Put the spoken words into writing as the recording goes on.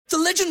The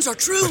legends are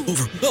true.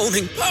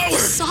 Overwhelming power!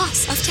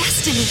 Sauce of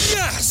destiny.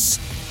 Yes!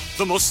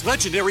 The most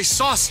legendary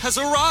sauce has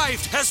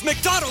arrived as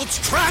McDonald's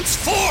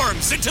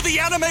transforms into the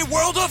anime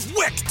world of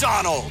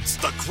WickDonald's.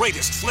 The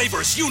greatest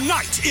flavors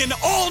unite in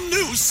all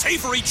new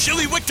savory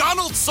chili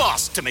McDonald's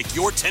sauce to make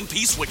your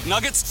 10-piece Wick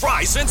Nuggets,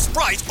 fries, and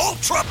Sprite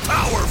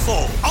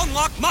ultra-powerful.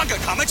 Unlock manga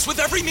comics with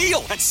every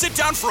meal and sit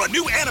down for a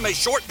new anime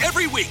short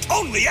every week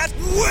only at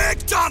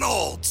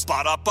WickDonald's.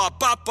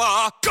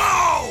 Ba-da-ba-ba-ba,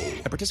 go!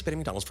 At participating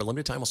McDonald's for a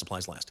limited time while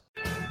supplies last.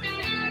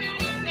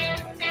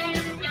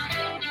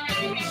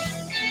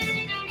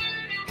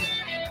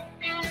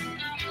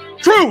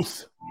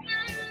 Truth,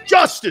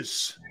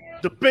 justice,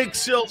 the Big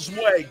Sills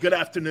way. Good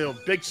afternoon.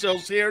 Big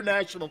Sills here,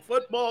 National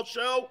Football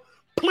Show.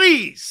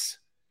 Please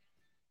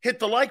hit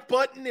the like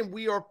button, and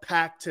we are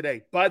packed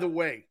today. By the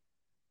way,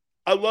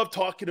 I love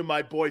talking to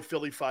my boy,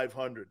 Philly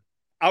 500.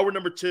 Hour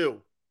number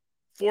 2,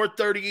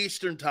 4:30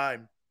 Eastern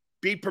time.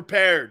 Be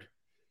prepared.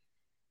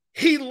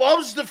 He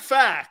loves the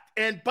fact,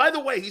 and by the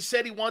way, he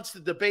said he wants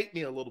to debate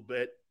me a little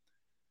bit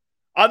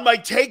on my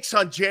takes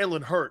on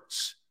Jalen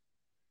Hurts.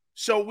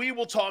 So we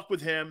will talk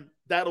with him.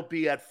 That'll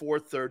be at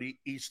 4:30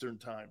 Eastern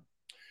time.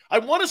 I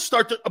want to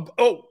start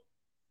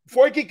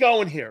before I get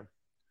going here.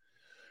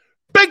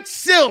 Big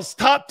Sills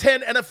top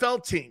 10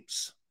 NFL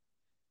teams.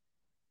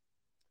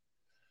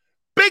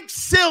 Big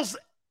Sills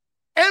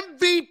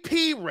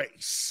MVP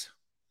race.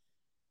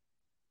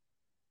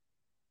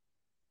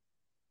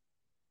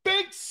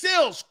 Big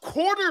Sills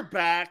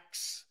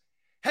quarterbacks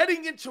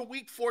heading into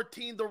week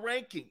 14, the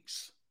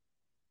rankings.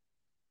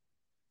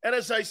 And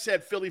as I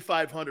said, Philly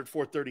 500,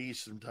 4:30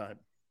 Eastern time.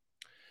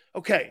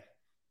 Okay.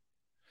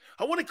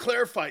 I want to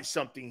clarify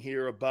something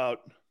here about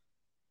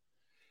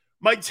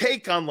my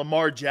take on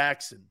Lamar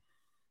Jackson.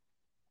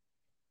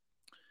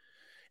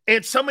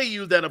 And some of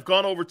you that have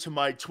gone over to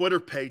my Twitter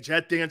page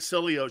at Dan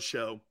Sileo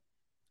Show,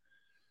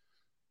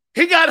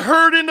 he got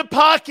hurt in the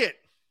pocket.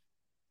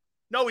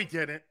 No, he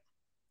didn't.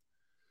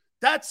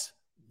 That's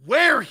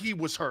where he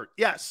was hurt,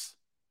 yes.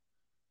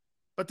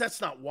 But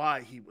that's not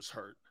why he was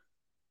hurt.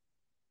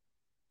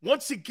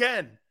 Once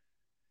again,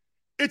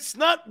 it's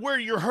not where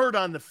you're hurt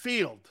on the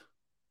field.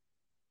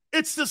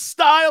 It's the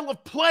style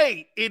of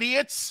play,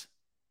 idiots.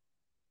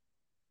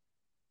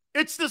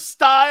 It's the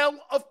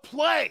style of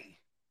play.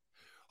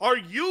 Are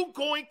you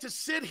going to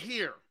sit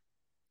here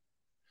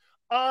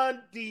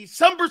on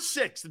December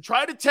 6th and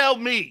try to tell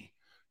me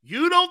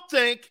you don't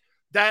think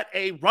that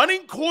a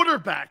running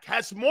quarterback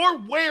has more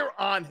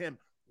wear on him?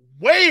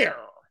 Where?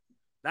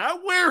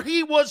 Not where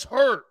he was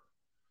hurt,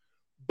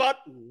 but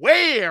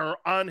wear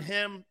on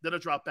him than a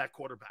drop back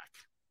quarterback.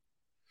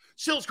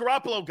 Sills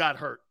Garoppolo got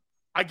hurt.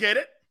 I get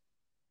it.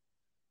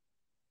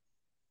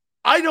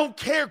 I don't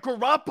care.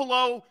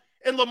 Garoppolo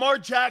and Lamar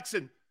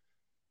Jackson.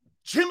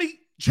 Jimmy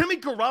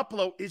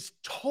Garoppolo is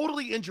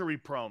totally injury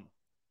prone.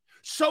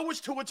 So is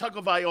Tua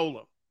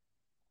Tagovailoa.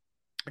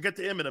 I'll get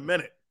to him in a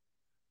minute.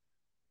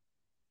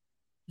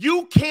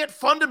 You can't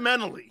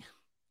fundamentally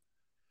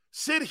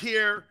sit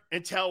here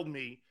and tell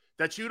me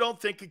that you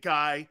don't think a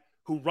guy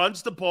who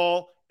runs the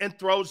ball and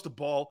throws the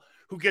ball,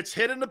 who gets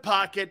hit in the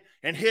pocket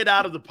and hit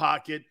out of the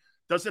pocket,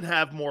 doesn't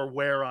have more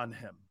wear on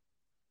him.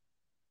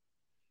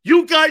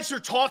 You guys are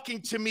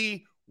talking to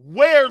me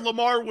where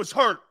Lamar was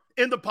hurt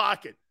in the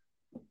pocket.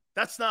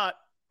 That's not,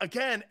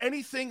 again,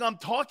 anything I'm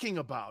talking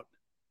about.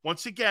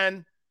 Once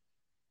again,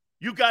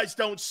 you guys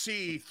don't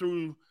see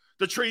through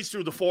the trees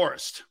through the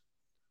forest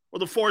or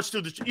the forest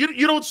through the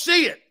you don't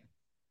see it.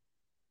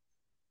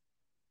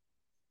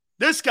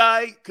 This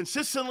guy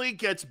consistently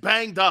gets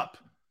banged up.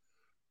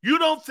 You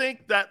don't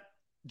think that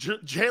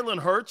Jalen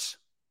Hurts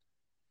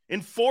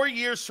in 4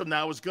 years from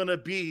now is going to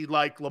be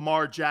like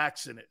Lamar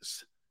Jackson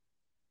is?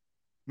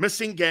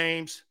 Missing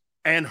games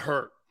and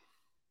hurt.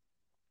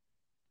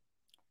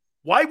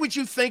 Why would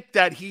you think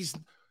that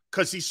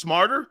because he's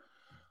smarter?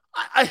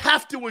 I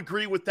have to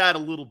agree with that a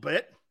little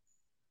bit.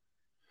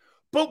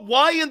 But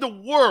why in the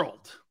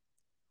world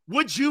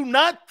would you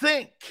not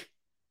think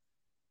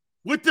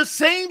with the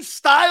same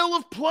style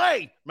of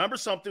play? Remember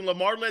something,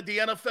 Lamar led the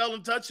NFL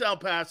in touchdown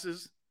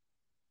passes.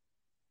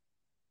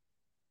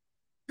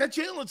 That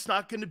Jalen's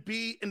not going to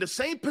be in the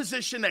same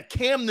position that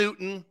Cam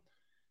Newton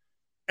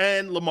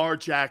and Lamar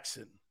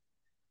Jackson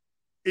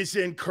is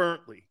in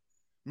currently.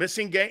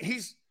 Missing game.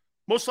 He's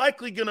most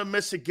likely going to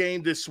miss a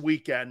game this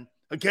weekend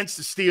against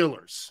the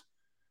Steelers.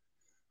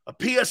 A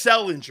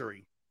PSL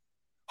injury.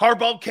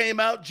 Harbaugh came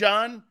out,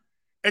 John,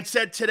 and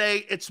said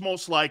today it's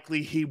most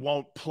likely he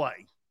won't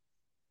play.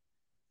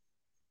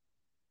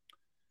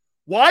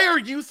 Why are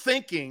you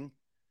thinking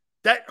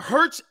that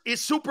Hurts is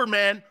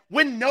Superman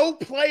when no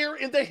player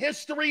in the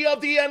history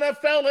of the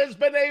NFL has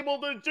been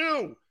able to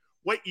do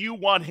what you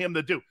want him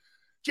to do?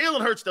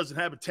 Jalen Hurts doesn't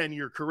have a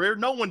 10-year career.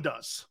 No one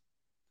does.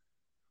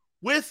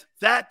 With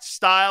that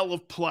style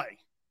of play,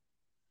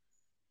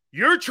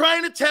 you're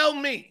trying to tell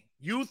me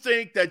you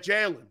think that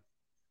Jalen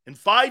in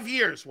 5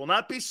 years will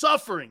not be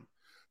suffering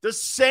the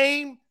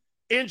same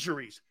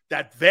injuries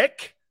that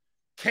Vic,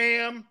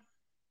 Cam,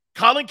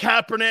 Colin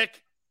Kaepernick,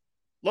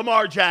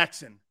 Lamar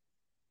Jackson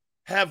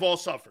have all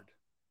suffered.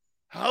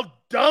 How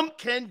dumb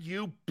can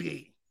you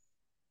be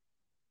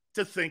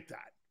to think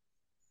that?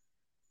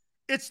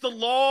 It's the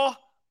law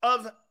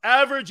of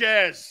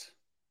averages.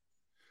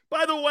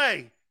 By the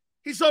way,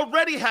 he's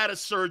already had a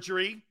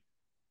surgery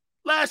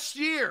last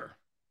year.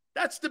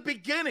 That's the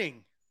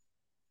beginning.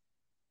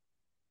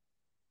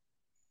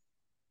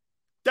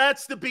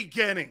 That's the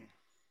beginning.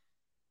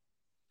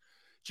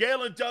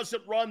 Jalen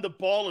doesn't run the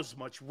ball as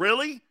much.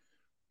 Really?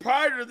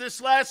 Prior to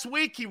this last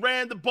week, he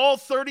ran the ball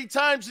 30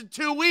 times in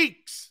 2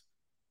 weeks.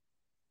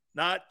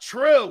 Not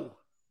true.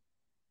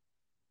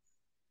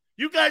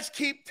 You guys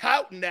keep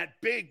touting that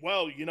big,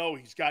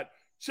 he's got,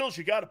 Sills,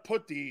 you got to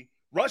put the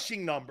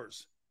rushing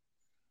numbers.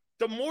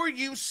 The more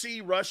you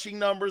see rushing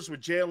numbers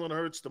with Jalen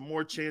Hurts, the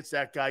more chance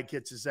that guy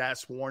gets his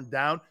ass worn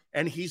down,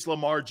 and he's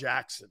Lamar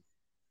Jackson.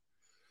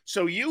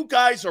 So you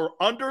guys are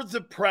under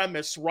the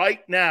premise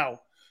right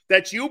now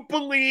that you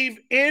believe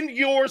in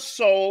your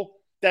soul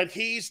that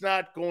he's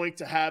not going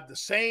to have the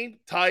same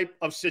type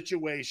of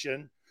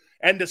situation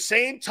and the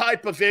same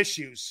type of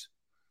issues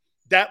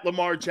that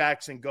Lamar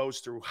Jackson goes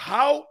through.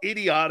 How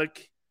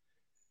idiotic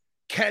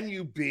can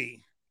you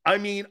be? I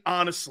mean,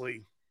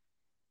 honestly,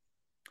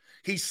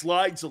 he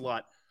slides a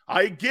lot.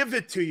 I give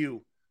it to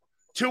you.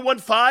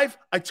 215,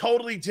 I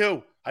totally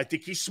do. I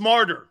think he's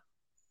smarter.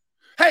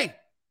 Hey,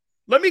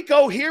 let me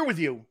go here with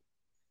you.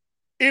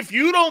 If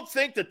you don't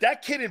think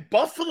that kid in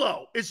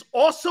Buffalo is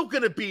also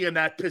going to be in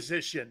that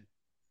position,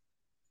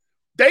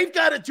 they've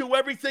got to do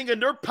everything in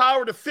their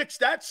power to fix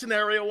that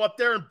scenario up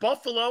there in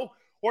Buffalo,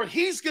 or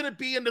he's going to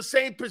be in the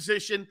same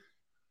position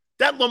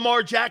that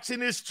Lamar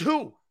Jackson is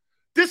too.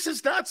 This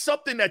is not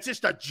something that's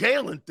just a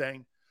Jalen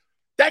thing.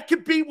 That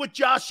could be with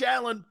Josh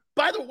Allen.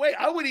 By the way,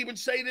 I would even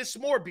say this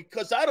more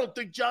because I don't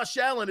think Josh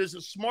Allen is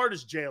as smart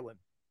as Jalen.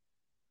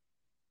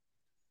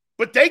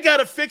 But they got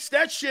to fix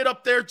that shit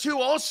up there too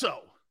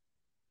also.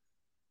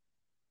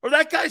 Or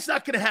that guy's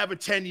not going to have a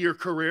 10-year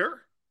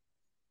career.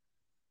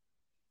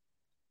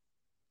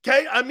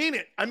 Okay, I mean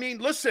it. I mean,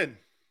 listen.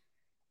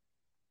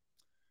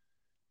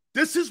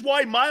 This is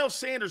why Miles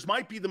Sanders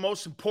might be the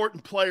most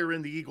important player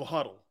in the Eagle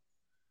huddle.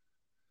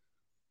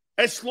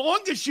 As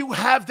long as you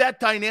have that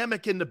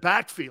dynamic in the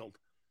backfield,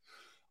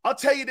 I'll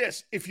tell you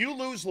this. If you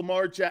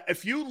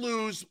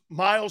lose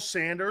Miles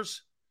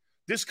Sanders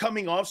this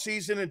coming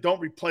offseason and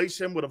don't replace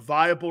him with a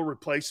viable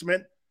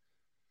replacement,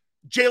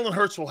 Jalen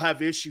Hurts will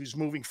have issues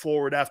moving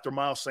forward after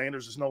Miles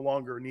Sanders is no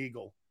longer an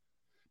Eagle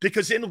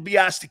because then he'll be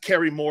asked to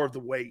carry more of the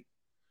weight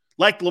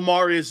like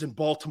Lamar is in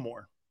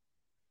Baltimore.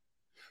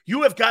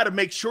 You have got to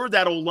make sure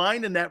that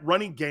O-line and that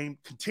running game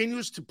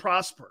continues to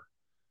prosper,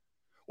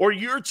 or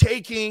you're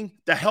taking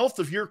the health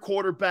of your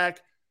quarterback.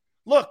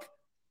 Look,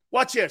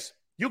 watch this.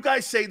 You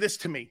guys say this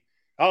to me.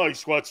 Oh, he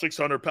squats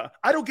 600 pounds.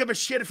 I don't give a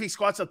shit if he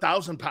squats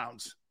 1,000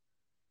 pounds.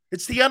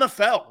 It's the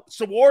NFL.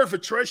 It's a war of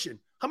attrition.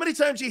 How many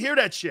times do you hear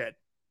that shit?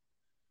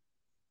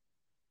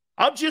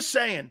 I'm just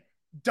saying,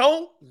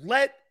 don't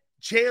let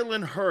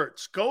Jalen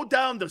Hurts go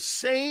down the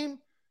same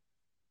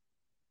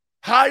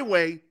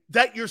highway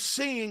that you're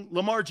seeing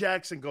Lamar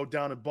Jackson go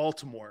down in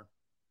Baltimore.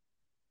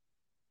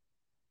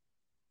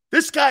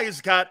 This guy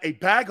has got a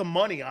bag of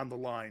money on the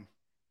line.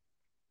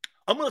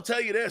 I'm going to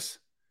tell you this.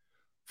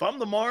 If I'm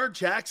Lamar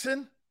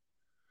Jackson,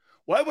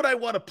 why would I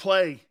want to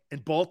play in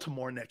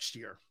Baltimore next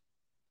year?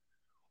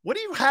 What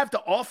do you have to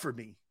offer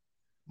me?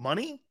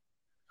 Money?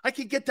 I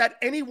could get that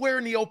anywhere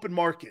in the open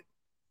market.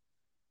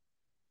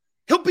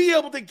 He'll be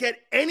able to get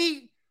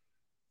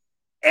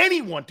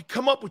anyone to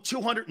come up with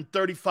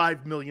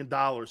 $235 million,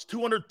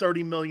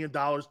 $230 million,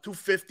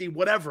 $250,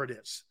 whatever it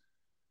is.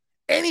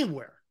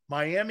 Anywhere.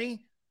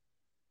 Miami,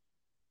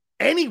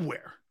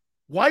 anywhere.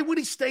 Why would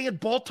he stay in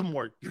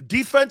Baltimore? Your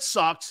defense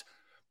sucks.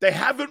 They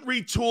haven't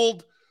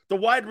retooled the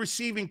wide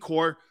receiving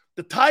core.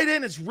 The tight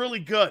end is really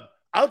good.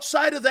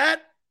 Outside of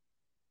that,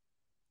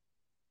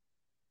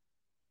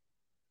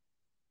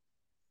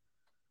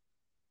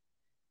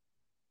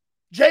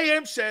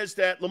 JM says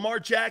that Lamar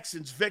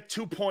Jackson's Vic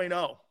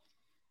 2.0.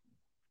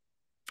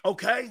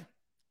 Okay.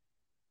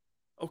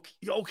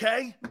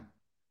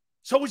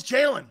 So is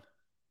Jalen.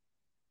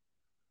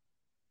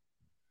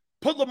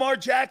 Put Lamar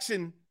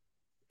Jackson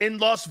in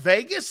Las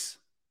Vegas.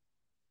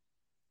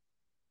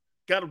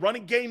 Got a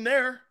running game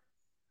there.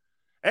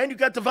 And you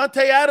got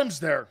Devontae Adams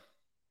there.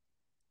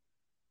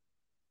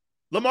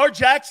 Lamar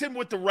Jackson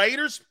with the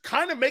Raiders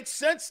kind of makes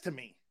sense to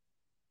me.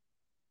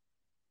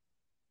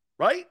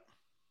 Right?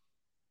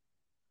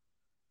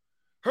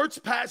 Hurts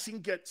passing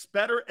gets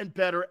better and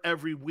better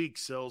every week,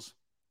 Sills.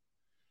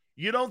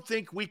 You don't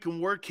think we can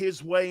work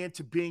his way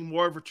into being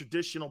more of a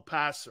traditional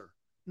passer?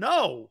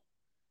 No.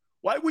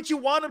 Why would you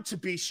want him to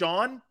be,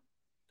 Sean?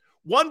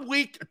 1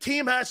 week, a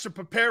team has to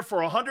prepare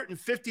for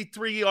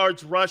 153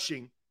 yards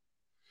rushing.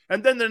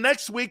 And then the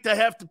next week, they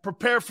have to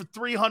prepare for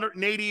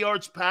 380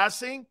 yards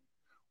passing.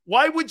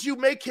 Why would you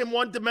make him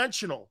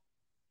one-dimensional?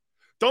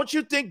 Don't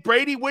you think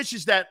Brady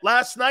wishes that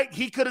last night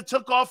he could have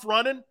took off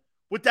running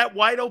with that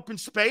wide open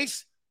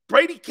space?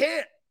 Brady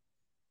can't.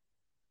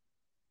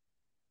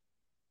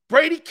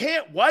 Brady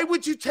can't. Why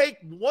would you take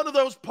one of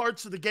those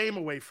parts of the game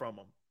away from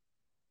him?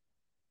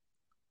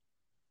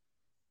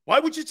 Why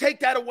would you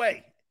take that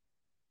away?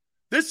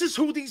 This is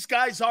who these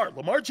guys are.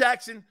 Lamar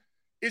Jackson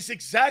is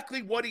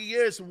exactly what he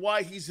is and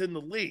why he's in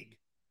the league.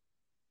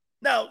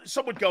 Now,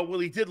 some would go, well,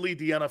 he did lead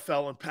the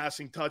NFL in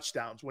passing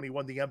touchdowns when he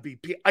won the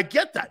MVP. I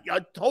get that. I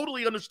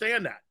totally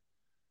understand that.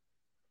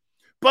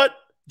 But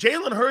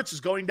Jalen Hurts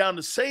is going down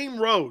the same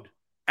road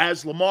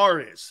as Lamar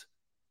is.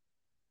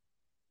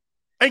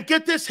 And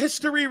get this,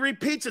 history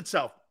repeats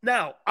itself.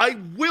 Now, I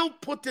will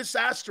put this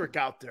asterisk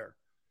out there.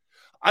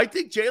 I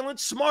think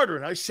Jalen's smarter,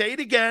 and I say it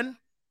again,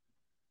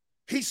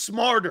 he's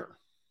smarter.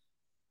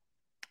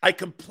 I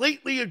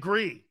completely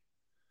agree.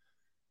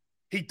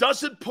 He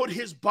doesn't put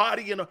his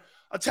body in a...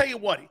 I'll tell you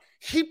what,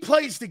 he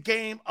plays the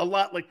game a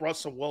lot like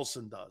Russell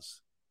Wilson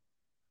does.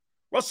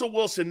 Russell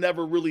Wilson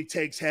never really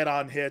takes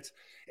head-on hits.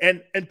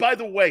 And by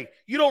the way,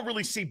 you don't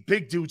really see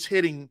big dudes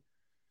hitting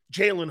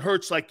Jalen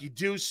Hurts like you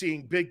do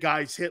seeing big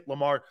guys hit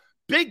Lamar.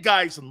 Big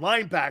guys and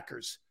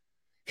linebackers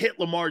hit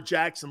Lamar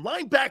Jackson.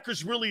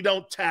 Linebackers really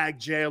don't tag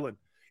Jalen.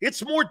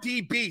 It's more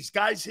DBs,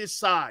 guys his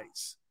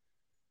size.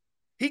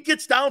 He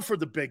gets down for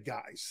the big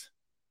guys.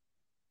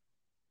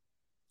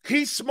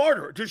 He's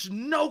smarter. There's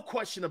no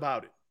question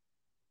about it.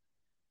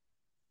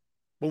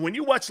 But when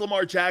you watch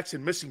Lamar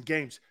Jackson missing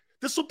games,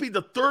 this will be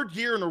the third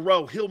year in a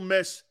row he'll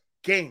miss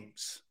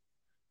games.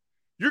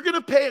 You're going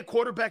to pay a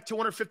quarterback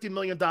 $250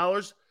 million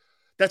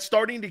that's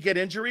starting to get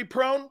injury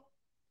prone?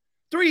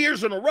 3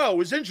 years in a row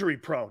is injury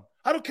prone.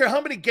 I don't care how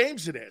many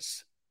games it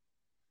is.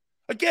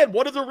 Again,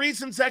 one of the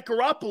reasons that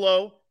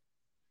Garoppolo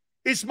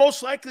is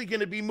most likely going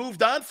to be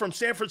moved on from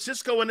San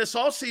Francisco in this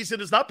offseason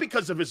is not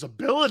because of his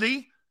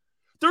ability.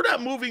 They're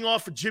not moving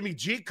off of Jimmy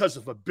G because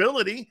of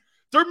ability.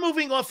 They're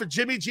moving off of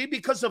Jimmy G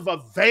because of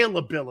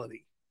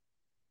availability.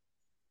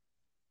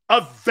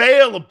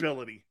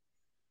 Availability.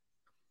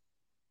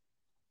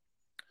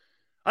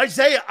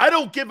 Isaiah, I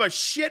don't give a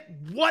shit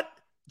what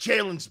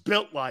Jalen's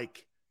built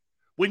like.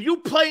 When you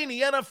play in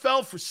the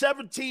NFL for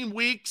 17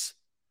 weeks,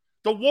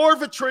 the war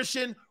of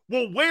attrition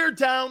will wear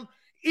down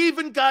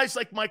even guys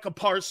like Micah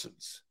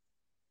Parsons.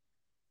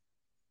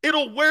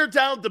 It'll wear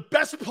down the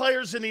best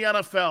players in the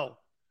NFL.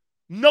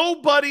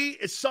 Nobody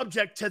is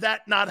subject to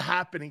that not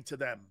happening to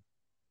them.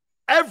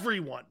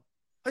 Everyone.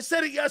 I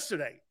said it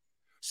yesterday.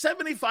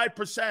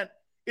 75%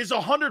 is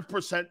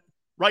 100%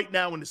 right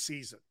now in the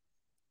season.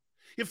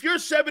 If you're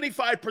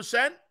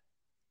 75%,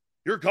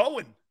 you're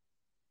going.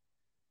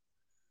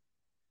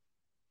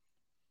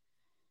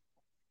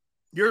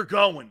 You're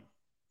going.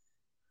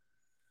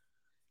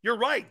 You're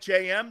right,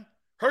 JM.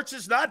 Hurts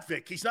is not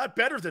Vic. He's not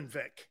better than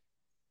Vic.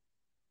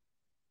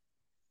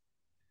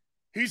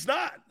 He's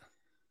not.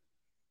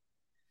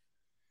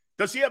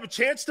 Does he have a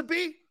chance to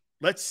be?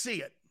 Let's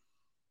see it.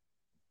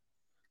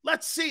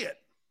 Let's see it.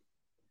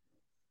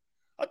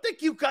 I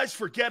think you guys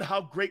forget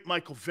how great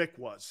Michael Vick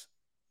was.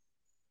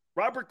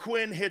 Robert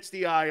Quinn hits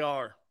the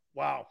IR.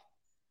 Wow.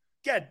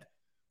 Again,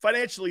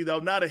 financially, though,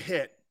 not a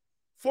hit.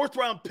 4th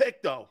round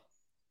pick, though,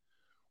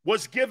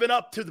 was given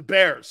up to the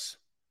Bears.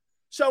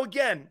 So,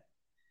 again,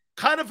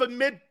 kind of a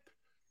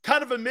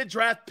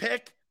mid-draft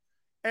pick,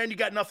 and you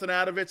got nothing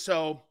out of it.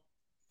 So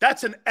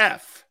that's an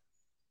F.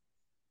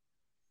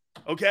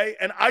 Okay?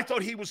 And I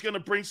thought he was going to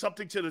bring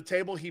something to the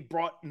table. He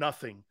brought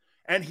nothing.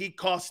 And he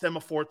cost them a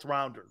 4th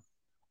rounder.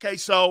 Okay,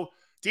 so at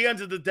the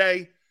end of the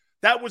day,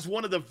 that was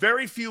one of the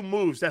very few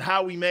moves that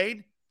Howie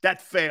made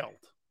that failed.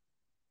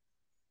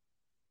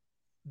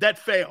 That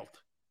failed.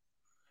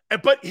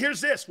 But here's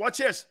this. Watch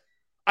this.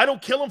 I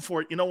don't kill him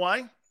for it. You know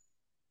why?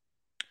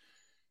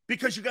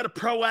 Because you got a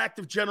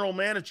proactive general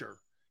manager,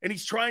 and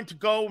he's trying to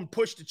go and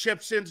push the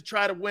chips in to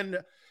try to win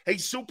a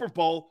Super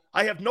Bowl.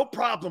 I have no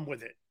problem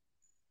with it.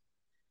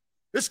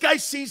 This guy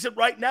sees it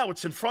right now.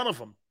 It's in front of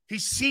him. He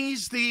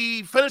sees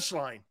the finish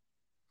line.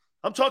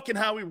 I'm talking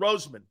Howie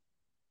Roseman.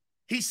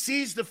 He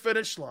sees the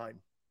finish line.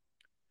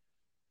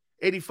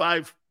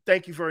 85,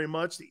 thank you very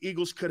much. The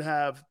Eagles could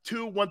have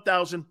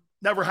 1,000.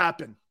 Never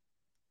happen.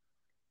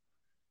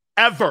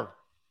 Ever.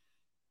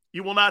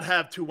 You will not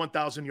have 2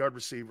 1,000-yard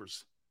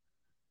receivers.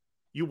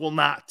 You will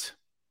not.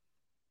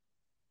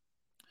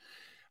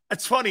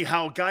 It's funny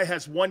how a guy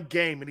has one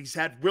game and he's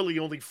had really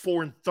only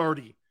 4 and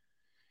 30.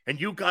 And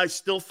you guys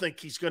still think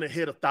he's going to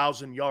hit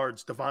 1,000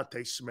 yards,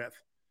 Devontae Smith.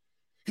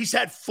 He's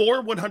had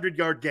 4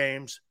 100-yard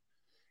games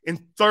in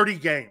 30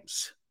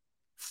 games.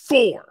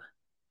 4.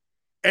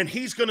 And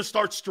he's going to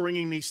start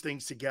stringing these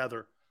things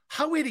together.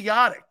 How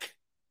idiotic.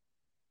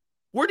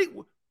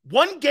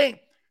 One game.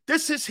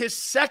 This is his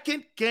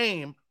second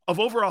game of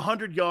over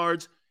 100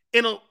 yards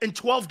in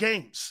 12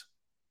 games,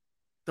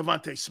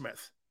 Devontae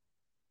Smith.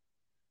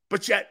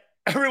 But yet,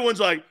 everyone's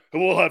like,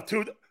 we'll have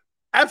 2.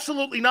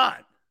 Absolutely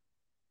not.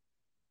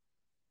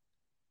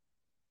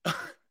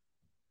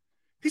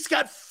 He's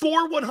got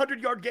 4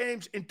 100-yard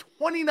games in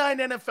 29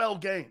 NFL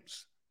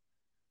games.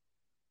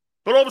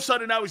 But all of a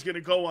sudden now he's going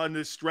to go on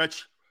this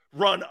stretch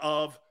run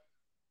of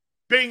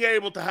being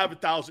able to have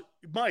 1,000.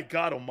 My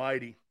God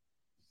almighty.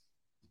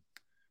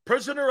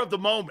 Prisoner of the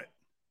moment.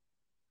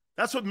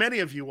 That's what many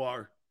of you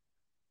are.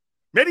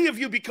 Many of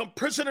you become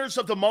prisoners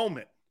of the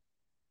moment.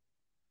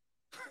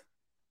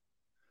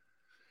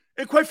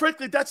 And quite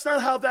frankly, that's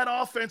not how that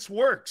offense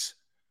works.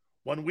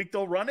 1 week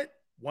they'll run it,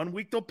 1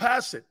 week they'll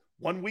pass it.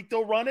 1 week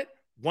they'll run it,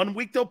 1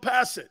 week they'll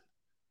pass it.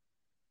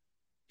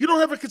 You don't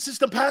have a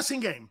consistent passing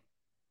game.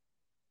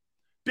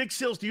 Big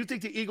Sills, do you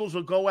think the Eagles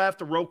will go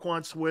after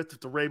Roquan Smith if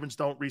the Ravens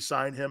don't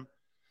re-sign him?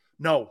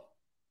 No.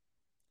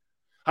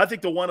 I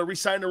think they'll want to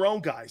re-sign their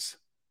own guys.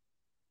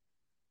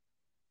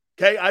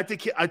 Okay, I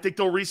think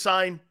they'll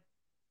re-sign.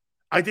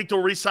 I think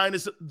they'll re-sign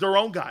their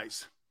own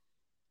guys.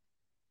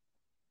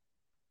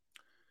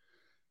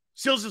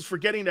 Sills is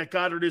forgetting that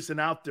Goddard isn't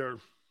out there.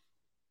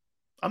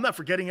 I'm not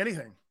forgetting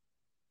anything.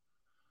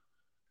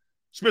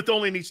 Smith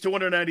only needs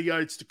 290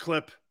 yards to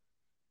clip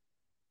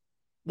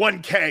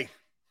 1K.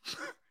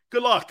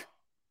 Good luck.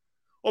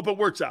 Hope it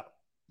works out.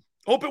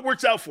 Hope it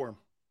works out for him.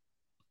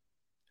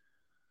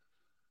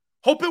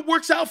 Hope it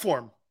works out for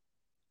him.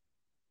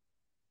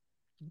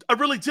 I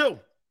really do.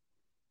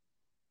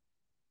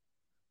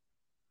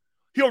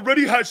 He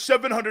already has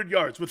 700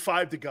 yards with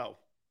 5 to go.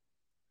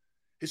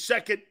 His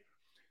second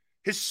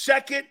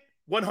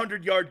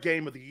 100-yard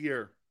game of the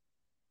year.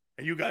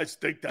 And you guys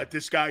think that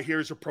this guy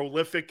here is a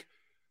prolific,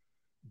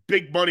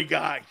 big money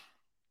guy.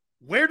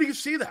 Where do you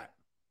see that?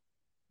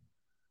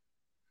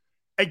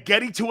 And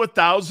getting to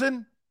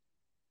 1,000,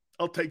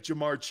 I'll take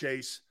Jamar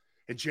Chase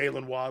and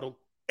Jalen Waddle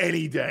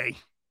any day.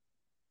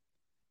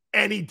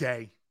 Any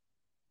day.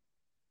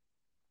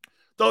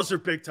 Those are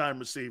big-time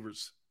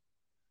receivers.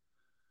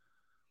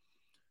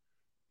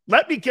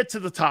 Let me get to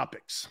the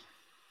topics.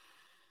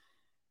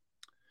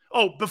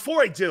 Oh,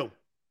 before I do,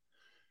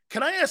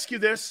 can I ask you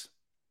this?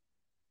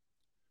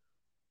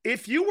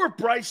 If you were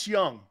Bryce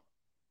Young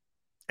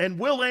and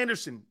Will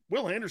Anderson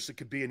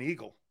could be an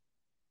Eagle.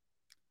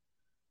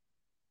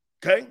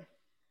 Okay?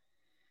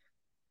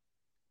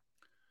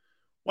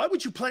 Why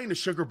would you play in the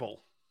Sugar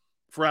Bowl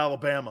for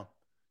Alabama?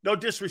 No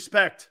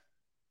disrespect,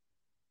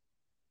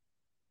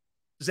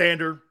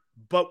 Xander,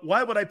 but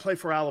why would I play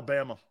for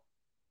Alabama?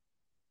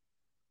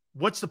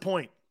 What's the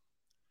point?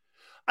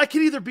 I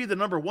could either be the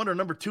number 1 or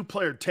number 2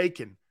 player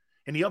taken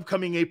in the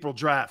upcoming April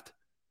draft.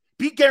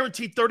 Be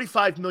guaranteed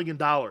 $35 million.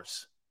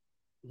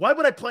 Why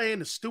would I play in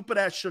the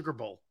stupid-ass Sugar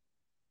Bowl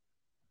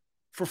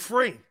for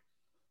free?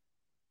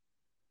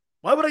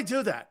 Why would I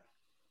do that?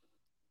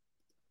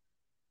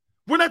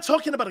 We're not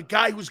talking about a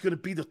guy who's going to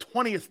be the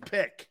 20th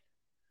pick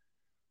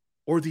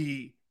or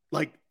the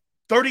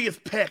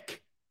 30th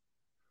pick.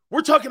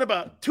 We're talking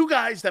about 2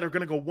 guys that are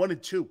going to go 1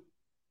 and 2.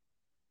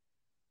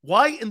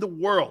 Why in the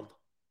world?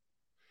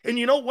 And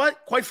you know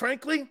what? Quite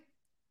frankly,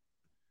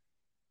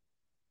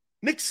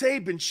 Nick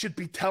Saban should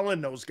be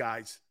telling those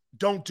guys,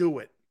 don't do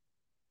it.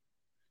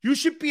 You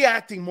should be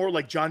acting more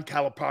like John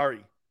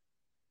Calipari.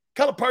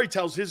 Calipari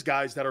tells his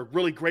guys that are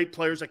really great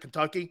players at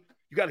Kentucky,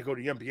 you got to go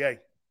to the NBA.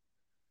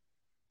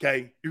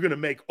 Okay? You're going to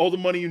make all the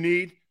money you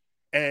need,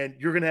 and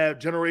you're going to have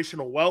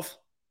generational wealth.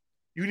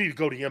 You need to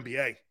go to the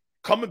NBA.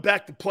 Coming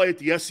back to play at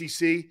the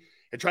SEC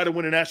and try to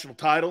win a national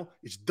title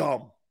is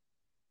dumb.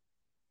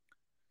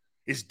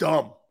 It's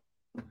dumb.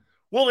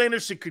 Will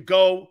Anderson could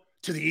go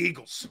to the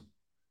Eagles.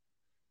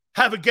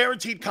 Have a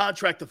guaranteed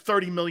contract of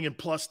 $30 million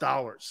plus.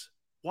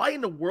 Why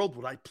in the world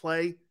would I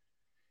play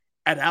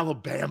at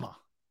Alabama?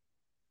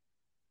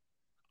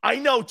 I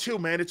know too,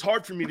 man, it's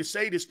hard for me to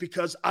say this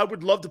because I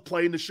would love to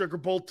play in the Sugar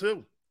Bowl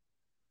too.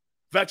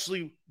 I've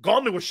actually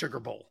gone to a Sugar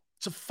Bowl.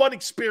 It's a fun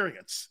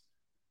experience.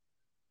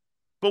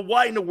 But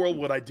why in the world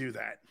would I do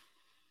that?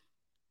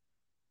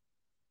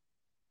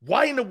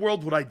 Why in the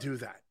world would I do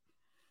that?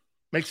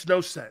 Makes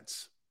no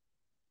sense.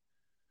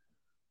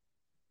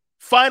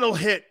 Final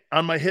hit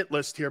on my hit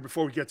list here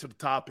before we get to the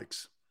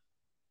topics.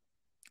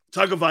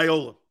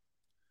 Tagovailoa.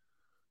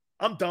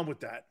 I'm done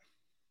with that.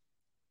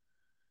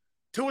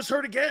 Tua's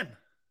hurt again.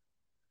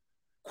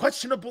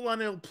 Questionable on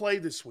he'll play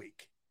this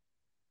week.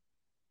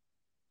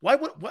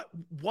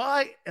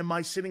 Why am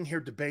I sitting here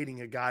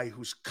debating a guy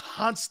who's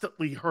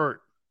constantly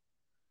hurt?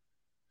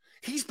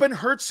 He's been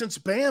hurt since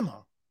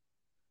Bama.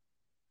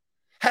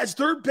 Has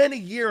there been a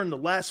year in the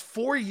last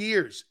 4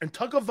 years in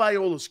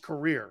Tagovailoa's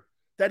career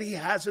that he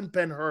hasn't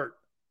been hurt?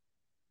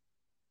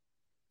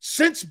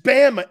 Since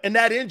Bama and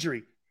that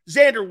injury,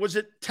 Xander, was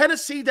it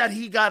Tennessee that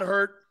he got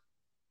hurt?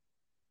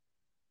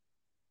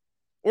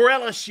 Or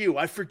LSU?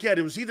 I forget.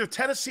 It was either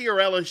Tennessee or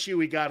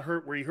LSU he got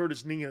hurt where he hurt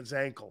his knee and his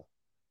ankle.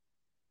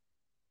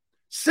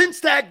 Since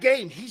that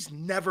game, he's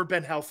never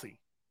been healthy.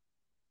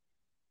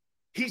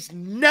 He's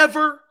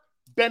never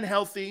been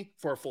healthy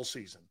for a full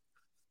season.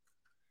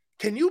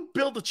 Can you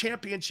build a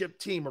championship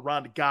team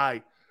around a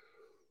guy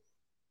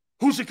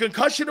who's a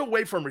concussion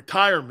away from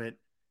retirement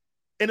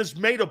and is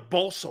made of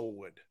balsa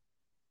wood?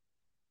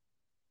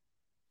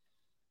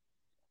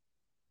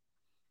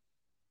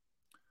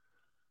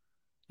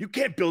 You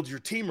can't build your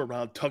team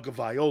around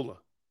Tagovailoa.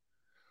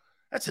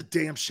 That's a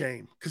damn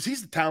shame because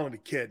he's a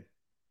talented kid.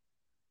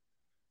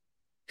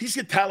 He's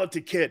a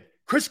talented kid.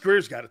 Chris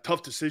Greer's got a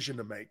tough decision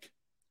to make.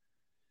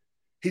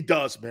 He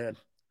does, man.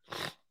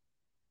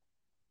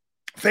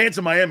 Fans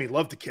of Miami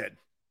love the kid.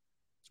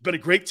 He's been a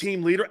great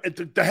team leader, and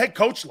the head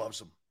coach loves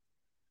him.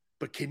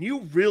 But can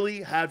you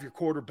really have your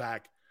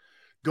quarterback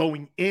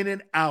going in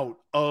and out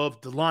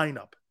of the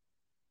lineup.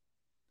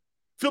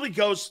 Philly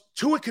goes,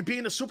 Tua could be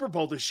in the Super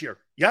Bowl this year.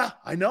 Yeah,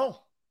 I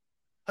know.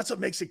 That's what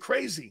makes it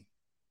crazy.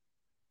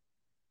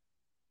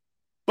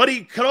 But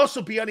he could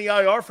also be on the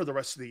IR for the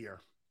rest of the year.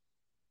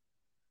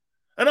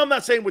 And I'm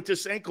not saying with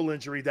this ankle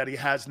injury that he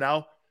has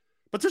now,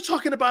 but they're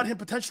talking about him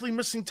potentially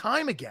missing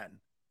time again.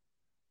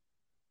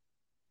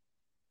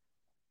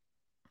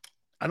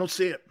 I don't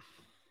see it.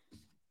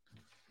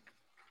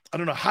 I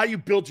don't know how you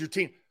build your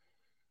team.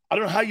 I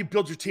don't know how you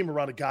build your team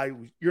around a guy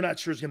who you're not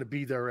sure is going to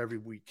be there every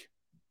week.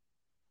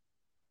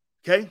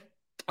 Okay?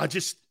 I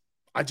just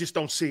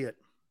don't see it.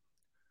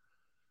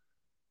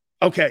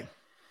 Okay.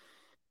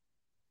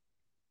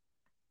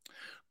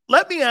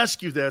 Let me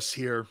ask you this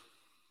here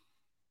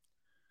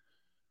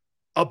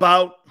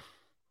about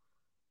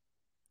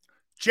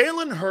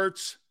Jalen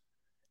Hurts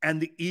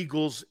and the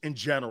Eagles in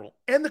general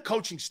and the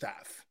coaching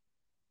staff.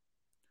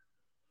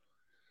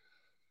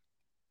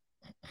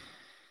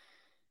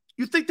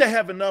 You think they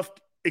have enough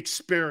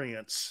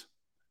experience,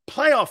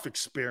 playoff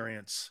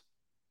experience,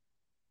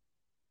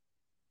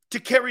 to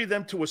carry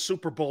them to a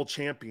Super Bowl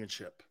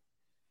championship?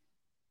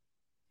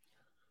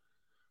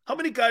 How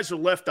many guys are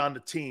left on the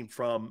team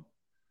from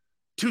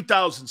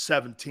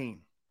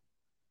 2017?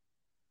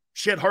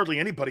 She had hardly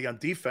anybody on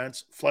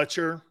defense.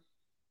 Fletcher,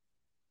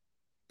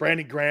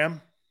 Brandon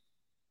Graham.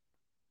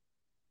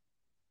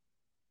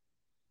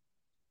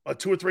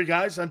 2 or 3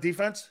 guys on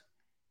defense.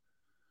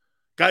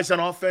 Guys on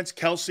offense,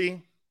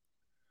 Kelsey,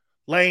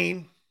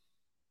 Lane.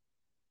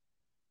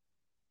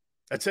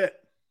 That's it.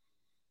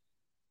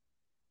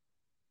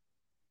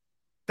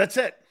 That's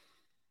it.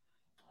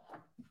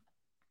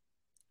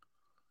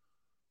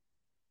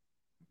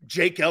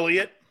 Jake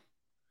Elliott.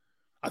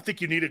 I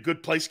think you need a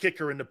good place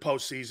kicker in the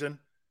postseason.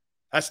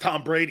 That's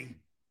Tom Brady.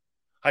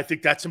 I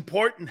think that's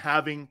important,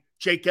 having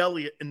Jake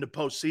Elliott in the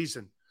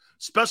postseason,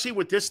 especially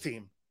with this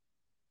team.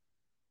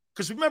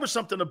 Because remember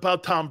something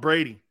about Tom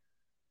Brady.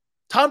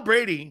 Tom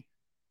Brady,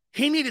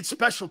 he needed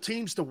special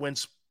teams to win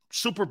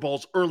Super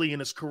Bowls early in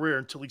his career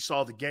until he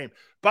saw the game.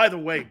 By the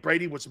way,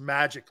 Brady was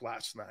magic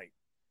last night.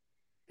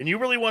 And you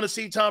really want to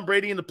see Tom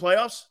Brady in the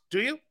playoffs? Do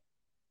you?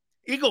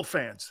 Eagle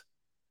fans.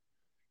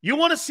 You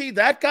want to see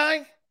that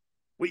guy?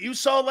 What you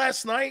saw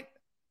last night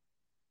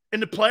in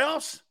the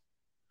playoffs?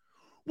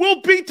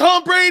 We'll beat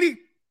Tom Brady.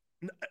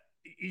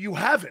 You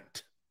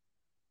haven't.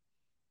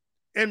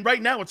 And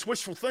right now it's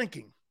wishful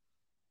thinking.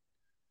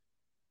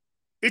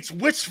 It's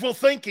wishful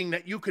thinking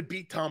that you could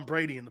beat Tom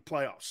Brady in the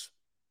playoffs.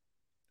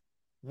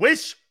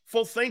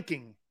 Wishful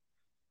thinking.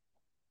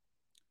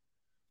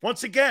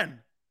 Once again,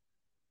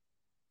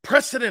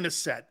 precedent is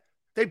set.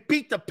 They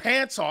beat the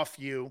pants off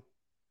you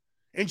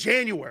in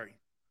January.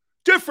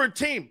 Different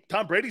team.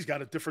 Tom Brady's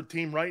got a different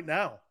team right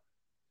now.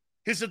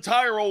 His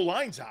entire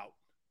O-line's out.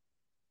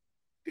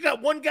 You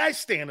got one guy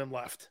standing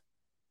left.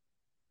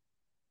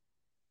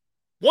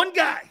 One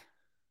guy.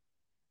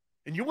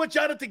 And you want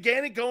Jonathan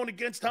Gannon going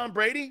against Tom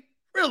Brady?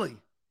 Really?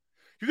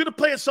 You're going to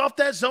play a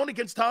soft-ass zone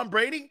against Tom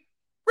Brady?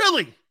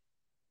 Really?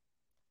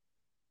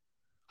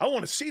 I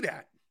want to see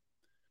that.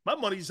 My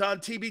money's on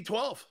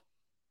TB12.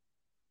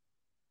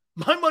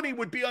 My money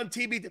would be on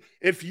TB.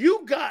 If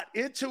you got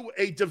into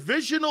a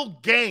divisional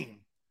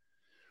game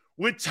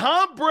with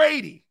Tom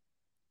Brady,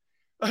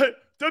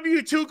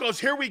 W2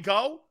 goes, here we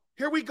go.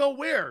 Here we go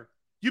where?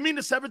 You mean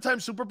the 7-time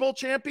Super Bowl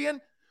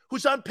champion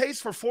who's on pace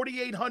for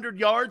 4,800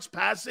 yards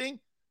passing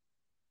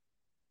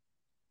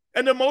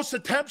and the most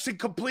attempts and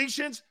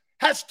completions,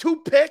 has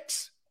 2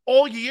 picks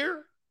all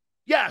year?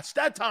 Yes,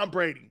 that Tom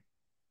Brady.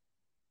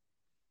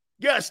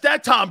 Yes,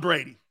 that Tom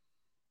Brady.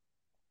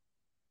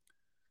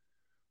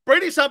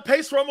 Brady's on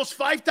pace for almost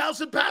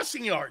 5,000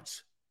 passing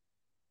yards.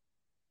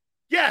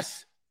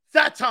 Yes,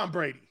 that Tom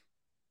Brady.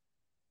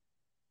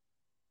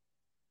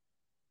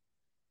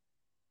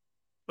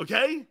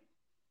 Okay?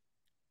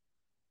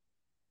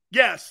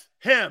 Yes,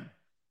 him.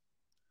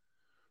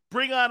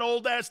 Bring on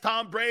old-ass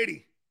Tom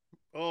Brady.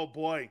 Oh,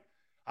 boy.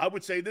 I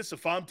would say this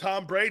if I'm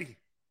Tom Brady.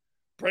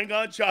 Bring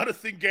on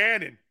Jonathan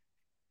Gannon.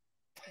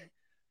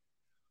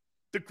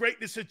 The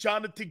greatness of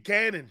Jonathan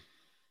Gannon.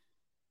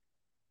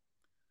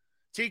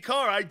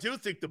 T-Car, I do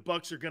think the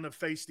Bucs are going to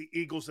face the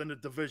Eagles in the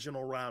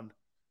divisional round.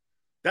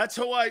 That's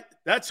who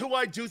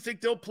I do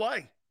think they'll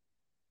play.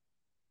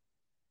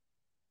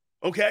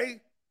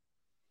 Okay?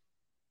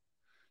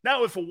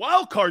 Now, if a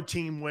wild card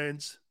team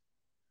wins,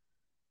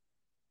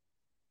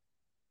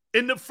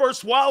 in the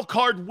first wild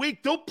card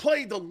week, they'll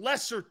play the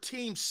lesser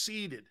team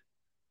seeded.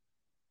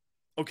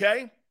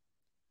 Okay?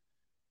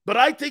 But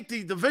I think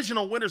the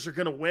divisional winners are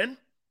going to win,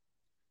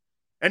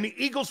 and the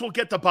Eagles will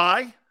get the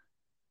bye.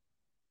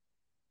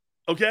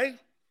 Okay?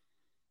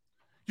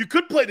 You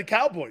could play the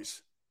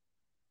Cowboys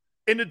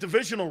in the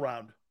divisional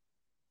round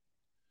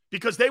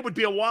because they would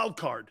be a wild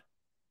card.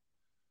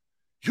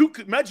 You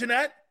could imagine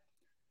that.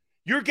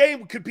 Your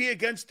game could be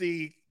against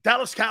the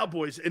Dallas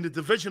Cowboys in the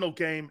divisional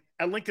game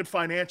at Lincoln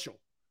Financial.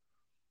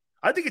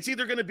 I think it's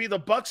either going to be the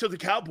Bucs or the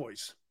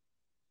Cowboys.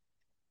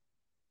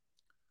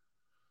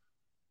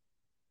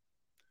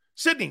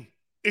 Sydney,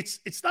 it's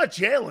not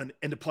Jalen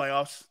in the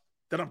playoffs.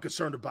 that I'm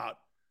concerned about.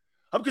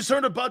 I'm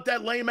concerned about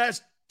that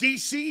lame-ass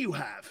DC you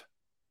have.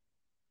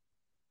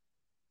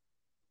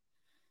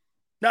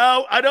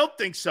 No, I don't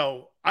think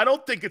so. I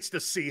don't think it's the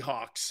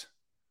Seahawks.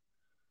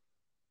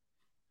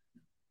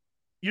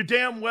 You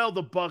damn well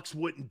the Bucs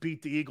wouldn't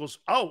beat the Eagles.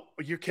 Oh,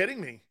 you're kidding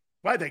me.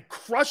 Why, they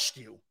crushed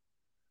you.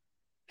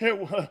 Here,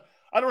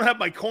 I don't have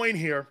my coin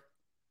here.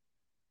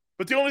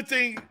 But the only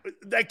thing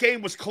that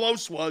game was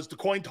close was the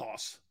coin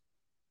toss.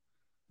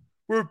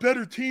 We're a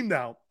better team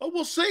now. Oh,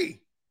 we'll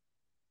see.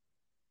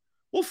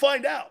 We'll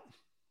find out.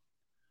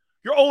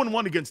 You're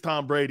 0-1 against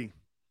Tom Brady.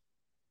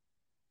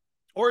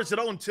 Or is it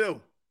 0-2?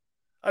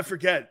 I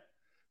forget.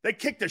 They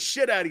kicked the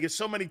shit out of you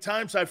so many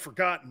times I've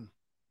forgotten.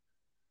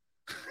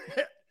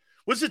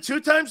 Was it 2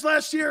 times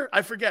last year?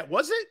 I forget.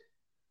 Was it?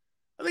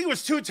 I think it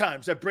was 2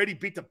 times that Brady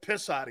beat the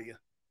piss out of you.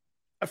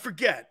 I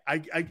forget.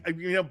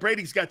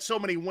 Brady's got so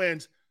many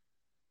wins,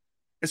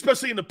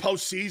 especially in the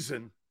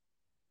postseason.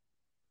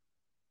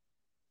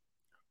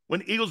 When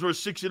the Eagles were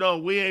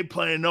 6-0, we ain't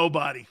playing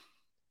nobody.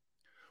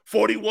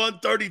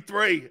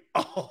 41-33.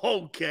 Oh,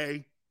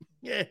 okay.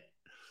 Yeah.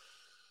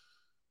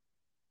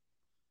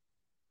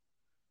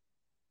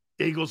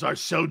 Eagles are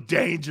so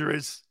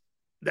dangerous.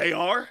 They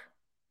are.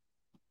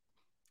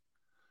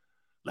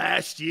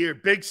 Last year,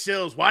 Big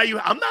Sills. Why are you?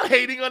 I'm not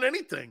hating on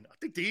anything. I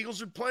think the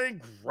Eagles are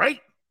playing great.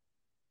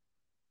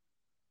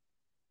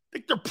 I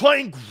think they're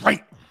playing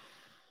great.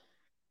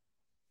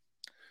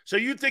 So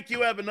you think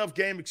you have enough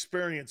game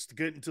experience to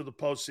get into the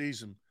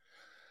postseason?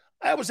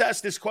 I was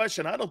asked this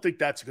question. I don't think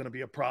that's going to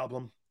be a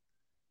problem.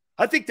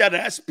 I think that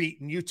ass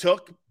beating you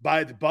took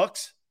by the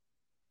Bucs,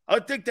 I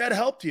think that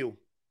helped you.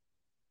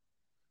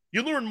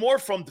 You learn more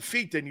from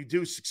defeat than you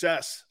do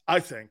success, I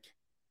think.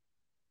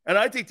 And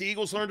I think the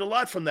Eagles learned a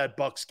lot from that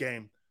Bucs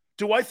game.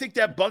 Do I think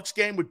that Bucs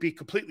game would be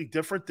completely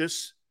different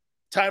this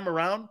time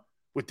around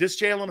with this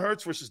Jalen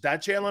Hurts versus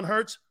that Jalen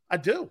Hurts? I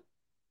do.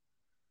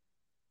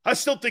 I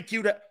still think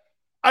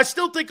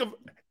of,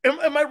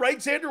 am I right,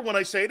 Xander, when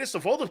I say this?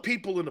 Of all the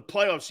people in the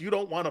playoffs you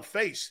don't want to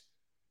face,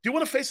 do you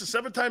want to face a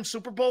 7-time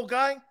Super Bowl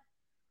guy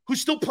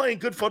who's still playing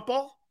good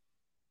football?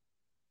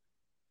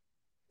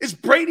 Is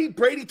Brady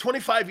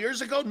 25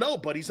 years ago? No,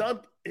 but he's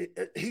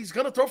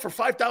going to throw for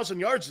 5,000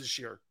 yards this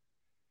year.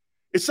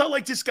 It's not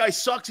like this guy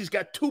sucks. He's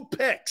got 2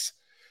 picks.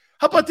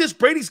 How about this?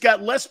 Brady's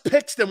got less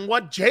picks than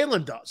what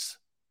Jalen does.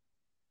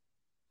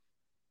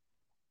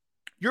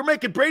 You're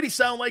making Brady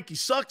sound like he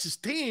sucks. His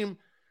team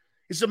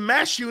is a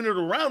mash unit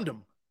around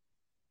him.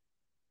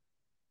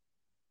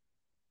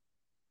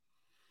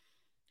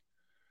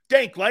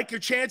 Dank, like your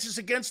chances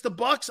against the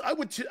Bucs? I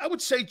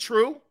would say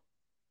true.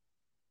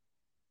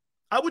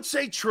 I would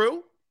say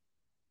true.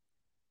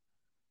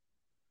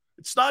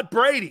 It's not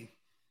Brady.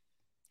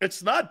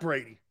 It's not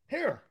Brady.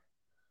 Here.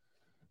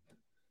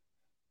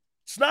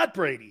 It's not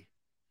Brady.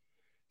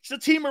 It's the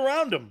team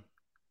around him.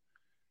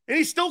 And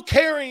he's still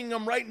carrying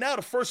them right now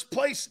to first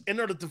place in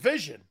the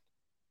division.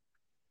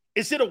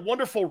 Is it a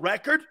wonderful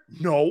record?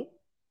 No.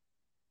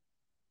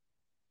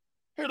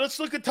 Here, let's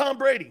look at Tom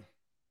Brady.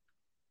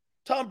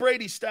 Tom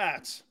Brady's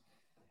stats.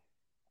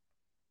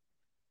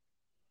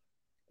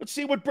 Let's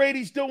see what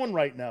Brady's doing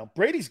right now.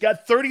 Brady's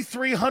got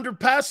 3,300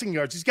 passing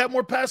yards. He's got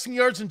more passing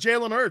yards than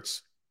Jalen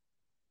Hurts.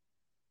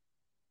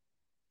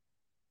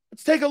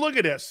 Let's take a look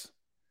at this.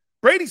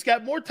 Brady's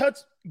got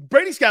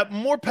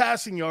more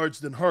passing yards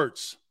than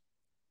Hurts.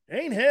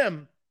 Ain't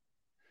him.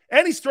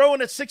 And he's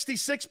throwing at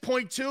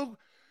 66.2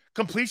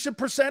 completion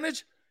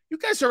percentage. You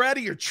guys are out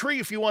of your tree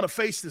if you want to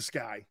face this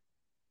guy.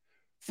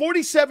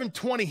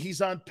 47-20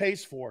 he's on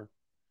pace for.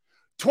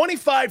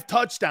 25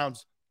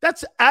 touchdowns.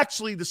 That's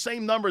actually the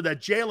same number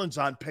that Jalen's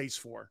on pace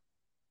for.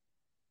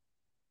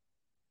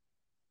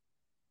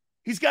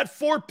 He's got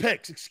 4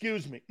 picks,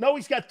 excuse me. No,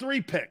 he's got 3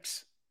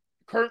 picks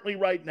currently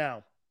right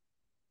now.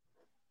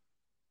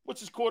 What's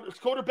his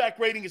quarterback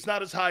rating is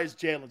not as high as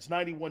Jalen's,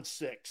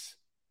 91.6.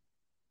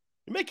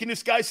 You're making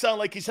this guy sound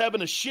like he's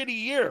having a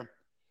shitty year.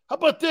 How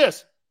about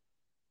this?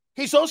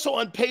 He's also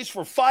on pace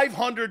for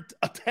 500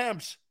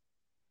 attempts.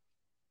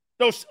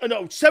 No,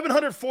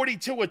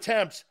 742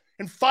 attempts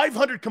and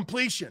 500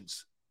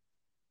 completions.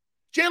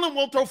 Jalen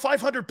won't throw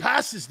 500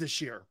 passes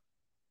this year.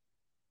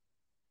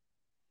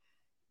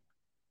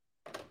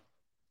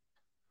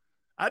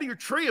 Out of your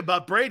tree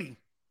about Brady.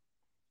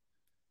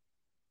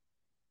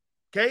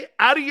 Okay?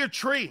 Out of your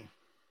tree.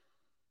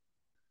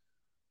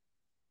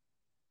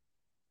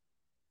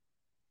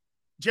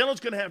 Jalen's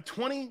going to have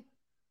 20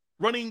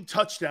 running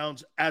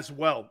touchdowns as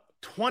well.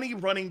 20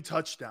 running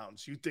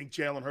touchdowns you think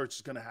Jalen Hurts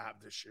is going to have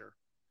this year.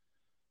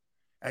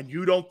 And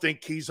you don't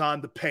think he's on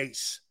the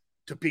pace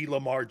to be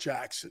Lamar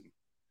Jackson,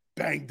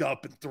 banged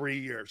up in 3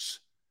 years.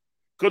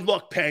 Good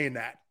luck paying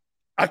that.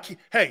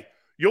 Hey,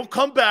 you'll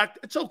come back.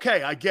 It's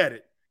okay. I get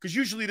it. Because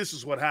usually this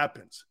is what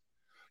happens.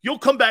 You'll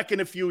come back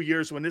in a few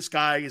years when this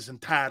guy is in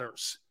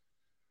tatters.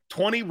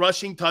 20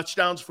 rushing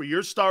touchdowns for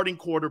your starting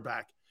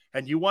quarterback,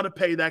 and you want to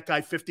pay that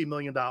guy $50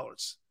 million.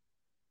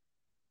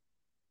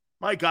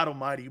 My God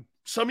almighty,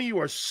 some of you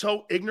are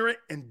so ignorant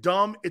and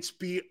dumb, it's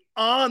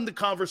beyond the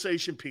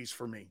conversation piece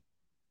for me.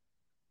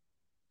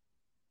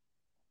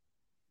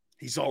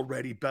 He's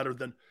already better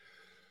than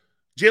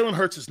Jalen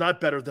Hurts is not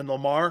better than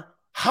Lamar.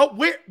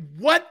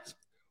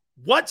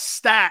 What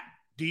stat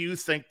do you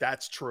think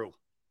that's true?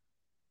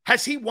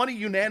 Has he won a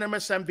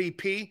unanimous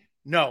MVP?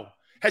 No.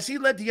 Has he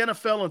led the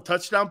NFL in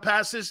touchdown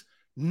passes?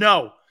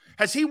 No.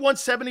 Has he won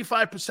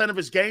 75% of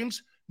his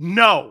games?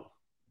 No.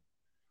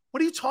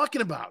 What are you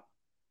talking about?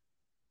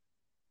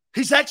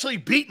 He's actually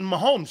beaten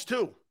Mahomes,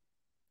 too.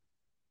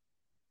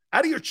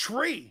 Out of your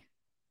tree.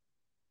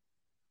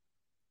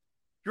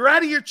 You're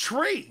out of your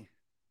tree.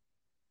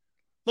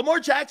 Lamar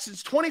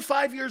Jackson's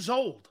 25 years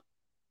old.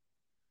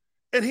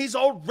 And he's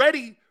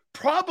already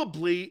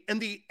probably in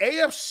the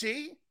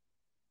AFC.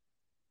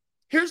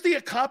 Here's the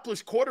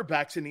accomplished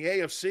quarterbacks in the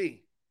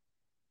AFC.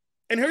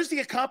 And here's the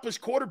accomplished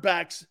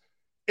quarterbacks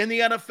in the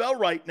NFL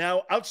right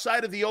now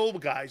outside of the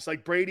old guys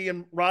like Brady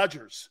and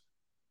Rodgers.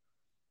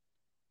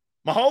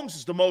 Mahomes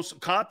is the most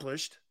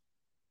accomplished.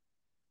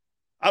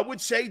 I would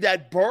say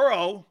that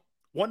Burrow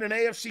won an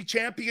AFC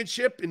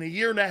championship in a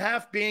year and a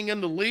half being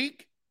in the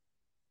league.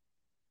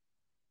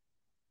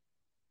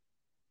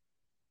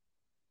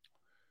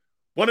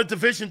 Won a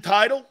division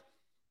title.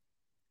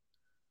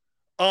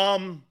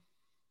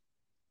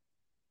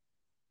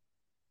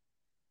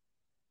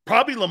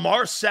 Probably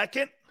Lamar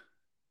second.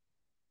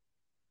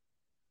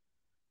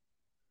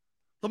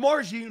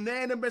 Lamar's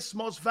unanimous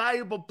most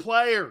valuable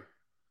player.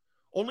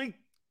 Only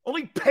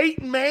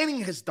Peyton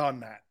Manning has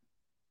done that.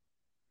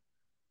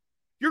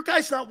 Your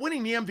guy's not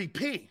winning the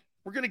MVP.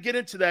 We're going to get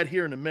into that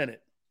here in a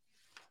minute.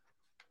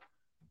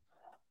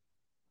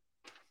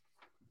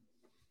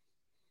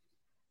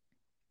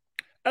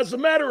 As a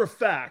matter of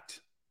fact,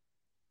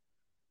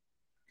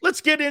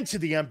 let's get into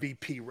the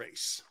MVP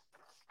race.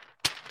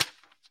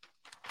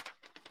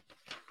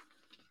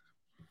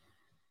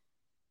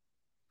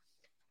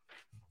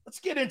 Let's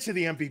get into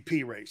the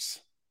MVP race.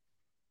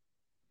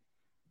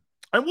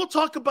 And we'll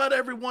talk about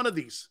every one of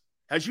these.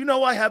 As you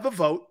know, I have a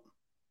vote.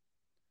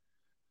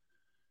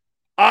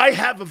 I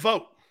have a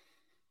vote.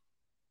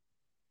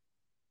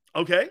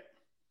 Okay?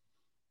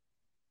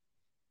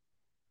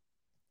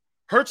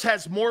 Hurts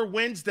has more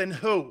wins than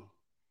who?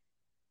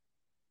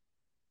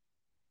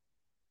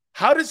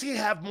 How does he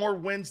have more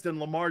wins than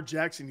Lamar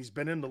Jackson? He's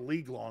been in the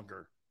league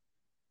longer.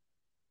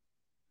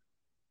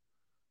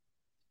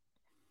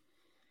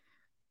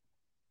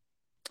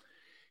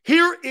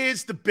 Here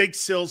is the Big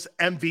Sil's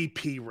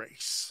MVP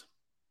race.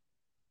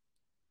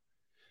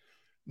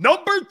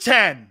 Number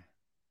 10,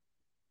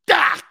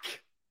 Dak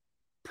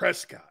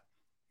Prescott.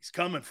 He's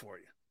coming for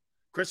you.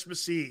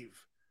 Christmas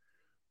Eve.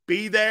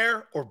 Be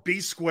there or be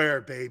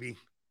square, baby.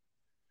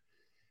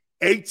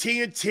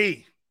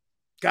 AT&T.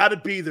 Got to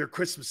be there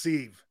Christmas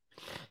Eve.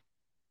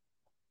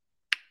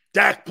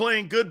 Dak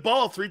playing good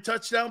ball. 3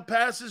 touchdown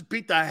passes.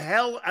 Beat the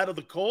hell out of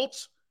the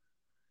Colts.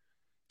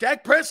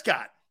 Dak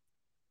Prescott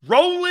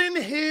rolling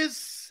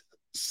his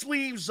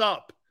sleeves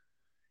up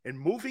and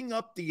moving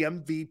up the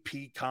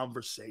MVP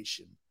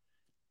conversation.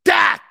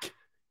 Dak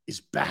is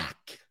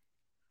back.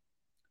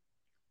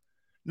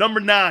 Number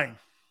 9.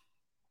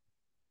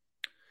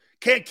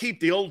 Can't keep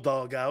the old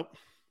dog out.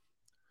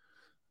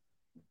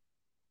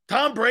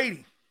 Tom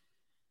Brady.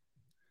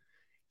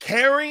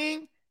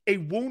 Carrying a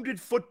wounded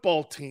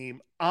football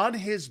team on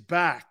his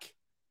back.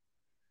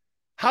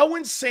 How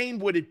insane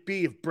would it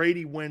be if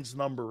Brady wins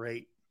number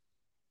 8?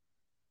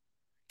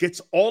 Gets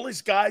all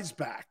his guys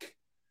back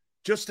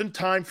just in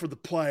time for the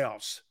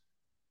playoffs.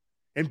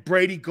 And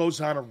Brady goes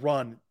on a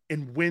run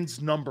and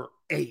wins number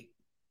 8.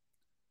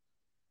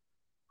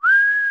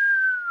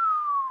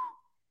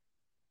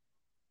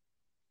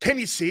 Can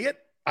you see it?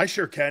 I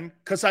sure can,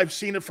 because I've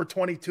seen it for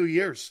 22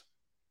 years.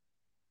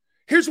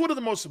 Here's one of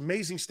the most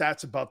amazing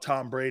stats about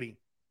Tom Brady.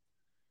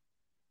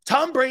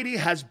 Tom Brady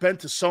has been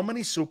to so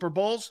many Super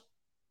Bowls.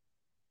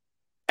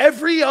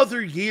 Every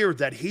other year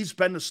that he's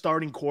been the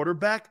starting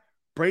quarterback,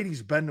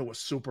 Brady's been to a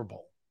Super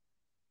Bowl.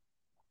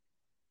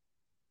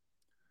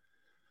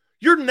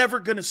 You're never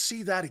going to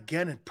see that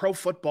again in pro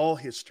football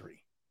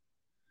history.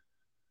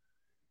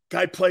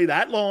 Guy play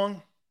that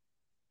long,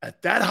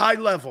 at that high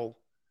level,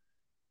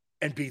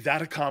 and be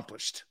that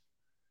accomplished.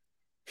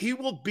 He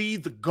will be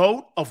the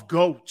GOAT of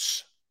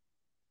GOATs.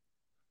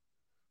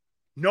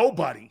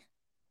 Nobody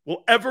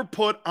will ever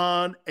put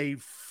on a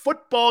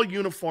football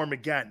uniform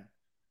again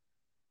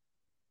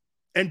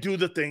and do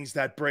the things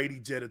that Brady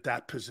did at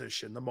that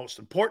position, the most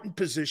important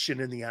position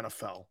in the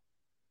NFL.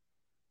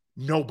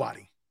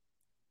 Nobody.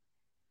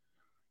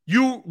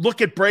 You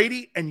look at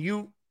Brady and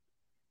you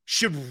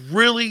should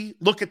really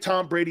look at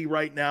Tom Brady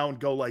right now and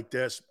go like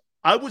this.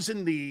 I was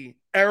in the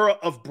era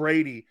of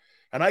Brady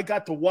and I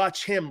got to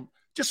watch him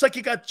just like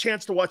you got a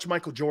chance to watch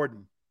Michael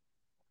Jordan.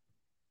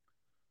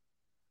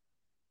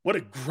 What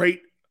a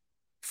great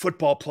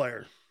football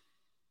player.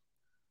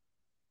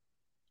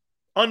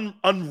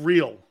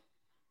 Unreal.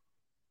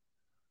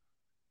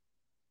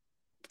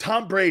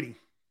 Tom Brady,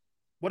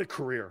 what a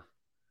career.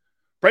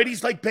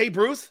 Brady's like Babe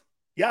Ruth?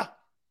 Yeah.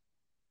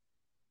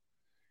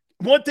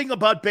 One thing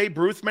about Babe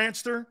Ruth,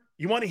 Manster,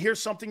 you want to hear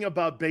something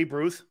about Babe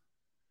Ruth?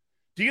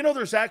 Do Do you know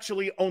there's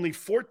actually only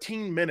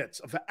 14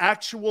 minutes of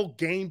actual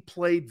game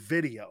played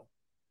video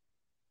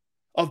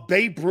of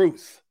Babe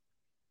Ruth?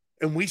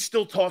 And we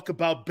still talk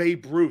about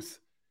Babe Ruth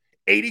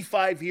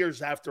 85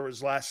 years after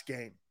his last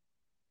game.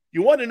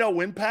 You want to know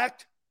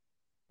impact?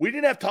 We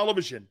didn't have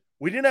television.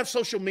 We didn't have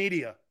social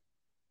media.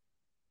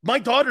 My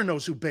daughter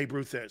knows who Babe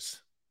Ruth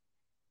is.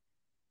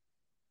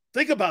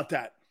 Think about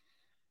that.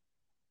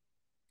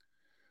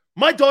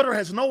 My daughter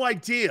has no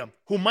idea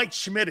who Mike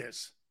Schmidt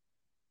is,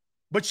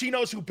 but she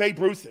knows who Babe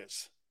Ruth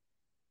is.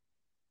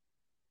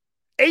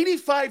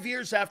 85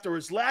 years after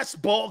his last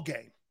ball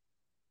game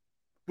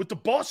with the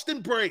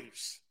Boston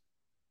Braves,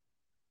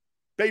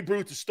 Babe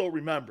Ruth is still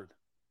remembered.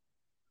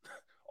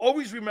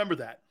 Always remember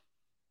that.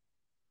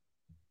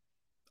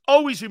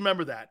 Always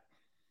remember that.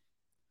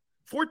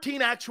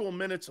 14 actual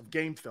minutes of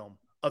game film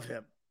of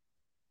him.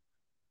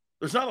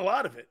 There's not a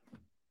lot of it.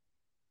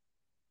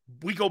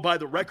 We go by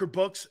the record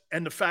books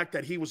and the fact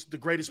that he was the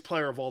greatest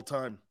player of all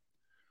time.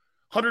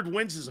 100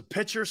 wins as a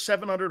pitcher,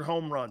 700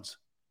 home runs.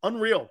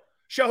 Unreal.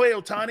 Shohei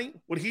Ohtani,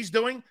 what he's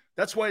doing,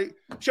 that's why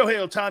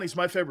Shohei Ohtani is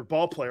my favorite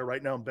ball player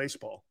right now in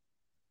baseball.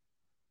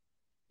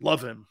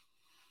 Love him.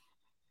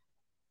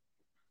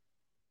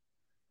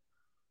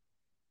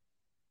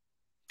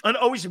 And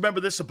always remember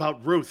this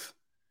about Ruth.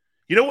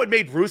 You know what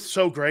made Ruth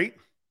so great?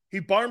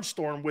 He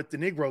barnstormed with the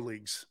Negro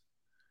Leagues.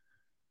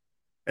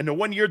 And the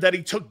one year that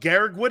he took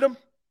Garrick with him,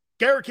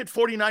 Garrick hit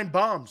 49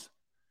 bombs.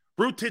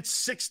 Ruth hit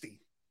 60.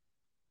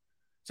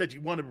 Said,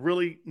 you want to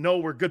really know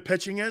where good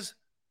pitching is?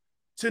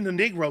 It's in the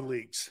Negro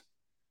Leagues.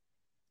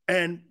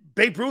 And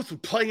Babe Ruth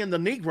would play in the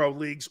Negro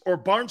Leagues or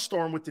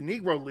barnstorm with the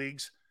Negro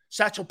Leagues,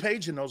 Satchel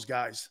Paige and those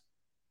guys.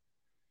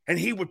 And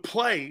he would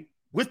play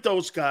with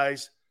those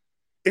guys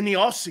in the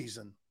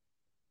offseason.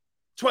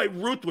 That's why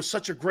Ruth was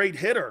such a great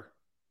hitter.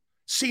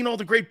 Seen all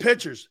the great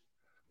pitchers,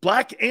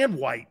 black and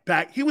white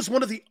back. He was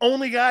one of the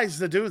only guys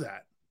to do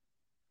that.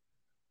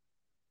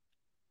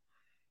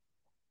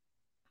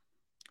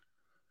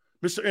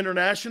 Mr.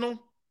 International,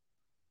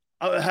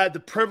 I had the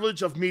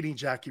privilege of meeting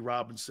Jackie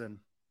Robinson.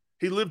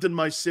 He lived in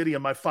my city,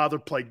 and my father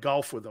played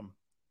golf with him.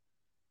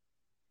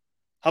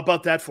 How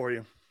about that for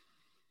you?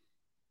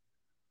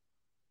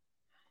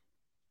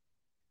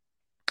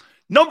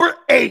 Number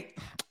 8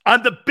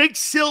 on the Big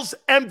Sills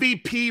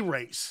MVP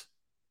race.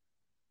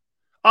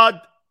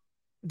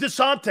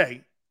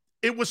 DeSante,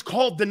 it was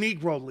called the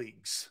Negro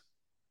Leagues.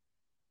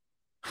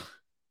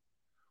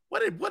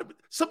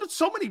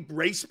 So many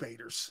race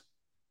baiters.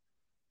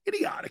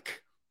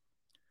 Idiotic.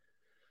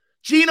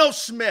 Geno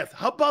Smith,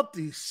 how about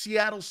the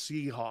Seattle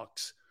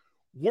Seahawks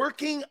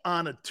working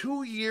on a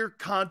 2-year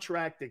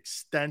contract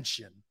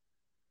extension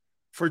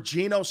for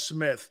Geno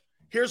Smith?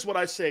 Here's what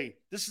I say.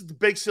 This is the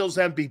Big Sills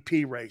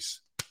MVP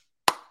race.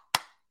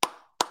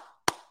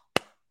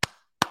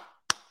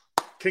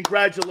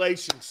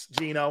 Congratulations,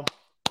 Geno.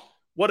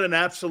 What an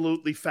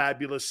absolutely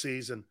fabulous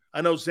season. I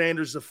know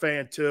Xander's a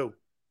fan too.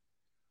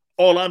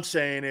 All I'm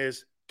saying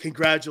is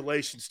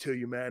congratulations to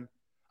you, man.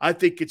 I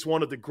think it's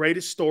one of the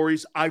greatest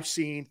stories I've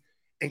seen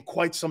in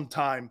quite some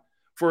time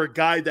for a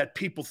guy that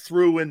people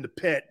threw in the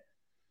pit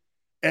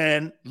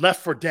and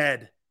left for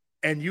dead.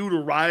 And you to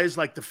rise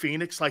like the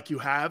Phoenix, like you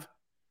have,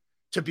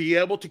 to be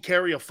able to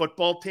carry a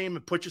football team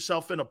and put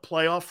yourself in a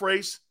playoff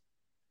race,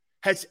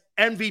 has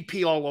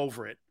MVP all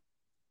over it.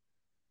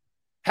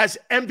 Has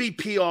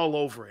MVP all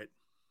over it.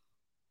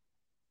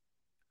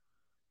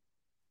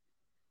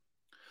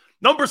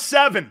 Number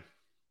 7,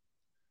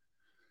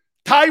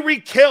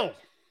 Tyreek Hill.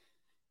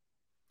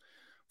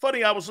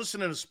 Funny, I was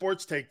listening to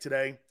Sports Take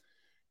today,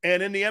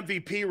 and in the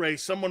MVP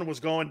race, someone was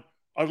going,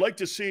 I'd like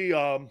to see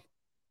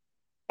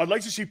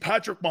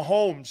Patrick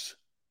Mahomes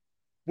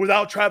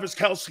without Travis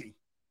Kelce.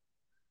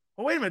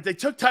 Well, wait a minute, they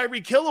took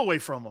Tyreek Hill away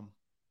from him.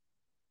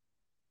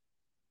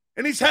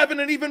 And he's having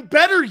an even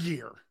better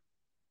year.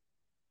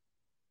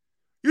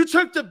 You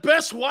took the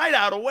best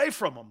wideout away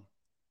from him.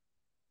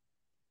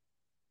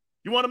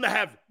 You want him to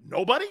have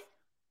nobody?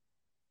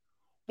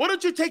 Why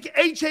don't you take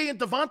AJ and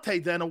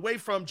Devontae then away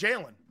from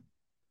Jalen?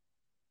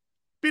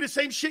 Be the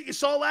same shit you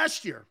saw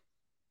last year.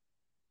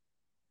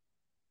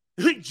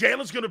 You think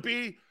Jalen's going to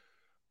be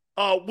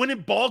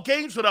winning ball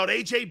games without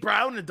A.J.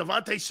 Brown and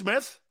Devontae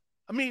Smith?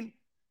 I mean,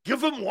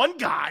 give him one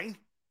guy.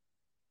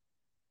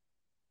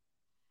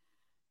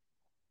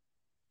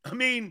 I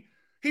mean,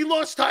 he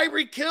lost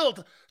Tyreek Hill.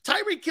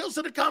 Tyreek Hill's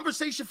in a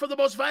conversation for the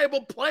most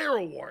valuable player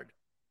award.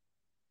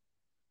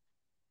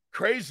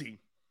 Crazy.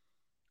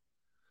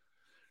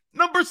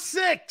 Number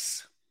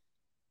 6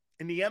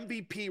 in the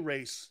MVP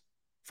race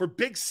for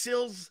Big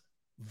Sills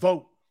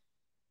vote.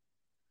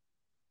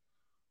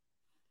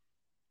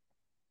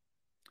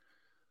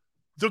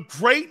 The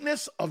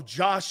greatness of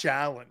Josh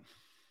Allen.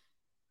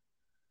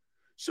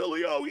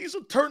 Sileo, he's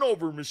a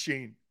turnover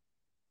machine.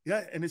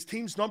 Yeah, and his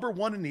team's number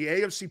 1 in the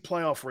AFC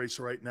playoff race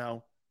right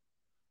now.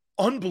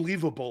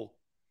 Unbelievable.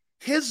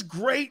 His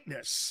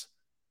greatness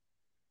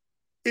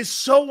is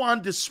so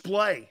on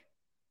display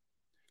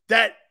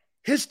that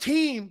his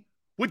team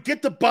would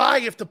get the bye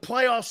if the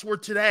playoffs were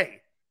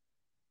today.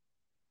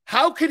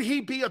 How could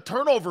he be a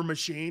turnover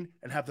machine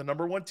and have the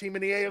number one team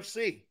in the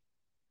AFC?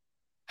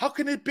 How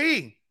can it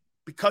be?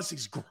 Because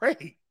he's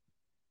great.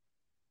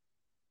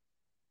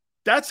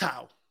 That's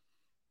how.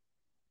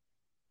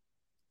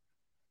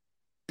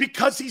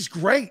 Because he's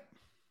great.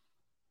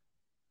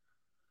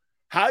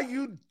 How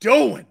you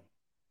doing?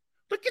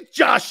 Look at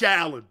Josh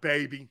Allen,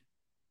 baby.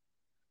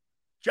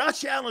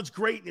 Josh Allen's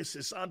greatness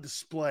is on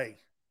display.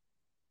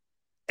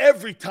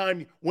 Every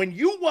time, when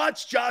you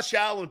watch Josh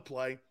Allen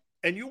play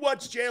and you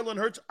watch Jalen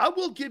Hurts, I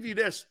will give you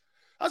this.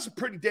 That's a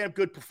pretty damn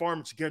good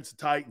performance against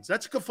the Titans.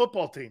 That's a good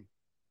football team.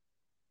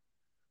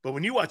 But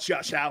when you watch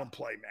Josh Allen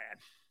play, man,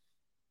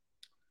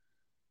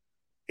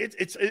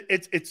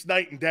 it's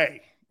night and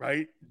day,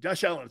 right?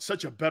 Josh Allen is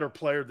such a better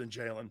player than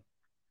Jalen.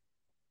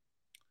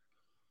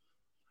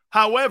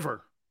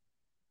 However,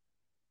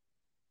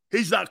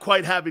 he's not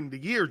quite having the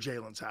year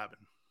Jalen's having.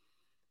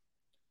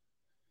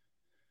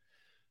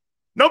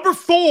 Number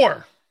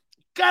 4,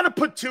 got to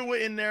put Tua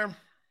in there.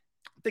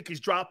 I think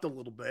he's dropped a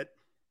little bit.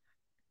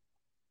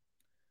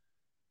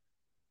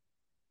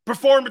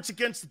 Performance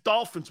against the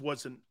Dolphins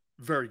wasn't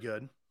very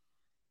good.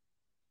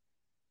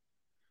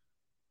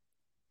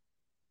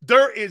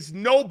 There is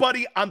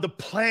nobody on the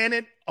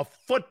planet of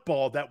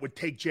football that would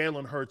take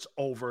Jalen Hurts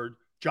over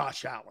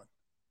Josh Allen.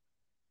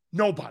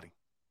 Nobody.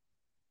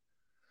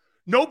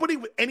 Nobody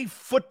with any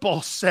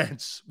football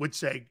sense would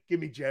say, give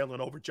me Jalen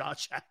over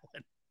Josh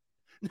Allen.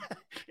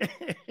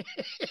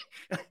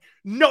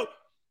 No,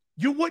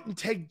 you wouldn't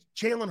take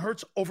Jalen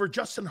Hurts over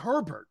Justin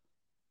Herbert.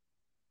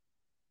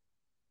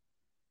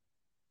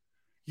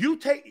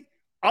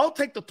 I'll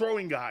take the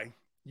throwing guy.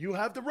 You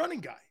have the running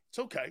guy. It's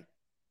okay.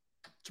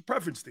 It's a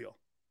preference deal.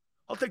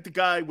 I'll take the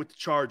guy with the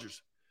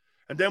Chargers.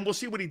 And then we'll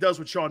see what he does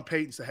with Sean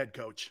Payton's the head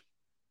coach.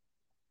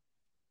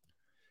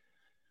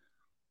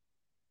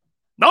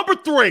 Number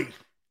 3,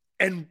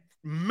 and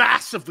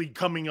massively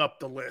coming up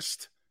the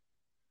list,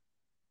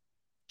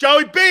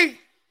 Joey B.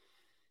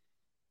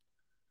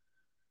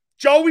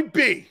 Joey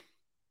B.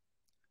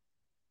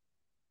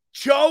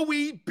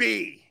 Joey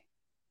B.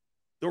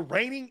 The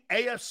reigning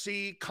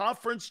AFC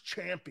conference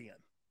champion,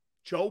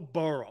 Joe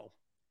Burrow.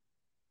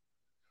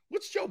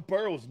 What's Joe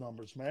Burrow's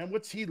numbers, man?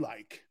 What's he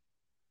like?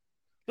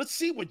 Let's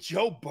see what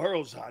Joe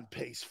Burrow's on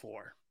pace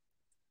for.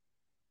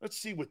 Let's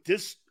see what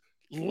this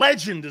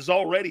legend is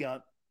already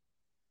on.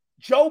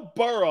 Joe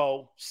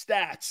Burrow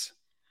stats.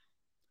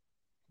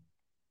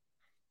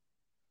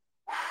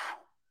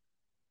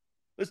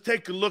 Let's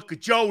take a look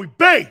at Joey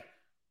B.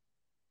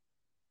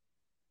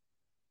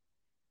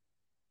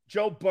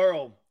 Joe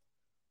Burrow,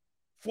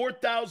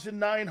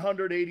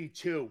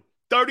 4,982,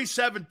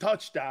 37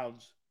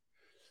 touchdowns,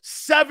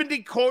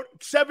 70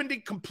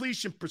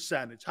 completion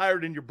percentage, higher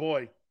than your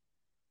boy.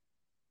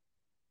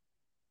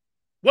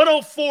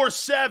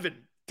 104.7.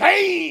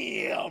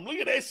 Damn, look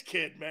at this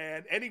kid,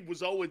 man. And he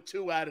was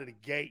 0-2 out of the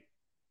gate.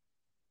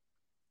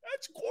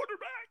 That's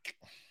quarterback.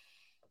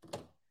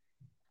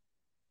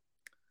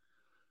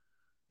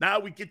 Now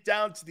we get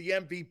down to the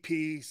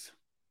MVPs,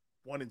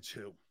 1 and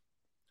 2.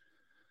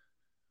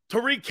 To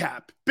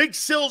recap, Big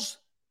Sil's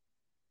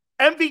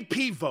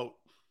MVP vote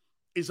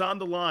is on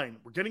the line.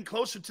 We're getting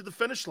closer to the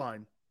finish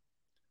line.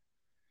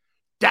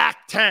 Dak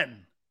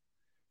 10,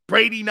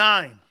 Brady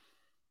 9,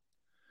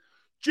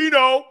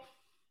 Gino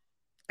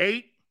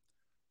 8,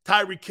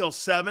 Tyreek Hill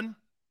 7,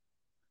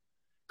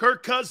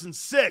 Kirk Cousins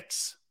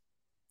 6,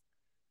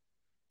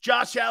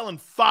 Josh Allen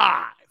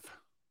 5,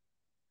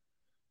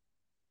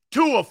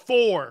 Tua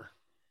 4,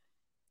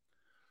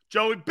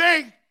 Joey B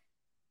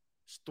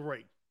is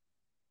 3.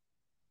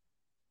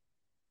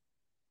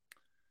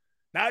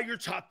 Now your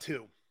top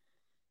 2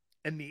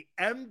 in the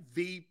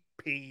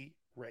MVP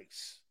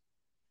race.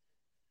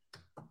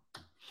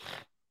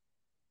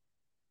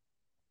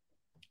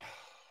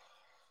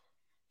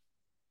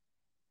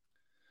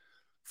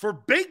 For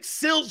Big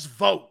Sil's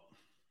vote.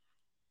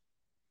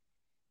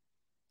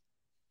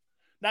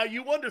 Now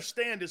you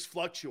understand this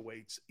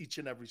fluctuates each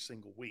and every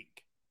single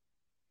week.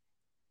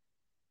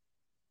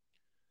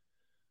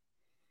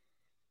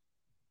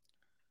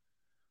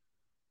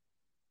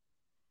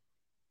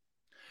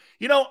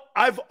 You know,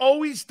 I've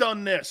always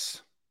done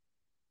this.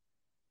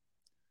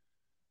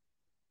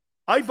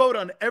 I vote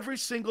on every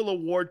single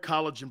award,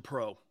 college and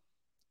pro,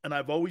 and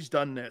I've always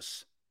done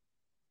this.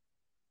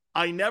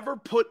 I never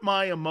put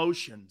my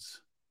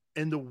emotions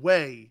in the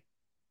way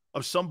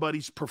of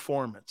somebody's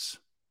performance.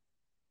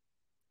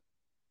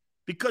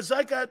 Because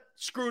I got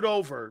screwed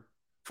over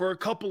for a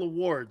couple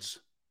awards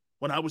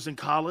when I was in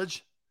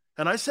college,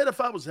 and I said if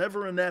I was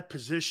ever in that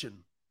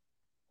position,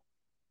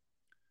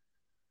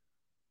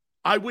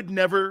 I would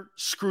never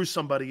screw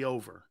somebody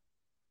over,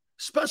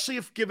 especially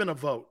if given a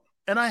vote.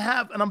 And I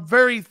have, and I'm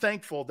very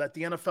thankful that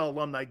the NFL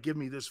alumni give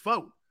me this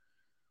vote.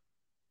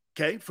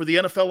 Okay, for the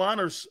NFL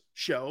Honors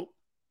Show,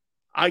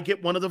 I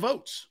get one of the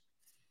votes.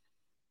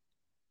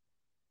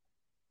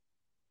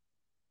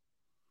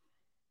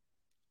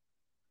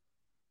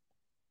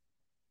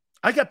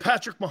 I got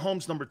Patrick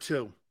Mahomes number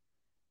 2.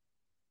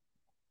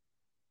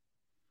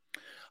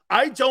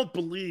 I don't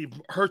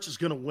believe Hurts is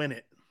going to win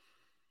it.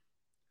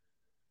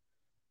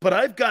 But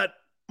I've got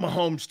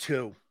Mahomes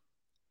too.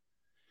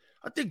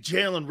 I think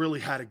Jalen really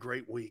had a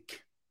great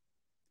week.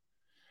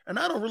 And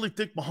I don't really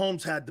think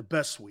Mahomes had the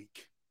best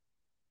week.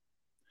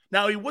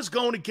 Now, he was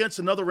going against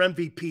another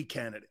MVP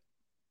candidate.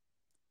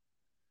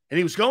 And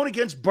he was going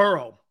against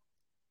Burrow.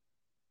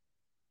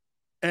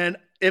 And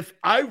if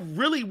I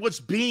really was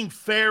being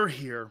fair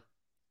here,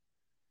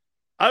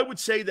 I would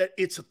say that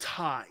it's a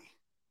tie.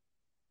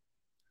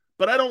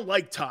 But I don't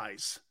like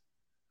ties.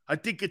 I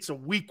think it's a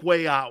weak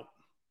way out.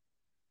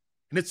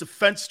 And it's a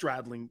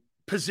fence-straddling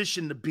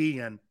position to be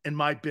in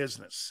my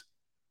business.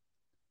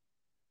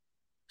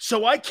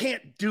 So I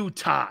can't do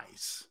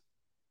ties.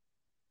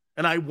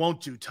 And I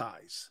won't do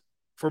ties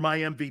for my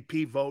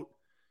MVP vote.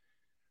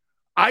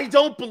 I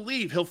don't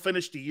believe he'll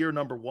finish the year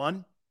number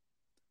 1.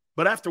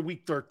 But after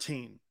week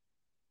 13,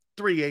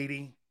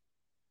 380,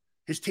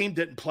 his team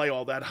didn't play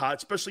all that hot,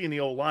 especially in the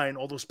O-line,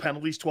 all those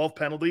penalties, 12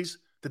 penalties.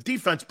 The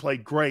defense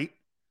played great.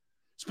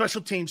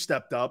 Special teams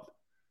stepped up.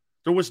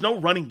 There was no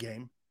running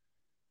game.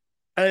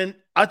 And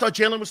I thought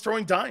Jalen was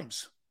throwing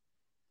dimes.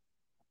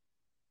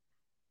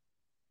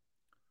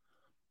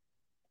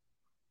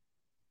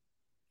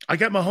 I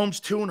got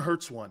Mahomes 2 and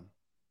Hurts 1.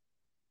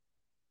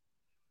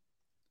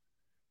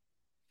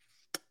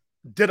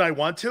 Did I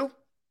want to?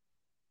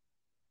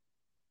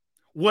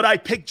 Would I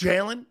pick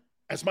Jalen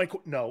as my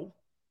no.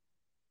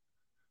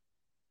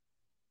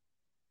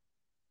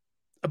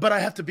 But I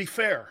have to be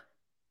fair.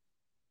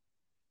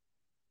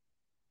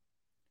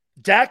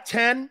 Dak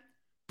 10,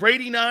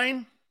 Brady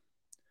 9,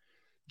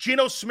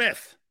 Geno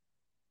Smith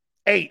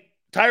 8,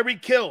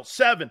 Tyreek Hill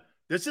 7.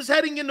 This is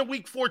heading into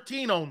week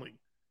 14 only.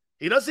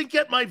 He doesn't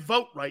get my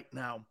vote right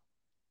now.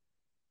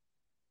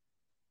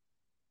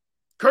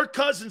 Kirk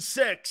Cousins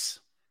 6,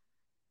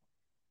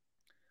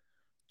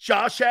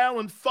 Josh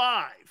Allen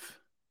 5,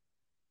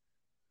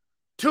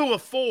 Tua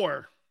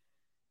 4,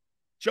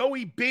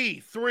 Joey B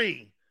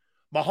 3,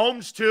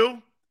 Mahomes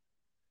 2,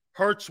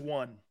 Hurts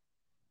 1.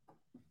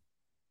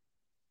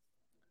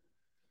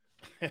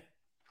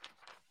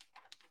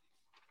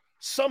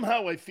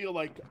 Somehow I feel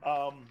like,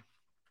 I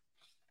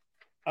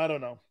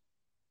don't know.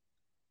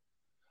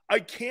 I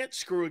can't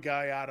screw a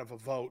guy out of a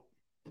vote.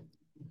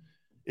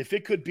 If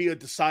it could be a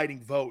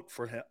deciding vote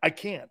for him, I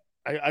can't.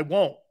 I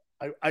won't.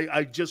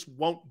 I just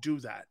won't do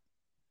that.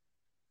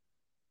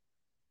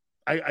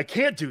 I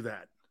can't do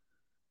that.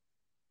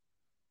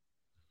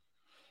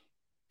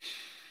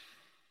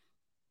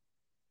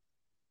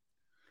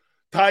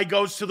 Tie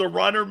goes to the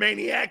runner,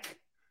 maniac.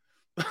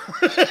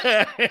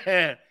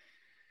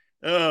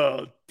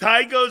 Oh,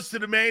 tie goes to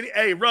the maniac.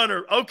 Hey,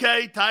 runner.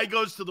 Okay, tie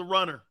goes to the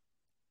runner.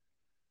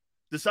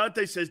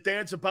 DeSante says,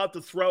 Dan's about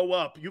to throw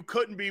up. You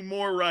couldn't be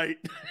more right.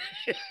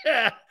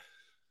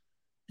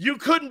 You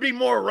couldn't be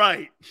more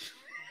right.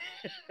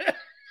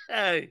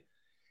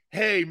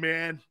 Hey,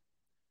 man.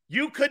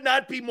 You could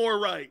not be more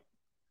right.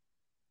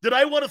 Did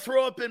I want to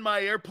throw up in my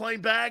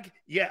airplane bag?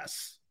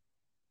 Yes.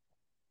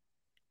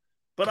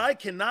 But I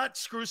cannot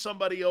screw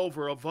somebody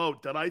over a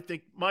vote that I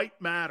think might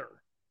matter.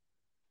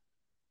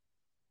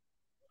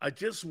 I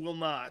just will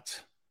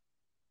not.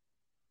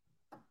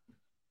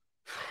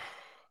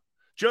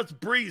 Just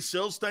breathe,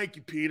 Sills. Thank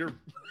you, Peter.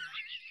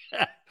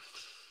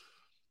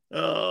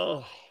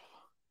 Oh,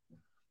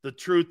 the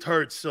truth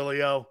hurts,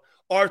 Sileo.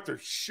 Arthur,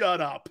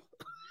 shut up.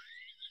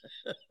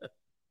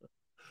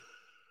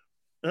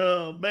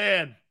 Oh,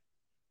 man.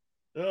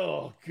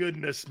 Oh,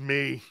 goodness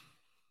me.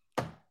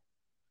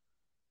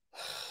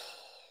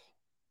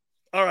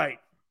 All right.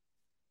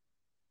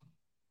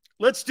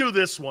 Let's do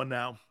this one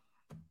now.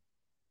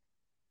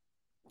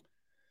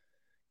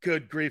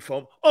 Good grief.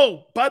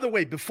 Oh, by the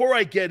way, before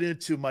I get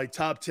into my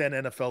top 10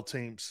 NFL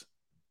teams,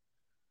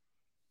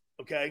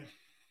 okay?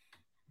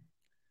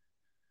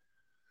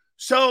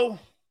 So,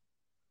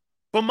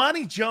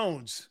 Bomani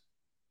Jones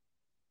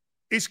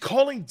is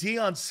calling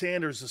Deion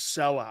Sanders a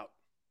sellout.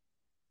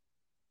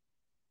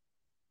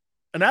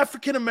 An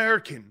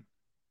African-American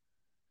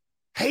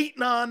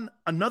hating on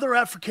another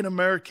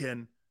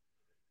African-American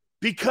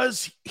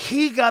because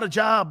he got a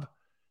job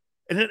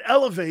and it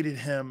elevated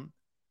him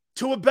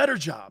to a better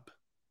job.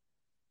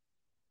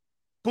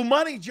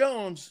 Bomani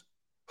Jones,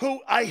 who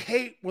I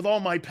hate with all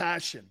my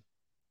passion,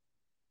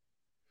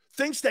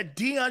 thinks that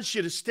Deion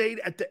should have stayed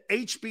at the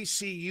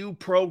HBCU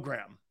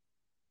program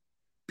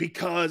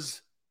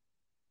because,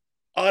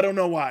 I don't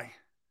know why,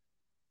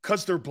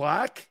 because they're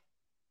black?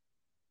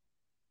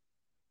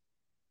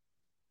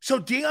 So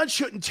Deion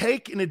shouldn't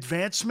take an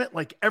advancement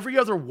like every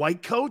other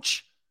white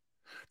coach?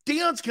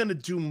 Deion's going to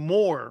do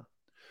more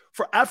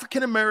for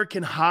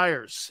African-American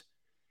hires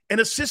and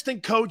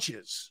assistant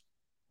coaches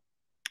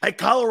at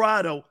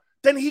Colorado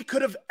than he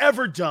could have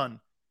ever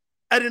done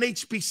at an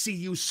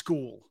HBCU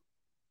school.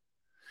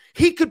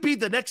 He could be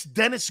the next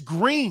Dennis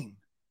Green,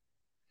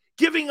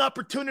 giving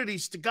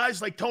opportunities to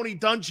guys like Tony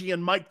Dungy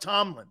and Mike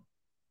Tomlin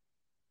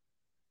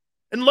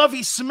and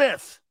Lovie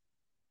Smith.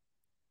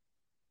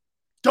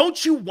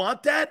 Don't you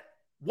want that?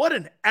 What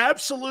an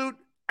absolute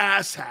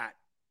asshat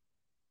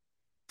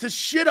to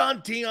shit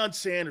on Deion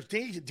Sanders.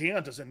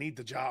 Deion doesn't need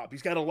the job.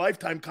 He's got a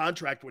lifetime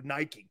contract with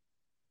Nike.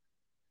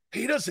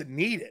 He doesn't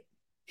need it.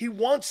 He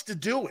wants to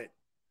do it.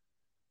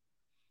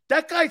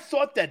 That guy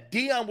thought that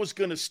Deion was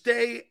going to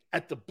stay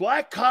at the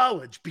black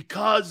college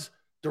because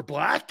they're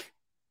black.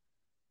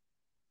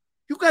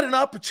 You got an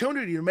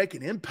opportunity to make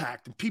an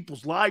impact in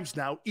people's lives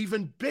now,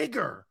 even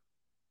bigger.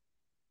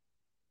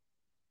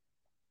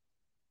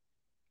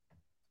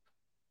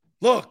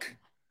 Look,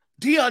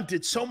 Deion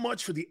did so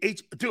much for the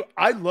Dude,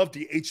 I love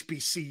the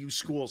HBCU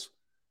schools.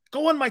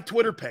 Go on my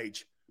Twitter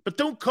page.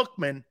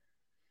 Bethune-Cookman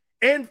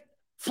and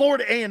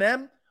Florida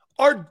A&M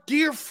are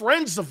dear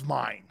friends of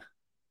mine.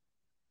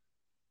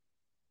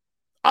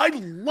 I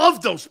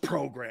love those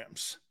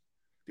programs.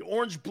 The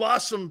Orange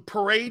Blossom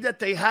Parade that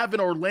they have in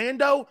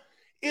Orlando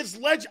is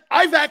legend.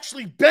 I've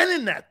actually been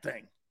in that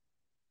thing.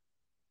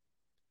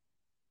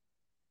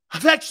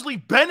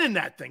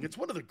 It's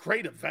one of the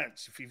great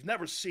events. If you've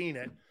never seen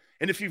it,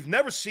 and if you've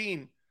never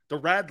seen the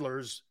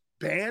Rattlers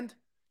band,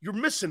 you're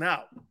missing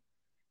out.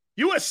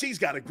 USC's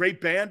got a great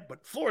band,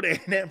 but Florida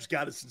A&M's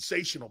got a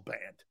sensational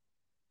band.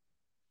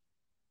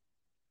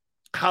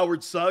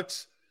 Howard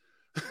sucks.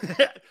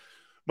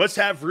 Must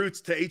have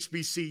roots to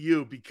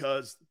HBCU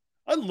because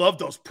I love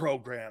those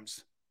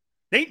programs.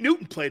 Nate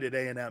Newton played at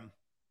A&M.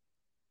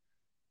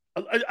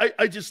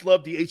 I just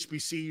love the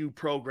HBCU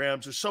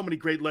programs. There's so many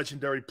great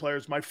legendary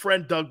players. My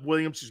friend Doug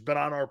Williams, who's been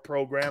on our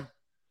program,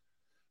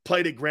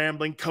 played at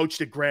Grambling,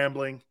 coached at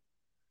Grambling.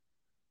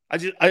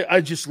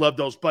 I just love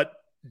those. But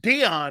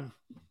Deion,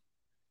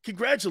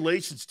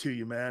 congratulations to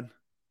you, man.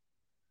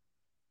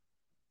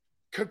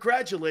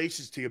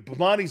 Congratulations to you.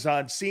 Bomani's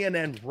on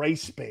CNN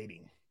race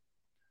baiting.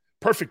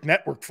 Perfect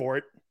network for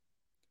it.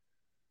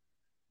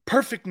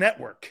 Perfect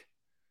network.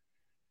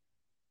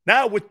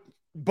 Now what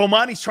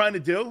Bomani's trying to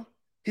do,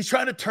 he's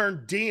trying to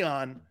turn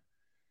Deion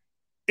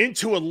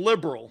into a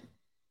liberal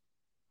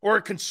or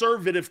a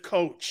conservative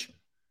coach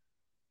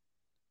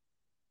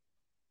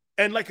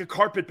and like a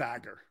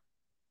carpetbagger.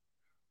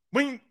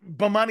 When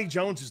Bomani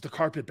Jones is the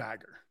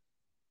carpetbagger,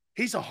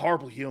 he's a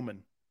horrible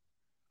human.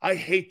 I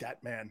hate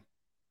that man.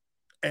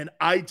 And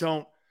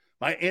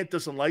my aunt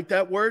doesn't like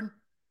that word,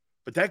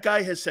 but that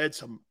guy has said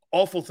some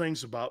awful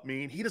things about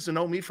me, and he doesn't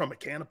know me from a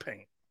can of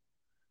paint.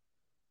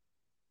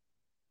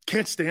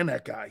 Can't stand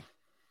that guy.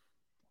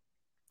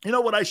 You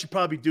know what I should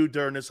probably do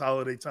during this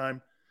holiday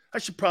time? I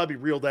should probably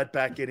reel that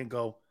back in and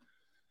go,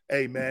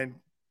 hey, man,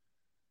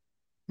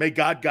 may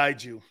God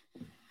guide you.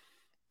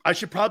 I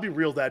should probably I'm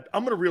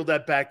going to reel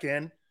that back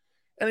in.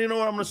 And you know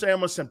what I'm going to say? I'm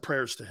going to send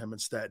prayers to him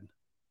instead.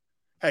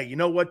 Hey, you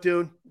know what,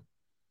 dude?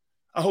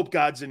 I hope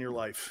God's in your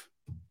life.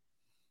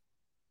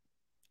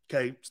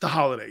 Okay, it's the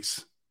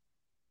holidays.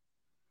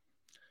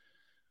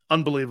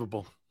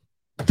 Unbelievable.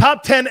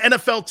 Top 10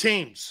 NFL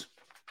teams.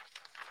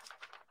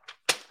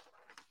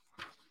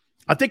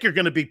 I think you're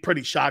going to be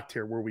pretty shocked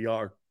here where we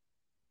are.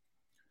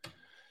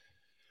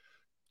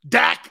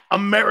 Dak,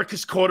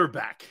 America's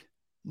quarterback.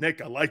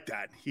 Nick, I like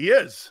that. He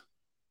is.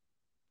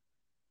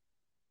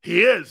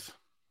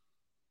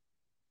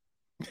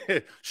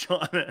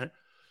 Sean.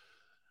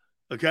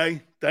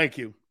 Okay, thank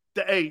you.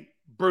 Hey,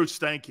 Bruce,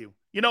 thank you.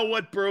 You know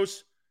what,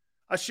 Bruce?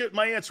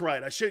 My aunt's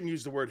right. I shouldn't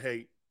use the word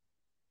hate.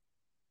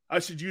 I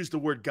should use the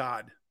word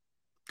God.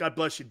 God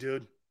bless you,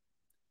 dude.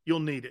 You'll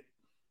need it.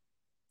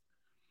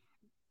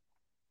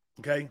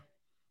 Okay?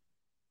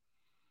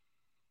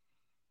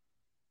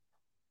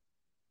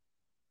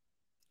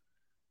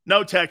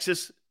 No,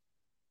 Texas.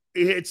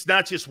 It's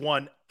not just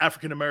one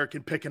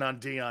African-American picking on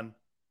Deion,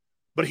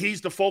 but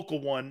he's the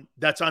focal one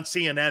that's on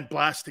CNN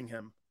blasting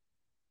him.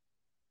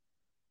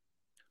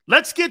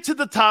 Let's get to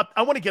the top.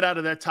 I want to get out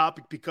of that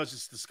topic because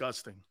it's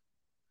disgusting.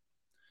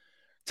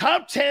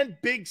 Top 10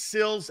 Big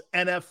Sills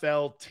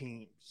NFL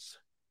teams.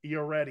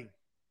 You're ready.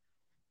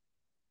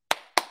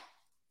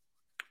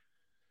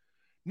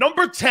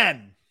 Number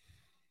 10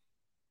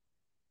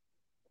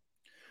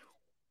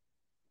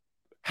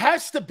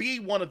 has to be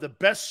one of the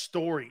best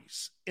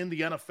stories in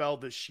the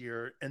NFL this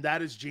year, and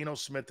that is Geno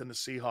Smith and the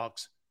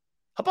Seahawks.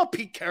 How about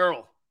Pete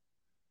Carroll?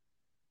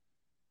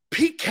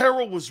 Pete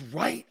Carroll was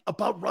right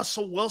about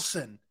Russell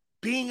Wilson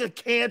being a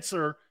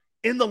cancer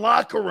in the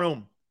locker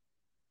room.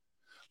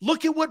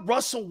 Look at what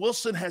Russell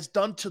Wilson has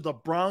done to the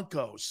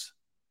Broncos.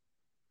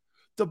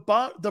 The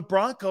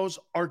Broncos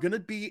are going to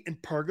be in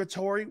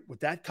purgatory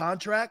with that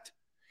contract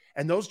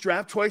and those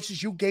draft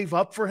choices you gave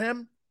up for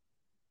him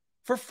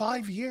for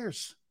 5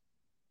 years.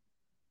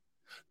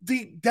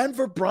 The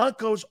Denver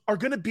Broncos are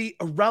going to be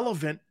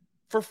irrelevant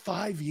for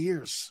 5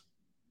 years.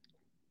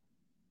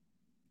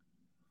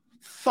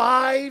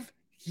 5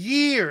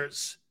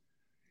 years.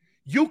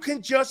 You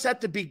can just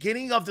at the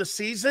beginning of the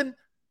season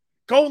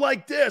go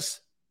like this.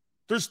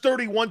 There's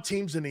 31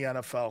 teams in the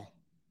NFL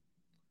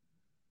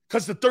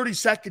because the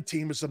 32nd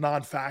team is a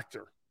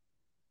non-factor.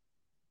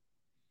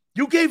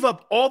 You gave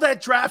up all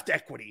that draft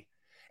equity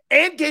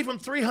and gave him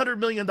 $300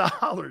 million.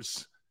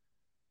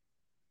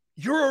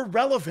 You're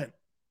irrelevant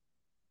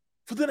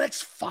for the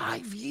next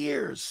 5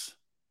 years.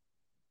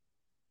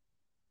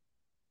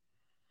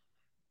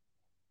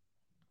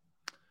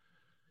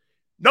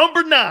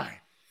 Number 9.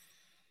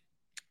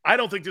 I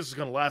don't think this is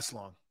going to last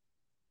long.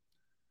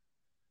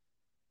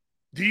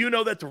 Do you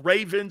know that the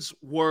Ravens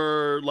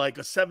were like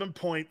a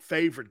 7-point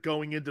favorite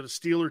going into the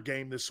Steeler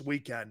game this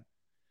weekend?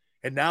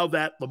 And now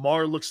that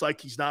Lamar looks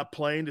like he's not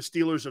playing, the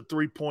Steelers are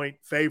 3-point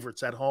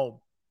favorites at home.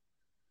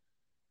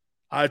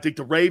 I think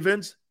the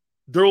Ravens,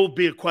 there will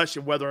be a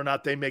question whether or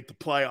not they make the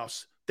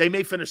playoffs. They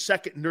may finish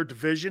second in their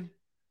division.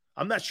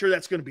 I'm not sure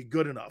that's going to be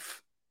good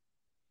enough.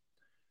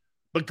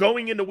 But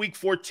going into week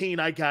 14,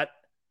 I got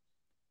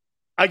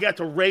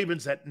the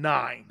Ravens at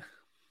 9.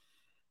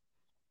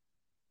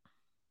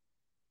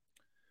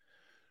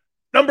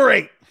 Number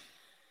 8.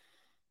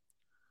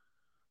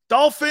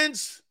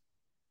 Dolphins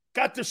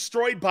got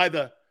destroyed by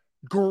the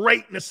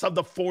greatness of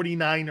the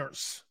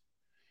 49ers.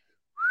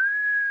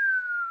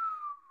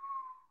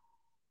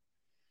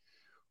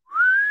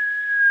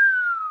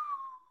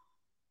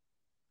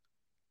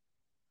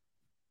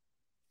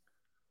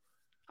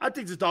 I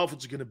think the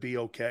Dolphins are going to be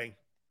okay.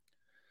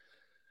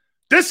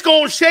 This is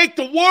going to shake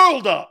the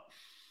world up.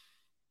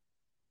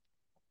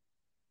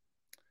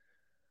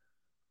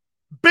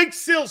 Big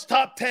Sil's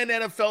top 10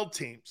 NFL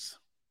teams.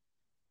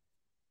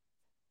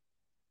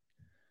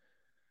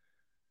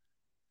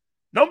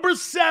 Number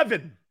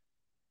 7,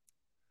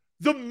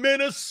 the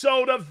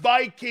Minnesota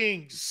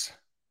Vikings.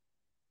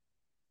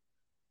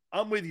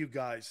 I'm with you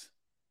guys.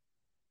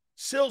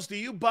 Sills, do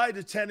you buy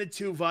the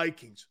 10-2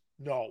 Vikings?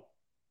 No.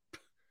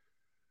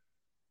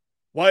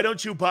 Why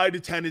don't you buy the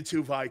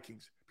 10-2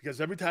 Vikings? Because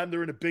every time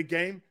they're in a big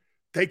game,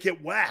 they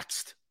get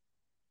waxed.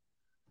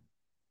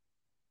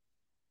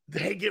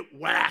 They get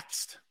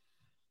waxed.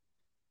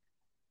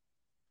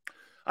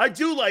 I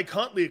do like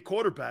Huntley at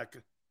quarterback.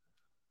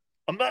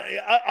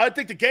 I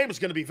think the game is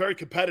going to be very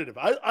competitive.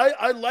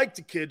 I like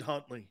the kid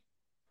Huntley.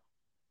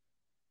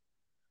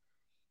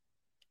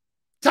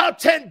 Top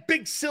 10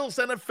 Big Sills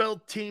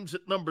NFL teams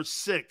at number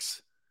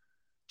 6.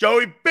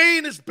 Joey B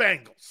and his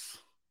Bengals.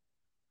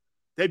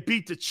 They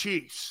beat the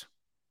Chiefs.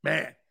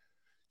 Man,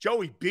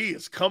 Joey B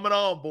is coming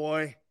on,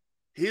 boy.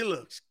 He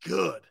looks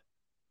good.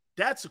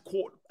 That's a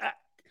quarterback.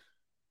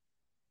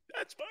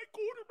 That's my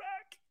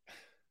quarterback.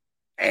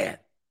 And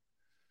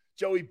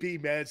Joey B,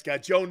 man, it's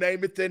got Joe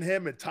Namath in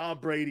him and Tom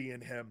Brady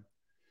in him.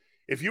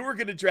 If you were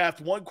going to draft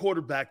one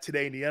quarterback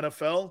today in the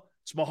NFL,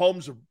 it's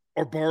Mahomes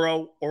or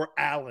Burrow or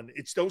Allen.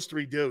 It's those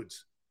 3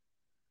 dudes.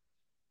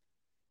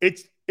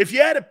 If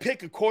you had to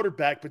pick a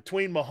quarterback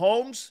between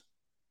Mahomes,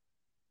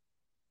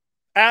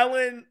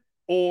 Allen,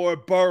 or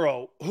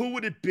Burrow, who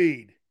would it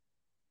be?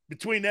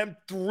 Between them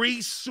 3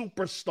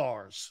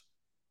 superstars.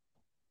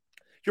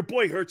 Your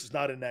boy Hurts is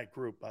not in that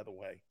group, by the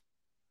way.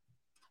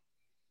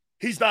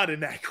 He's not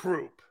in that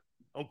group.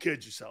 Don't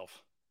kid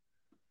yourself.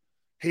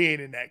 He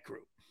ain't in that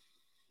group.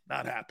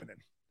 Not happening.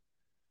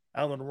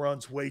 Allen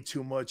runs way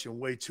too much and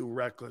way too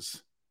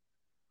reckless.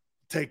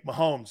 Take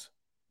Mahomes.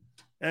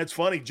 And it's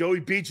funny, Joey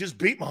B just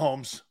beat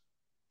Mahomes.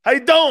 How you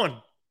doing?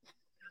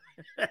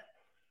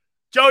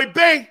 Joey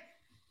B.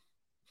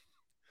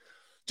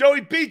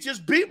 Joey B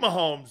just beat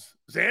Mahomes.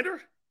 Xander,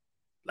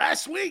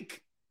 last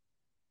week.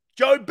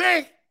 Joey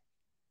B.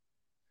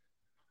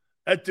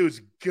 That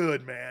dude's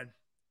good, man.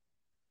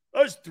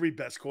 Those 3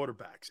 best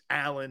quarterbacks,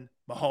 Allen,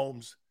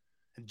 Mahomes,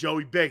 and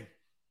Joey B.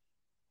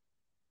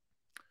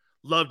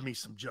 Loved me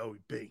some Joey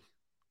B.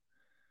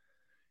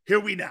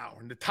 Here we now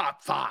in the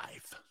top 5.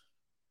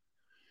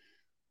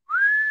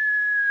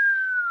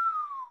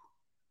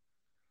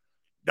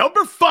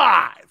 Number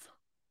 5.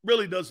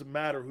 Really doesn't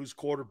matter who's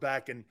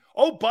quarterback. And,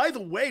 oh, by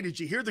the way, did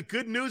you hear the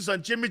good news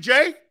on Jimmy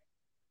J?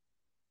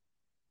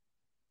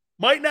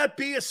 Might not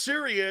be as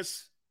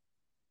serious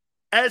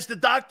as the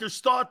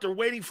doctors thought. They're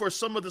waiting for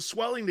some of the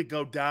swelling to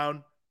go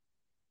down.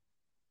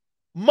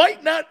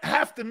 Might not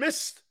have to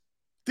miss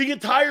the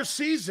entire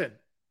season.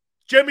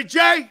 Jimmy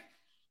J.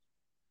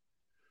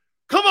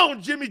 Come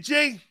on, Jimmy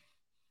G.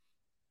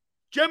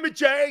 Jimmy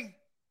J.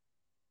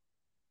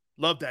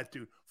 Love that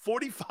dude.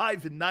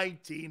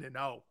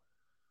 45-19-0.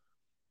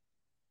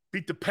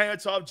 Beat the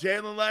pants off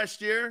Jalen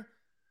last year.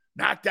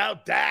 Knocked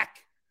out Dak.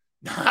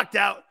 Knocked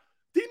out.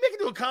 Did he make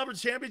it to a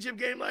conference championship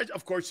game last year?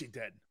 Of course he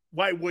did.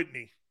 Why wouldn't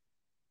he?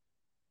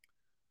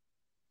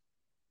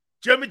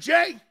 Jimmy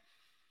J.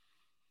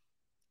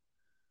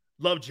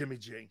 Love Jimmy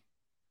G.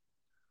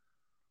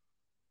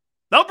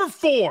 Number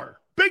 4,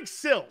 Big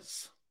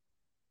Sills.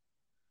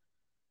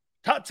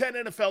 Top 10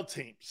 NFL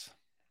teams.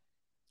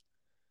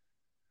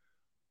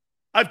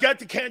 I've got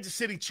the Kansas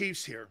City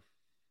Chiefs here.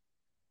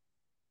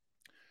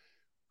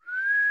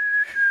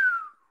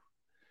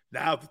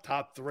 Now the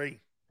top 3.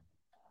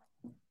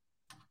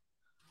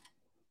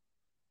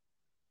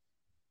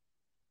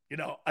 You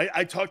know,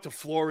 I talked to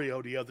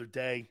Florio the other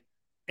day,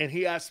 and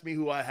he asked me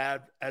who I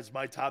had as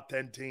my top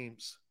 10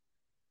 teams.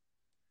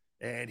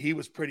 And he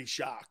was pretty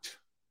shocked.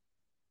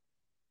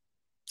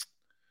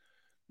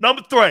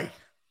 Number 3,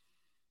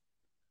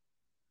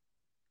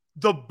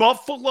 the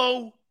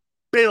Buffalo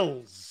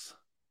Bills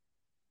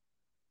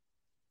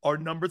are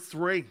number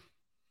 3.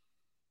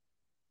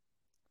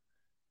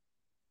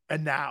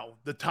 And now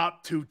the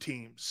top 2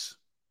 teams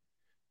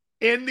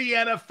in the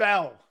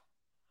NFL.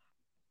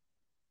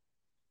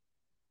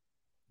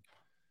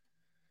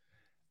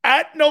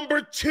 At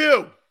number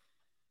 2,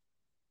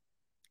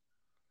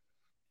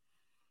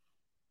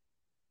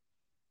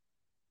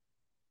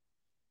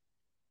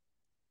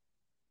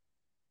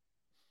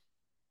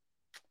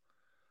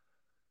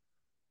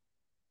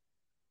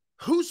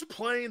 Who's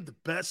playing the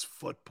best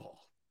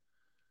football?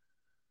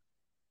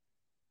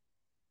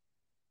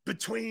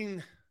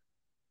 Between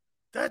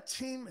that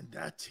team and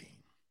that team.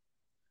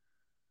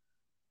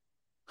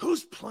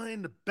 Who's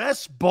playing the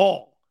best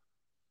ball?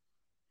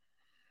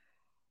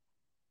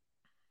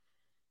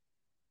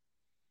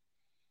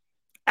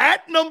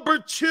 At number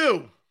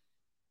 2,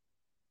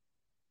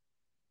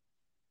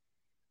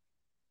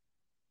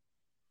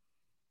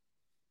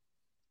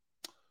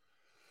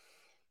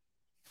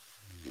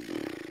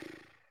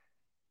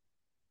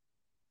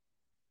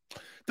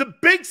 the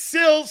Big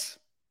Sills,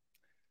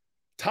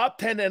 top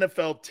 10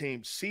 NFL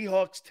teams.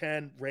 Seahawks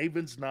 10,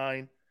 Ravens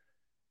 9,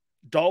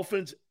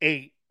 Dolphins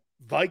 8,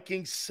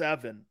 Vikings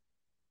 7,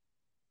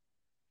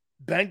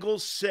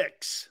 Bengals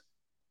 6,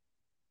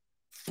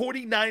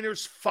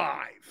 49ers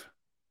 5,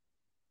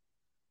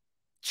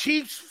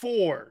 Chiefs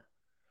 4,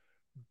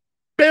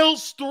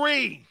 Bills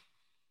 3.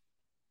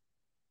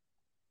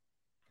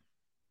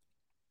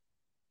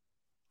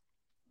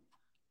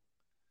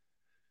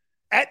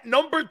 At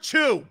number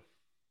 2,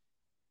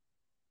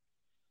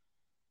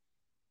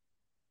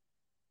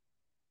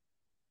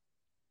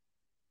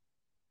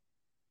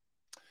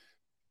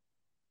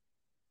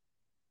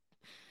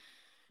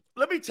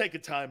 let me take a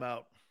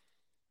timeout.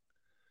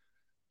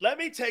 Let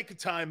me take a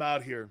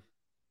timeout here.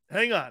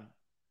 Hang on.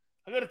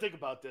 I got to think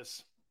about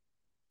this.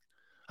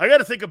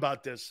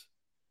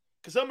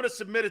 Because I'm going to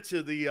submit it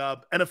to the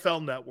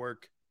NFL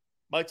Network,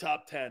 my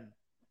top 10,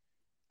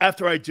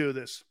 after I do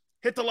this.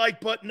 Hit the like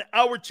button.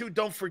 Hour 2,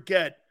 don't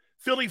forget.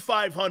 Philly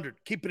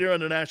 500. Keep it here on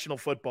the National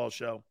Football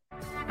Show.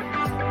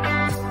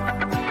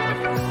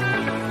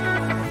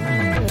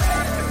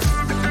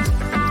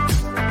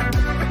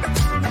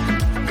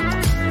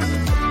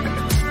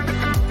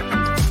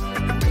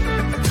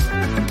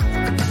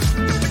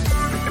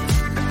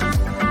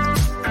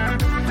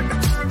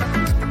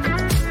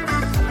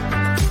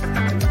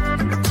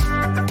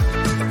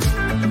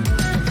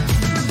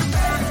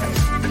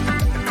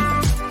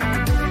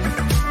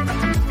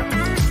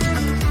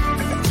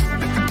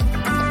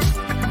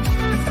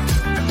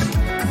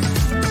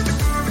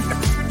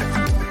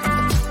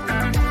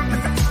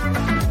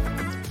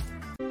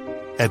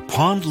 At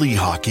Pond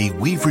Lehocky,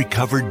 we've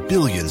recovered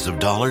billions of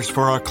dollars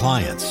for our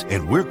clients,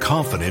 and we're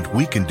confident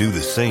we can do the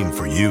same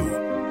for you.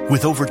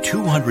 With over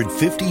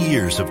 250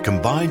 years of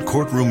combined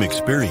courtroom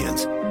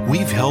experience,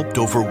 we've helped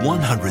over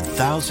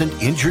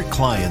 100,000 injured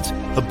clients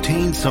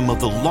obtain some of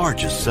the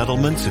largest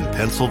settlements in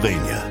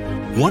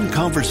Pennsylvania. One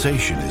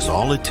conversation is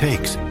all it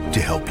takes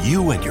to help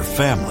you and your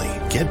family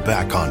get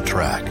back on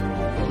track.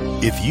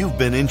 If you've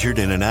been injured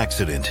in an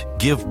accident,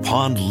 give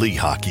Pond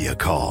Lehocky a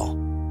call.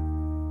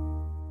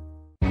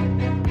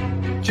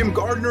 Jim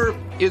Gardner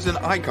is an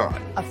icon.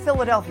 A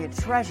Philadelphia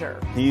treasure.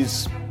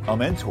 He's a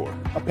mentor,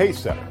 a pace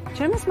setter.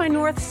 Jim is my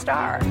North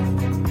Star.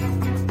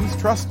 He's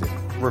trusted,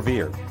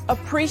 revered,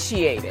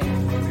 Appreciated.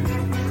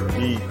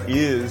 He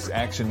is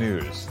Action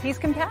News. He's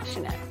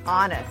compassionate.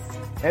 Honest.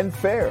 And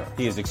fair.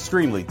 He is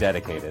extremely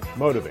dedicated,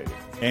 Motivated.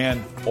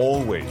 And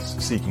always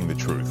seeking the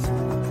truth.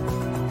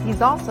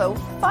 He's also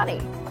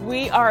funny.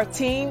 We are a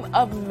team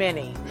of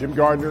many. Jim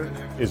Gardner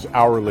is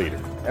our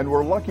leader, and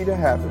we're lucky to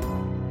have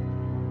him.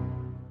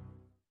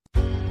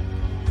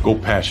 Go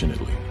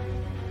passionately.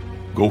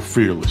 Go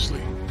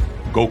fearlessly.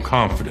 Go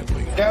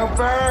confidently. Go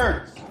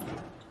Birds!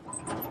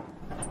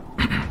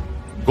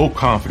 Go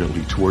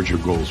confidently towards your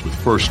goals with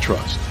First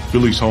Trust,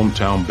 Philly's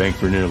hometown bank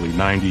for nearly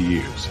 90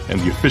 years, and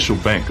the official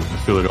bank of the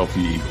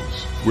Philadelphia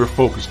Eagles. We're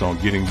focused on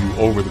getting you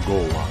over the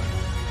goal line.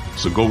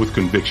 So go with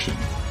conviction.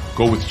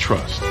 Go with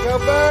trust. Go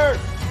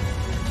Birds!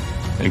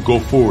 And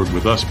go forward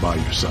with us by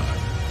your side.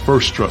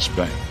 First Trust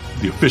Bank,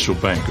 the official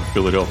bank of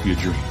Philadelphia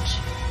dreams.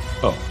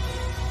 Oh,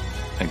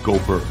 and go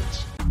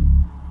Birds.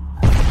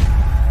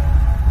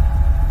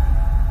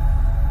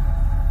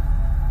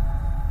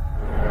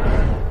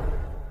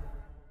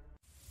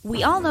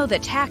 We all know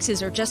that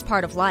taxes are just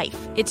part of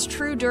life. It's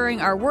true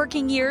during our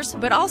working years,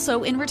 but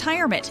also in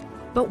retirement.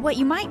 But what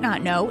you might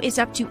not know is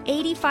up to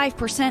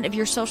 85% of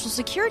your Social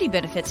Security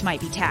benefits might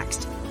be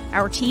taxed.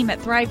 Our team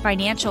at Thrive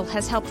Financial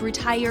has helped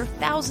retire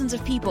thousands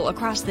of people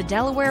across the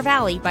Delaware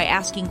Valley by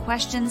asking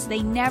questions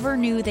they never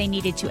knew they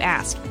needed to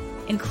ask,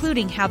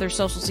 including how their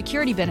Social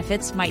Security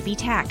benefits might be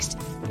taxed.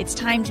 It's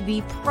time to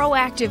be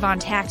proactive on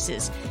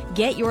taxes.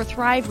 Get your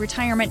Thrive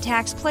Retirement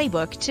Tax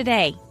Playbook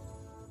today.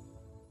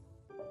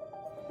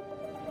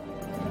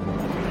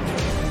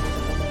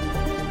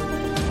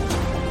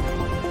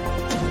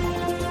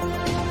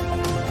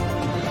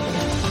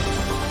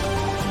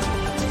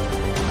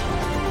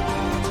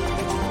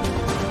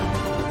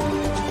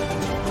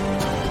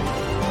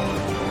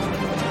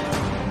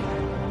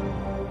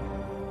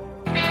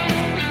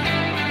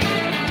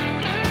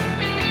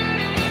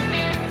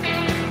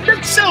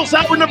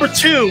 Hour number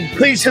 2.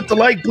 Please hit the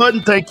like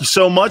button. Thank you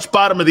so much.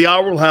 Bottom of the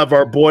hour, we'll have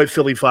our boy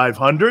Philly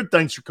 500.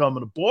 Thanks for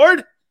coming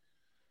aboard.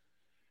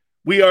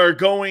 We are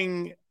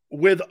going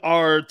with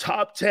our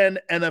top 10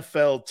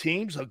 NFL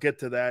teams. I'll get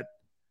to that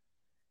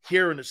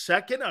here in a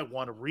second. I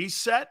want to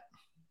reset.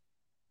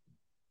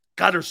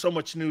 God, there's so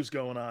much news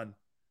going on.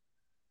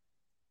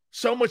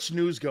 So much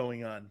news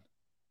going on.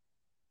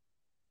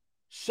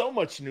 So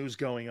much news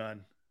going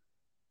on.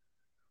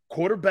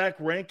 Quarterback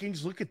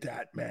rankings. Look at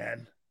that,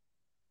 man.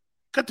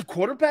 Got the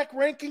quarterback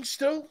rankings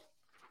too.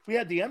 We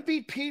had the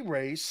MVP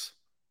race.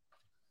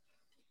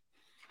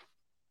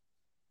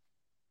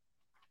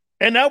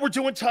 And now we're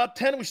doing top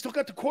 10. And we still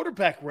got the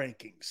quarterback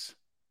rankings.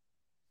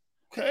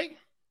 Okay.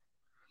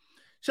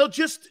 So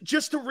just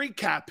to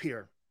recap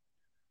here.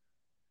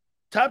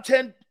 Top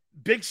 10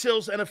 Big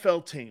Sills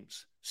NFL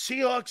teams.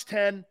 Seahawks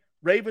 10,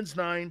 Ravens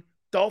 9,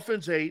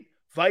 Dolphins 8,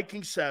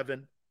 Vikings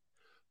 7,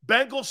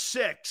 Bengals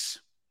 6,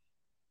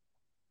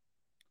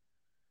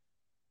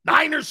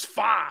 Niners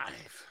 5.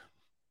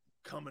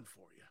 Coming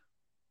for you.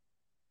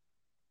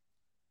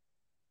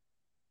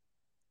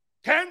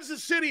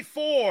 Kansas City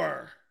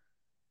 4.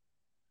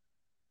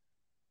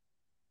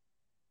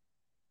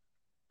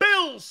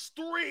 Bills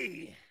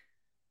 3.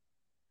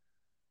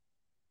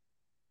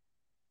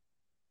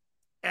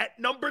 At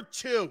number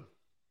 2.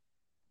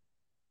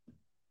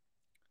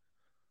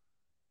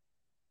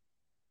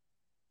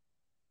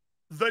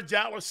 The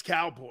Dallas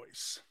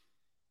Cowboys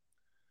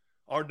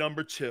are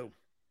number 2.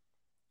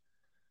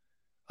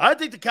 I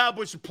think the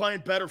Cowboys are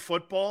playing better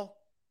football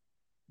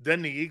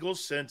than the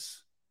Eagles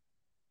since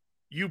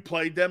you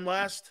played them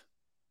last.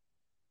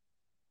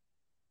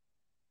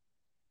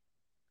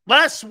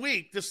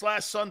 This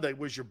last Sunday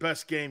was your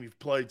best game you've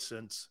played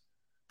since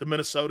the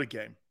Minnesota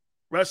game.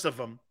 Rest of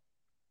them.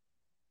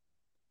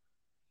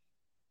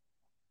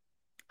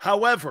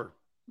 However,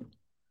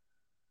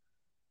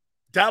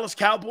 Dallas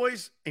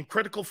Cowboys in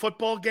critical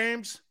football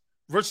games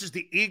versus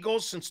the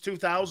Eagles since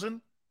 2000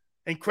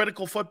 in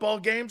critical football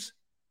games,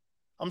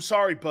 I'm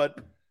sorry, but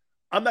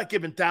I'm not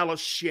giving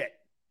Dallas shit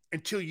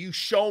until you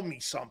show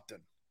me something.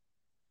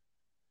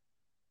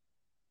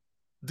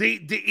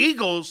 The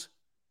Eagles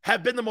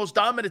have been the most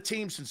dominant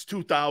team since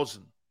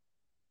 2000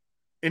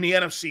 in the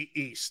NFC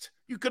East.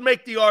 You could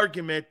make the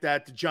argument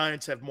that the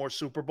Giants have more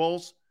Super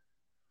Bowls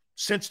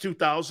since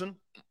 2000,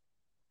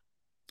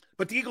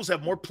 but the Eagles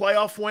have more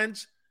playoff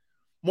wins,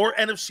 more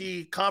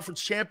NFC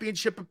Conference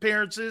Championship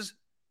appearances.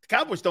 The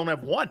Cowboys don't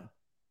have one.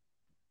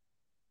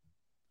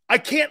 I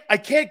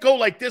can't go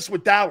like this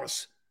with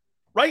Dallas,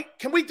 right?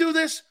 Can we do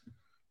this?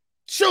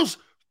 Shows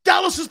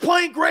Dallas is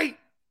playing great.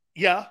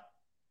 Yeah.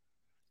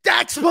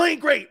 Dak's playing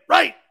great.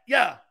 Right.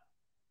 Yeah.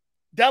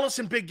 Dallas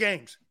in big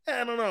games.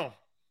 I don't know.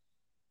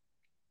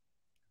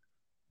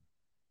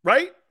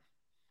 Right?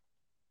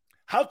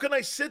 How can I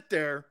sit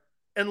there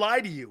and lie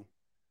to you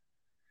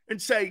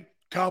and say,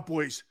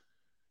 Cowboys,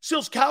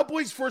 Sills,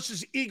 Cowboys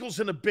versus Eagles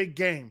in a big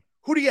game.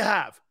 Who do you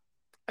have?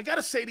 I got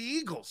to say the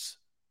Eagles.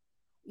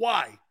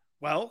 Why?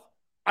 Well,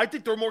 I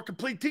think they're a more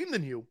complete team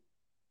than you.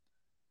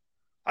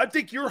 I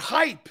think you're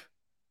hype.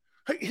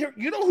 Here,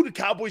 you know who the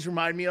Cowboys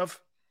remind me of?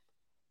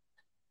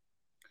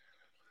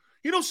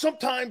 You know,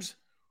 sometimes,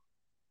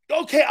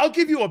 okay, I'll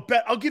give you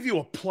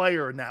a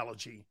player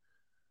analogy.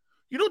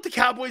 You know what the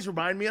Cowboys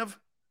remind me of?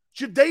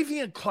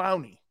 Jadeveon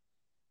Clowney.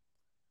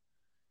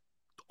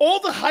 All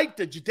the hype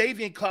that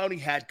Jadeveon Clowney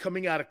had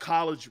coming out of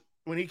college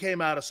when he came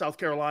out of South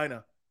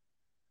Carolina.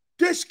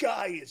 This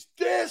guy is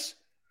this.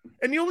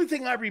 And the only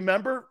thing I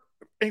remember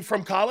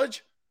from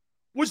college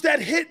was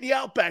that hit in the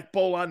Outback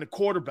Bowl on the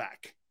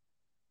quarterback.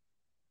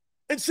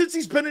 And since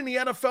he's been in the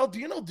NFL, do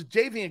you know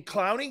Jadeveon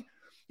Clowney?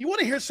 You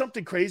want to hear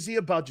something crazy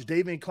about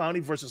Jadeveon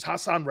Clowney versus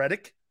Hassan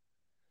Reddick?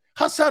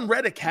 Hassan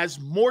Reddick has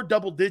more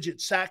double-digit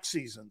sack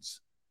seasons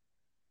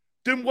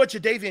than what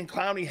Jadeveon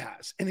Clowney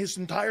has in his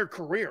entire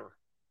career.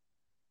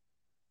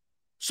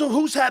 So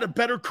who's had a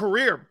better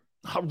career?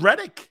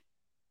 Reddick.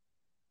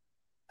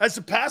 As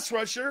a pass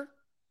rusher,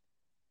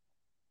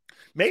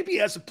 maybe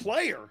as a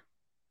player.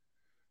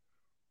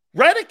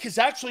 Reddick has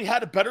actually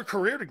had a better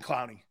career than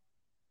Clowney.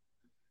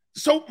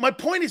 So my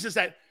point is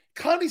that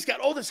Clowney's got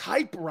all this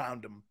hype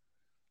around him.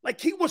 Like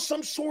he was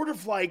some sort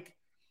of like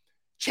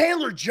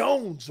Chandler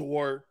Jones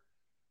or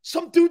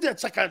some dude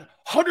that's like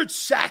 100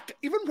 sack.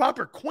 Even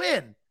Robert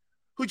Quinn,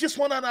 who just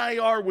went on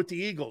IR with the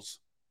Eagles,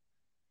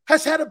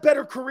 has had a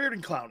better career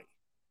than Clowney.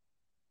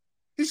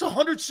 He's a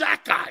 100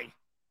 sack guy.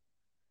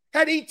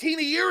 Had 18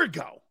 a year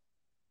ago.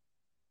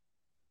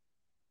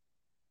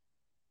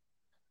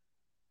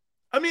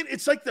 I mean,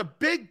 it's like the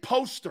big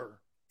poster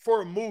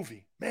for a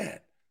movie. Man,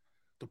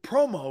 the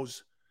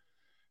promos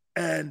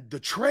and the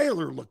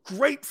trailer look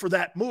great for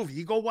that movie.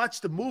 You go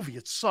watch the movie,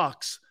 it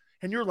sucks.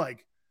 And you're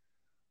like,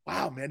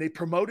 wow, man, they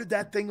promoted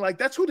that thing like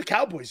that's who the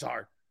Cowboys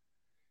are.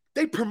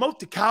 They promote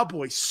the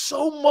Cowboys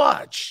so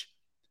much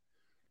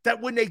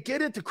that when they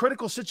get into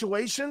critical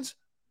situations,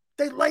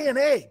 they lay an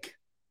egg.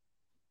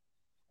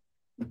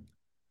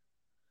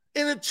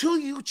 And until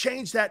you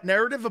change that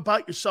narrative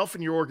about yourself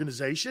and your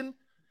organization,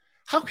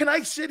 how can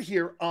I sit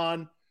here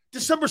on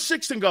December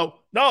 6th and go,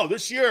 no,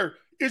 this year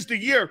is the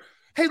year.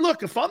 Hey,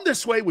 look, if I'm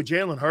this way with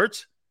Jalen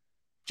Hurts,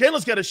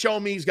 Jalen's got to show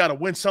me he's got to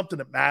win something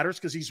that matters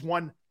because he's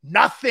won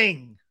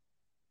nothing.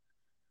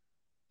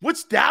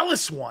 What's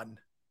Dallas won?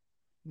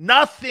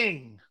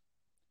 Nothing.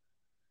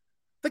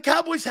 The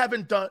Cowboys have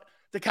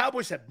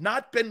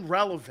not been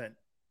relevant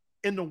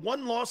in the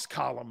one-loss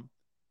column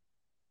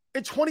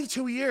in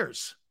 22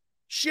 years.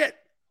 Shit,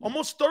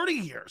 almost 30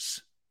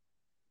 years.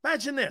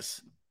 Imagine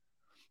this.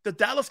 The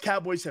Dallas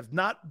Cowboys have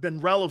not been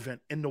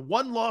relevant in the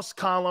one-loss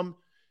column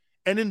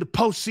and in the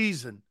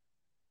postseason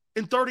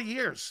in 30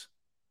 years.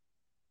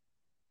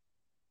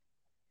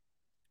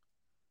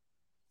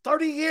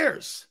 30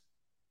 years.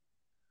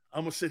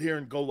 I'm going to sit here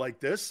and go like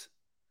this.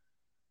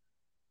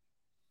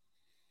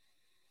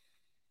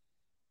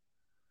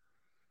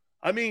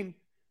 I mean,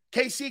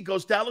 KC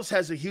goes, Dallas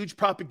has a huge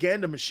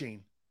propaganda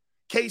machine.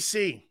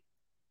 KC.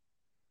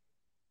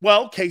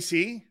 Well,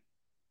 KC,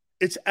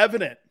 it's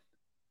evident.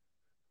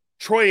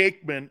 Troy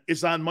Aikman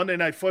is on Monday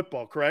Night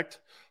Football, correct?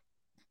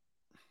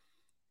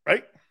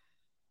 Right?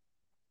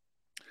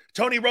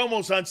 Tony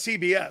Romo's on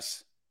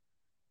CBS,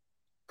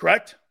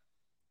 correct?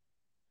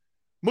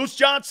 Moose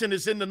Johnson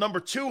is in the number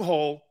 2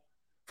 hole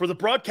for the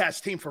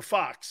broadcast team for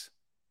Fox,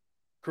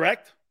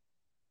 correct?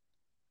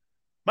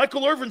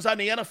 Michael Irvin's on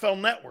the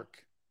NFL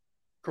Network,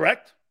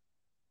 correct?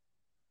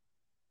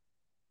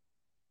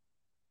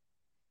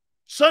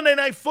 Sunday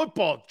Night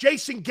Football,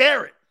 Jason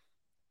Garrett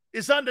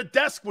is on the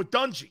desk with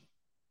Dungy.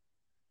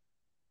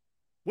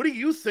 What do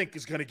you think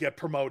is going to get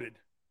promoted?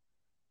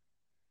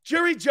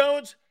 Jerry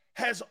Jones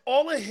has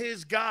all of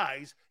his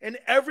guys in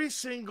every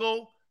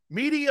single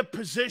media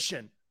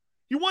position.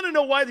 You want to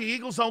know why the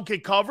Eagles don't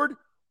get covered?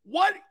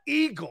 What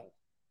Eagle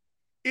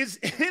is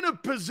in a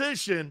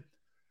position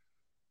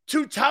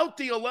to tout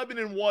the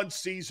 11-1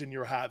 season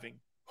you're having?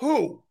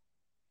 Who?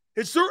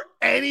 Is there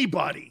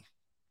anybody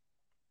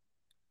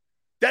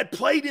that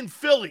played in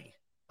Philly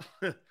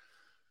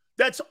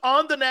that's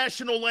on the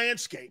national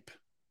landscape?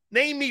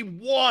 Name me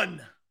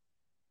one.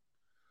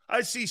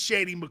 I see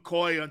Shady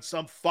McCoy on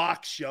some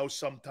Fox show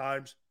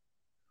sometimes.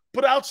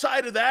 But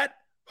outside of that,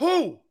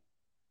 who?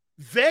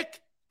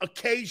 Vic,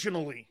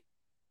 occasionally.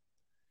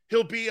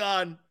 He'll be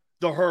on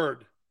The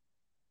Herd.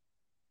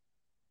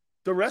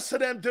 The rest of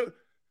them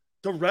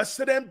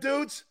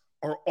dudes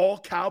are all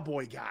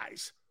Cowboy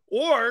guys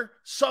or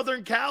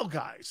Southern Cal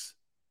guys.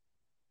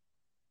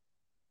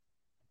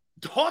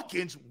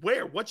 Dawkins,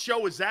 where? What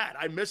show is that?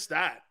 I missed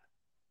that.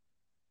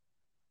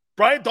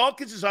 Brian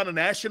Dawkins is on a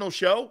national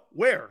show?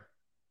 Where?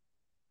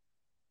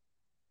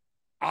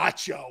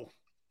 Acho.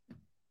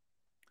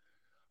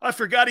 I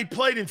forgot he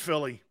played in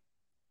Philly.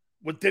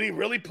 What, did he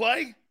really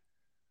play?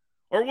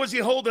 Or was he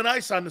holding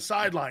ice on the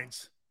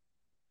sidelines?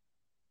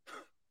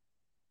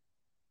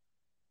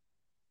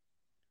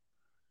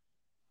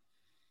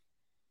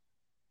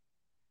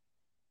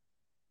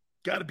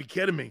 Got to be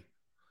kidding me.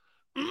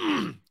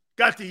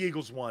 Got the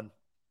Eagles won.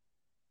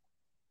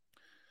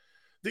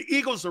 The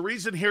Eagles, the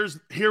reason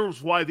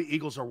here's why the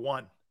Eagles are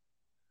one.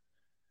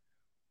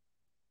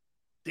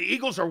 The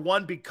Eagles are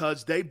one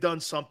because they've done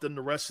something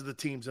the rest of the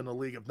teams in the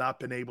league have not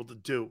been able to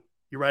do.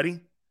 You ready?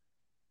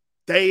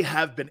 They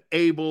have been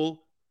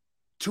able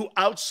to,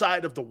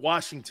 outside of the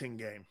Washington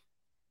game,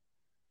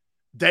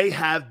 they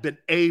have been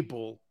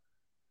able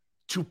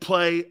to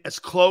play as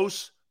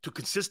close to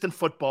consistent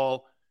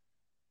football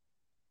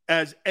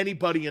as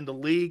anybody in the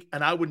league.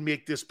 And I would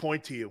make this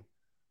point to you.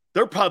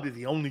 They're probably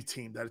the only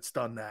team that's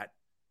done that.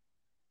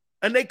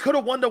 And they could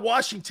have won the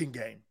Washington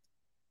game.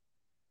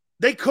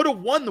 They could have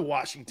won the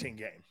Washington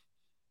game.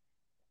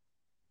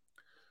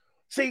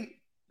 See,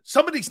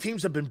 some of these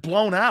teams have been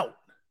blown out.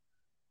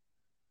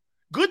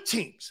 Good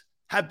teams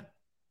have.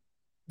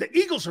 The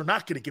Eagles are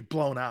not going to get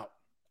blown out,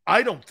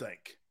 I don't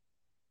think.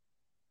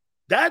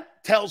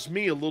 That tells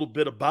me a little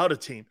bit about a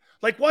team.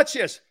 Like, watch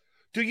this.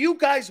 Do you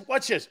guys,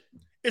 watch this.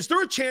 Is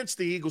there a chance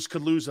the Eagles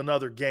could lose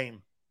another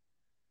game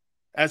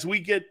as we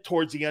get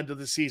towards the end of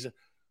the season?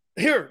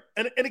 Here,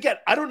 and again,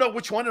 I don't know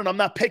which one, and I'm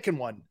not picking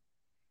one.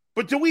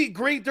 But do we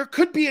agree there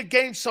could be a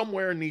game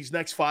somewhere in these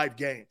next 5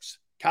 games?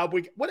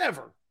 Cowboy,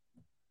 whatever.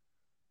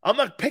 I'm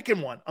not picking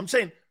one. I'm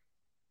saying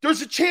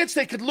there's a chance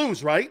they could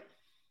lose, right?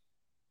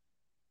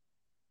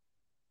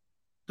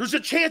 There's a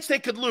chance they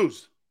could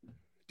lose.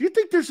 Do you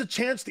think there's a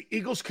chance the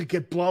Eagles could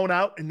get blown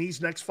out in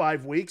these next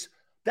 5 weeks?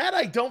 That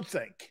I don't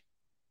think.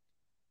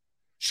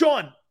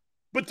 Sean,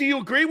 but do you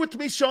agree with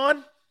me,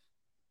 Sean?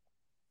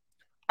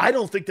 I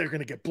don't think they're going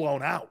to get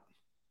blown out.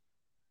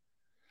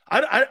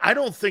 I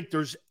don't think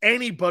there's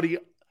anybody.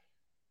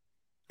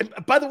 And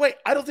by the way,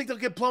 I don't think they'll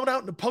get blown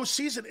out in the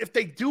postseason if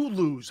they do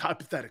lose,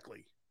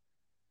 hypothetically.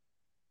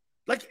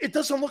 Like, it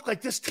doesn't look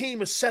like this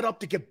team is set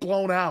up to get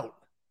blown out.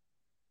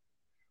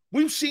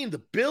 We've seen the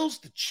Bills,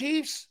 the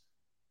Chiefs.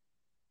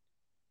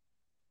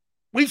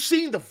 We've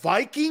seen the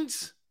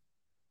Vikings,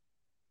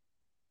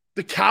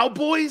 the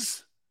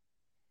Cowboys,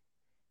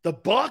 the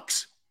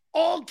Bucks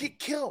all get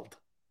killed.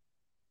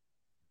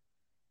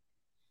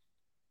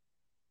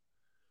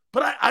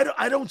 But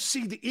I don't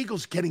see the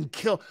Eagles getting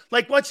killed.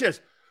 Like, watch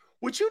this.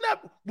 Would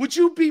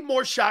you be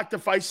more shocked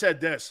if I said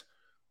this?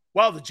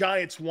 Wow, the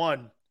Giants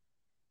won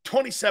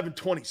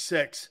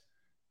 27-26.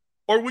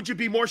 Or would you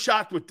be more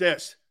shocked with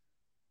this?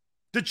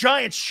 The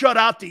Giants shut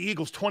out the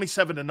Eagles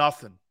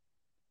 27-0.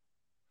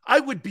 I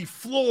would be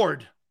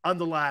floored on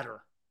the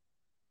ladder.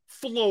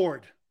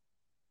 Floored.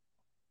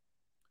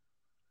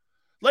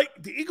 Like,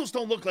 the Eagles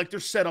don't look like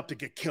they're set up to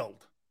get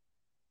killed.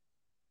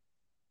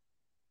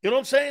 You know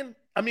what I'm saying?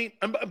 I mean,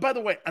 and by the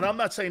way, and I'm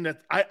not saying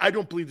that I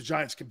don't believe the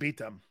Giants can beat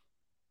them.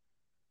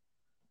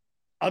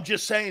 I'm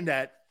just saying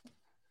that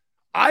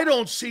I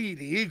don't see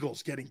the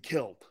Eagles getting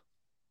killed.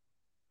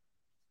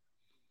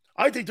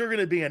 I think they're going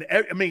to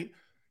be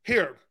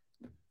here,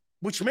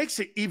 which makes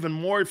it even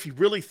more, if you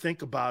really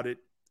think about it,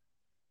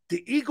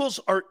 the Eagles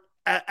are,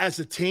 as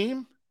a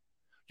team,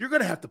 you're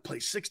going to have to play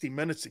 60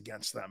 minutes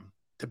against them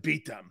to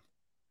beat them.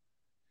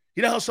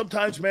 You know how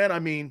sometimes, man, I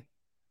mean,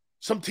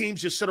 some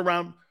teams just sit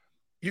around.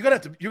 You're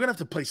gonna have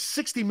to play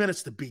 60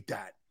 minutes to beat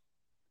that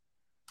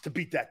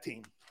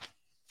team.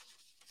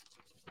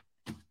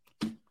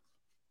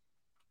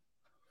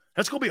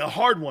 That's gonna be a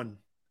hard one.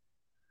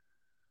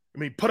 I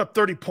mean, put up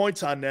 30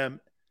 points on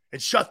them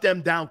and shut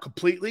them down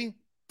completely.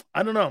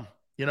 I don't know.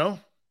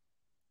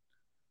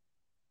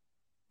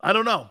 I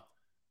don't know.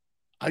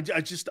 I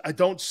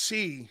don't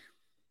see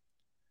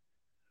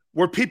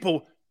where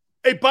people.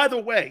 Hey, by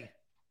the way,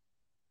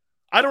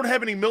 I don't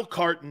have any milk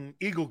carton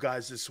Eagle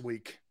guys this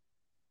week.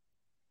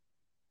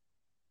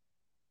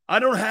 I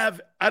don't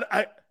have.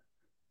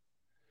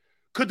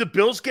 Could the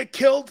Bills get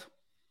killed?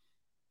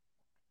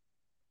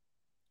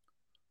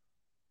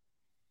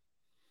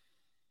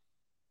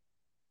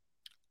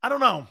 I don't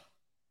know.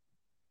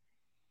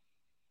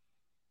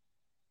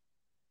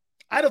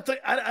 I don't think.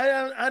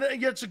 Yeah,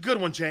 it's a good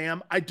one,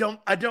 JM. I don't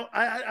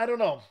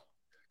know,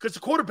 because the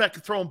quarterback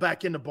could throw him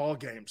back into ball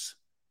games.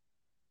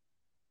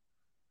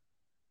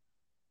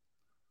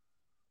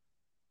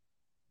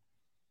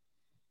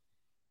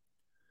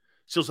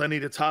 Says I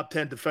need a top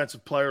 10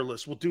 defensive player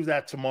list. We'll do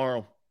that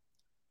tomorrow.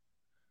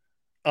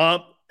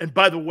 And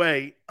by the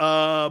way,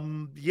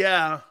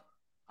 yeah,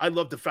 I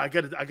love the fact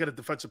I got a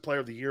defensive player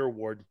of the year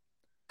award.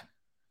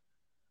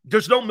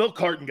 There's no milk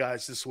carton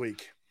guys this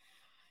week.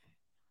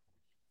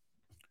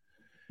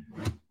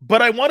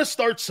 But I want to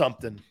start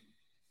something.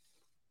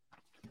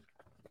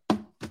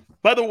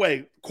 By the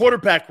way,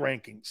 quarterback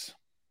rankings.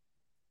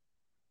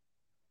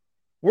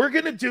 We're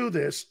going to do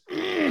this.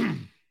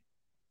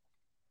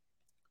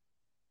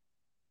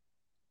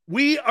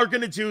 We are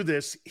going to do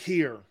this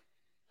here.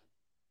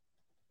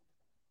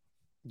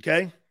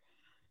 Okay?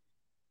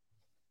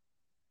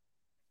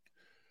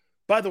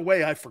 By the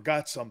way, I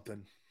forgot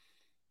something.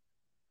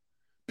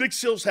 Big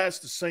Sills has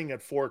to sing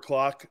at 4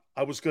 o'clock.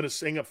 I was going to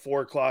sing at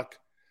 4 o'clock.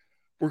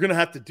 We're going to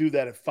have to do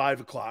that at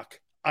 5 o'clock.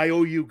 I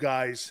owe you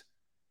guys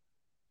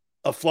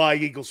a Fly,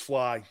 Eagles,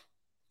 Fly.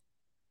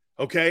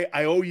 Okay?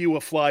 I owe you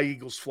a Fly,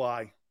 Eagles,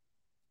 Fly.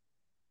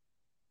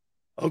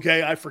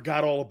 Okay? I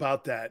forgot all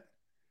about that.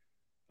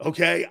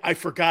 Okay? I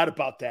forgot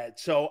about that.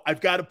 So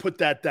I've got to put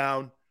that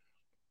down.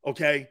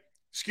 Okay?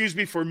 Excuse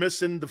me for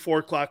missing the 4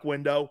 o'clock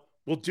window.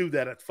 We'll do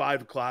that at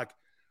 5 o'clock.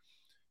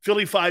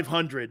 Philly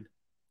 500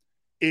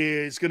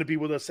 is going to be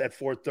with us at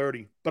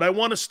 4:30. But I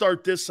want to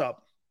start this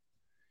up.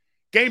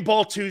 Game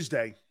Ball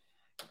Tuesday.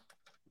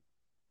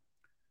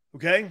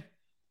 Okay?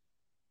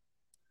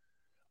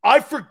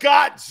 I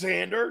forgot,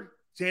 Xander.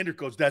 Xander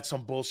goes, that's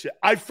some bullshit.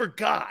 I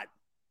forgot.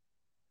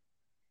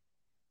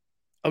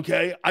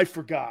 Okay? I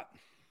forgot.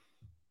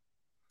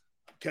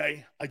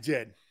 Okay? I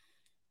did.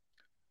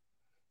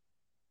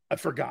 I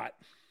forgot.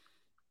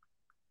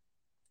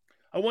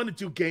 I want to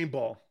do Game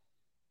Ball.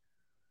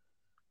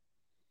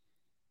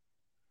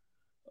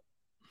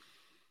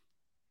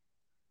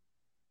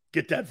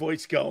 Get that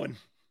voice going.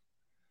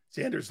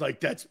 Xander's like,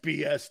 that's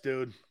BS,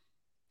 dude.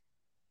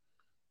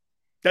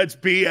 That's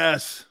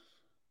BS.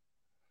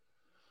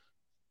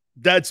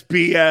 That's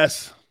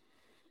BS.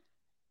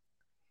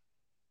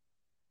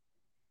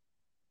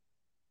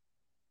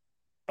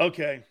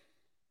 Okay.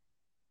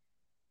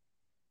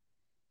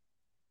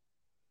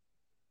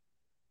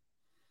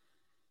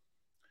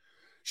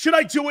 Should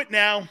I do it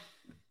now?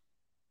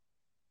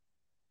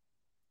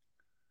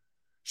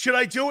 Should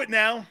I do it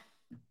now?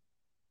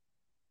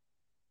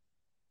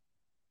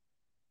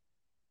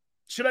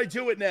 Should I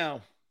do it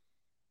now?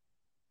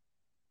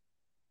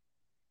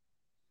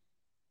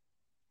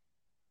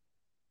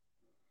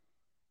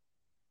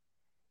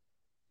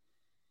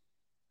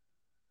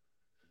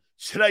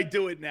 Should I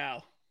do it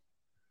now?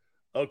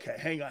 Okay,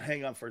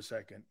 hang on for a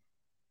second.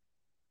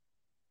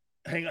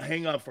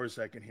 Hang on for a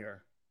second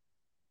here.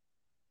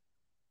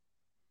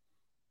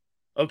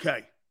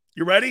 Okay,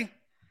 you ready?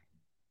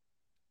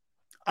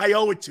 I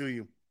owe it to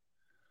you.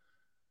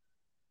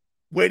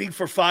 Waiting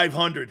for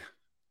 500.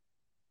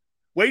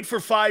 Wait for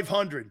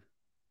 500.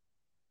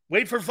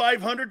 Wait for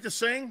 500 to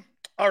sing?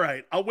 All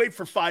right, I'll wait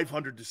for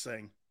 500 to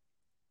sing.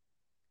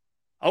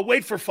 I'll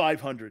wait for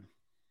 500.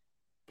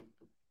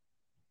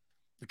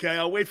 Okay,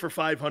 I'll wait for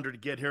 500 to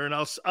get here, and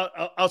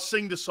I'll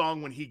sing the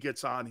song when he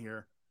gets on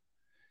here.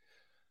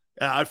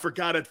 I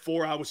forgot at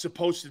 4 I was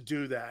supposed to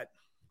do that.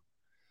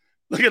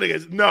 Look at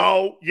it.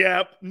 No,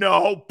 yep,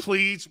 no,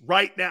 please,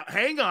 right now.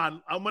 Hang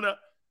on.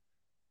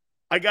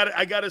 I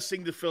gotta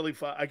sing the Philly.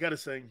 I gotta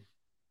sing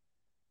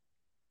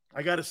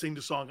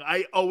the song.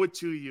 I owe it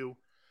to you.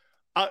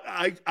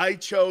 I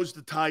chose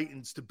the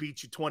Titans to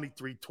beat you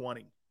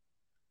 23-20.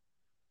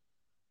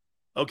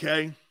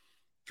 Okay?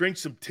 Drink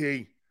some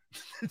tea.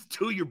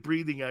 Do your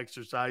breathing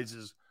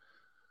exercises.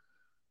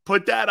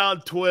 Put that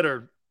on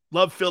Twitter.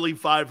 Love Philly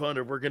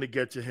 500. We're going to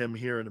get to him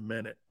here in a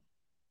minute.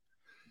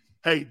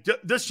 Hey,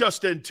 this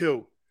just in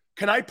too.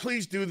 Can I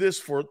please do this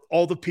for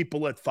all the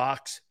people at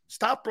Fox?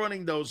 Stop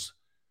running those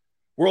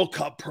World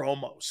Cup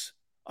promos.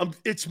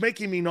 It's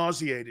making me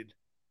nauseated.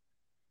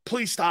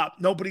 Please stop.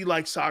 Nobody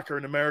likes soccer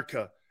in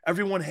America.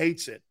 Everyone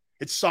hates it.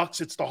 It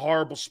sucks. It's the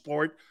horrible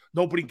sport.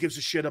 Nobody gives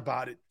a shit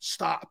about it.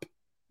 Stop.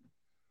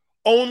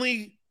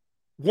 Only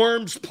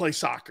worms play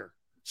soccer.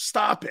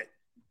 Stop it.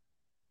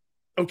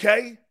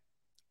 Okay?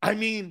 I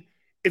mean,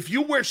 if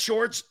you wear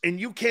shorts and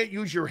you can't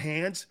use your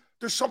hands,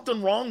 there's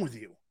something wrong with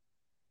you.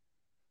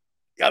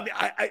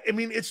 I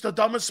mean, it's the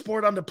dumbest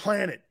sport on the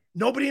planet.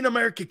 Nobody in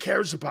America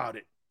cares about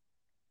it.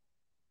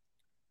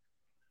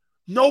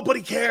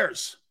 Nobody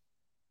cares.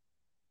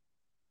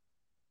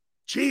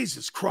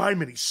 Jesus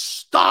criminy,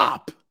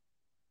 stop.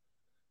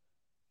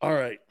 All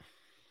right.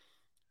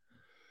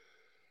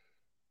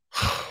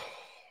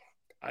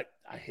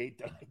 I hate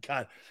that.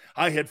 God,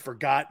 I had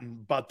forgotten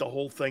about the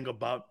whole thing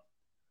about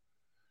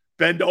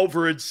bend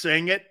over and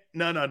sing it.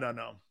 No.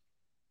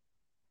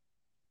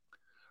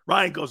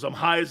 Ryan goes, I'm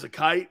high as a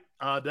kite.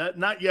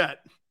 Not yet.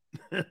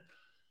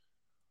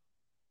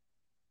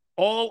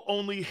 All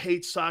only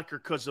hate soccer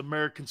because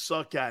Americans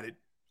suck at it.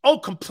 Oh,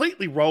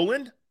 completely,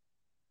 Roland.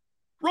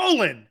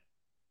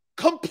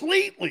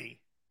 Completely.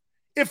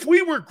 If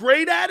we were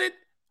great at it,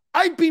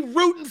 I'd be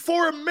rooting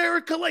for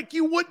America like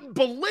you wouldn't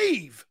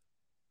believe.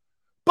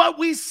 But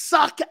we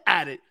suck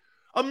at it.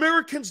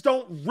 Americans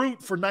don't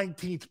root for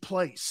 19th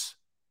place.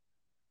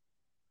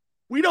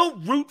 We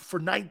don't root for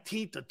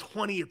 19th to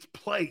 20th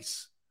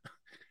place.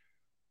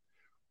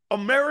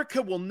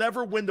 America will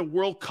never win the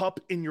World Cup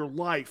in your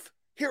life.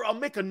 Here, I'll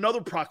make another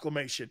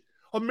proclamation.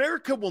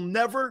 America will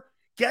never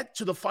get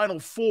to the Final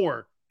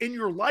Four in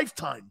your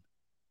lifetime.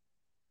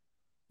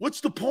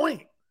 What's the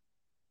point?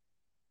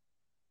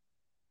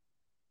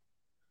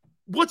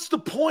 What's the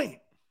point?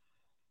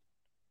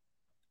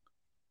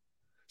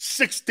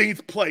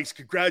 16th place.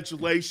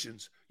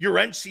 Congratulations. You're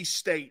NC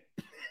State.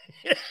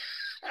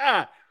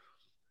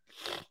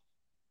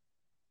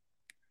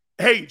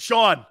 Hey,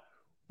 Sean,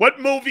 what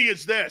movie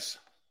is this?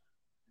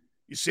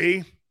 You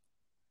see?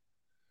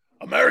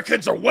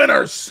 Americans are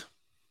winners.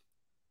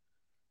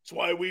 That's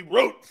why we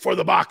root for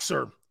the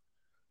boxer,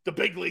 the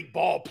big league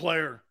ball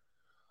player.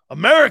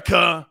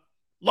 America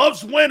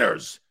loves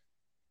winners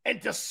and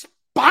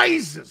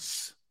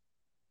despises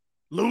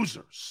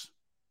losers.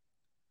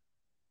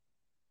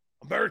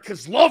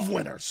 Americans love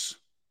winners.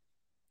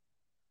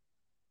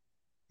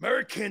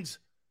 Americans,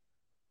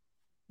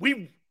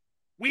 we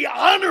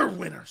honor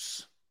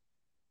winners.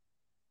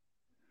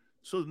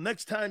 So the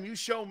next time you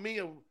show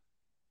me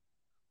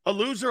a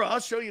loser,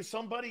 I'll show you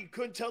somebody who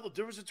couldn't tell the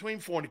difference between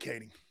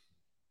fornicating.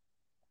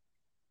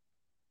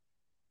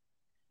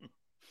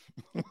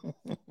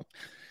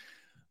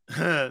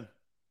 I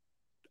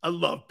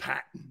love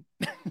Patton.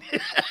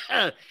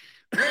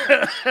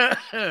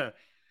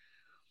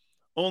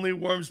 Only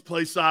worms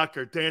play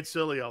soccer. Dan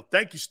Sileo.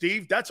 Thank you,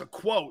 Steve. That's a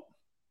quote.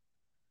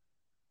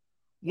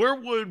 Where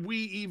would we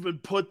even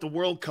put the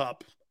World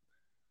Cup?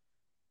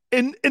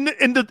 In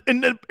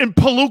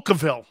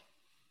Palookaville.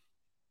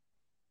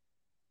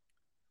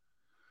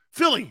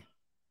 Philly,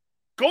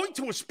 going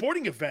to a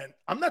sporting event,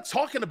 I'm not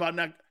talking about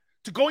now,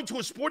 to going to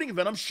a sporting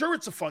event, I'm sure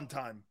it's a fun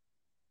time.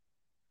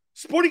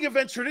 Sporting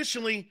events,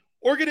 traditionally,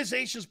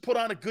 organizations put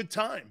on a good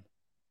time.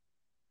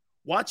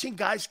 Watching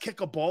guys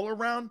kick a ball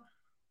around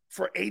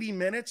for 80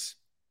 minutes?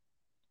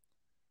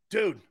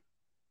 Dude,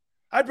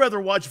 I'd rather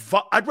watch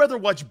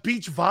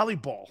beach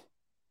volleyball.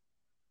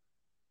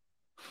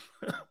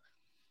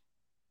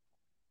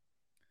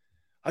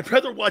 I'd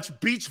rather watch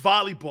beach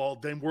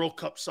volleyball than World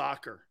Cup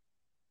soccer.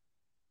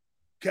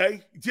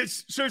 Okay?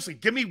 Just seriously,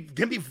 give me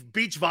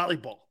beach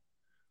volleyball.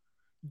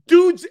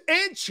 Dudes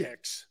and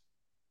chicks.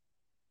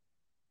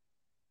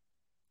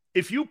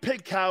 If you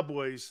pick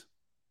Cowboys,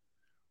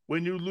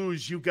 when you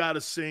lose, you got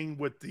to sing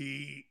with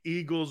the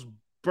Eagles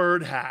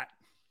bird hat.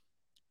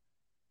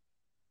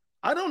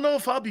 I don't know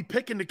if I'll be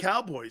picking the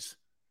Cowboys.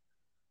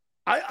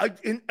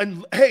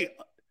 Hey,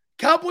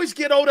 Cowboys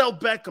get Odell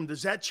Beckham.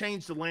 Does that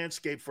change the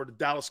landscape for the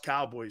Dallas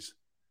Cowboys?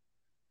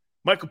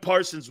 Michael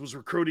Parsons was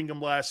recruiting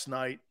him last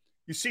night.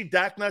 You see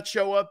Dak not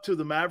show up to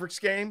the Mavericks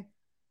game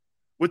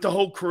with the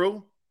whole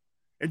crew,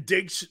 and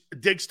Diggs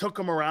took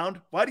him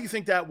around? Why do you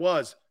think that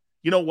was?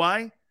 You know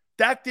why?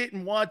 Dak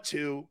didn't want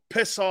to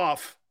piss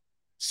off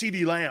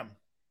CeeDee Lamb.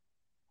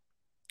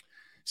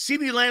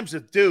 CeeDee Lamb's a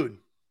dude.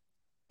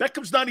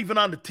 Beckham's not even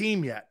on the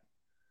team yet.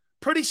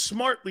 Pretty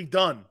smartly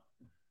done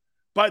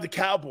by the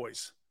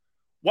Cowboys.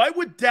 Why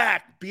would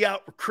Dak be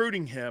out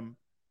recruiting him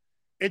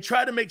and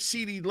try to make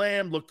CeeDee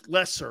Lamb look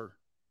lesser?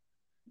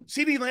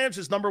 CeeDee Lamb's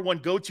his number one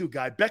go-to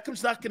guy.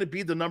 Beckham's not going to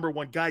be the number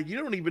one guy. You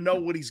don't even know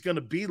what he's going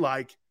to be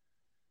like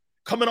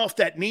coming off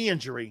that knee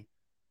injury.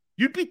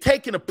 You'd be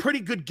taking a pretty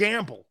good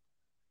gamble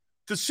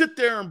to sit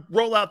there and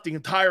roll out the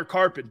entire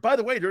carpet. By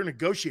the way, they're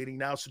negotiating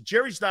now, so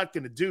Jerry's not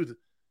going to do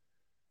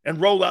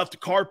and roll out the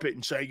carpet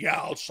and say, yeah,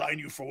 I'll sign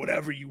you for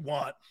whatever you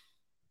want.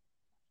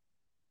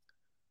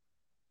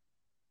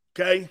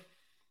 Okay?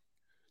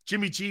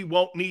 Jimmy G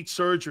won't need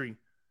surgery.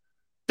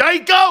 There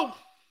you go.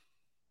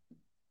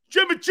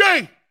 Jimmy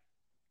G.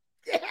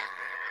 Yeah.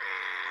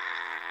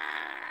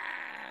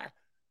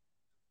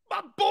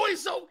 My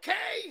boy's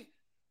okay.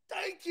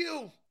 Thank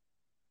you.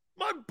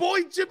 My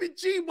boy Jimmy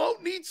G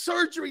won't need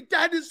surgery.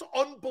 That is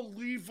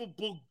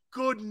unbelievable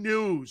good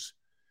news.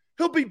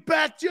 He'll be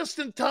back just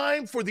in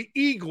time for the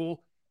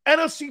Eagle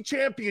NFC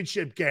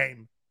Championship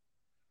game.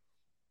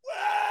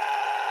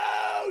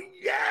 Wow,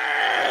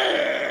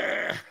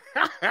 yeah!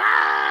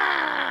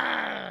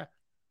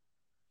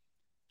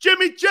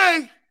 Jimmy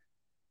J,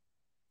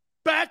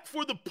 back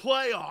for the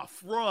playoff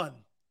run.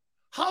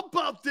 How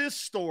about this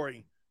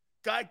story?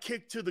 Guy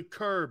kicked to the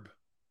curb.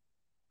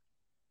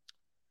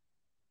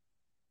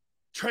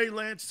 Trey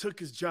Lance took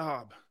his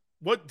job.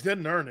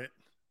 Didn't earn it.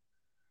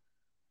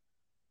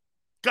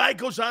 Guy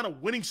goes on a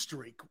winning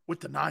streak with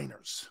the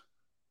Niners.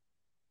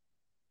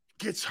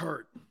 Gets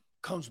hurt.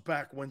 Comes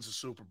back, wins the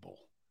Super Bowl.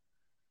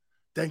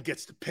 Then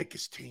gets to pick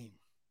his team.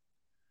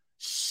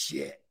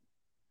 Shit.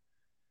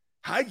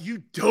 How you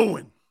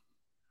doing?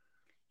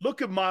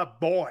 Look at my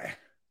boy.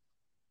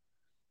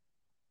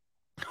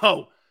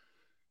 Oh,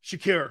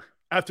 Shakir,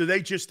 after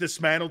they just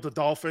dismantled the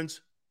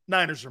Dolphins,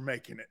 Niners are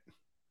making it.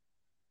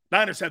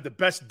 Niners have the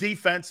best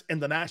defense in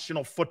the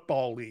National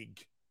Football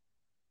League.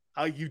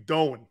 How you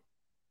doing?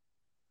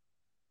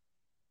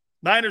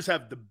 Niners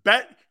have the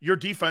bet. Your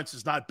defense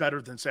is not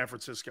better than San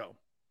Francisco.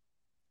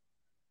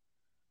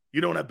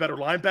 You don't have better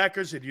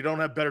linebackers and you don't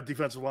have better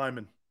defensive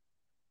linemen.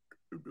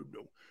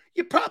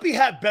 You probably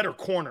have better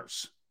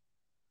corners.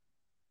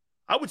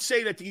 I would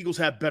say that the Eagles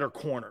have better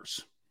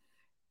corners.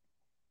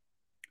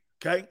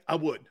 Okay? I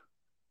would.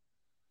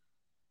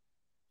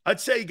 I'd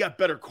say you got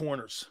better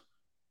corners.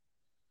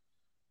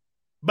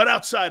 But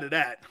outside of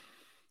that,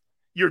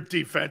 your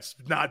defense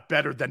is not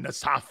better than the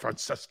San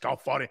Francisco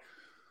 40.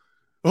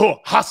 Oh,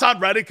 Hassan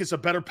Reddick is a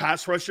better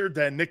pass rusher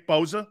than Nick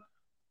Bosa.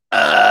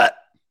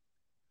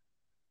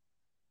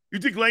 You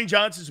think Lane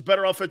Johnson's a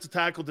better offensive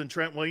tackle than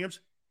Trent Williams?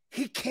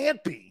 He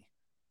can't be.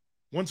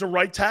 One's a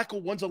right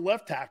tackle, one's a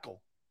left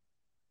tackle.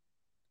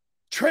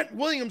 Trent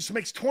Williams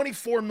makes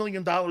 $24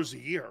 million a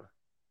year,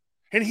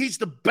 and he's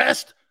the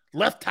best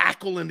left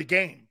tackle in the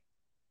game.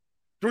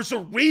 There's a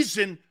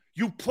reason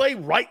you play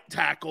right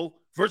tackle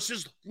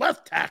versus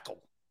left tackle.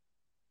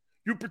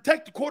 You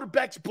protect the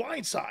quarterback's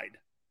blind side.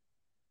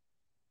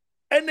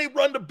 And they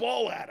run the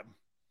ball at him.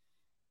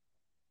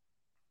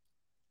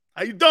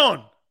 How you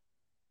doing?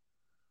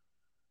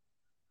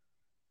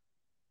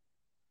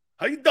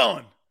 How you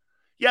doing?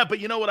 Yeah,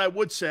 but you know what I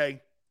would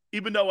say,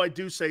 even though I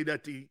do say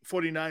that the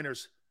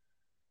 49ers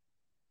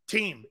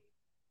team,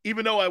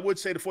 even though I would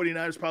say the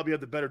 49ers probably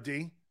have the better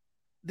D,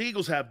 the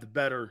Eagles have the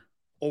better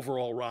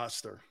overall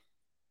roster.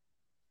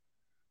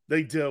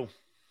 They do.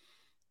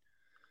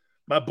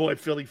 My boy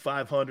Philly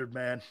 500,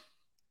 man.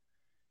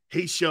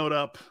 He showed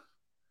up.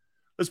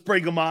 Let's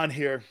bring him on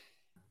here.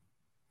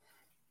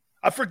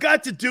 I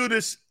forgot to do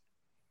this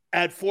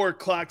at 4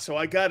 o'clock, so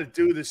I got to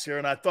do this here,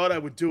 and I thought I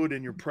would do it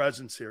in your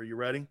presence here. You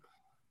ready?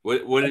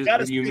 What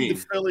do you mean?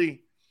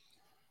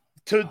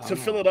 To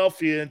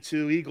Philadelphia and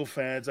to Eagle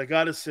fans, I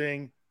got to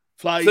sing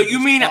Fly. So Eagles, you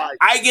mean fly.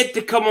 I get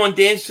to come on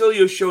Dan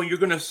Sileo show and you're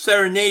going to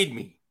serenade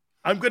me?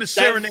 I'm going to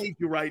serenade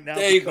you right now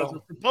because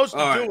I'm supposed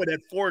to do it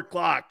at 4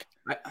 o'clock.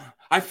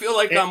 I feel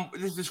like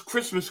this is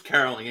Christmas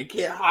caroling. I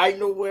can't hide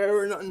nowhere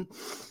or nothing.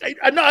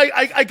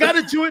 I got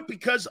to do it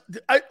because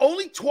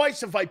only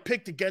twice have I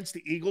picked against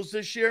the Eagles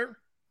this year.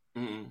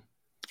 Mm-hmm.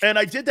 And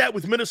I did that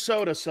with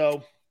Minnesota,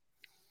 so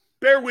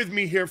bear with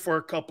me here for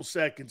a couple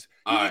seconds.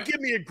 You can give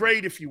me a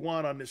grade if you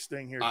want on this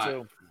thing here,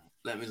 too.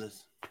 Let me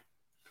listen.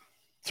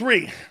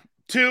 3,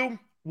 2,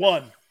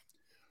 1.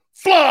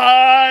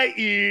 Fly,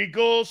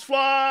 Eagles,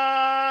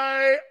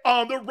 fly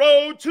on the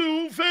road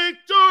to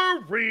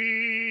victory.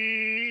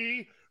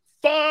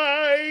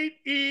 Fight,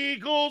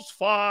 Eagles,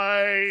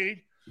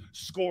 fight.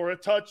 Score a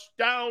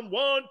touchdown,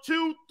 1,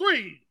 2,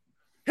 3.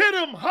 Hit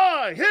 'em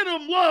high, hit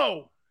 'em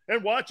low,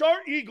 and watch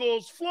our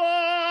Eagles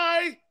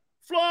fly.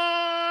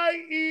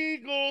 Fly,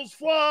 Eagles,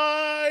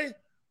 fly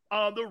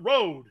on the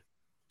road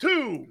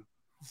to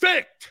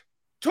victory.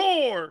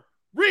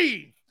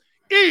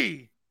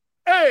 E-A-G-L-E-S.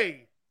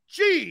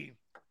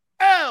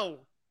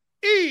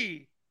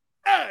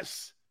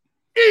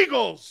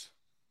 Eagles.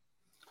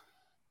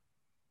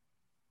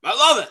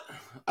 I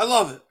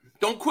love it.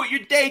 Don't quit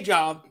your day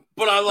job,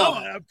 but I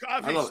love it.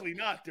 Obviously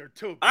not. They're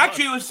too.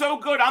 Actually, it was so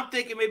good. I'm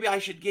thinking maybe I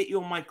should get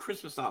you on my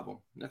Christmas album.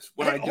 That's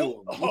what I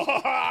do.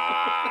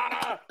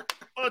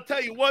 I'll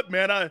tell you what,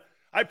 man. I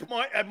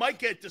might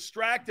get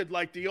distracted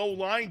like the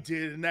O-line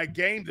did in that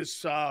game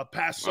this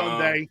past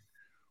Sunday.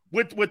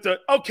 With the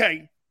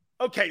okay.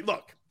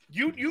 Look,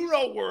 you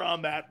know where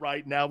I'm at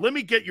right now. Let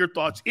me get your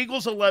thoughts.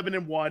 Eagles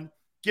 11-1.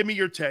 Give me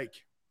your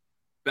take.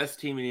 Best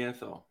team in the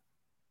NFL.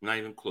 Not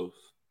even close.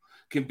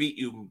 Can beat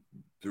you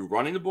through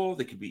running the ball.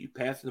 They can beat you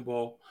passing the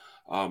ball.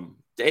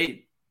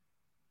 They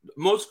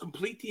most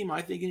complete team,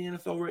 I think, in the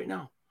NFL right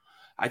now.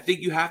 I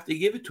think you have to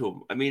give it to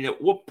them. I mean,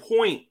 at what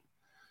point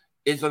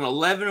is an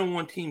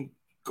 11-1 team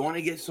going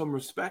to get some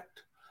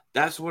respect?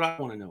 That's what I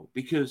want to know,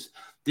 because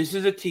this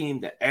is a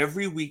team that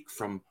every week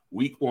from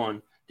week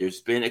one,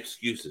 there's been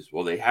excuses.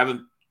 Well, they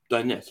haven't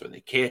done this or they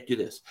can't do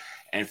this.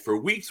 And for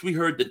weeks, we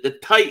heard that the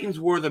Titans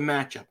were the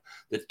matchup.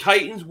 The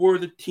Titans were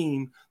the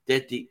team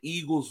that the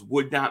Eagles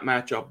would not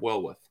match up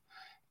well with.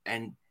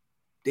 And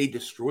they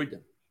destroyed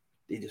them.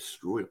 They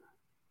destroyed them.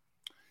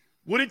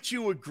 Wouldn't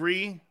you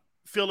agree,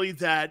 Philly,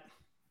 that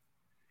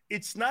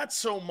it's not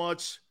so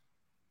much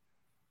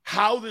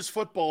how this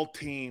football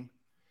team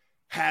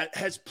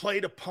has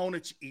played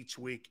opponents each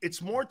week?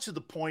 It's more to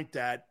the point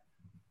that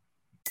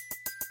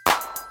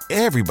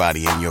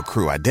everybody in your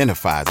crew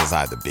identifies as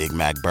either Big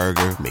Mac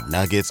Burger,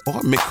 McNuggets,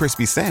 or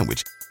McCrispy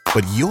Sandwich.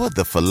 But you're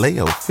the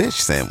Filet-O-Fish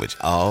Sandwich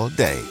all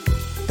day.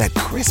 That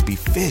crispy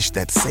fish,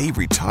 that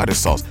savory tartar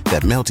sauce,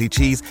 that melty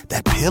cheese,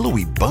 that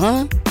pillowy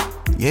bun.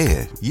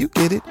 Yeah, you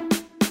get it.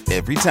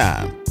 Every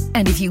time.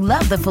 And if you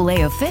love the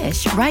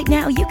Filet-O-Fish, right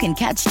now you can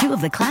catch two of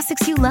the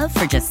classics you love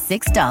for just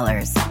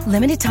 $6.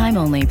 Limited time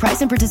only.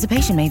 Price and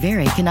participation may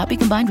vary. Cannot be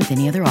combined with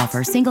any other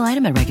offer. Single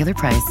item at regular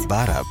price.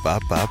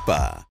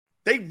 Ba-da-ba-ba-ba.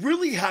 They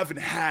really haven't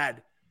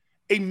had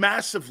a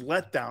massive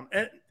letdown.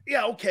 And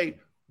yeah, okay,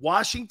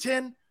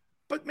 Washington.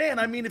 But man,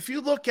 I mean, if you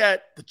look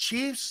at the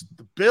Chiefs,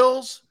 the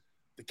Bills,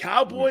 the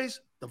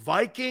Cowboys, the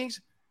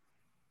Vikings,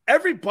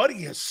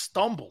 everybody has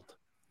stumbled.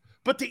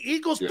 But the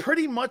Eagles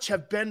pretty much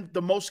have been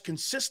the most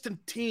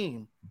consistent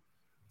team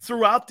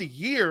throughout the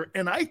year.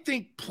 And I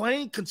think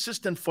playing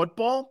consistent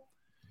football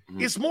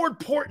is more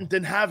important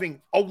than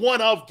having a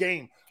one-of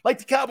game. Like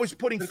the Cowboys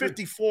putting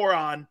 54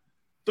 on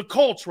the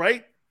Colts,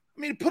 right? I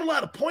mean, you put a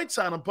lot of points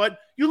on them, but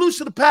you lose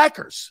to the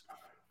Packers.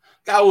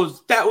 That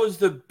was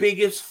the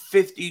biggest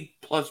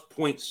 50-plus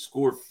point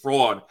score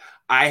fraud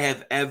I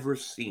have ever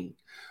seen.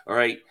 All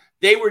right.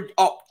 They were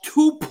up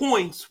 2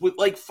 points with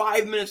like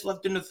 5 minutes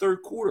left in the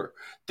third quarter.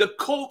 The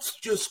Colts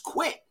just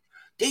quit.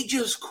 They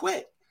just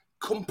quit.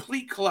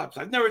 Complete collapse.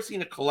 I've never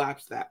seen a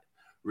collapse that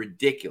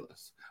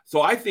ridiculous.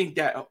 So I think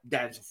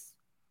that's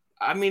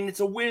 – I mean, it's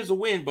a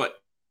win, but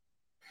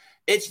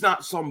it's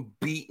not some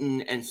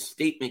beaten and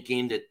statement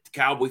game that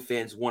Cowboy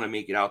fans want to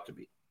make it out to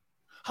be.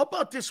 How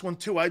about this one,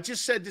 too? I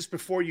just said this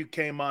before you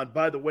came on.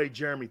 By the way,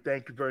 Jeremy,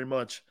 thank you very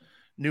much,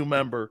 new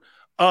member.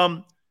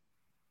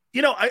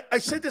 You know, I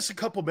said this a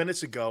couple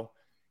minutes ago.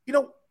 You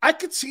know, I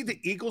could see the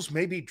Eagles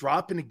maybe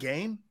dropping a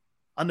game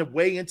on the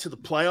way into the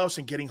playoffs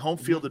and getting home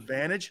field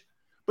advantage.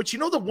 But you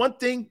know the one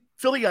thing,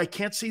 Philly, I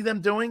can't see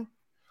them doing?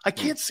 I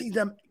can't see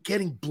them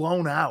getting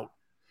blown out.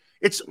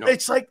 It's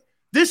like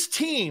this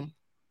team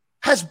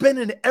has been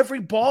in every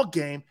ball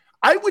game.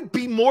 I would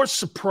be more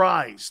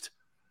surprised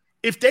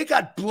if they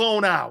got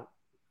blown out.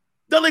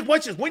 They're like,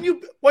 watch this.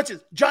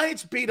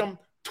 Giants beat them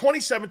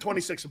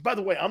 27-26. And by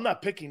the way, I'm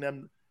not picking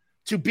them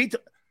to beat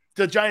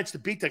the Giants to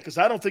beat that because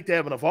I don't think they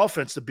have enough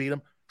offense to beat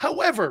them.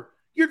 However,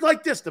 you're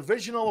like this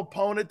divisional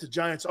opponent. The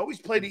Giants always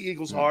play the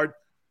Eagles hard.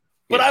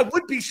 But I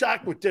would be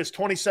shocked with this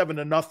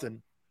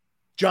 27-0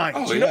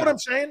 Giants. You know what I'm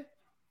saying?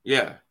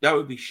 Yeah, that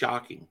would be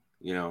shocking.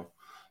 You know,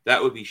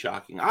 that would be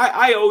shocking.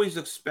 I always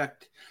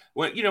expect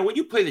when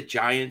you play the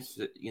Giants,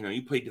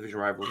 you play division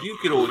rivals, you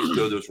could always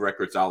throw those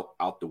records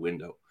out the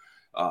window.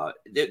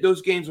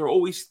 Those games are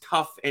always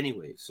tough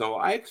anyway. So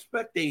I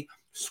expect a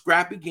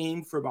scrappy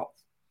game for about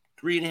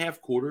 3.5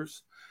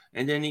 quarters,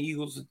 and then the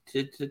Eagles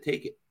to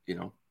take it,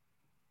 All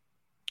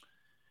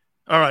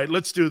right,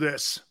 let's do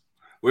this.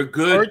 We're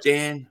good, Hurts,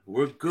 Dan.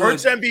 We're good.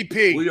 Hurts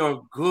MVP. We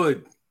are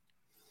good.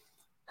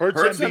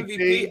 Hurts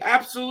MVP.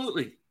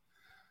 Absolutely.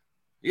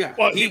 Yeah.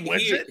 Well, he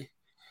wins it?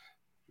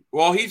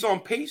 Well, he's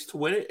on pace to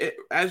win it.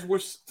 As we're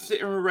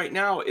sitting here right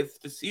now, if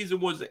the season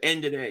was to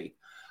end today,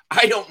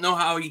 I don't know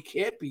how he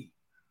can't be.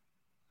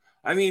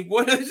 I mean,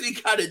 what does he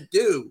got to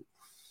do?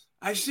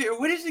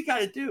 What does he got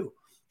to do?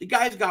 The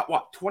guy's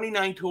got,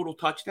 29 total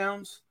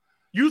touchdowns?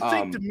 You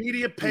think the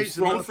media pays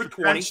enough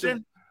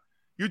attention?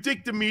 You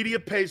think the media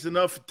pays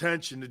enough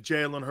attention to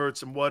Jalen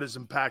Hurts and what his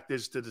impact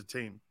is to the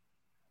team?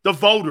 The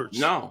voters.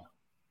 No.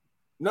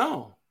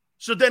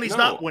 So then he's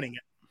not winning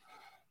it.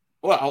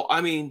 Well,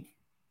 I mean,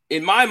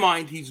 in my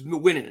mind, he's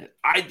winning it.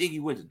 I think he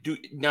wins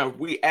it. Now,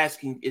 we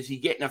asking, is he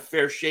getting a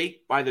fair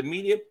shake by the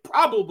media?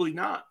 Probably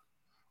not.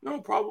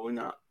 No, probably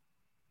not.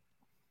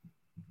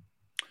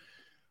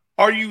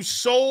 Are you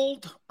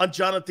sold on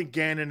Jonathan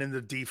Gannon in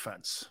the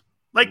defense?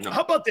 Like,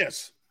 How about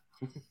this?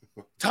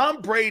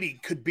 Tom Brady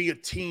could be a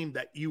team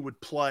that you would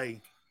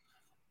play.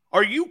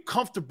 Are you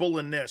comfortable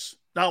in this?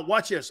 Now,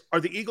 watch this. Are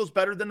the Eagles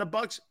better than the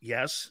Bucs?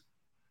 Yes.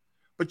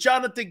 But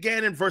Jonathan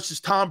Gannon versus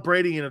Tom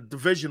Brady in a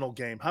divisional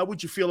game, how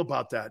would you feel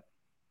about that?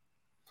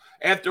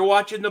 After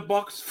watching the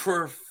Bucs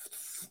for,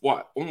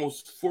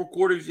 almost 4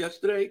 quarters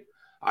yesterday,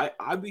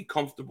 I'd be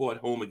comfortable at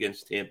home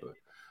against Tampa.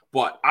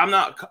 But I'm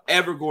not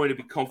ever going to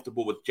be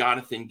comfortable with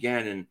Jonathan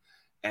Gannon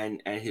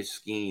and his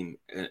scheme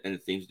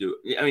and things do.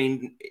 I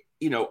mean,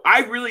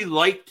 I really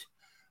liked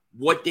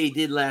what they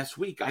did last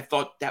week. I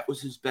thought that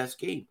was his best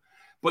game.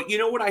 But you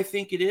know what I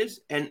think it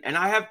is? And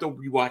I have to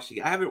rewatch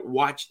it. I haven't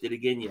watched it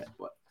again yet,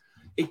 but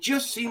it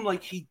just seemed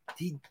like he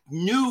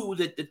knew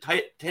that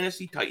the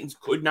Tennessee Titans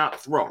could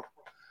not throw.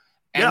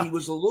 and he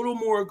was a little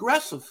more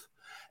aggressive.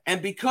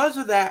 And because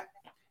of that,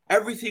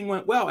 everything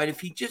went well. And if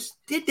he just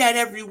did that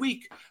every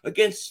week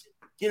against,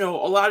 a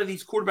lot of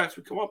these quarterbacks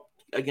we come up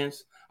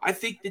against, I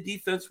think the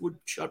defense would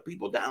shut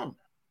people down.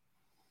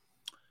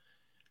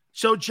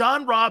 So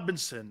John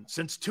Robinson,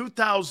 since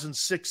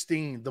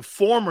 2016, the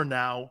former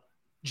now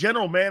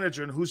general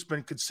manager and who's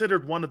been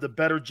considered one of the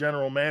better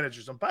general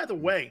managers. And by the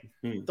way,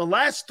 the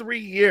last 3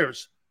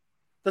 years,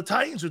 the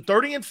Titans are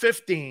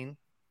 30-15,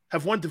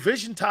 have won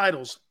division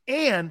titles,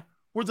 and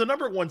were the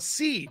number 1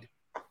 seed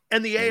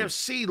in the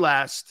AFC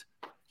last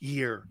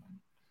year.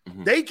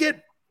 They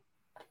get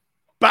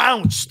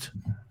bounced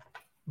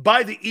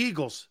by the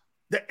Eagles.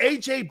 The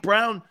A.J.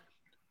 Brown,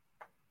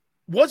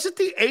 was it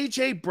the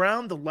A.J.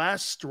 Brown the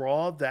last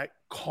straw that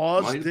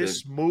caused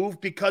this move?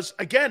 Because,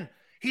 again,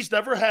 he's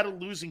never had a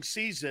losing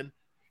season.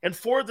 And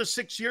 4 of the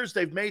 6 years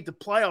they've made the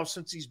playoffs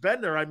since he's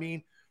been there. I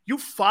mean, you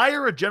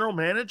fire a general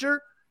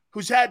manager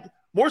who's had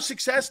more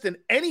success than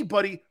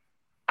anybody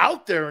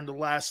out there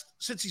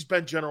since he's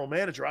been general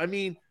manager. I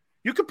mean,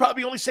 you could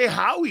probably only say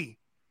Howie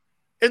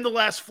in the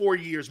last 4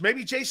 years,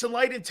 maybe Jason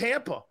Light in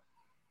Tampa,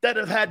 that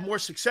have had more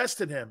success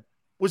than him.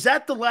 Was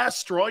that the last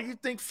straw, you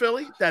think,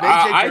 Philly, that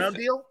A.J. Brown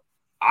deal?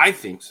 I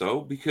think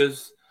so,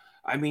 because,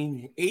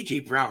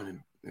 A.J.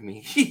 Brown,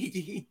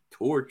 he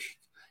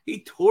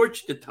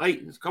torched the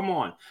Titans. Come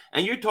on.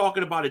 And you're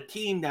talking about a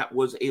team that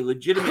was a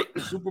legitimate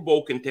Super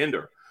Bowl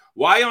contender.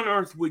 Why on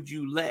earth would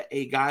you let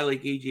a guy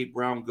like A.J.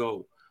 Brown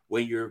go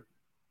when you're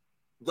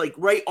like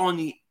right on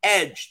the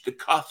edge, the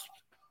cusp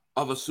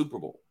of a Super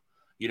Bowl?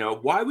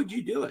 Why would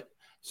you do it?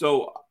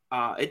 So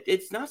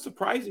it's not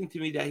surprising to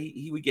me that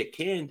he would get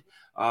canned.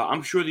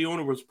 I'm sure the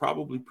owner was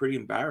probably pretty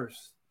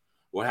embarrassed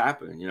what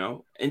happened,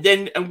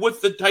 And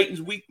what's the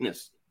Titans'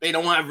 weakness? They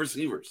don't have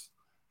receivers.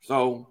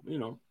 So,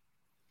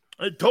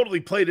 It totally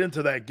played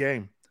into that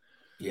game.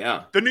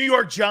 Yeah. The New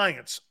York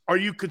Giants, are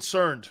you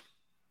concerned?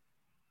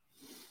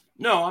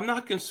 No, I'm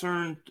not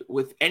concerned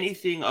with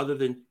anything other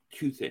than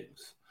 2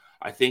 things.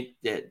 I think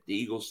that the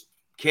Eagles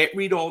can't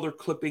read all their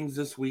clippings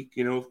this week,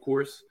 of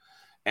course.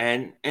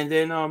 And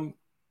then,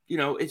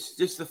 it's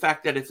just the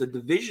fact that it's a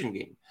division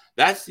game.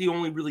 That's the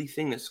only really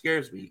thing that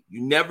scares me.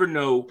 You never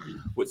know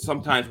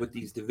sometimes with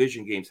these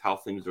division games, how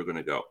things are going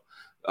to go.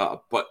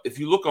 But if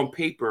you look on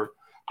paper,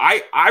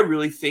 I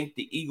really think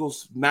the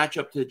Eagles match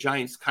up to the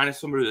Giants kind of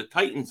similar to the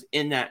Titans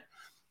in that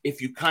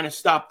if you kind of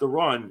stop the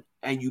run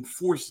and you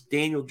force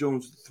Daniel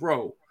Jones to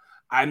throw,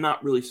 I'm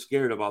not really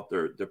scared about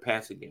their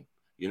passing game.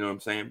 You know what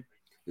I'm saying?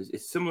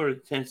 It's similar to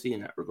Tennessee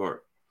in that regard.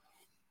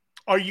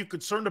 Are you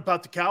concerned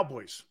about the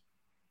Cowboys?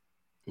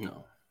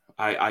 No.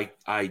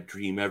 I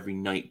dream every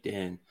night,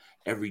 Dan.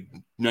 Every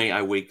night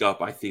I wake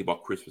up, I think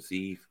about Christmas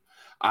Eve.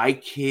 I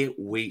can't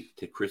wait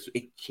to Christmas.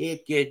 It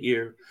can't get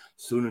here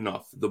soon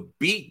enough. The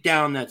beat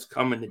down that's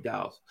coming to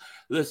Dallas.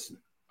 Listen,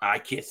 I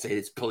can't say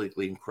it's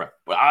politically incorrect,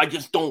 but I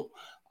just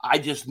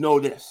know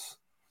this.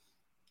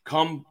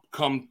 Come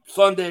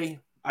Sunday,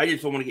 I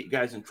just don't want to get you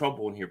guys in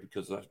trouble in here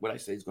because what I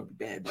say is going to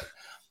be bad. But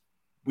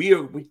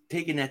we're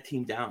taking that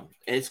team down,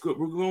 and it's good.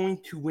 We're going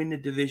to win the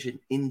division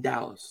in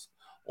Dallas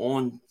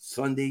on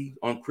Sunday,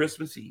 on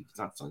Christmas Eve. It's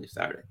not Sunday,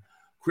 Saturday.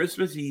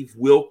 Christmas Eve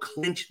will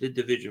clinch the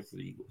division for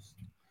the Eagles.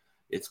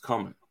 It's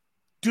coming.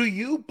 Do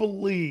you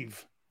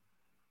believe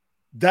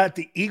that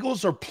the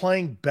Eagles are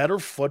playing better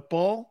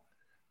football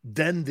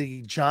than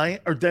the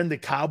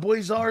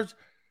Cowboys are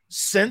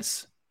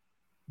since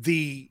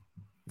the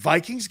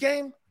Vikings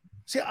game?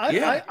 See,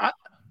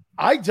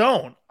 I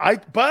don't.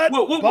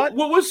 What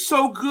was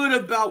so good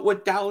about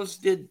what Dallas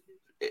did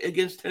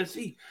against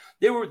Tennessee?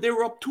 They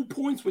were up 2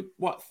 points with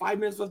 5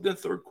 minutes left in the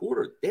third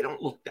quarter. They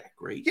don't look that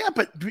great. Yeah,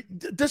 but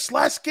this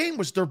last game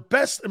was their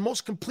best and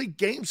most complete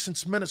game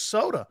since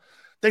Minnesota.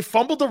 They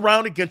fumbled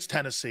around against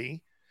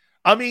Tennessee.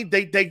 I mean,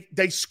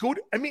 they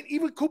scooted. I mean,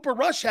 even Cooper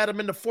Rush had him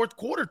in the fourth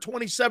quarter,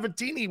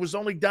 2017. He was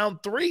only down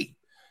 3.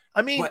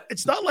 I mean,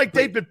 it's not like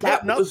they've been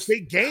putting up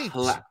big games.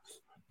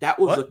 That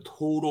was a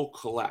total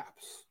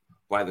collapse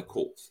by the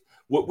Colts.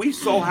 What we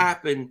saw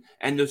happen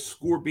and the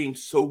score being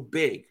so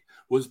big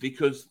was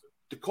because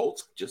the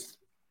Colts just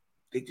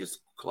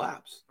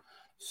collapsed.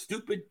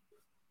 Stupid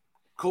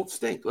Colts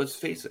stink. Let's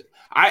face it.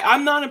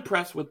 I'm not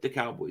impressed with the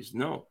Cowboys.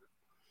 No.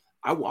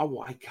 I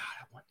want that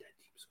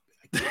team so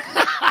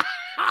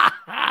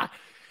bad.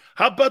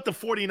 How about the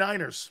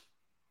 49ers?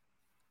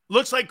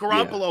 Looks like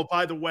Garoppolo,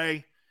 by the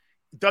way,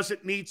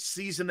 doesn't need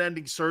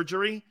season-ending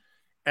surgery,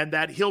 and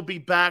that he'll be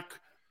back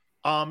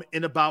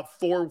in about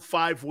 4 or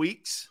 5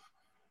 weeks.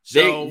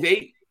 So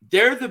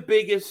they're the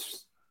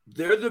biggest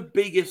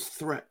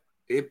threat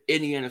in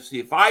the NFC.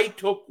 If I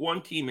took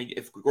one team,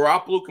 if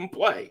Garoppolo can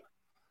play,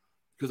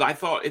 because I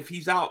thought if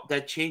he's out,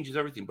 that changes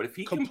everything. But if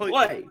he can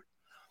play,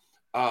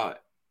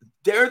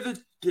 they're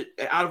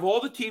out of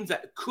all the teams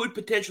that could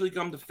potentially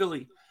come to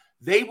Philly,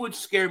 they would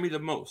scare me the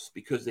most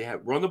because they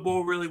have run the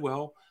ball really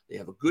well. They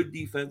have a good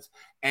defense,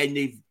 and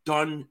they've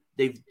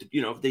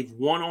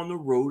won on the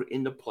road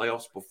in the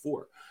playoffs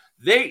before.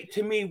 They,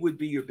 to me, would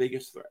be your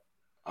biggest threat.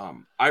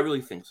 I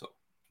really think so.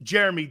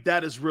 Jeremy,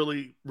 that is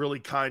really, really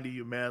kind of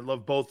you, man.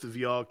 Love both of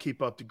y'all.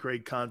 Keep up the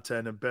great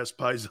content and best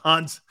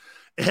paisans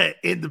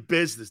in the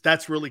business.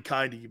 That's really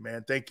kind of you,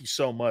 man. Thank you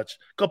so much.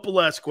 Couple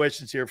last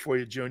questions here for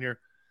you, Junior.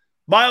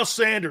 Miles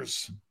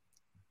Sanders,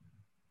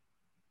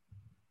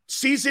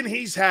 season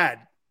he's had.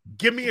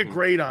 Give me a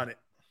grade on it.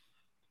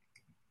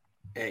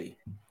 A.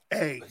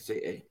 A. I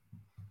say A.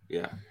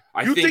 Yeah.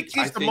 You think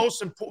he's the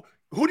most important?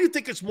 Who do you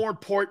think is more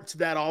important to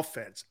that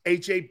offense,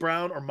 A.J.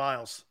 Brown or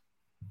Miles?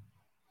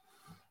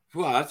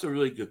 Well, that's a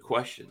really good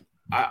question.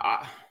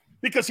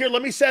 Because here,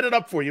 let me set it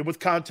up for you with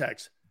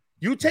context.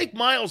 You take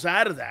Miles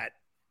out of that,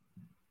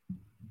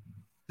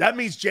 that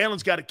means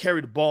Jalen's got to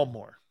carry the ball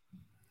more.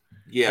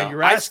 Yeah. And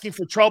you're asking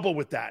for trouble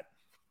with that.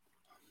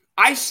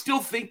 I still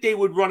think they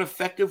would run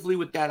effectively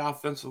with that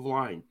offensive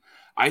line.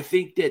 I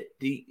think that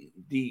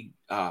the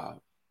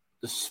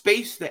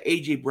space that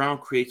A.J. Brown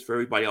creates for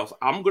everybody else,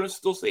 I'm going to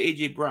still say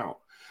A.J. Brown.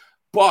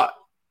 But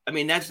I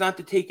mean, that's not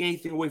to take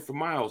anything away from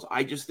Miles.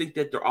 I just think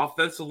that their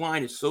offensive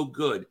line is so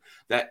good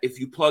that if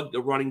you plug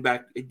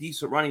a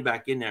decent running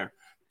back in there,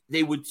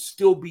 they would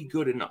still be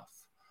good enough.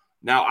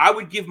 Now, I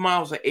would give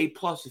Miles an A+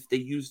 if they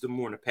used him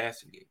more in the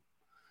passing game,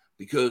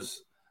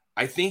 because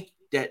I think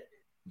that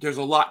there's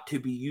a lot to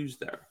be used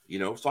there,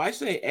 So I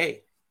say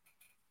A.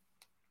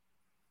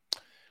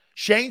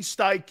 Shane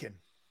Steichen.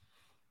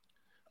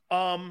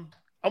 I'm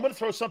going to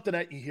throw something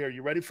at you here.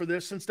 You ready for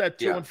this? Since that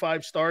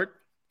 2-5 start,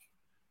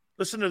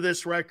 listen to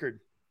this record.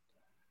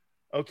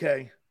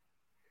 Okay.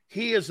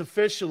 He is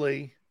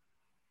officially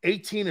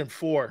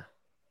 18-4.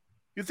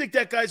 You think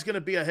that guy's going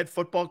to be a head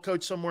football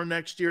coach somewhere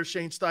next year,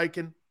 Shane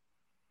Steichen?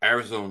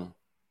 Arizona.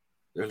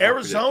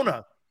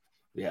 Arizona.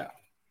 Yeah.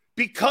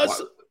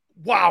 Because,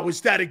 wow,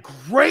 is that a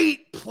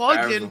great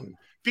plug-in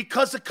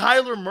because of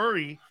Kyler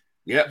Murray?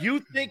 Yeah. You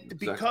think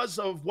because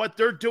of what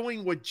they're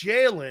doing with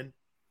Jalen,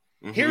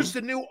 here's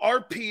the new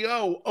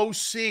RPO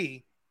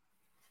OC.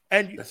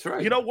 And that's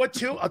right. You know what,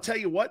 too? I'll tell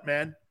you what,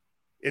 man.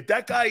 If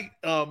that guy,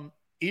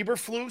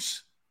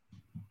 Eberflus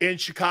in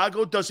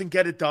Chicago, doesn't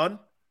get it done,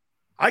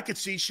 I could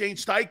see Shane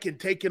Steichen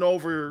taking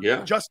over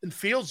Justin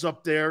Fields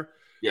up there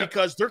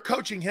because they're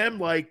coaching him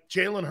like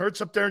Jalen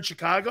Hurts up there in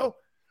Chicago.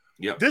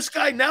 Yeah. This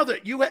guy, now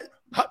that you had,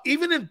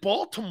 even in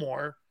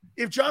Baltimore,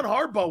 if John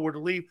Harbaugh were to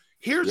leave,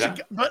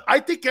 but I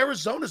think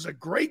Arizona's a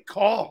great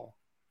call.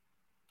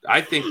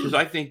 I think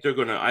they're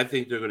gonna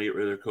get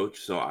rid of their coach.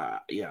 So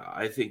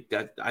I think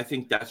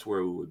that's where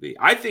it would be.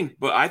 I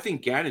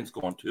think Gannon's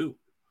gone too.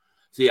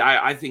 See,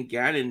 I think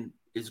Gannon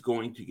is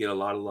going to get a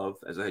lot of love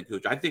as a head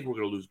coach. I think we're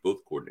going to lose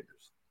both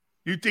coordinators.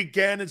 You think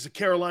Gannon's a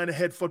Carolina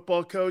head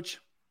football coach?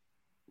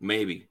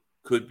 Maybe,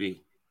 could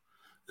be,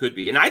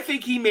 and I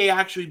think he may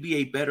actually be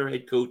a better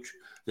head coach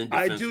than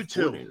defensive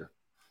coordinator.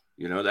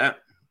 You know that.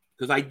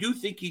 Because I do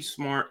think he's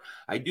smart.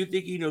 I do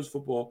think he knows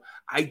football.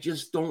 I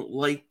just don't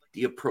like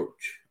the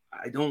approach.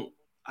 I don't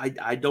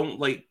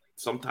like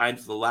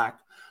sometimes the lack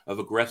of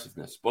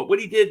aggressiveness. But what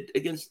he did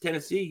against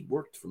Tennessee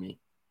worked for me.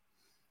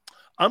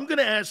 I'm going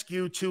to ask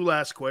you two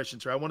last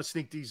questions. I want to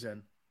sneak these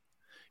in.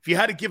 If you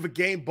had to give a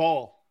game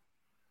ball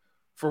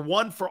for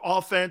one for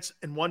offense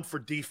and one for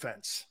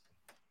defense,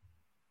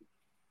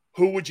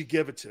 who would you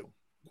give it to?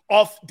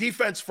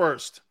 Defense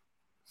first.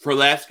 For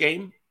last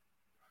game?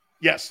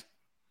 Yes.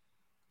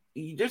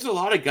 There's a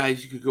lot of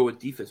guys you could go with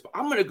defense, but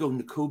I'm going to go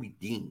Nakobe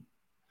Dean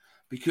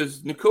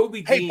because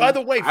Nakobe Dean. Hey, by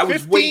the way,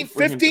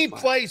 15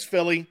 plays,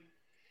 Philly.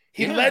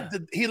 He led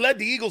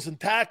the Eagles in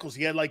tackles.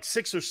 He had like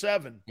 6 or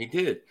 7. He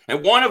did,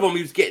 and one of them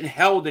he was getting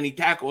held, and he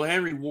tackled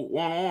Henry with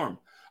one arm.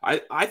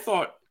 I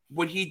thought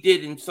what he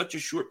did in such a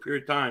short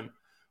period of time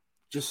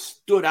just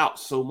stood out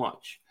so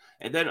much.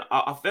 And then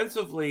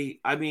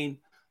offensively, I mean,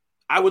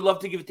 I would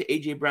love to give it to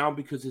A.J. Brown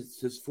because it's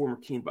his former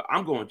team, but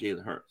I'm going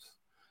Jalen Hurts.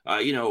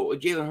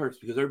 Jalen Hurts,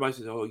 because everybody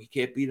says, "Oh, he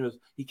can't beat us.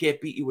 He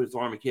can't beat you with his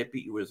arm. He can't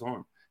beat you with his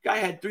arm." Guy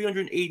had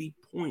 80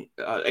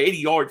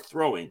 yards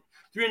throwing,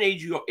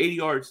 380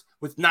 yards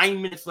with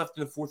 9 minutes left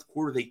in the fourth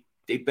quarter.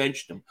 They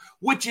benched him,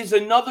 which is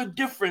another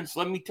difference.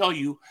 Let me tell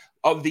you,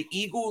 of the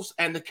Eagles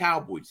and the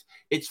Cowboys.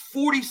 It's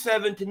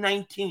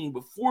 47-19,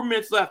 but 4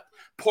 minutes left.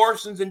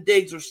 Parsons and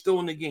Diggs are still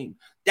in the game.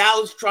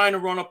 Dallas trying to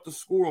run up the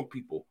score on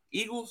people.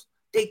 Eagles,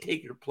 they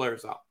take their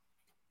players out.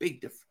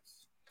 Big difference.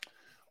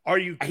 Are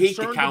you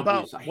concerned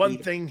about one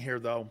thing here,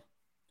 though?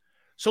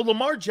 So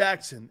Lamar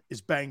Jackson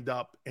is banged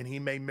up, and he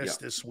may miss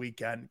this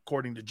weekend,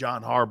 according to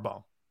John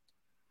Harbaugh.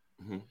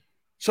 Mm-hmm.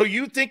 So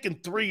you think in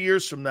 3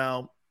 years from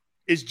now,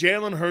 is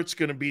Jalen Hurts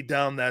going to be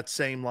down that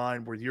same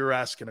line where you're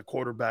asking a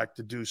quarterback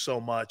to do so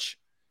much,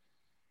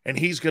 and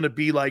he's going to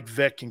be like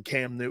Vic and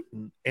Cam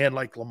Newton and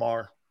like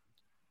Lamar?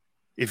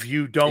 If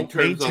you don't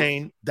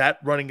maintain that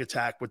running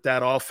attack with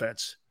that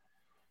offense,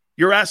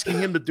 you're asking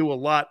him to do a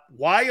lot.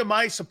 Why am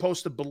I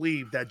supposed to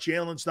believe that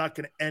Jalen's not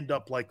going to end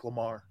up like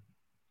Lamar?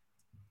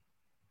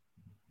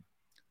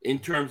 In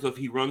terms of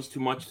he runs too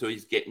much, so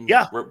he's getting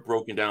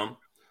broken down.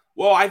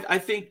 Well, I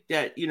think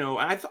that,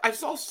 I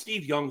saw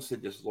Steve Young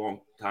said this a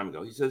long time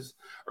ago. He says,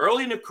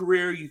 early in a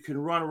career, you can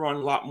run a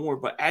lot more,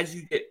 but as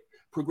you get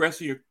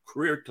progress in your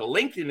career, to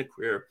lengthen the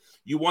career,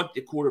 you want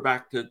the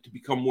quarterback to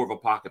become more of a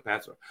pocket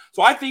passer.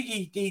 So I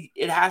think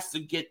it has to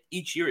get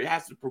each year, it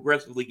has to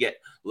progressively get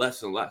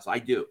less and less. I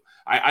do.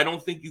 I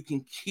don't think you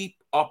can keep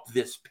up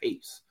this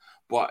pace.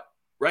 But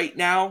right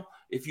now,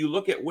 if you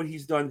look at what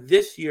he's done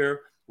this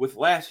year with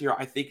last year,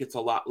 I think it's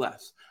a lot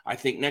less. I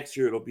think next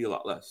year it'll be a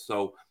lot less.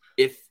 So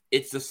if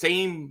it's the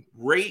same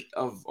rate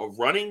of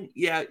running,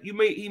 yeah, he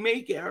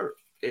may get hurt.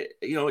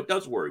 It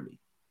does worry me.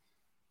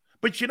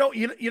 But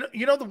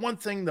the one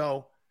thing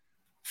though,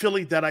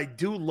 Philly, that I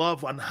do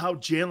love on how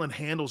Jalen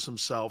handles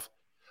himself,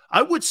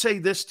 I would say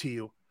this to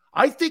you.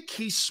 I think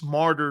he's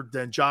smarter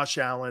than Josh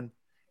Allen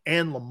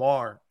and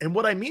Lamar. And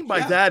what I mean by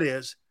that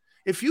is,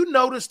 if you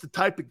notice the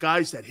type of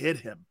guys that hit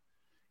him,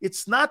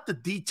 it's not the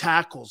D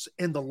tackles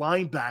and the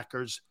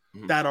linebackers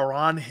that are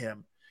on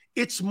him.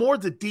 It's more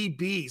the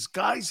DBs,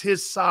 guys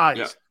his size.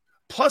 Yeah.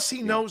 Plus,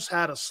 he knows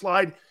how to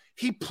slide.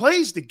 He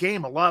plays the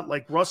game a lot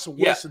like Russell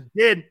Wilson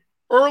did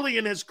early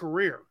in his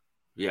career.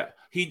 Yeah,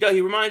 he does.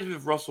 He reminds me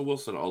of Russell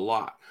Wilson a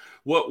lot.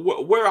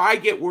 Where I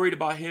get worried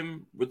about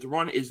him with the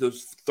run is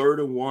those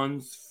 3rd and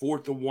 1s,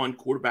 4th and 1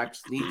 quarterback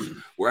sneaks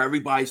where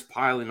everybody's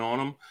piling on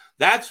him.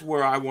 That's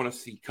where I want to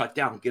see cut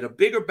down. Get a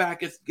bigger back,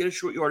 get a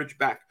short yardage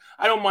back.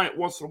 I don't mind it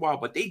once in a while,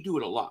 but they do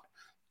it a lot.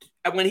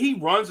 And when he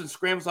runs and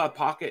scrambles out of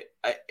pocket,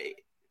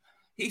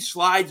 he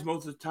slides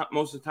most of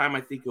the time.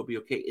 I think he'll be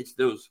okay. It's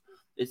those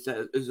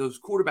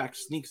quarterback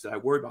sneaks that I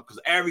worry about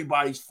because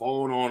everybody's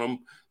falling on him.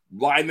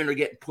 Linemen are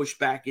getting pushed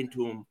back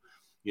into him.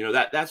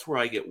 That's where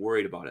I get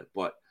worried about it.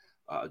 But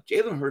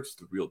Jalen Hurts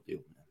the real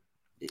deal,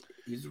 man.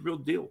 He's the real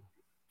deal.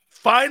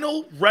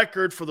 Final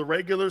record for the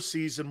regular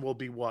season will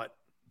be what?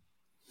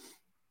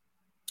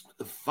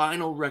 The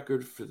final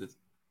record for the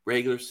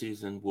regular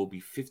season will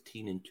be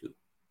 15-2.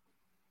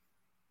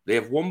 They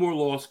have one more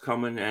loss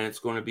coming, and it's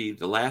going to be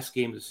the last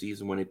game of the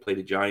season when they play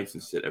the Giants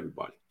and sit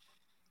everybody.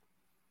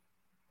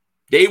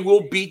 They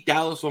will beat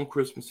Dallas on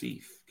Christmas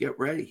Eve. Get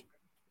ready.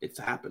 It's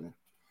happening.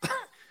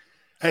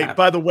 Hey,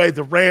 by the way,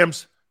 the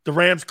Rams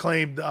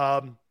claimed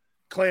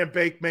Clam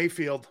Bake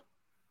Mayfield.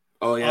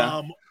 Oh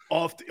yeah.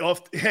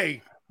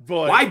 Hey,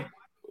 boy. Why?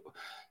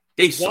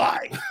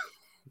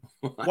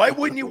 Why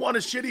wouldn't you want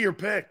a shittier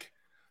pick?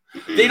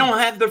 They don't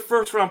have their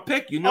first round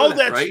pick.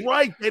 That's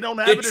right. They don't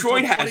have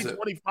Detroit it until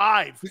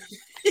 2025.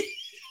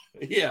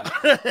 Yeah.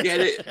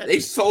 They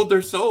sold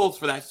their souls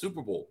for that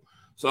Super Bowl.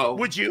 So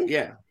would you?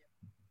 Yeah.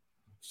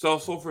 So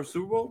for a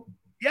Super Bowl?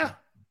 Yeah.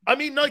 I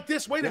mean, like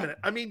this. Wait a minute.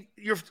 I mean,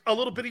 you're a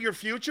little bit of your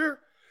future.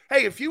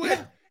 Hey, if you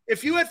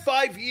had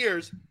 5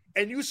 years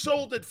and you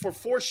sold it for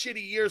 4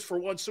 shitty years for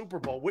one Super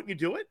Bowl, wouldn't you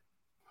do it?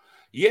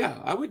 Yeah,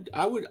 I would do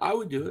it.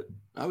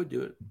 I would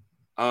do it.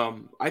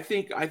 I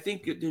think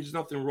there's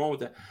nothing wrong with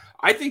that.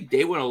 I think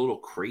they went a little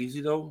crazy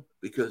though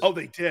because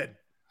they did.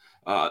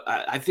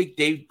 I think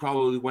they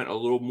probably went a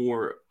little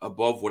more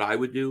above what I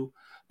would do.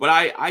 But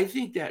I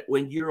think that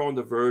when you're on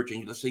the verge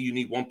and let's say you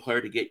need one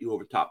player to get you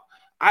over top,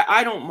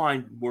 I don't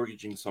mind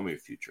mortgaging some of your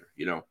future.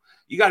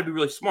 You got to be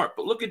really smart.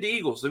 But look at the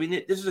Eagles. I mean,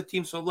 this is a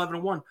team so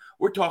 11-1.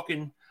 We're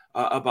talking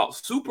about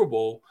Super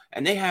Bowl,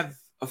 and they have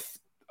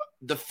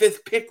the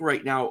 5th pick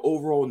right now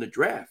overall in the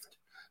draft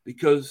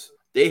because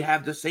they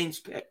have the Saints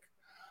pick.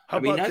 How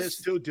about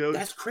this too, dude?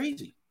 That's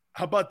crazy.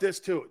 How about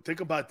this too? Think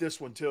about this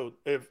one too.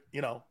 If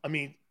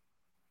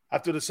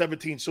after the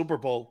 17 Super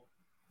Bowl,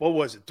 what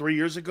was it? 3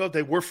 years ago,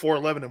 they were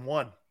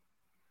 4-11-1.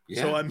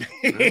 Yeah. So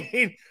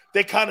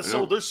they kind of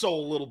sold their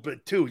soul a little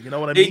bit too. You know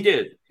what I mean? They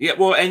did. Yeah.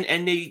 Well,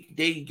 and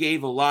they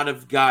gave a lot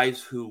of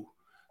guys who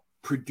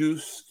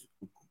produced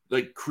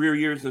like career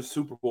years in the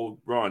Super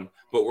Bowl run,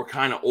 but were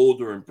kind of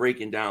older and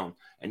breaking down,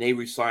 and they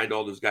re-signed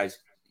all those guys.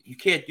 You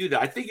can't do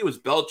that. I think it was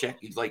Belichick.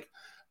 He's like,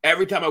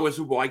 every time I win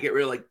Super Bowl, I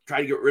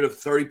try to get rid of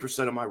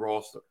 30% of my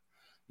roster.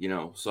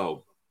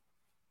 So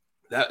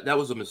that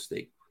was a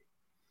mistake.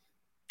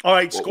 All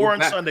right, score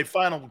on Sunday.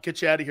 Final. We'll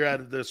get you out of here out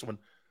of this one.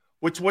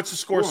 What's the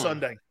score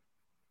Sunday?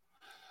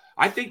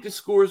 I think the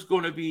score is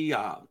going to be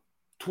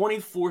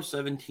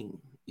 24-17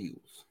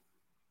 Eagles.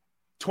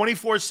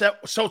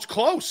 24-7. So it's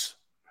close.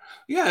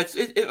 Yeah,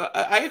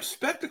 I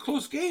expect a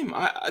close game.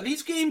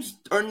 These games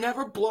are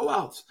never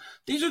blowouts.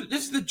 This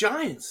is the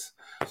Giants.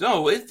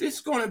 So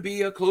it's going to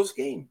be a close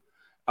game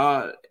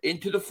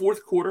into the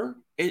 4th quarter,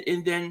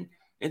 and then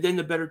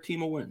the better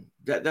team will win.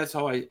 That's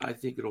how I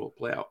think it'll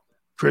play out.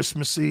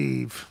 Christmas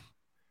Eve.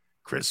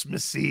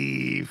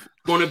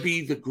 Going to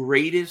be the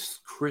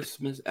greatest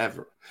Christmas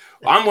ever.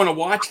 I'm going to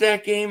watch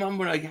that game. I'm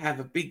going to have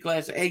a big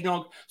glass of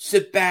eggnog,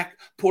 sit back,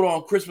 put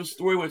on Christmas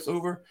Story when it's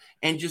over,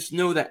 and just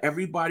know that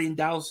everybody in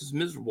Dallas is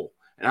miserable.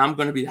 And I'm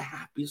going to be the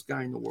happiest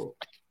guy in the world.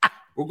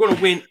 We're going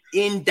to win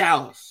in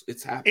Dallas.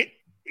 It's happening.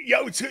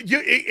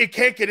 It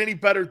can't get any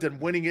better than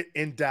winning it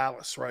in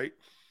Dallas, right?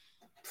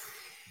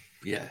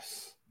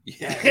 Yes.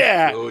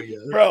 Yeah. Oh, yeah.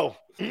 Bro,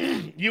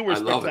 you were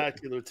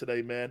spectacular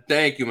today, man.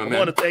 Thank you, man. I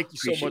want to thank you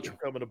so much for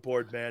coming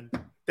aboard, man.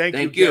 Thank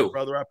you, again,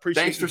 brother. I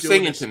appreciate Thanks you for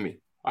singing this. to me.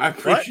 I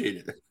appreciate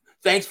it.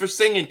 Thanks for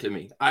singing to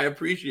me. I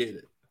appreciate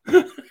it.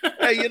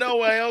 Hey,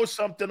 I owe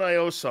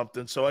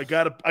something. So I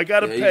gotta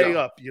pay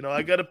up.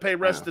 I gotta pay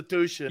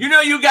restitution.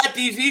 You got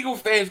these Eagle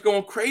fans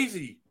going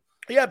crazy.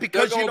 Yeah,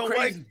 because you know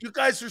crazy. what? You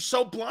guys are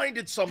so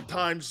blinded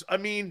sometimes. I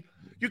mean,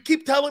 you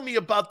keep telling me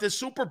about this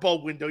Super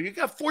Bowl window. You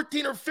got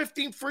 14 or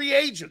 15 free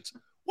agents.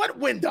 What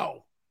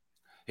window?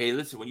 Hey,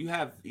 listen, when you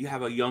have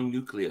a young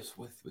nucleus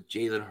with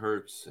Jalen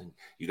Hurts, and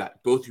you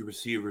got both your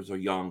receivers are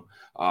young,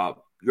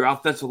 your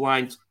offensive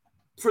line's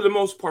for the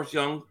most part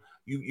young.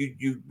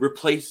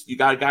 You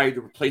got a guy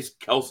to replace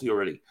Kelsey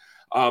already.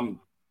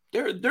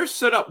 They're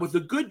set up with a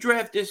good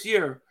draft this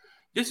year.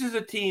 This is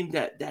a team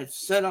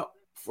that's set up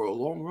for a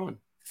long run.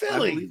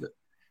 Philly,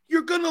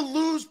 you're going to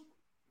lose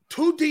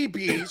 2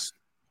 DBs,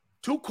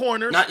 2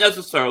 corners. Not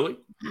necessarily.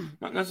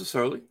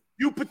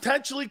 You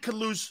potentially could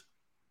lose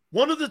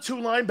one of the 2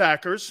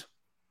 linebackers.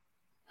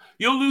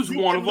 You'll lose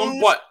one of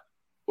them, but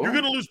you're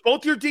going to lose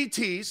both your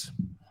DTs.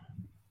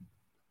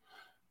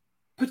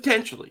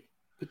 Potentially.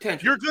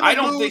 You're going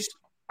to lose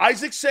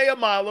Isaac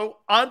Seumalo,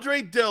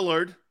 Andre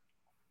Dillard,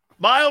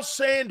 Miles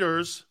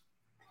Sanders,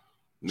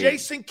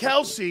 Jason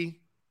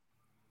Kelsey.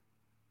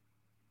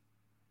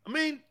 I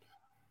mean,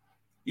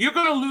 you're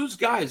going to lose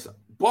guys,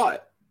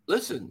 but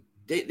listen,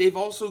 they've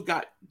also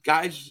got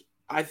guys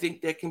I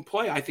think that can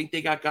play. I think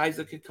they got guys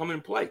that can come in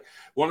and play.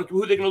 Who are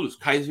they going to lose?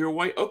 Kaiser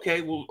White?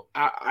 Okay, well,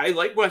 I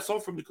like what I saw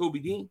from Jacoby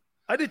Dean.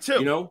 I did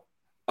too.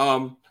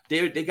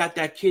 They got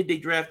that kid they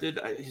drafted.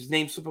 His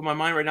name's slipping my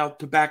mind right now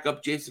to back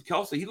up Jason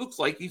Kelsey. He looks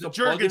like he's a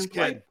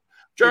plug-and-play.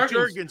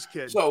 Jurgens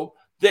kid.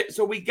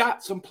 So we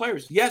got some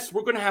players. Yes,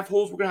 we're going to have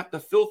holes. We're going to have to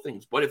fill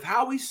things. But if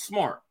Howie's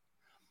smart,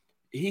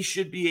 he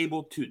should be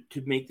able to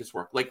make this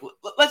work. Like,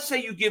 let's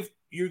say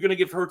you're going to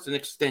give Hurts an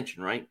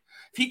extension, right?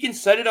 If he can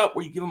set it up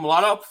where you give him a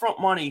lot of upfront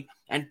money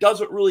and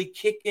doesn't really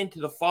kick into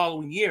the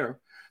following year,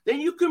 then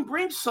you can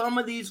bring some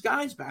of these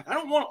guys back. I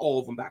don't want all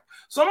of them back.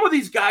 Some of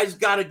these guys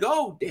got to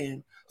go,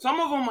 Dan. Some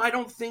of them I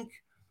don't think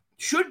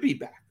should be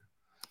back.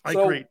 I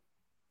agree.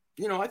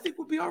 I think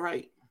we'll be all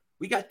right.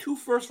 We got 2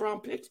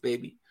 first-round picks,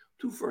 baby.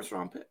 2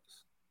 first-round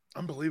picks.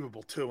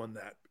 Unbelievable, too, on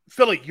that.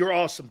 Philly, you're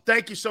awesome.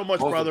 Thank you so much,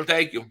 brother.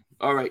 Thank you.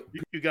 All right.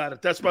 You got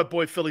it. That's my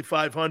boy, Philly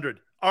 500.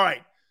 All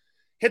right.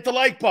 Hit the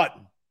like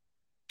button.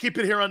 Keep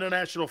it here on the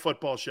National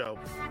Football Show.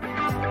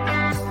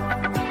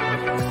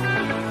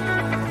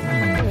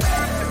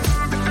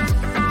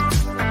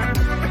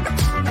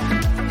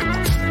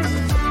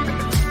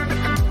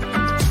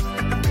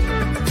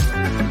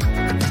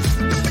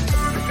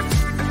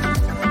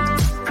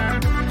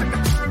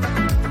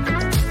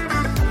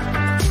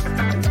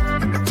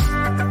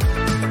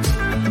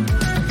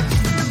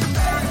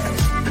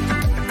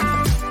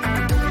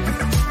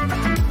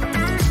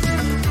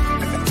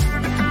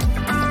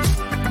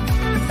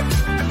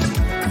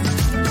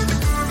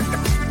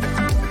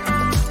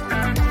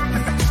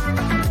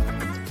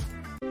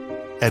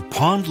 At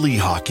Pond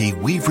Lehocky,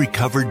 we've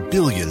recovered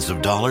billions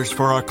of dollars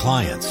for our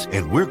clients,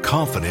 and we're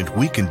confident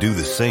we can do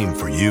the same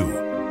for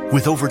you.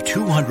 With over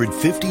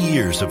 250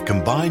 years of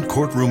combined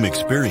courtroom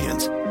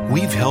experience,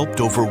 we've helped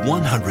over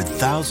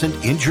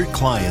 100,000 injured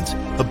clients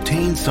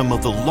obtain some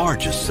of the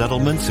largest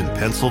settlements in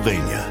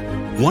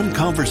Pennsylvania. One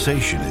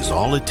conversation is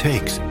all it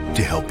takes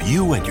to help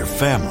you and your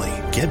family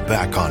get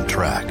back on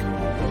track.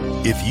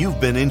 If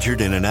you've been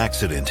injured in an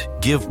accident,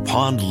 give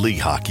Pond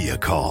Lehocky a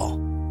call.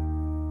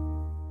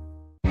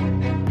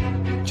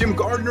 Jim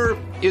Gardner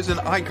is an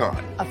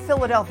icon. A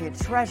Philadelphia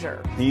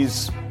treasure.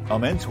 He's a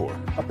mentor,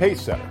 a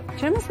pace setter.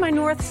 Jim is my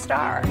North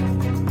Star.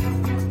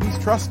 He's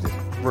trusted,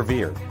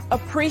 revered,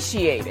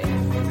 appreciated.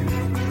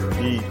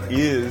 He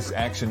is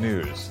Action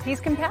News. He's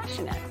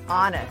compassionate,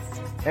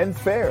 honest, and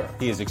fair.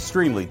 He is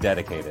extremely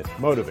dedicated,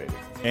 motivated,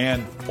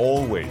 and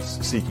always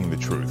seeking the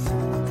truth.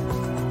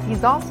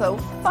 He's also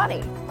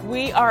funny.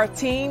 We are a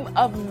team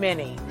of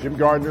many. Jim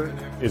Gardner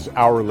is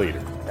our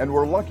leader, and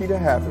we're lucky to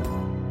have him.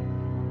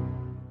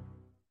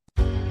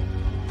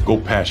 Go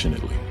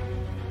passionately.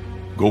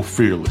 Go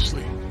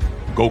fearlessly.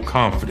 Go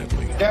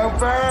confidently. Go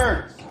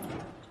Birds!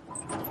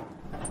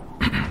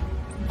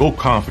 Go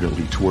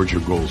confidently towards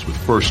your goals with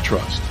First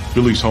Trust,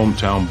 Philly's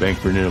hometown bank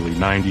for nearly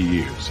 90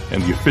 years,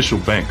 and the official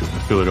bank of the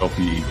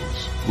Philadelphia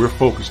Eagles. We're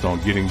focused on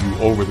getting you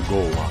over the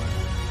goal line.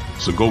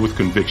 So go with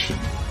conviction.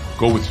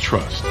 Go with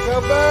trust.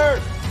 Go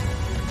Birds!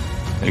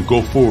 And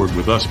go forward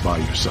with us by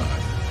your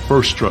side.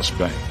 First Trust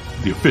Bank,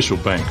 the official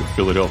bank of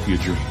Philadelphia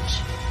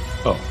dreams.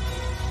 Oh,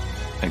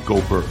 and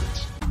go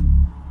Birds.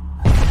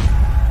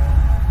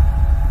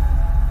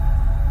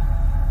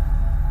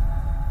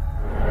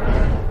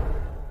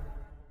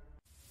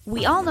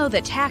 We all know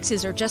that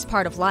taxes are just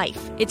part of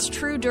life. It's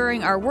true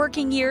during our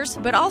working years,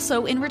 but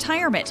also in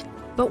retirement.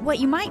 But what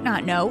you might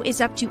not know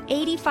is up to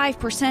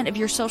 85% of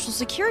your Social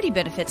Security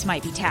benefits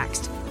might be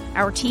taxed.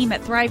 Our team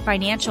at Thrive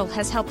Financial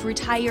has helped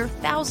retire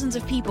thousands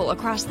of people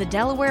across the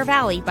Delaware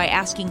Valley by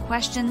asking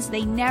questions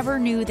they never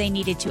knew they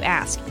needed to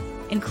ask,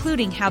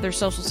 including how their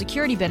Social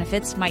Security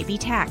benefits might be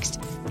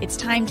taxed. It's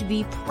time to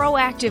be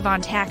proactive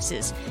on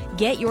taxes.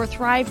 Get your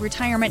Thrive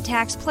Retirement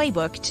Tax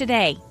Playbook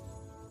today.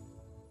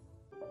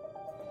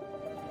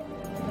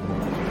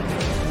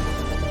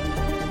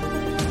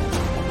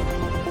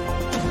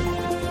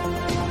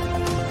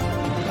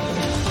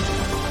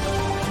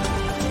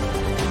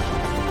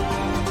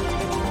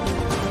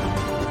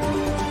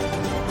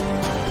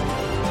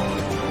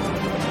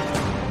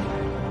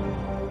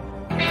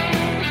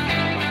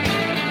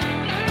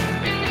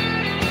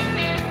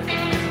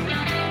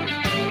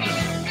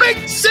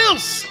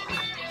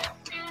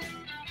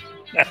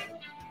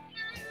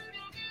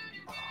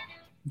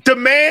 The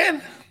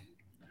man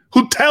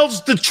who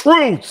tells the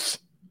truth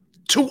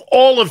to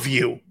all of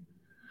you.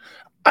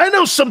 I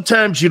know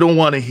sometimes you don't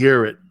want to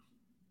hear it.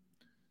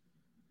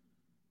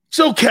 It's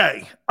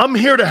okay. I'm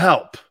here to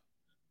help.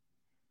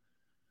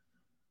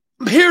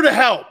 I'm here to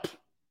help.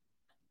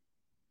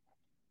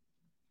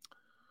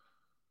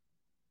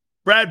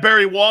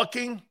 Bradbury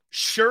walking?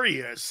 Sure he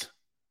is.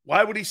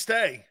 Why would he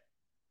stay?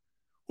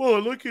 Well, I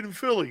look at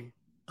Philly.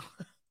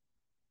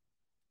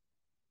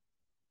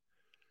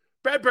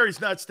 Bradbury's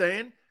not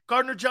staying.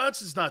 Gardner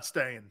Johnson's not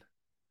staying.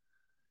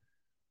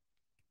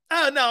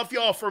 Now, if you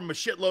offer them a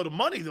shitload of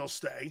money, they'll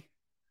stay.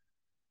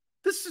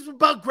 This is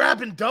about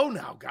grabbing dough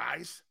now,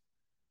 guys.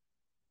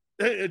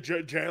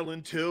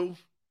 Jalen, too.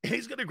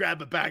 He's going to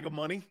grab a bag of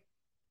money.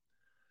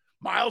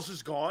 Miles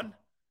is gone.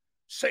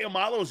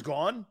 Sayamalo's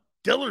gone.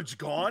 Dillard's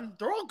gone.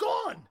 They're all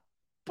gone.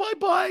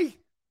 Bye-bye.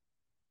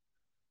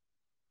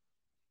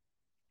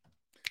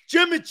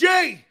 Jim and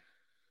Jay.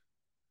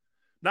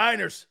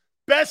 Niners,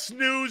 best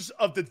news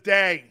of the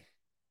day.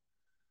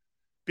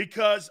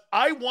 Because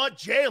I want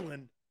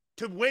Jalen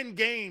to win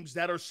games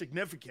that are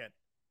significant.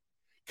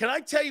 Can I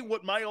tell you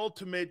what my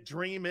ultimate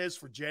dream is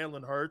for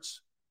Jalen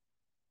Hurts?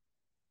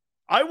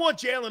 I want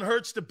Jalen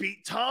Hurts to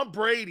beat Tom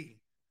Brady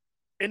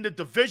in the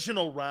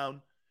divisional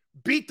round,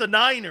 beat the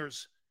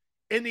Niners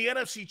in the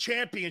NFC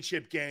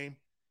Championship game,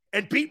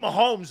 and beat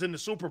Mahomes in the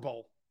Super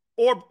Bowl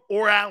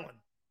or Allen.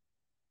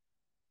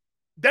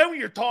 Then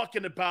you're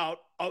talking about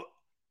a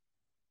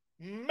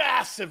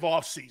massive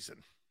offseason.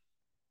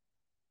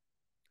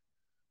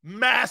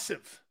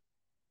 Massive.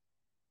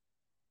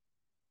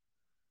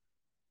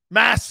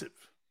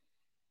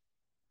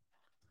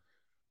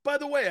 By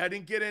the way, I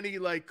didn't get any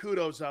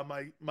kudos on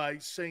my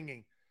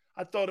singing.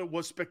 I thought it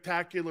was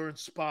spectacular and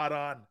spot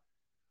on.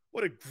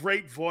 What a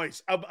great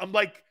voice. I'm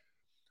like,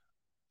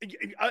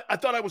 I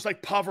thought I was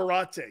like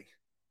Pavarotti. It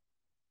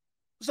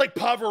was like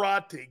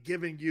Pavarotti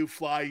giving you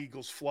Fly,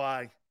 Eagles,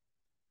 Fly.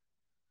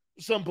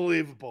 It's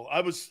unbelievable.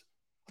 I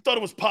thought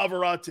it was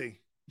Pavarotti.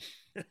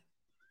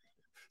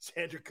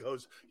 Sandra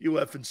goes, you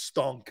effing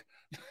stunk.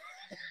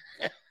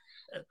 It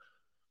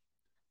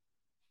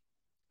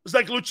was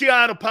like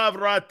Luciano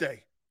Pavarotti.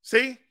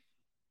 See?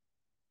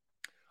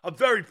 I'm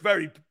very,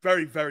 very,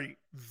 very, very,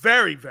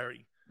 very,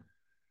 very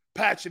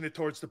passionate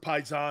towards the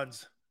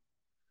Paisans.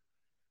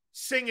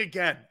 Sing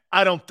again.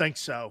 I don't think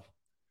so.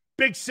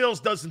 Big Sills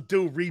doesn't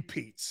do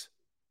repeats.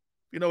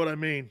 You know what I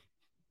mean?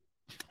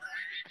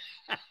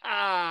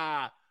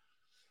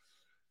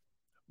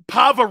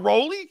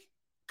 Pavaroli?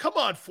 Come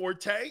on,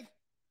 Forte.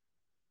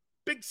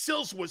 Big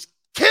Sills was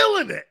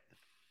killing it.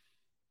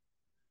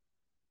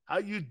 How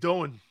you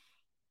doing?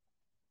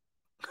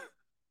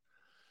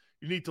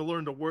 You need to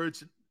learn the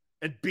words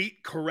and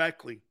beat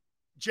correctly.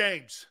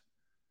 James,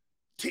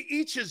 to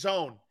each his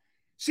own.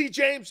 See,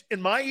 James, in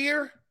my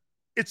ear,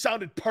 it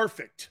sounded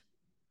perfect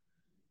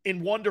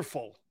and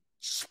wonderful.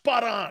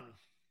 Spot on.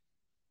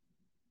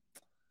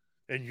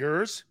 And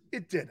yours,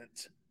 it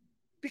didn't.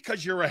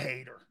 Because you're a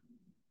hater.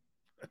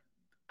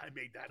 I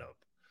made that up.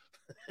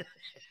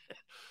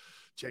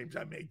 James,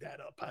 I made that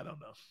up. I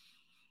don't know.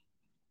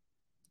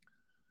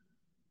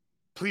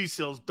 Please,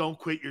 Sills, don't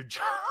quit your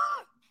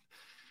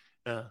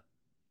job.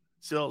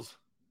 Sills,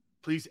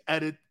 please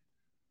edit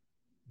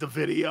the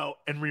video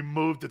and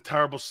remove the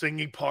terrible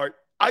singing part.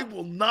 I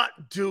will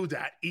not do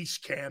that,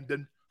 East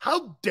Camden.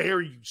 How dare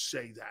you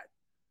say that?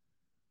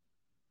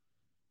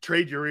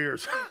 Trade your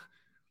ears.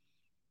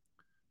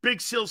 Big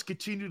Sills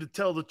continue to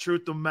tell the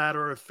truth no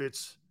matter if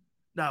it's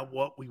not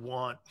what we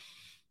want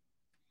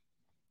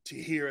to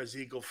hear as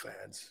Eagle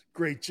fans.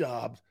 Great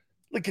job.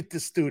 Look at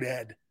this dude,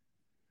 Ed.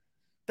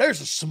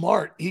 There's a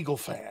smart Eagle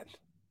fan.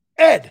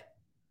 Ed.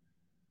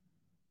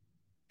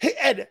 Hey,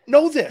 Ed,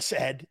 know this,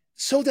 Ed.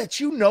 So that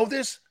you know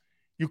this,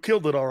 you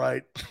killed it all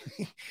right.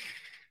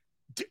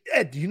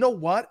 Ed, do you know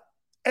what?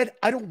 Ed,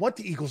 I don't want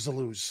the Eagles to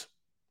lose.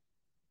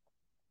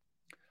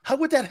 How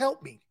would that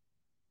help me?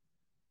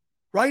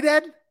 Right,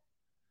 Ed?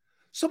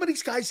 Some of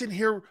these guys in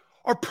here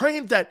are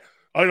praying that,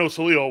 I know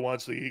Sileo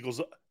wants the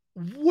Eagles.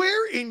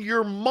 Where in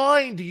your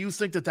mind do you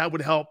think that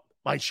would help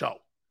my show?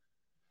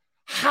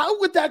 How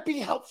would that be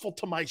helpful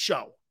to my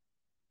show?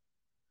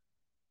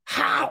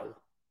 How?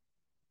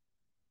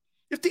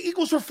 If the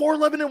Eagles were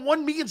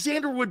 4-11-1, me and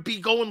Xander would be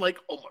going like,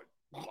 oh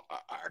my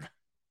God.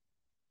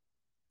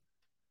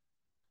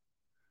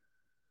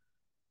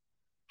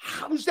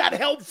 How's that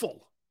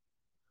helpful?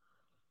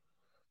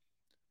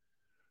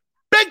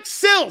 Big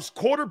Sills,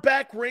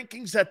 quarterback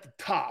rankings at the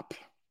top.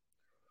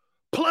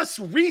 Plus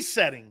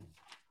resetting.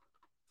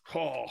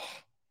 Oh.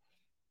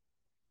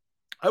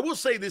 I will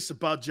say this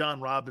about John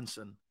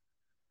Robinson.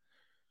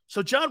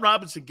 So John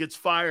Robinson gets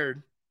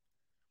fired.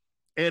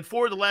 And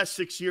for the last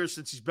 6 years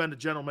since he's been the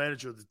general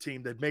manager of the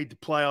team, they've made the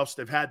playoffs.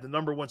 They've had the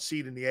number one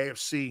seed in the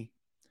AFC.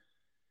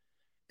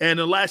 And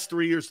the last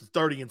 3 years, the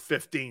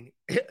 30-15.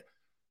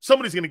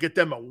 Somebody's going to get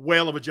them a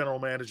whale of a general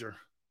manager.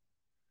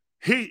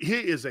 He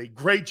is a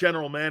great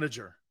general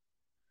manager.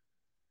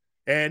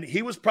 And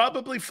he was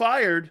probably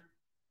fired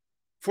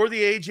for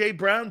the A.J.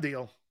 Brown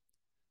deal.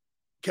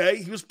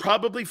 Okay? He was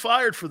probably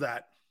fired for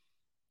that.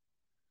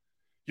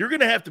 You're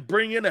going to have to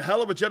bring in a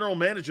hell of a general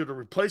manager to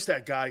replace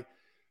that guy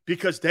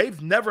because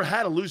they've never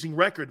had a losing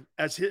record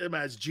as him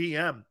as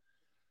GM.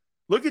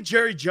 Look at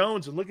Jerry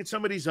Jones and look at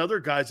some of these other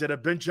guys that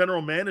have been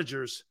general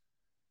managers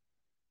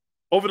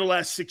over the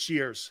last 6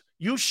 years.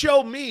 You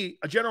show me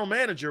a general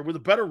manager with a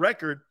better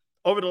record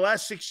over the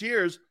last 6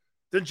 years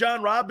than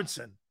John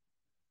Robinson.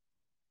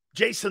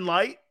 Jason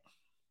Light,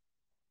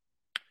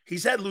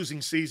 he's had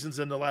losing seasons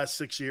in the last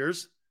 6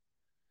 years.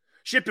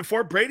 Shit,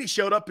 before Brady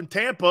showed up in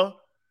Tampa,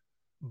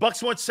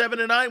 Bucks went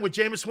 7-9 with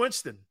Jameis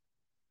Winston.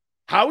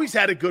 Howie's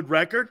had a good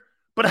record,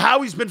 but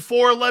Howie's been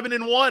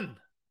 4-11-1.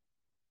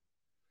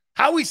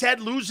 Howie's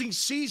had losing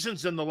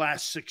seasons in the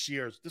last 6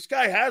 years. This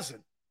guy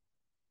hasn't.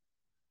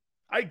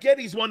 I get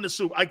he won the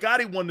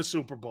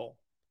Super Bowl.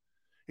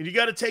 And you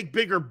got to take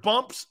bigger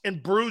bumps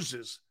and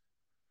bruises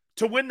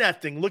to win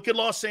that thing. Look at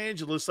Los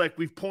Angeles like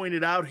we've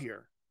pointed out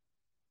here.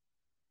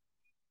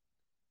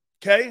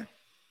 Okay?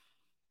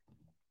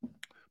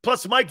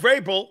 Plus Mike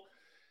Vrabel.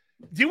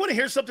 Do you want to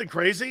hear something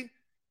crazy?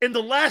 In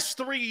the last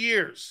 3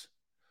 years,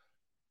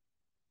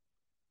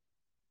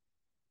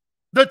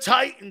 the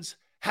Titans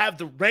have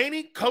the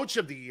reigning coach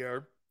of the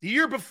year. The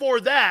year before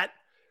that,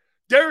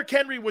 Derrick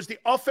Henry was the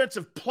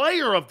offensive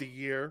player of the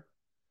year.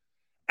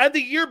 And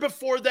the year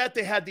before that,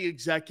 they had the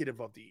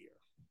executive of the year.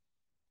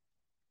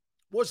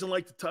 It wasn't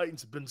like the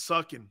Titans have been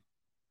sucking.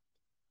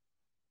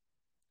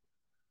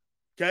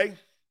 Okay?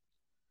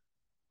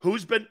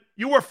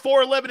 You were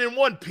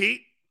 4-11-1,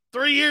 Pete,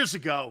 3 years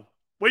ago.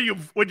 What'd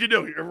you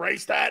do? You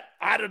erase that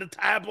out of the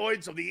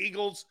tabloids of the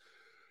Eagles'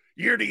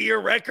 year-to-year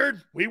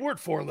record? We weren't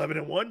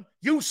 4-11-1.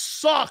 You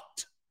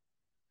sucked.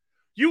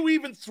 You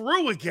even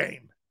threw a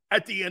game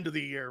at the end of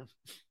the year.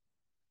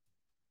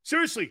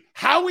 Seriously,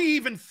 how we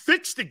even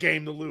fixed a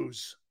game to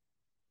lose?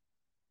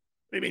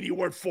 I mean, you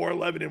weren't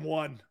 4-11-1.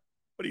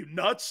 What are you,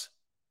 nuts?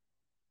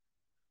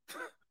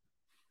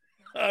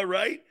 All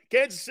right.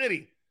 Kansas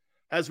City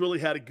has really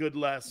had a good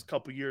last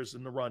couple years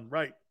in the run,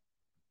 right?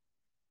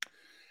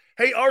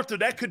 Hey, Arthur,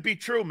 that could be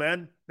true,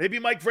 man. Maybe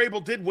Mike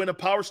Vrabel did win a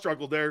power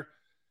struggle there,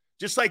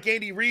 just like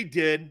Andy Reid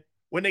did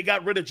when they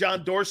got rid of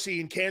John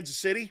Dorsey in Kansas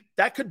City.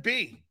 That could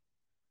be.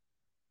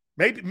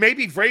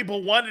 Maybe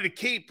Vrabel wanted to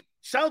keep.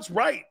 Sounds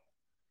right.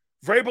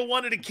 Vrabel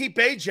wanted to keep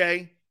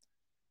AJ,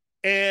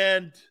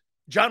 and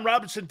John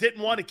Robinson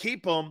didn't want to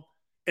keep him,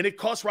 and it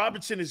cost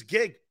Robinson his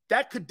gig.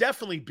 That could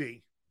definitely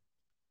be.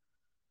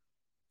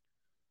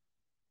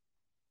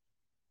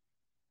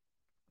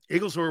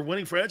 Eagles were a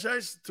winning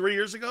franchise 4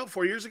 years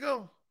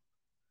ago.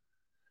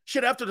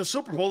 Shit, after the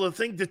Super Bowl, the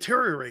thing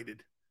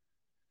deteriorated.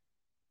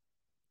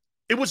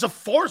 It was a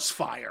force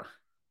fire.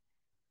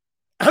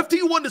 After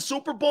you won the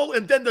Super Bowl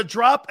and then the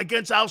drop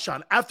against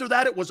Alshon, after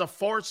that, it was a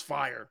force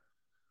fire.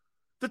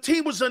 The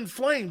team was in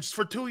flames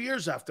for 2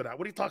 years after that.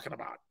 What are you talking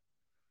about?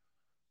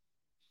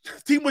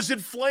 The team was in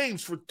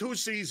flames for 2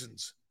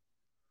 seasons.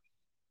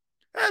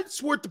 And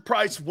it's worth the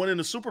price of winning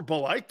the Super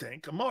Bowl, I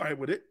think. I'm all right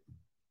with it.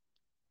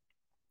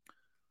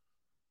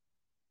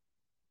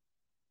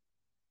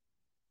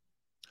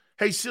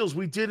 Hey, Seals,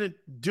 we didn't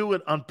do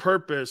it on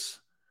purpose.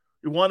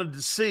 We wanted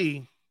to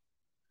see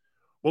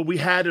what we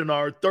had in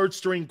our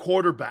third-string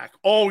quarterback.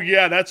 Oh,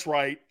 yeah, that's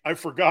right. I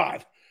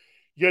forgot.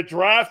 You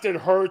drafted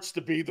Hurts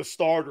to be the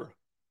starter.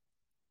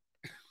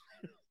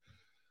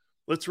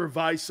 Let's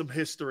revise some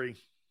history.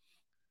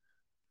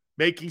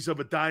 Makings of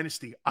a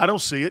dynasty. I don't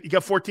see it. You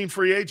got 14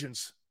 free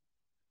agents.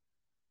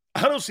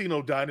 I don't see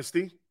no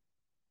dynasty.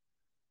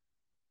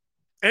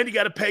 And you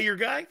got to pay your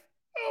guy?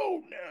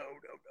 Oh, no.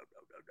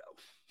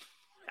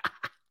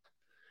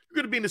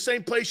 You're going to be in the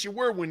same place you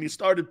were when you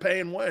started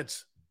paying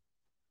Wentz.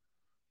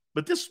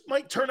 But this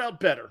might turn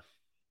out better.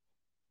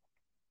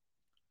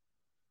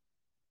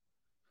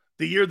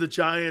 The year the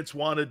Giants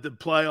wanted the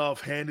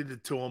playoff, handed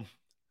it to them.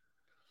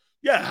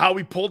 Yeah,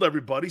 Howie pulled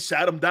everybody,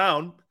 sat them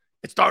down.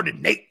 It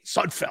started Nate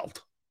Sudfeld.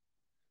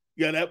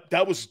 Yeah,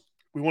 that was,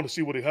 we want to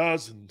see what he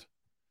has. And,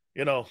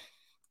 we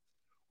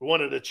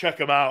wanted to check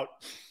him out.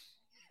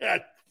 Yeah,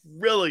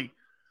 really,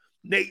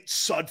 Nate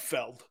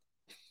Sudfeld.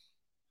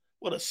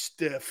 What a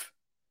stiff.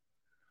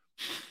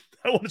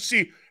 I want to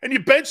see. And you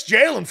benched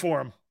Jalen for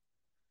him.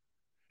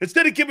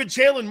 Instead of giving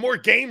Jalen more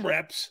game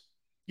reps,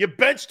 you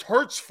benched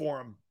Hurts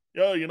for him.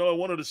 Yeah, I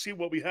wanted to see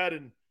what we had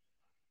in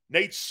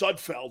Nate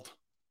Sudfeld.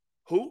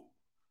 Who?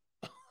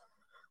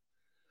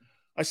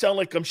 I sound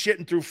like I'm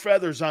shitting through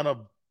feathers on a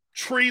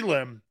tree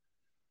limb.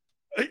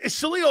 Is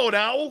Sileo an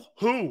owl?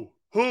 Who?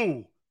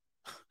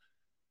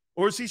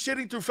 Or is he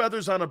shitting through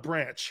feathers on a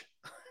branch?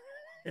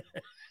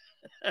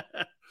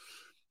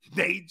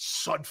 Nate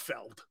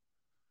Sudfeld.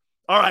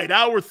 All right,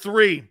 hour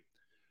 3.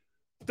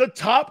 The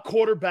top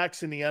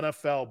quarterbacks in the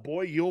NFL.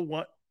 Boy, you'll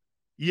want.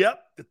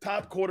 Yep, the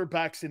top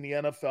quarterbacks in the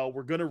NFL.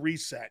 We're going to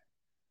reset.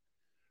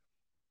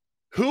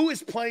 Who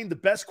is playing the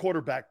best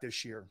quarterback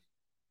this year?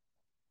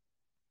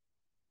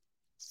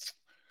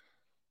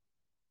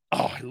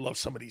 Oh, I love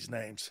some of these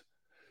names.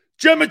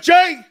 Jimmy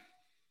G.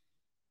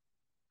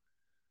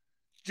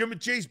 Jimmy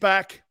G's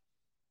back.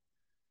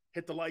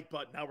 Hit the like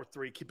button, hour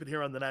 3. Keep it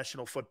here on the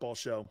National Football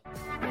Show.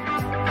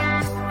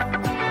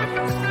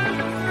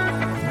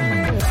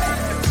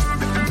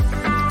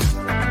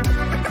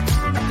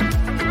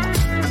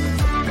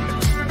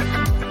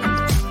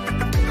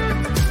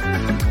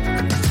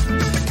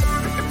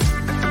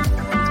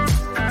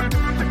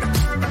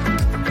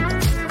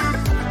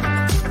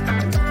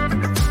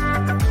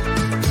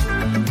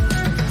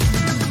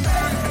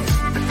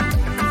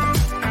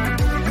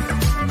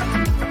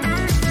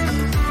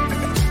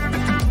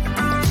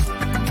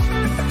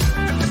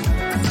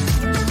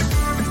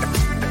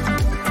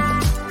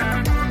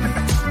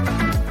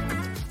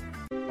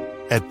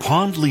 At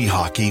Pond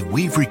Lehocky,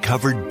 we've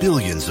recovered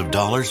billions of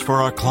dollars for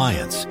our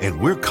clients,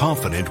 and we're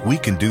confident we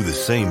can do the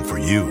same for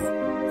you.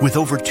 With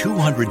over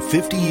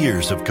 250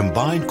 years of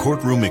combined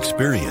courtroom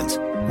experience,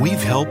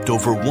 we've helped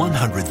over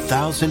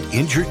 100,000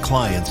 injured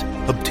clients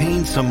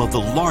obtain some of the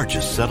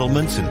largest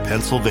settlements in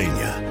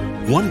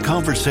Pennsylvania. One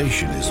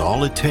conversation is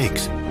all it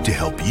takes to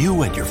help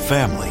you and your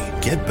family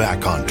get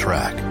back on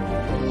track.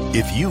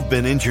 If you've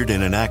been injured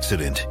in an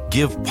accident,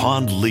 give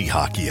Pond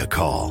Lehocky a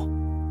call.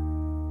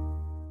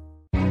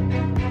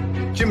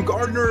 Jim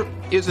Gardner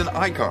is an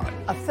icon.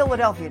 A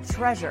Philadelphia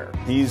treasure.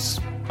 He's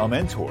a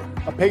mentor,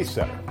 a pace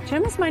setter.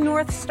 Jim is my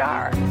North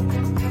Star.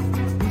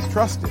 He's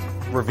trusted,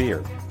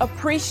 revered,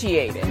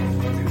 appreciated.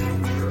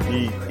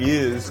 He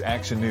is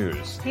Action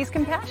News. He's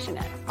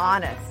compassionate,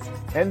 honest,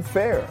 and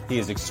fair. He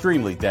is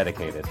extremely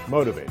dedicated,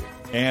 motivated,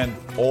 and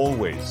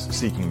always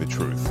seeking the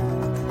truth.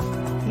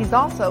 He's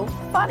also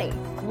funny.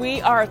 We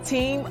are a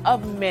team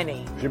of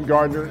many. Jim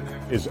Gardner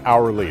is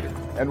our leader,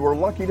 and we're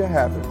lucky to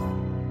have him.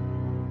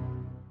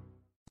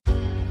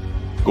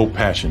 Go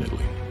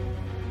passionately.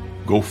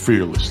 Go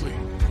fearlessly.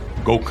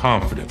 Go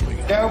confidently.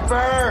 Go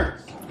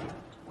Birds!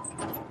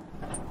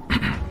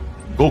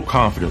 Go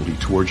confidently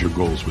towards your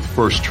goals with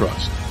First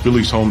Trust,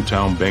 Philly's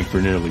hometown bank for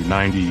nearly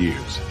 90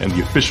 years, and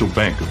the official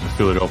bank of the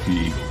Philadelphia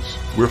Eagles.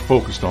 We're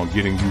focused on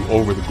getting you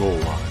over the goal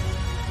line.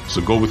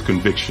 So go with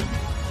conviction.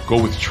 Go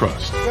with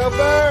trust. Go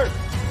Birds!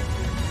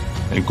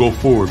 And go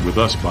forward with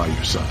us by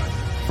your side.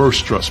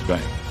 First Trust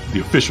Bank,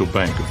 the official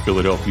bank of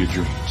Philadelphia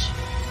dreams.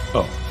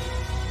 Oh,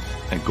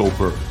 and go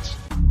Birds.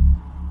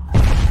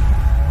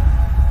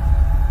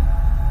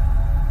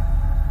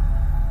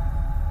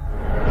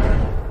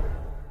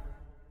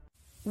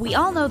 We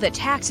all know that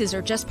taxes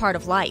are just part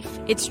of life.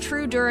 It's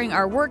true during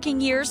our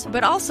working years,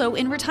 but also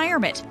in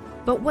retirement.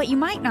 But what you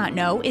might not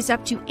know is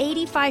up to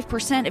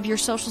 85% of your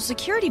Social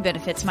Security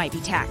benefits might be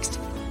taxed.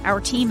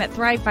 Our team at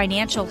Thrive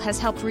Financial has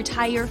helped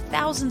retire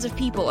thousands of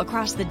people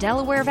across the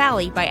Delaware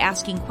Valley by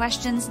asking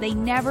questions they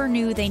never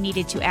knew they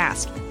needed to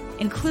ask,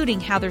 including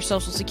how their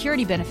Social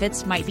Security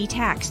benefits might be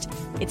taxed.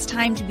 It's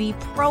time to be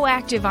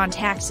proactive on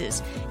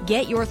taxes.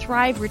 Get your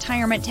Thrive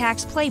Retirement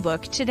Tax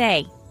Playbook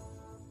today.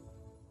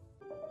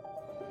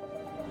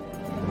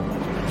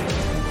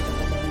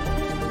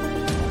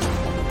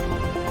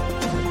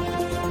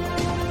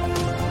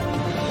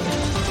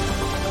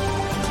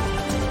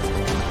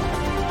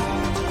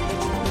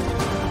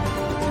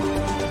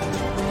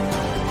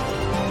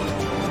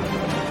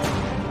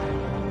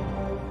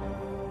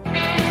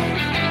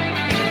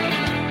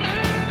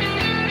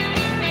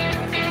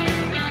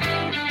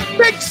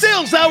 Big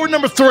Sales Hour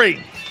number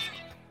 3.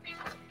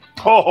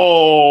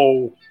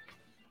 Ho,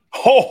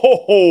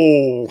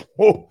 ho,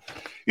 ho.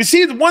 You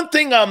see, the one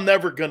thing I'm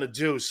never going to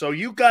do, so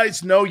you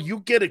guys know you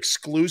get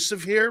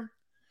exclusive here.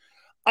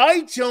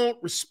 I don't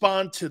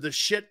respond to the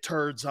shit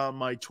turds on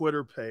my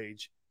Twitter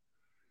page.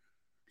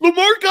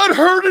 Lamar got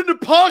hurt in the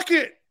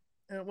pocket.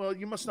 Well,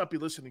 you must not be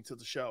listening to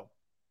the show.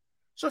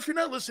 So if you're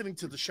not listening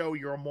to the show,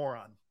 you're a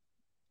moron.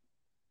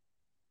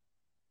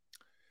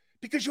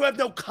 Because you have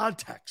no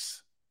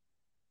context.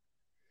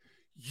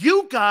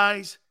 You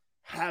guys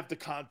have the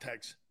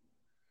context.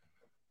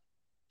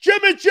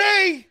 Jimmy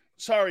J.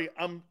 Sorry,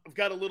 I've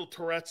got a little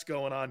Tourette's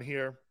going on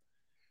here.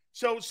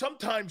 So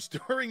sometimes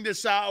during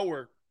this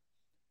hour,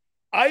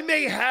 I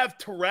may have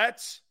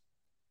Tourette's.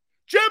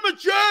 Jimmy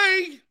J.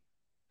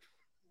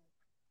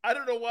 I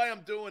don't know why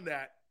I'm doing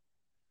that.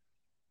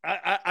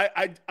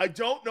 I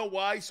don't know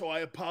why, so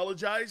I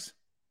apologize.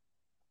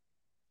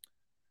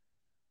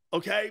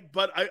 Okay,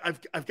 but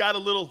I've got a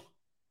little.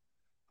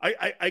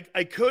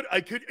 I could.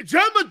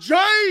 Gemma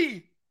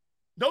J!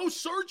 No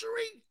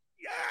surgery?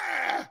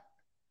 Yeah.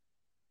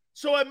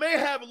 So I may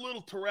have a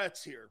little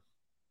Tourette's here.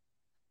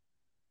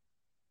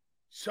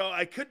 So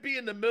I could be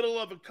in the middle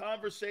of a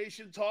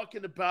conversation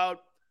talking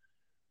about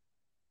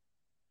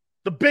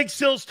the Big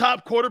Sills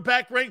top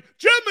quarterback ring.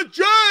 Gemma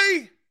J!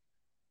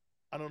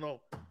 I don't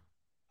know.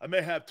 I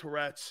may have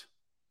Tourette's.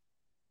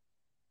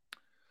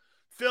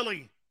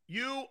 Philly,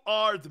 you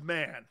are the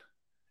man.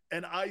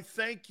 And I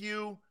thank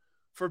you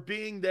for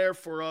being there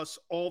for us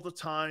all the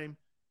time.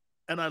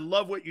 And I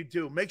love what you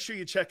do. Make sure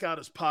you check out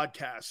his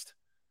podcast.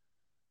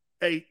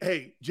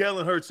 Hey,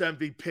 Jalen Hurts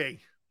MVP.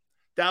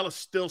 Dallas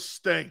still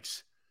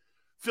stinks.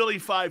 Philly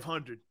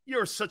 500.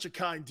 You're such a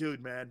kind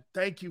dude, man.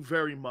 Thank you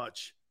very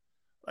much.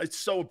 I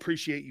so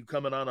appreciate you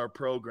coming on our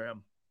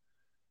program.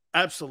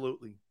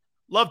 Absolutely.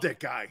 Love that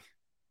guy.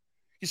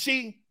 You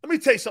see, let me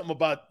tell you something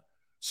about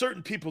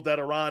certain people that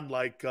are on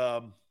like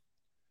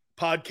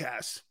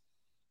podcasts.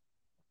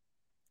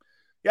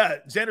 Yeah,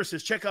 Xander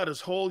says, check out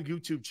his whole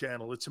YouTube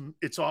channel.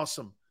 It's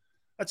awesome.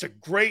 That's a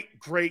great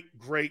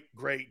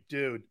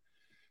dude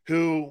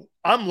who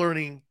I'm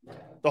learning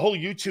the whole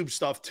YouTube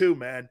stuff too,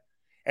 man.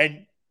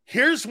 And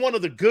here's one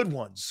of the good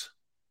ones.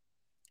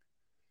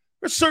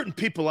 There's certain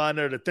people on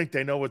there that think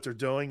they know what they're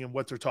doing and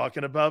what they're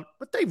talking about,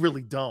 but they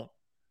really don't.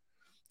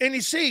 And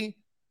you see,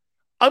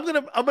 I'm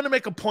gonna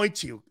make a point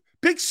to you.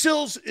 Big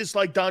Sills is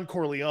like Don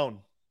Corleone.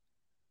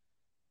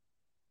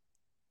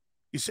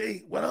 You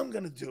see, what I'm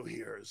gonna do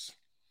here is,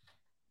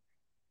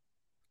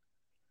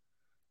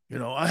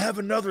 I have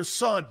another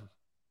son,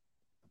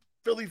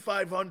 Philly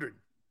 500.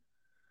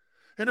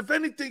 And if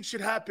anything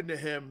should happen to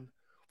him,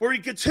 where he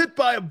gets hit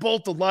by a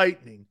bolt of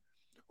lightning,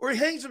 or he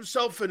hangs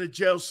himself in a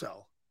jail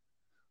cell,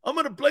 I'm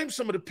going to blame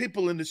some of the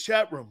people in this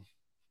chat room.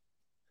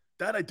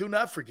 That I do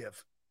not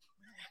forgive.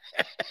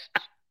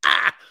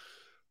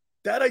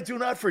 That I do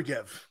not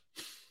forgive.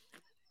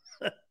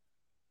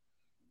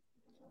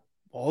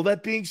 All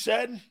that being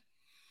said,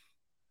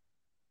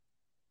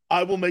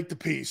 I will make the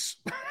peace.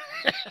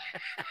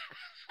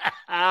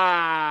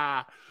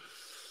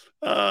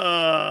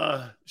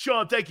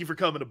 Sean, thank you for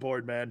coming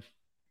aboard, man.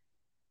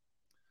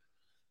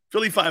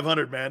 Philly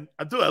 500, man.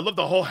 I love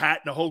the whole hat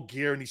and the whole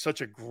gear, and he's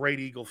such a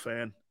great Eagle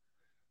fan.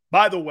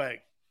 By the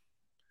way,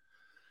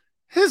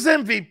 his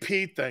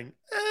MVP thing,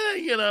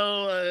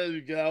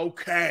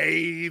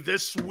 okay,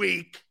 this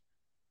week.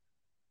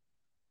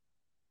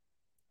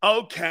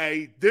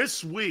 Okay,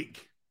 this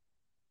week.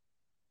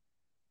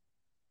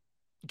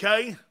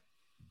 Okay?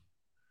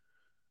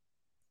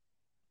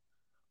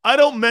 I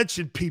don't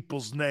mention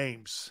people's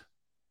names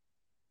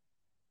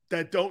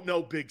that don't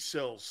know Big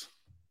Sills.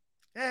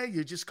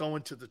 You're just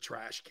going to the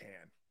trash can.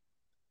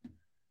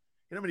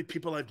 You know how many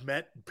people I've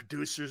met,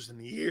 producers in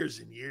years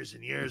and years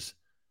and years?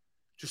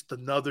 Just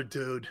another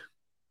dude.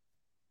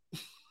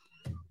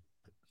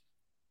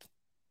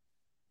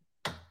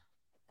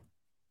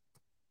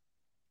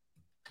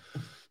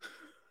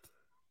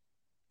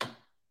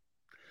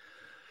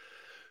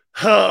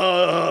 You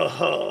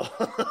know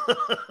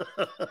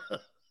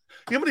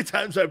how many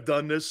times I've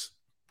done this?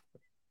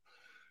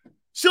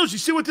 Sills, you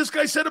see what this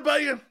guy said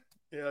about you?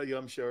 Yeah,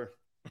 I'm sure.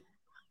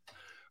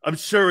 I'm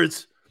sure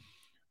it's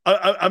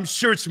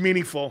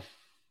meaningful.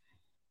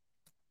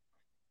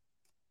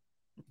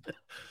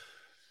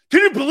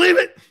 Can you believe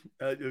it?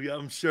 Yeah,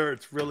 I'm sure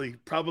it's really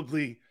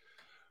probably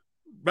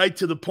right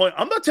to the point.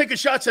 I'm not taking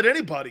shots at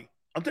anybody.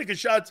 I'm taking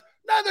shots.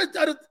 No,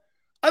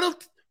 I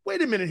don't.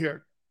 Wait a minute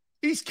here.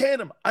 East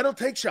Canham, I don't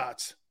take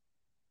shots.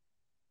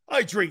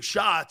 I drink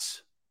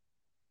shots.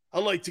 I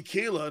like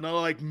tequila and I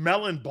like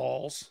melon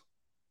balls.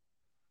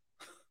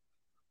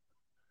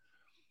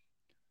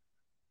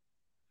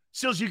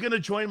 Sills, you going to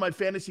join my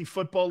fantasy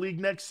football league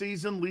next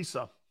season,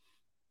 Lisa?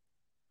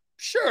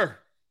 Sure.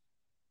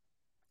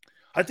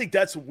 I think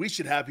that's what we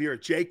should have here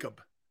at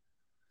Jacob.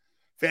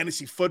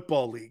 Fantasy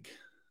football league.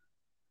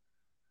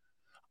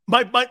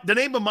 The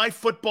name of my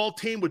football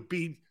team would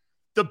be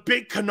the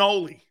Big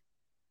Cannoli.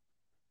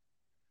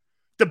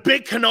 The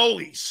Big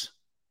Cannolis.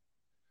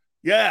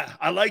 Yeah,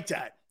 I like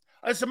that.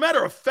 As a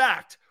matter of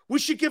fact, we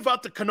should give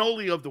out the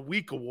Cannoli of the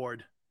Week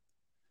award.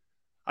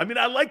 I mean,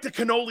 I like the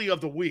Cannoli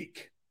of the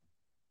Week.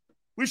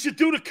 We should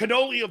do the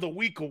Cannoli of the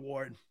Week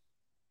award.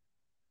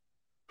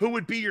 Who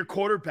would be your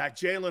quarterback?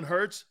 Jalen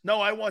Hurts?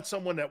 No, I want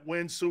someone that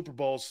wins Super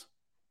Bowls.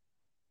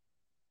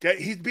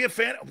 Okay, he'd be a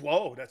fan.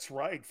 Whoa, that's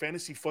right.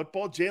 Fantasy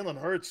football,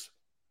 Jalen Hurts.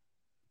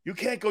 You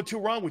can't go too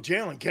wrong with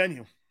Jalen, can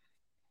you?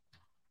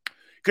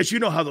 Because you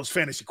know how those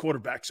fantasy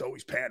quarterbacks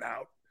always pan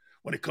out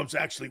when it comes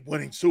to actually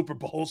winning Super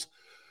Bowls.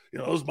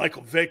 Those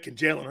Michael Vick and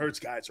Jalen Hurts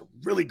guys are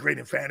really great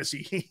in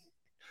fantasy,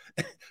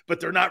 but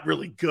they're not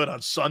really good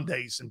on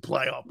Sundays and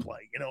playoff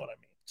play. You know what I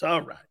mean? It's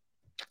all right.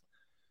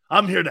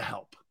 I'm here to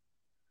help.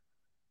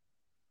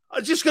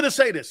 I'm just going to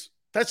say this.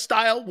 That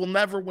style will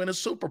never win a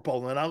Super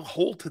Bowl, and I'll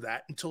hold to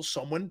that until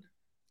someone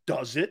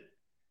does it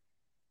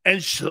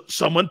and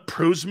someone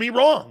proves me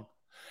wrong.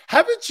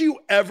 Haven't you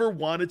ever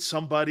wanted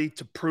somebody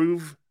to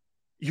prove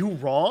you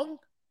wrong?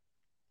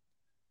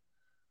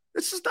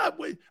 This is not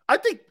what I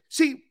think.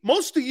 See,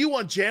 most of you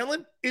on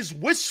Jalen is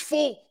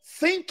wishful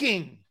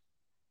thinking.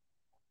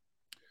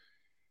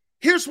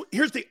 Here's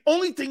the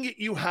only thing that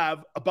you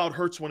have about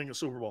Hurts winning a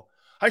Super Bowl.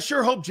 I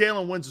sure hope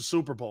Jalen wins a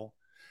Super Bowl.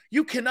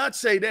 You cannot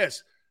say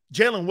this.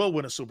 Jalen will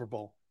win a Super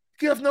Bowl.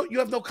 You have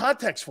no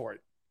context for it.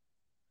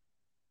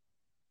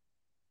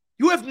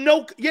 You have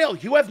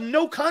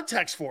no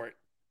context for it.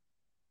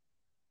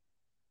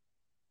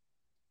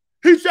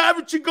 He's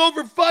averaging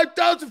over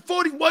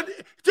 5,041.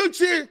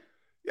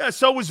 Yeah,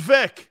 so was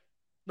Vic.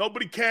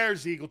 Nobody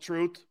cares, Eagle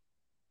Truth.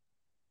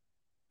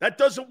 That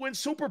doesn't win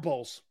Super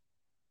Bowls.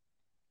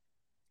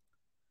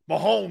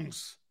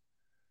 Mahomes,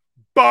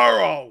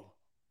 Burrow,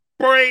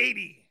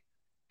 Brady,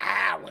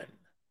 Allen,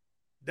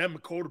 them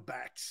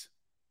quarterbacks.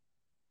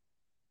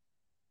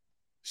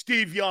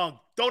 Steve Young.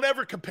 Don't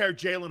ever compare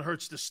Jalen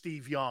Hurts to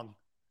Steve Young.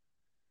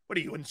 What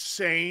are you,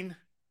 insane?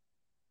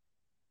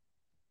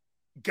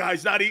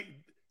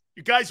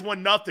 You guys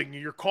won nothing.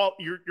 You're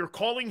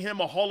calling him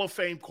a Hall of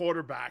Fame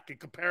quarterback and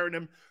comparing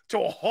him to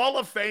a Hall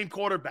of Fame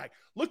quarterback.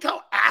 Look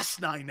how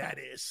asinine that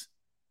is.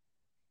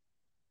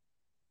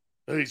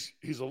 He's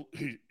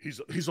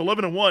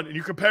 11-1, and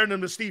you're comparing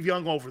him to Steve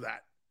Young over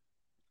that.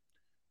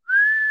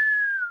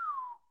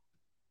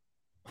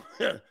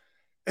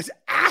 It's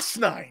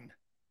asinine.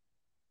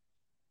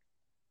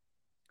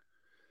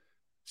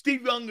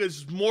 Steve Young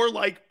is more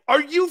like,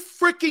 are you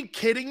freaking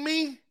kidding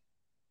me?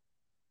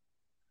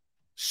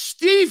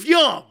 Steve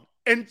Young.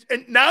 And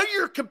now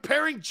you're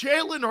comparing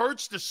Jalen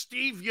Hurts to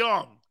Steve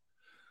Young.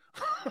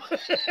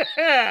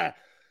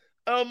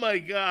 Oh, my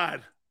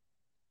God.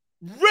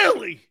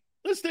 Really?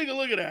 Let's take a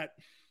look at that.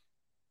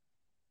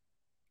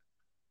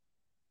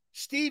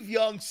 Steve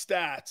Young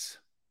stats.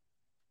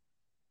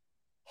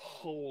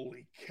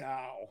 Holy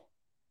cow.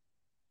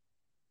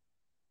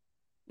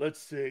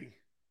 Let's see.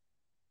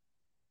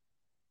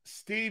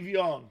 Steve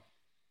Young.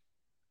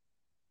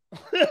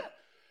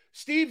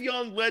 Steve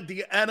Young led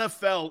the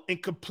NFL in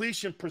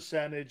completion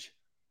percentage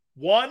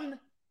 1,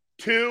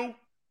 2,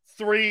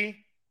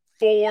 3,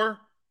 4,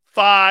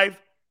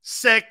 5,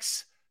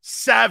 6,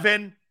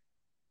 7.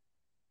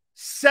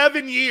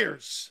 7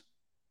 years.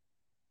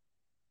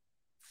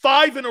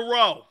 5 in a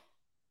row.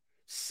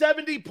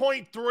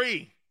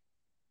 70.3.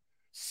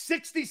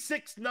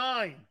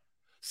 66.9.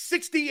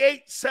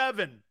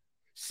 68.7.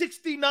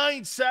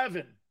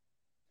 69.7.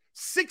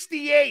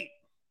 68.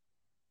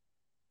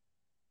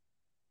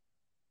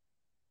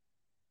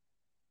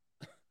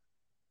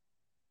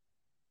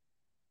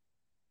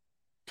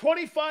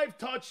 $25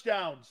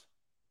 touchdowns,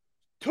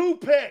 2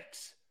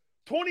 picks,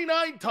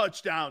 29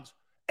 touchdowns,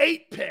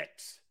 8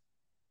 picks,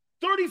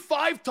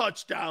 35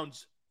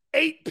 touchdowns,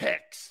 8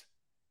 picks,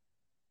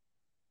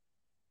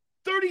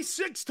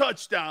 36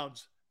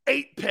 touchdowns,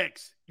 8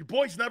 picks. Your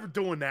boy's never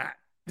doing that.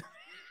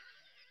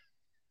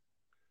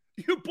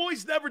 Your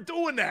boy's never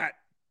doing that.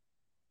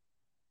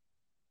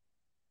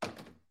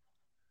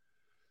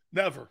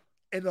 Never.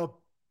 In a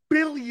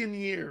billion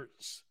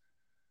years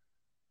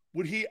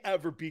would he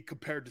ever be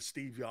compared to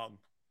Steve Young.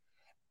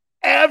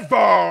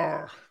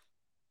 Ever.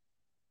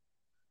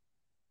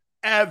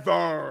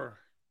 Ever.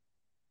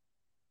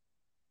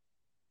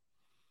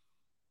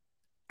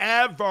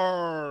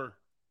 Ever.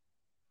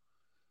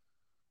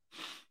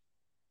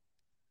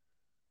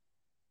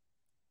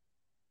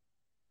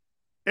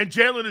 And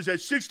Jalen is at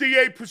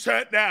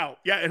 68% now.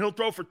 Yeah, and he'll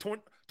throw for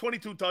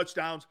 22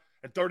 touchdowns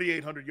and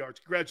 3,800 yards.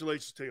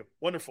 Congratulations to you.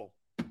 Wonderful.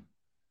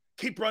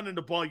 Keep running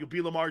the ball. You'll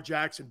be Lamar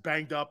Jackson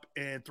banged up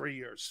in 3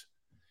 years.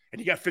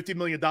 And you got $50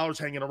 million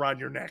hanging around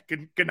your neck.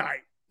 Good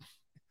night.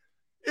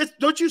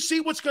 Don't you see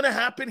what's going to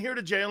happen here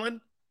to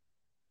Jalen?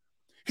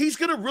 He's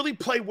going to really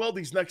play well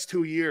these next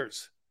 2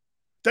 years.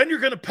 Then you're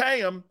going to pay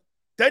him.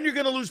 Then you're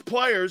going to lose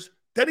players.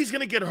 Then he's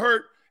going to get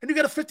hurt. And you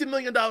got a $50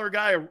 million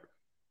guy.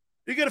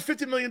 You got a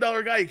 $50 million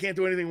guy you can't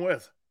do anything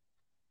with.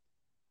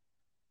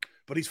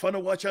 But he's fun to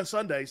watch on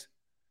Sundays.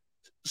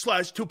 /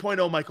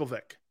 2.0 Michael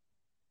Vick.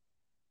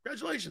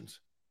 Congratulations.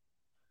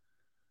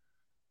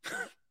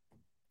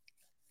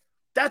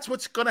 That's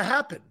what's going to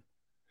happen.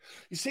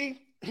 You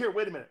see? Here,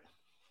 wait a minute.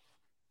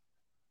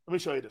 Let me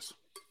show you this.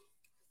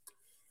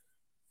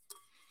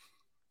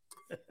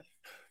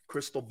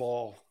 Crystal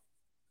ball.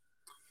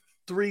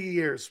 3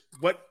 years.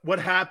 What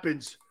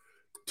happens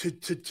to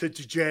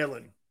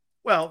Jalen?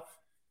 Well,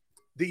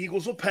 the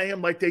Eagles will pay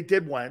him like they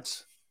did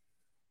Wentz.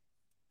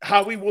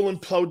 Howie will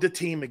implode the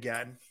team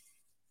again.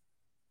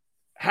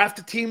 Half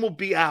the team will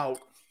be out.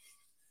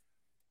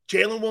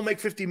 Jalen will make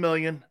 $50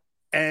 million,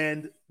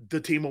 and the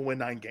team will win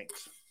 9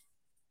 games.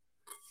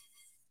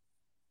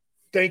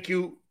 Thank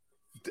you.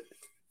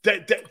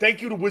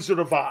 Thank you to Wizard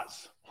of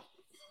Oz.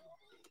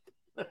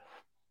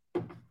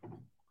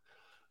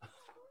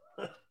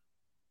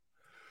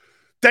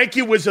 Thank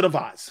you, Wizard of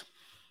Oz.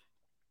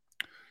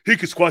 He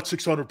could squat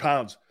 600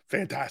 pounds.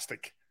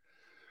 Fantastic.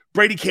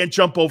 Brady can't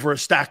jump over a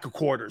stack of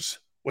quarters.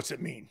 What's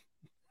it mean?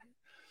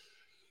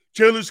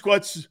 Jalen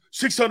squats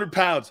 600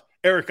 pounds.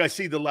 Eric, I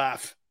see the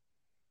laugh.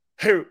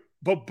 Hey,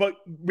 but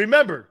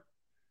remember,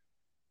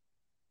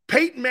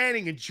 Peyton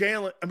Manning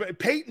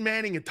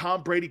and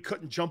Tom Brady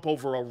couldn't jump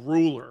over a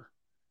ruler.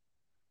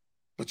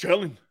 But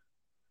Jalen,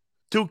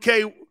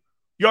 2K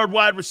yard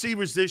wide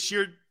receivers this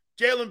year.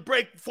 Jalen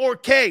break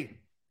 4K.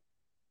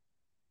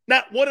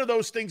 Not one of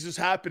those things is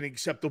happening,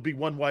 except there'll be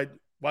one wide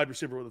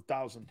receiver with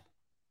 1,000.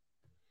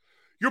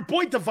 Your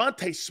boy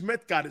Devontae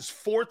Smith got his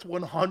 4th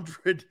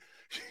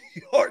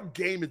 100-yard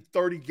game in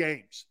 30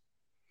 games.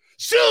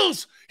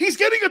 Sills, he's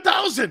getting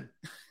 1,000.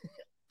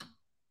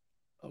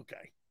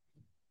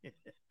 Okay.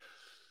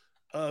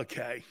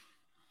 Okay.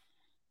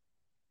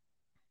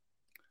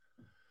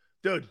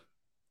 Dude,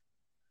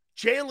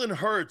 Jalen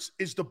Hurts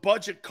is the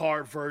budget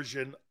car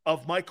version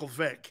of Michael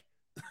Vick.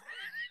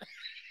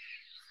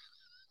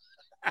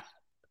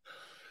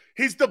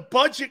 He's the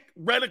budget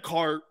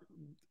rent-a-car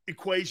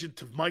equation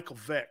to Michael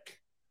Vick.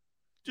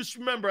 Just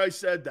remember I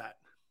said that.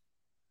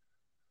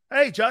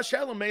 Hey, Josh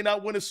Allen may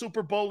not win a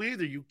Super Bowl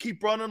either. You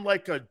keep running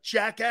like a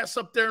jackass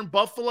up there in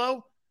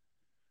Buffalo,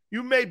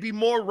 You may be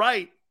more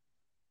right,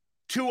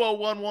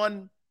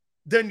 2011,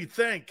 than you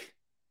think.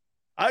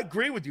 I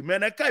agree with you,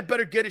 man. That guy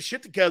better get his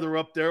shit together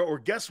up there, or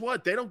guess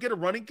what? They don't get a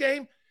running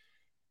game.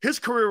 His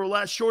career will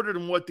last shorter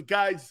than what the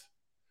guys.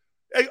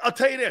 Hey, I'll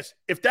tell you this.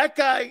 If that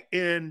guy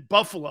in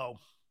Buffalo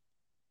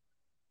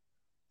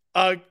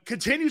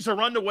continues to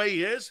run the way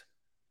he is,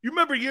 you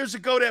remember years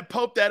ago that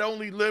Pope that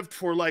only lived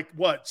for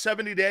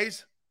 70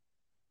 days?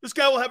 This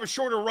guy will have a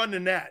shorter run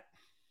than that.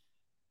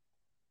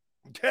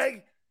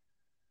 Okay?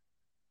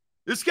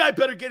 This guy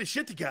better get his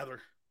shit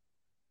together.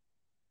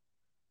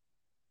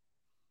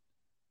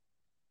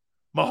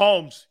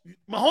 Mahomes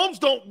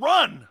don't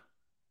run.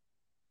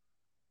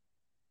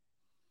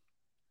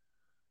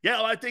 Yeah,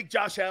 well, I think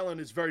Josh Allen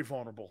is very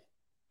vulnerable.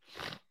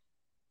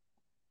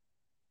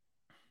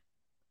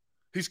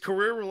 His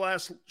career will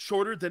last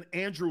shorter than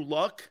Andrew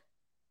Luck.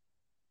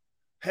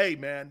 Hey,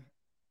 man,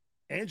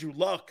 Andrew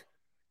Luck.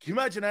 Can you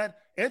imagine that?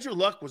 Andrew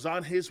Luck was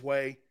on his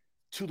way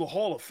to the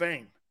Hall of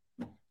Fame.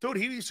 Dude,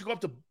 he used to go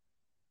up to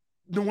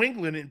New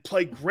England and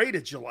play great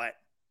at Gillette.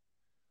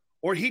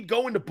 Or he'd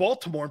go into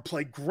Baltimore and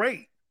play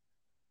great.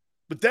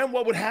 But then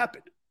what would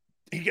happen?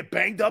 He'd get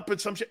banged up and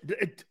some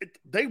shit.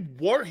 They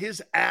wore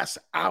his ass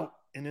out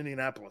in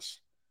Indianapolis.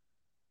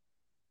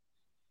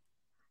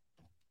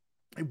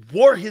 They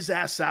wore his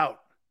ass out.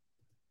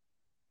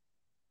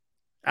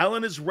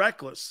 Allen is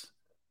reckless.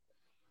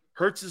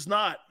 Hurts is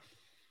not.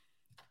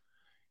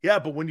 Yeah,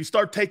 but when you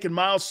start taking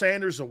Miles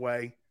Sanders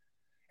away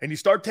and you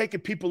start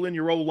taking people in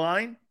your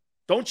O-line,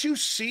 don't you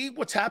see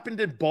what's happened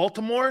in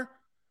Baltimore?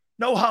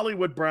 No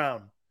Hollywood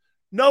Brown.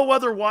 No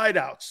other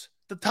wideouts.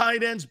 The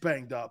tight end's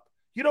banged up.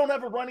 You don't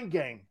have a running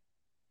game.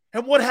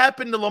 And what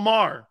happened to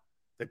Lamar?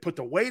 They put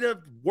the weight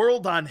of the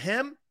world on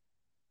him.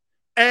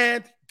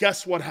 And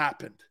guess what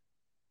happened?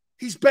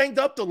 He's banged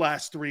up the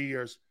last 3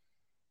 years.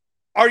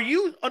 Are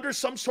you under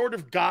some sort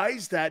of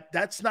guise that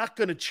that's not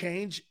going to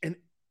change in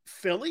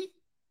Philly?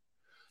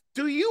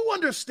 Do you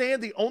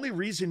understand the only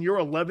reason you're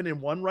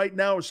 11-1 right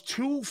now is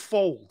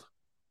twofold?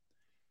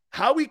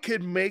 How we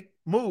could make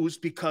moves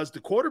because the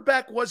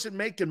quarterback wasn't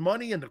making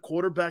money and the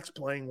quarterback's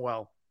playing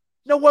well.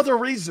 No other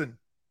reason.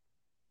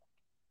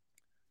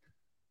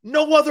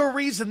 No other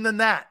reason than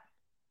that.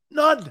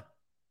 None.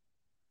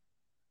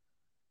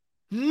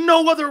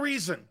 No other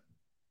reason.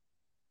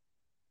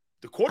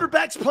 The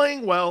quarterback's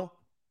playing well,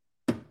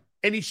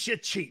 and he's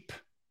shit cheap.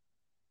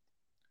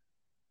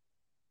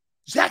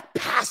 Zach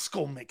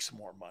Pascal makes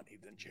more money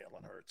than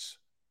Jalen Hurts.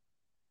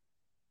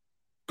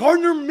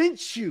 Gardner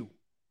Minshew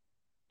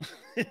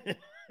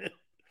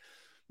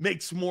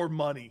makes more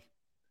money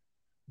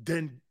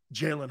than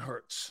Jalen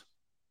Hurts.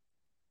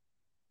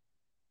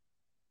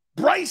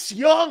 Bryce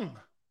Young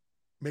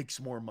makes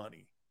more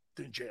money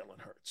than Jalen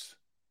Hurts.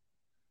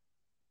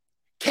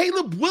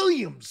 Caleb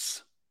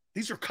Williams,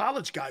 these are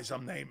college guys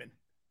I'm naming,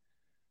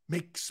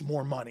 makes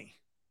more money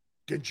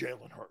than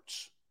Jalen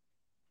Hurts.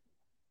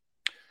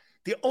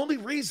 The only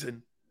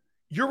reason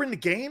you're in the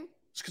game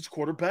is because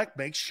quarterback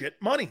makes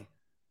shit money.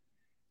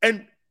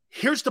 And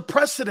here's the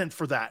precedent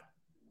for that.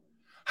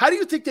 How do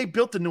you think they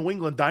built the New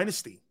England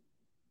dynasty?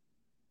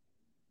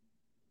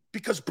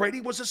 Because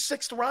Brady was a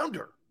sixth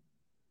rounder.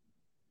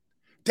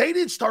 They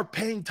didn't start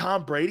paying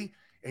Tom Brady.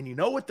 And you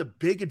know what the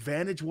big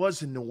advantage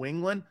was in New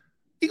England?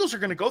 Eagles are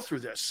going to go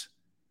through this.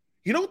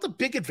 You know what the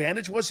big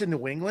advantage was in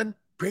New England?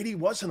 Brady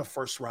wasn't a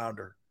first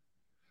rounder.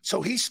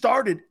 So he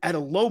started at a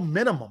low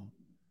minimum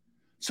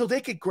so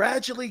they could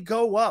gradually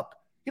go up.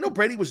 You know,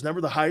 Brady was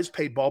never the highest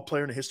paid ball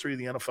player in the history of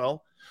the NFL.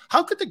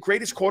 How could the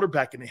greatest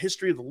quarterback in the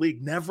history of the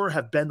league never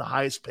have been the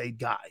highest paid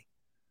guy?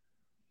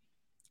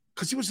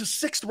 Because he was a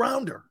sixth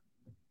rounder.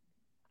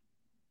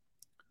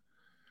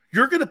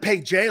 You're going to pay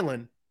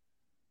Jalen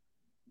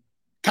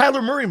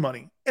Kyler Murray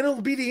money, and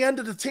it'll be the end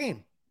of the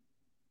team.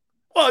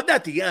 Well,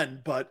 not the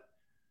end, but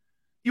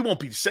you won't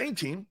be the same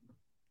team.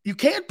 You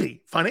can't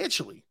be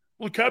financially.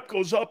 Well, the cap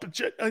goes up.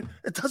 And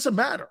it doesn't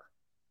matter.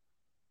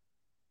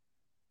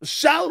 The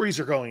salaries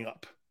are going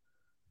up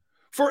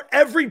for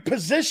every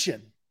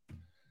position.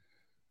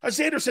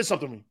 Isaiah said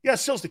something to me. Yeah,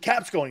 Sills, the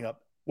cap's going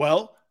up.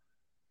 Well,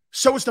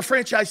 so is the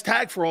franchise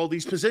tag for all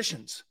these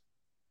positions.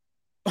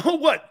 Oh,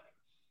 what?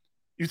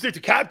 You think the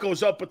cap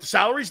goes up, but the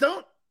salaries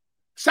don't?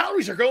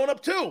 Salaries are going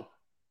up too.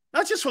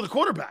 Not just for the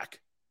quarterback.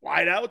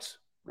 Wideouts,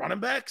 running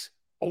backs,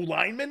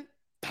 O-linemen,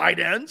 tight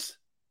ends,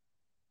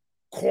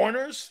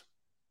 corners.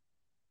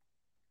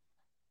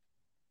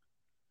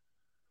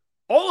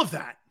 All of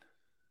that.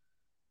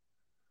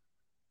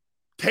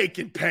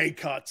 Taking pay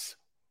cuts.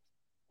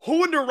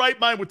 Who in their right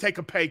mind would take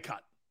a pay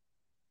cut?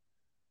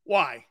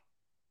 Why?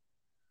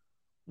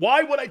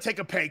 Why would I take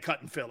a pay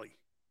cut in Philly?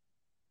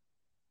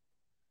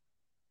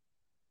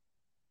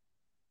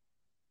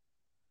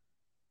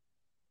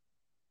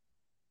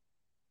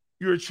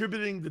 You're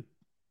attributing the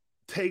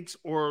takes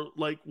or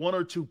like one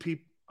or two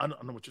people. I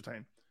don't know what you're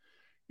saying.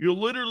 You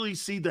literally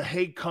see the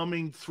hate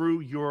coming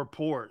through your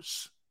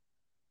pores.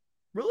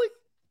 Really?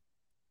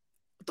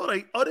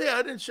 I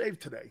didn't shave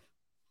today.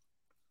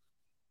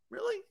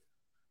 Really?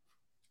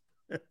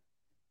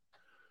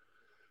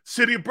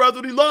 City of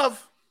brotherly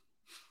love.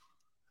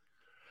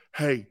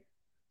 hey,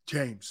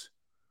 James,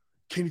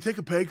 can you take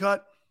a pay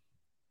cut?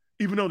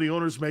 Even though the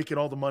owner's making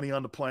all the money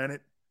on the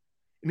planet,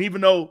 and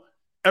even though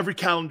every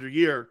calendar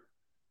year,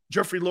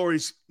 Jeffrey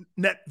Lurie's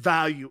net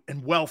value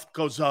and wealth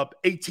goes up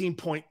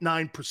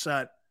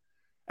 18.9%,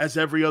 as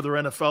every other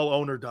NFL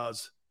owner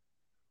does.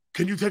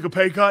 Can you take a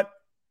pay cut?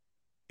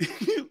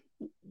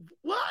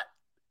 What?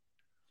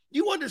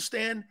 You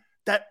understand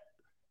that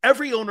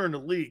every owner in the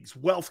league's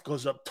wealth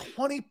goes up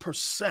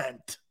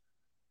 20%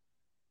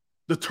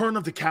 the turn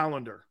of the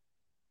calendar.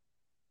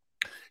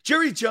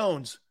 Jerry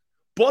Jones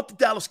bought the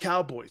Dallas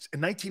Cowboys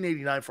in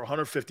 1989 for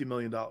 $150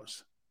 million.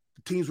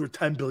 The team's worth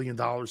 $10 billion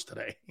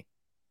today.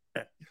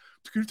 Can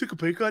you take a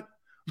pay cut?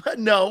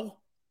 No.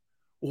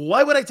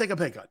 Why would I take a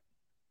pay cut?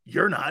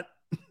 You're not.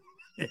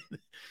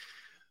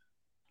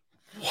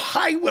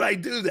 Why would I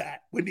do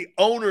that when the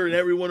owner and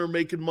everyone are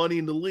making money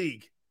in the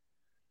league?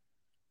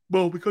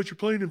 Well, because you're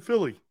playing in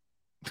Philly.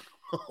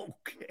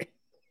 Okay.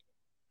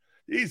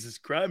 Jesus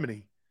criminy.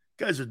 You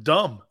guys are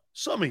dumb.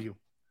 Some of you.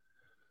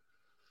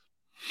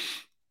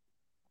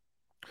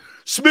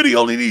 Smitty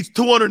only needs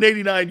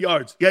 289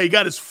 yards. Yeah, he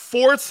got his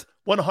fourth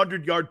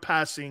 100-yard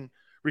passing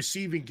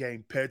receiving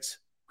game, Pitts.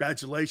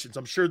 Congratulations.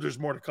 I'm sure there's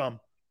more to come.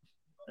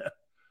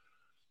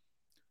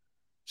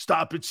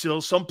 Stop it,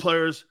 Sil. Some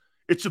players,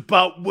 it's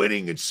about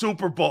winning in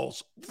Super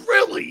Bowls.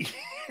 Really?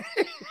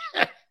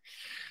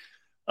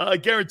 I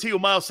guarantee you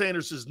Miles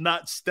Sanders is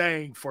not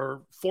staying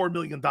for $4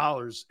 million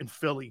in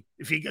Philly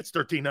if he gets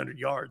 1,300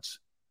 yards.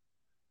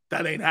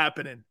 That ain't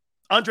happening.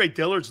 Andre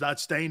Dillard's not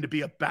staying to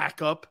be a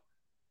backup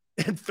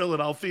in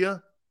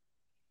Philadelphia.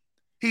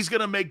 He's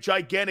going to make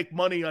gigantic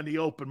money on the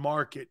open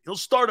market. He'll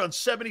start on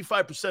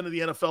 75% of the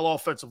NFL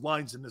offensive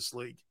lines in this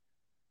league.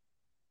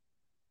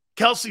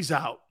 Kelsey's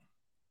out.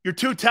 Your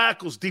two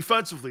tackles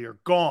defensively are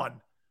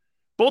gone.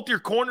 Both your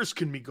corners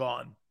can be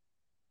gone.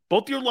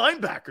 Both your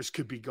linebackers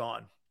could be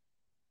gone.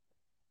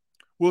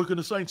 We're going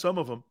to sign some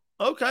of them.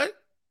 Okay.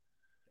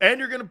 And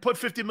you're going to put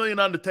 $50 million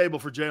on the table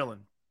for Jalen.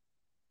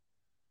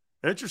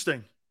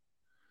 Interesting.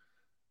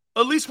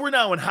 At least we're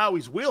now in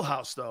Howie's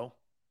wheelhouse, though,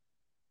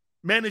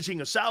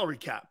 managing a salary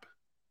cap.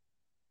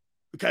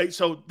 Okay,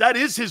 so that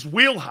is his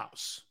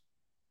wheelhouse.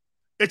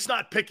 It's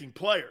not picking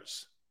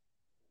players.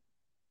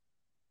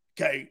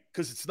 Okay,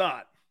 because it's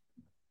not.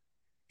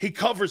 He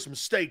covers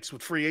mistakes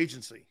with free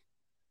agency.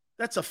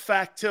 That's a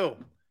fact, too.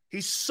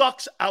 He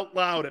sucks out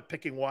loud at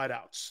picking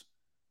wideouts.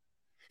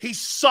 He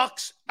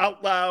sucks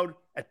out loud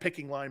at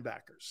picking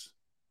linebackers.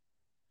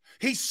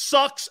 He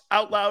sucks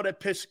out loud at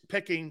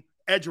picking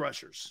edge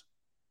rushers.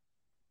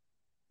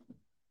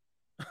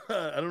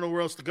 I don't know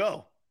where else to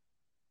go.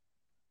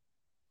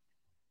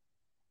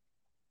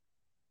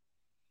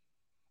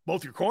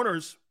 Both your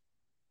corners,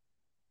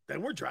 they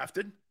weren't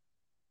drafted.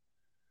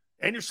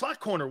 And your slot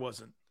corner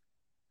wasn't.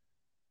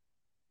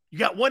 You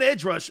got one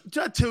edge rush,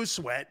 two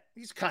Sweat.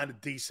 He's kind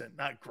of decent,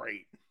 not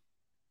great.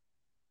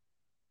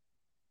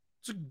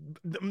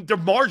 They're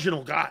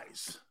marginal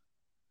guys.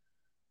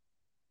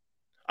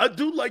 I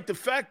do like the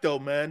fact, though,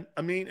 man.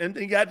 I mean, and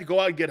you had to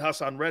go out and get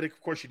Hassan Reddick. Of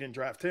course, you didn't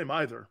draft him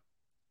either.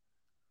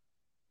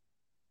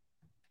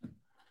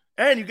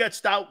 And you got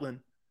Stoutland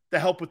to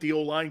help with the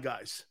O-line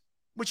guys,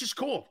 which is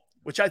cool,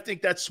 which I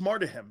think that's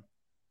smart of him.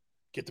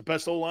 Get the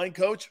best O-line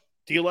coach.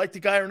 Do you like the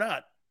guy or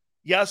not?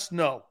 Yes,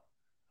 no.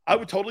 I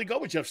would totally go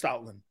with Jeff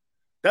Stoutland.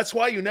 That's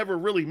why you never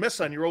really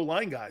miss on your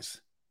O-line guys.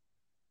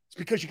 It's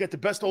because you get the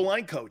best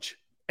O-line coach.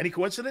 Any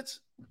coincidence?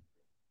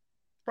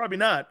 Probably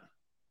not.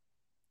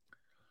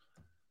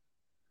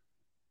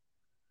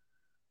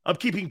 I'm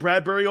keeping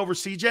Bradbury over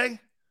CJ.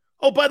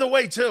 Oh, by the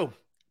way, too,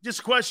 just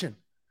a question.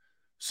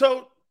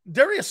 So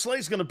Darius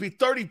Slay's going to be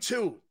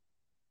 32,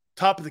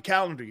 top of the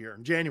calendar year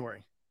in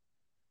January.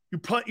 You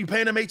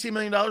paying him $18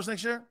 million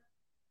next year?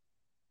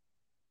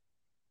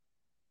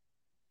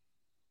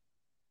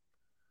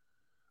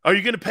 Are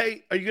you going to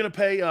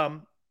pay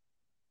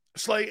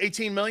Slay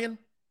 $18 million?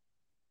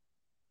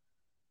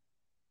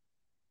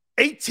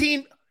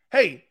 18.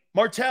 Hey,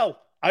 Martell,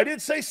 I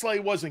didn't say Slay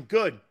wasn't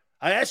good.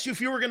 I asked you if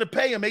you were going to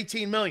pay him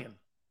 $18 million.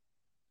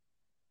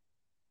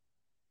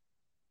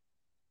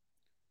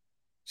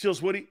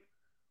 Seals, what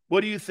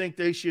do you think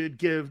they should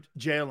give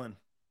Jalen?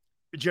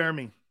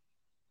 Jeremy?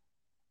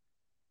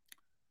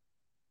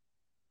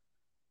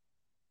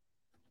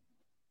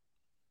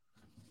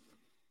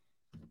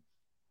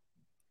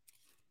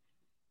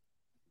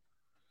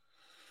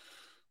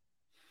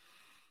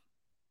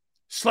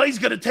 Slay's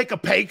going to take a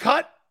pay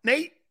cut,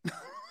 Nate?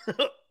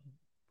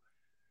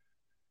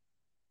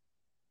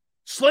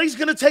 Slay's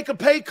going to take a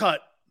pay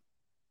cut.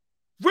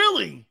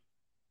 Really?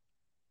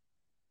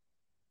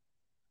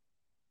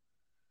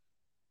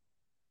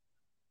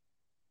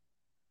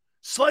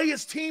 Slay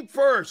is team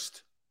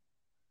first.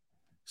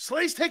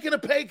 Slay's taking a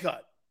pay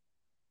cut.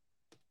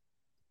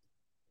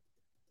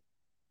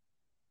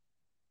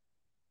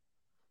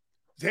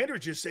 Xander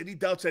just said he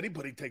doubts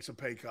anybody takes a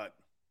pay cut.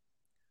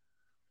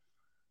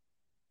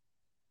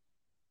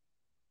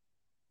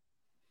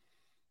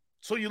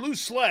 So you lose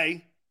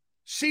Slay,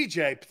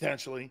 CJ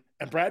potentially,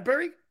 and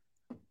Bradbury?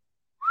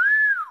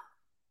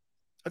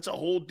 That's a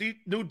whole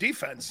new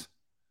defense.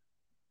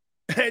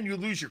 And you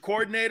lose your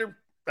coordinator.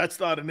 That's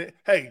not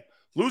hey,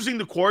 losing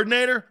the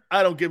coordinator,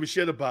 I don't give a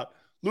shit about.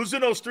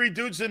 Losing those 3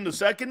 dudes in the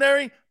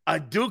secondary, I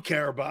do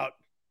care about.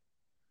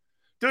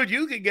 Dude,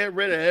 you can get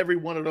rid of every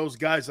one of those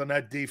guys on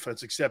that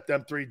defense except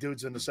them 3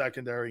 dudes in the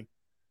secondary.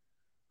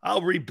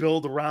 I'll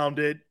rebuild around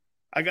it.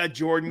 I got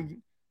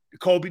Jordan.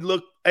 Kobe,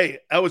 look, hey,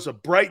 that was a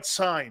bright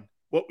sign,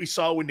 what we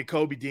saw with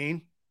Nakobe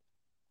Dean.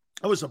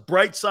 That was a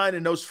bright sign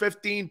in those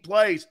 15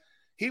 plays.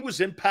 He was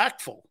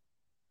impactful.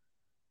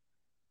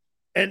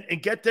 And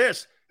get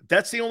this, if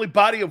that's the only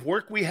body of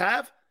work we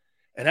have,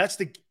 and that's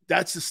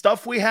the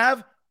stuff we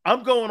have,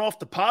 I'm going off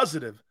the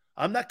positive.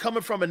 I'm not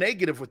coming from a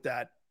negative with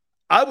that.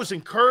 I was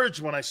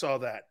encouraged when I saw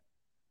that.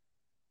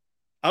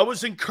 I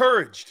was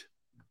encouraged.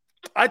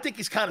 I think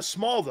he's kind of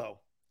small, though.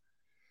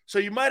 So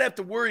you might have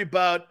to worry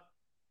about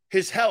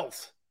his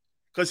health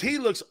because he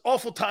looks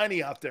awful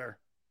tiny out there.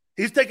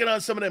 He's taking on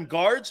some of them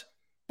guards.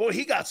 Boy,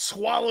 he got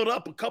swallowed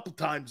up a couple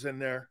times in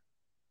there.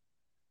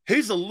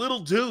 He's a little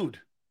dude.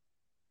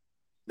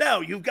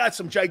 Now, you've got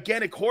some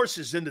gigantic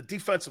horses in the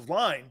defensive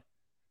line,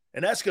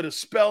 and that's going to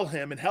spell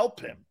him and help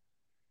him.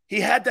 He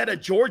had that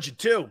at Georgia,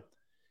 too.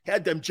 He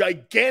had them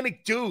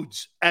gigantic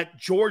dudes at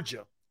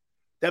Georgia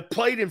that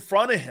played in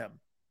front of him.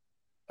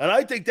 And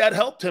I think that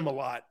helped him a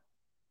lot.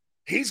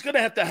 He's going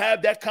to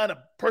have that kind of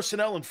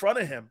personnel in front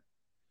of him.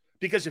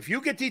 Because if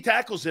you get D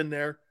tackles in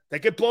there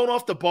that get blown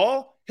off the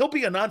ball, he'll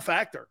be a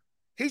non-factor.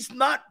 He's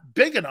not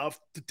big enough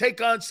to take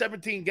on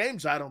 17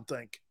 games, I don't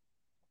think.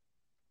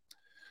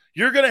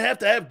 You're going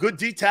to have good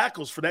D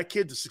tackles for that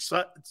kid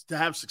to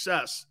have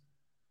success.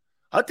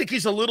 I think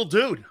he's a little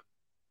dude.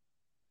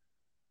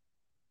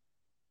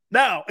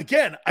 Now,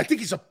 again, I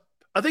think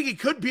he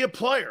could be a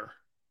player.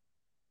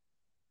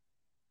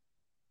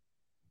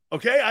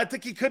 Okay? I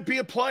think he could be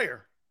a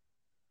player.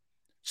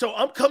 So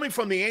I'm coming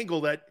from the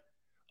angle that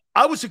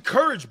I was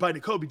encouraged by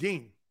Nakobe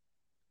Dean.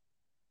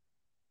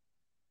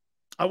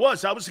 I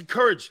was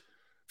encouraged.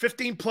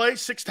 15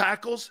 plays, 6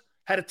 tackles,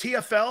 had a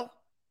TFL.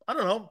 I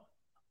don't know.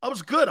 I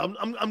was good.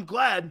 I'm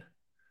glad.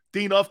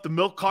 Dean off the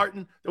milk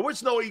carton. There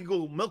was no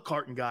Eagle milk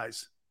carton,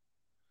 guys.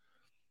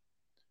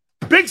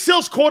 Big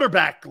Sil's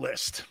quarterback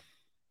list.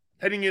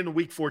 Heading into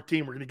week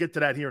 14. We're going to get to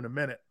that here in a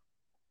minute.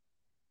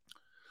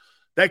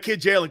 That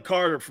kid, Jalen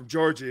Carter from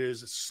Georgia,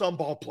 is some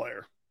ball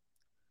player.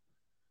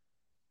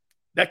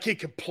 That kid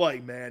can play,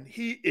 man.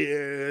 He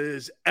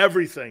is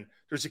everything.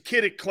 There's a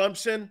kid at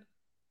Clemson.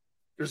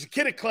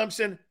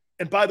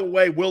 And by the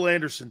way, Will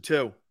Anderson,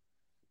 too.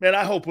 Man,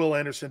 I hope Will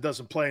Anderson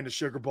doesn't play in the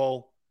Sugar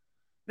Bowl.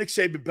 Nick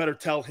Saban better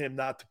tell him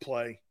not to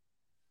play.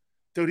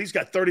 Dude, he's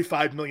got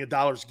 $35 million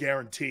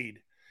guaranteed.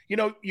 You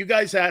know,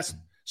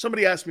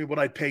 somebody asked me what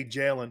I'd pay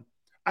Jalen.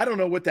 I don't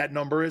know what that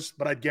number is,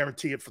 but I'd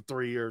guarantee it for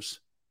 3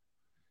 years.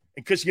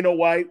 And because you know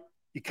why?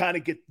 You kind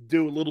of get to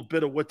do a little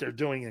bit of what they're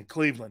doing in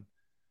Cleveland.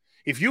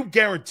 If you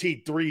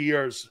guaranteed 3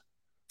 years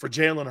for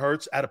Jalen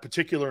Hurts at a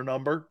particular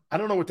number, I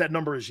don't know what that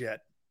number is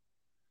yet.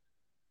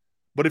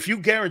 But if you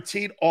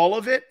guaranteed all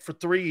of it for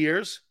 3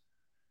 years,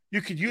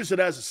 you could use it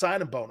as a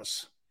signing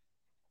bonus.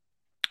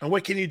 And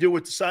what can you do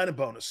with the signing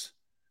bonus?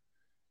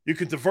 You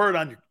could defer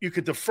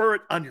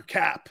it on your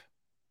cap.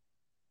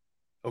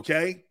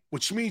 Okay?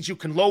 Which means you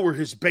can lower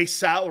his base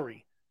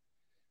salary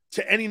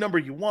to any number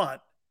you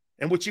want.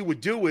 And what you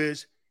would do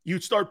is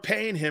you'd start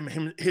paying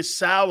him his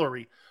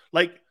salary.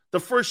 Like the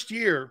first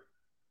year,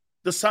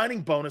 the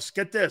signing bonus,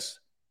 get this,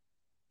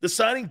 the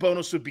signing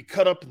bonus would be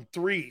cut up in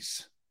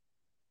 3s.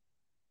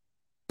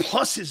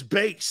 Plus his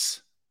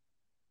base.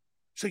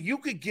 So you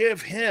could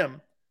give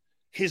him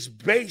his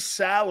base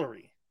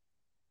salary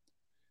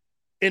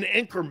in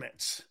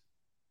increments.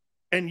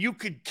 And you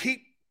could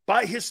keep,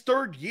 by his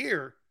 3rd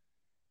year,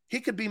 he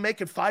could be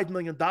making $5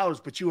 million,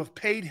 but you have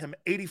paid him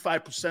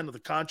 85% of the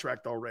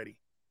contract already.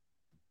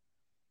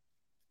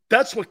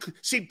 That's what,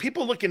 see,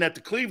 people looking at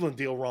the Cleveland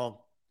deal wrong.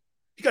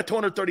 He got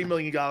 $230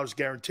 million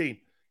guaranteed.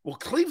 Well,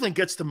 Cleveland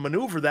gets to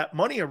maneuver that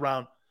money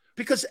around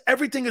because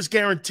everything is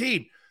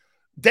guaranteed.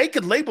 They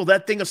could label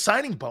that thing a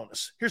signing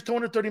bonus. Here's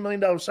 $230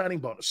 million signing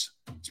bonus.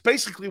 It's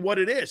basically what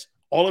it is.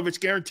 All of it's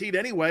guaranteed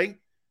anyway,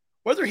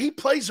 whether he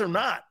plays or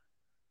not.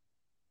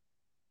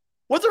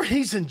 Whether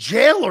he's in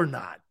jail or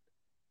not,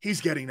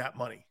 he's getting that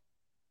money.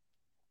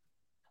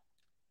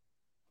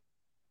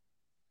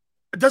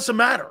 It doesn't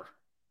matter.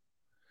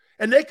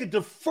 And they could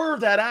defer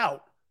that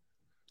out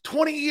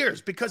 20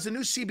 years because the new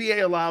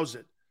CBA allows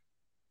it.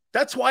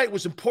 That's why it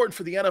was important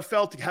for the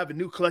NFL to have a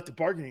new collective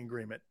bargaining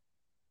agreement.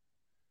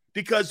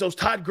 Because those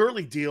Todd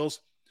Gurley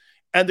deals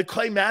and the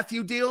Clay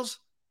Matthew deals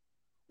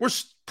were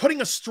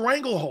putting a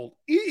stranglehold.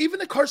 Even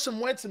the Carson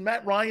Wentz and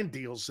Matt Ryan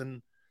deals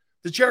and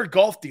the Jared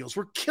Goff deals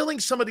were killing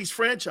some of these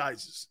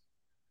franchises.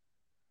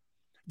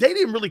 They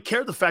didn't really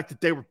care the fact that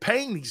they were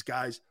paying these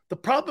guys. The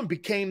problem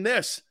became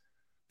this.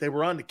 They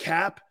were on the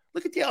cap.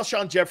 Look at the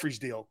Alshon Jeffries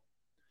deal.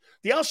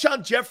 The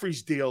Alshon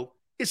Jeffries deal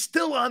is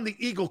still on the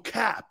Eagle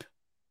cap,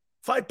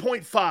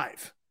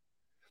 5.5.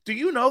 Do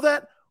you know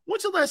that?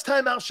 When's the last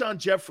time Alshon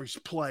Jeffries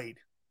played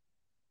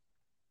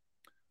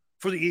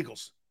for the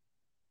Eagles?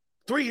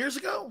 3 years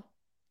ago?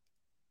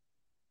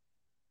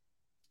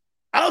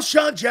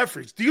 Alshon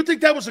Jeffries, do you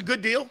think that was a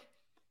good deal?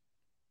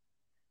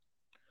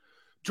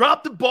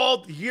 Drop the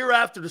ball the year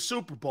after the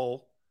Super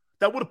Bowl.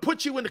 That would have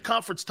put you in the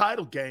conference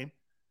title game.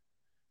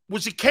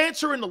 Was a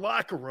cancer in the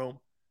locker room,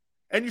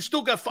 and you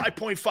still got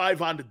 5.5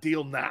 on the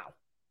deal now.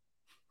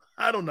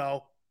 I don't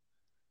know.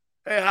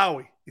 Hey,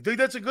 Howie, you think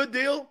that's a good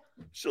deal?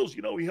 Shows,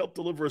 he helped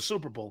deliver a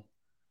Super Bowl.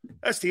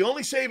 That's the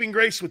only saving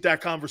grace with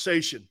that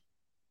conversation.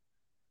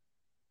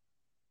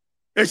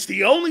 It's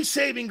the only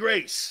saving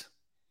grace.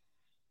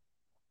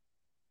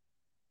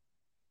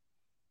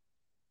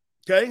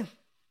 Okay?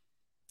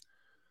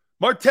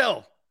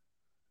 Martell.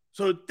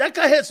 So that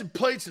guy hasn't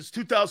played since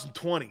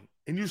 2020,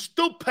 and you're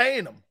still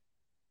paying him.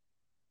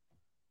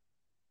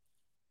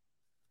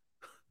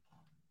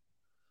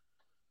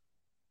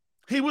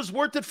 He was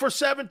worth it for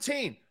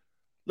 17.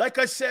 Like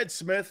I said,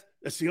 Smith,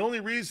 that's the only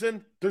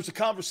reason there's a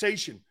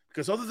conversation.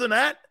 Because other than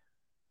that,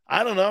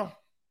 I don't know.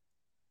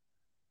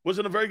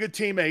 Wasn't a very good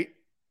teammate.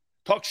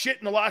 Talked shit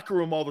in the locker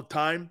room all the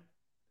time.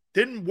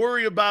 Didn't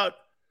worry about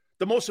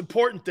the most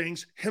important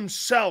things,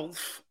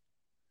 himself.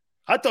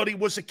 I thought he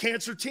was a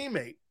cancer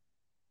teammate.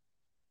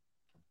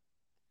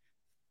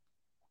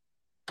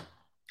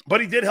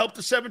 But he did help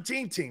the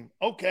 17 team.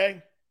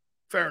 Okay,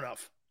 fair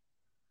enough.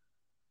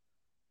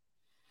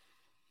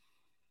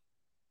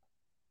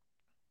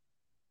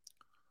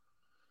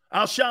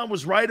 Alshon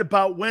was right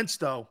about Wentz,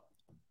 though.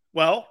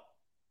 Well,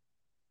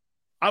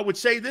 I would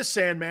say this,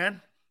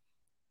 Sandman.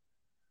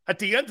 At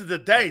the end of the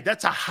day,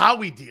 that's a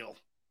Howie deal.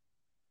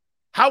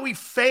 Howie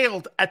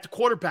failed at the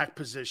quarterback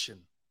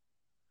position.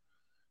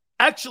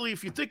 Actually,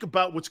 if you think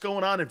about what's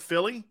going on in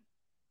Philly,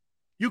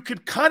 you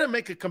could kind of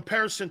make a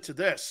comparison to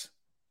this.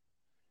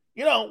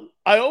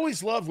 I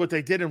always loved what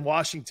they did in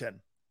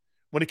Washington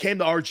when it came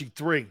to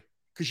RG3.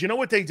 Because you know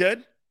what they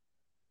did?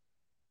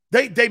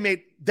 They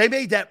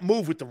made that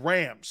move with the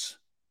Rams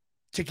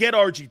to get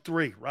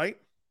RG3, right?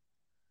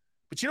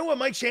 But you know what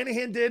Mike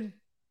Shanahan did?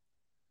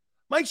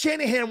 Mike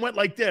Shanahan went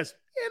like this.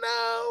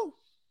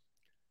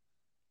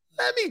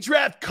 Let me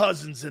draft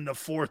Cousins in the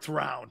 4th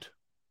round.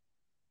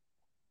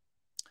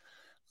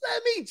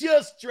 Let me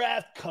just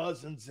draft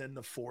Cousins in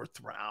the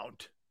 4th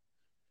round.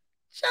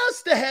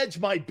 Just to hedge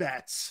my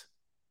bets.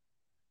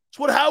 It's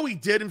what Howie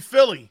did in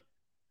Philly.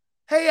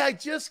 Hey, I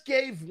just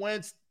gave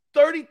Wentz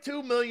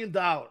 $32 million.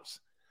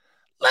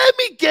 Let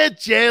me get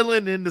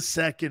Jalen in the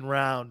 2nd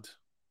round.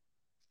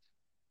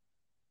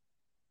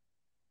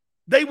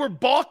 They were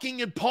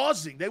balking and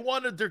pausing. They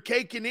wanted their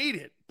cake and eat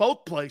it,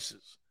 both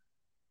places.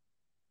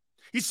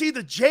 You see,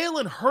 the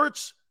Jalen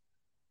Hurts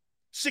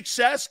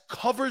success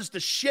covers the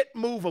shit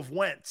move of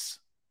Wentz.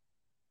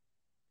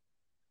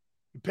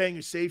 You're paying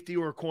a safety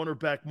or a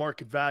cornerback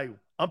market value.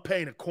 I'm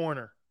paying a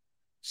corner.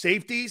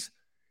 Safeties?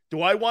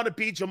 Do I want to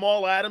beat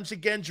Jamal Adams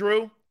again,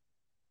 Drew?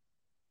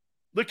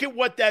 Look at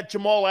what that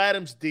Jamal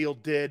Adams deal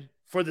did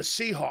for the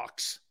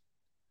Seahawks.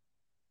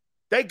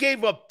 They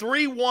gave up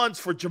 3 ones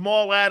for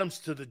Jamal Adams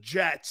to the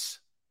Jets.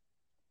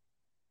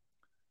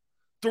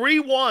 3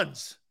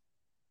 ones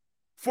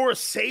for a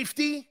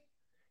safety,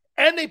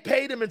 and they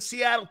paid him in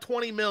Seattle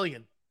 $20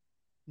 million.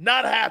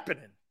 Not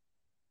happening.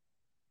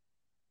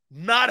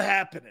 Not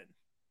happening.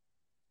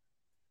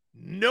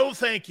 No,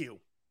 thank you.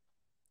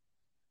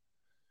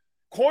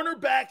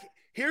 Cornerback,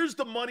 here's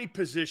the money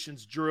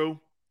positions, Drew.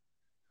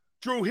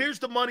 Drew, here's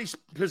the money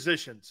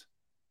positions.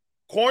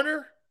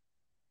 Corner,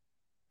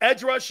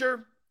 edge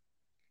rusher,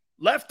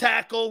 left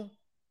tackle,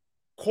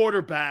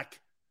 quarterback,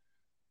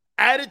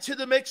 added to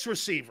the mix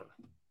receiver.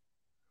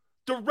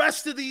 The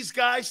rest of these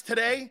guys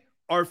today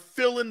are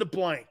fill in the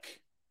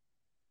blank.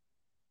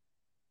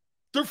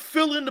 They're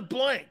fill in the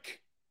blank.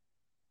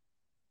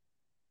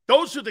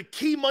 Those are the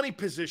key money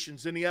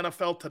positions in the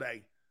NFL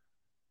today.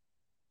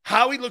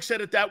 Howie looks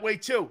at it that way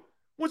too.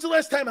 When's the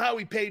last time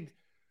Howie paid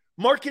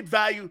market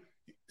value?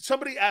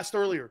 Somebody asked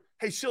earlier,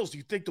 hey, Sills, do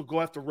you think they'll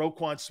go after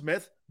Roquan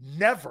Smith?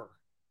 Never.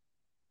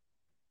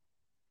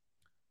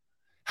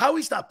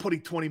 Howie's not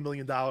putting $20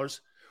 million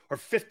or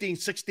 $15,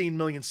 $16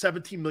 million,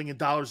 $17 million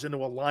into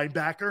a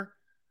linebacker.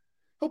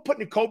 He'll put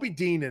Nakobe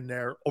Dean in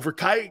there over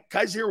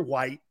Kaiser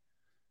White.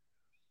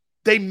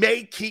 They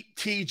may keep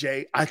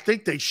TJ. I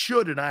think they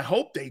should, and I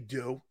hope they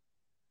do.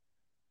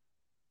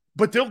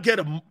 But they'll get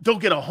a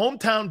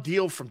hometown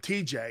deal from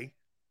TJ.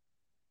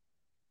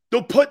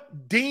 They'll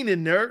put Dean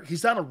in there.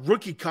 He's on a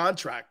rookie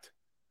contract.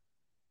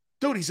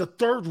 Dude, he's a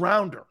 3rd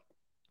rounder.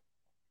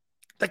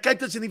 That guy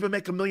doesn't even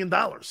make $1 million.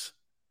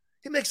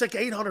 He makes like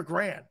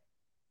 $800,000.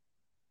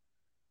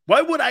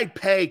 Why would I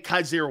pay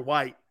Kaiser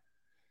White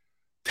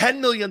 $10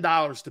 million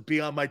to be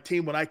on my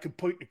team when I could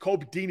put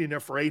Nakobe Dean in there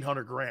for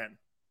 $800,000?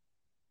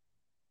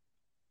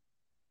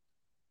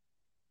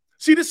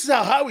 See, this is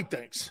how Howie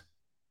thinks.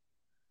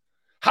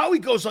 Howie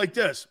goes like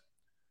this.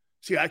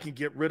 See, I can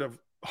get rid of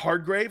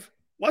Hargrave.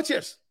 Watch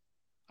this.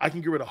 I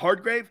can get rid of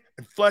Hargrave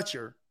and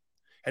Fletcher,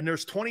 and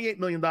there's $28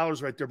 million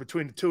right there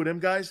between the two of them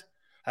guys,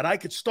 and I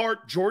could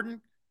start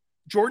Jordan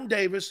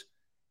Davis,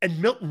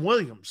 and Milton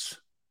Williams.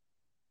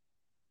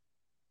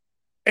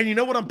 And you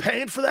know what I'm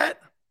paying for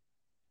that?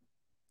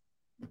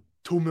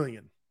 $2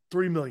 million,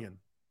 $3 million,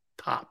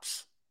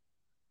 tops.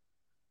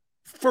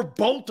 for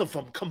both of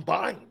them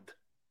combined.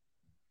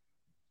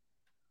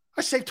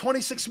 I saved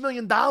 $26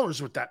 million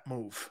with that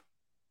move.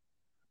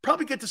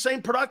 Probably get the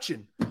same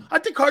production. I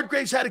think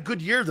Hargraves had a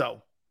good year,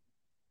 though.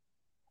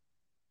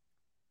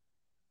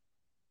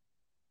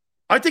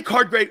 I think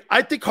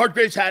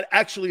Hargraves had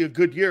actually a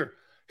good year.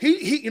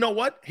 He, you know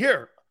what?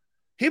 Here,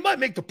 he might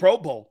make the Pro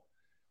Bowl.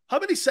 How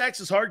many sacks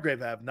does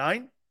Hargrave have?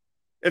 9?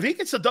 If he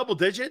gets a double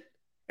digit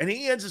and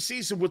he ends the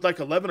season with like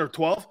 11 or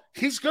 12,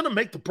 he's going to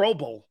make the Pro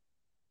Bowl.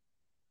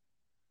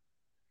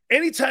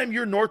 Anytime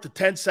you're north of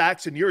 10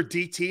 sacks and you're a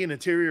DT, an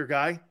interior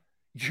guy,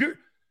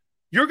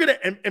 you're going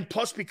to, and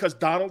plus because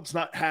Donald's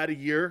not had a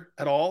year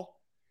at all,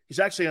 he's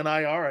actually on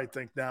IR, I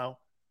think, now.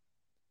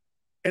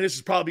 And this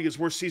is probably his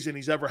worst season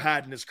he's ever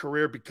had in his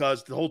career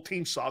because the whole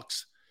team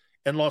sucks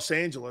in Los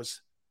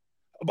Angeles.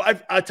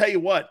 But I tell you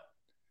what,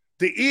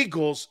 the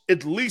Eagles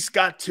at least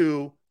got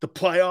to the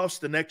playoffs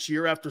the next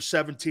year after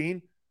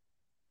 17.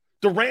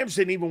 The Rams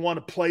didn't even want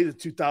to play the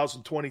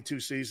 2022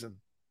 season.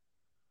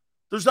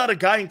 There's not a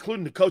guy,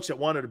 including the coach, that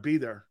wanted to be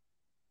there.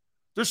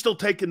 They're still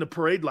taking the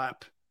parade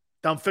lap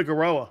down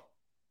Figueroa. At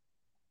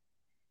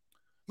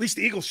least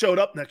the Eagles showed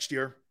up next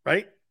year,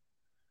 right?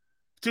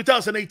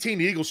 2018,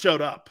 the Eagles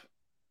showed up.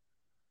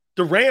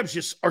 The Rams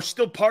just are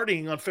still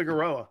partying on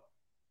Figueroa.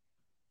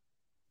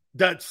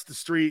 That's the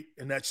street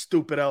in that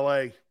stupid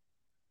L.A.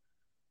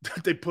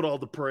 that they put all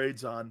the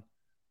parades on.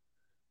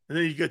 And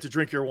then you get to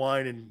drink your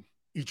wine and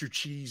eat your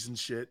cheese and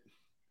shit.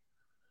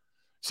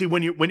 See,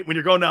 when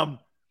you're going down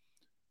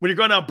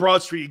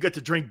Broad Street, you get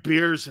to drink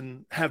beers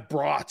and have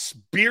brats.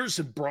 Beers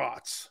and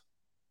brats.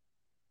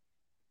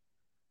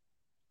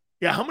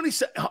 Yeah, how many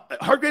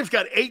Hargraves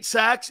got 8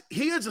 sacks.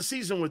 He ends a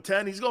season with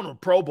 10. He's going to a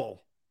Pro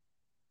Bowl.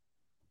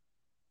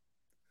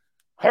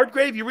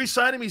 Hargrave, you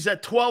re-sign him, he's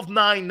at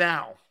 12-9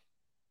 now.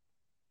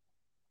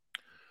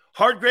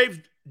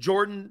 Hargrave,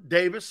 Jordan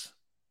Davis,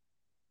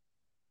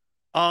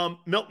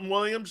 Milton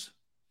Williams.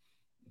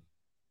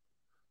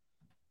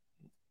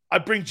 I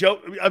bring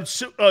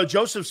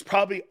Joseph's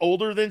probably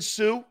older than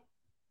Sue.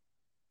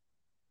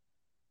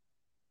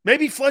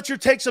 Maybe Fletcher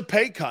takes a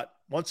pay cut,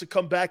 wants to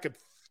come back at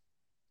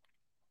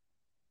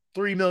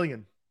 $3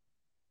 million.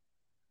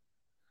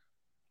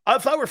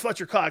 If I were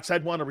Fletcher Cox,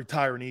 I'd want to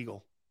retire an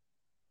Eagle.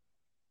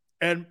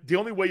 And the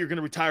only way you're going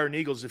to retire an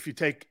Eagle is if you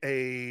take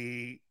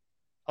a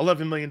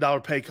 $11 million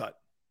pay cut.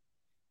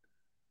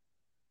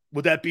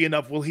 Would that be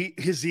enough? Will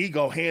his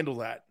ego handle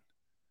that?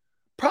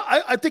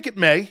 I think it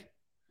may.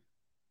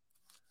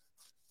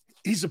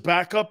 He's a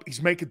backup.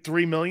 He's making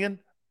 $3 million.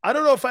 I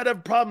don't know if I'd have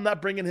a problem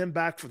not bringing him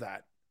back for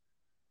that.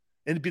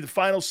 And it'd be the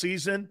final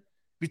season.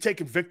 Be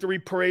taking victory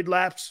parade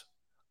laps.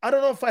 I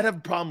don't know if I'd have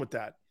a problem with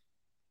that.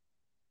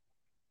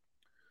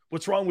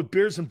 What's wrong with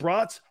beers and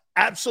brats?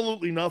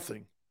 Absolutely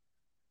nothing.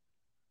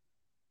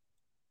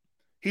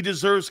 He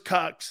deserves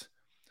Cox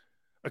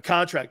a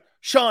contract.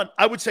 Sean,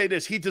 I would say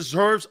this. He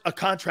deserves a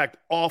contract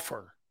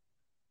offer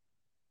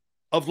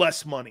of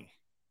less money.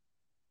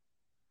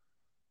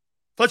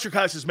 Fletcher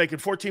Cox is making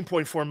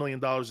 $14.4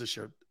 million this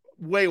year.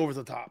 Way over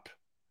the top.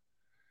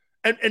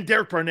 And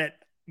Derek Barnett,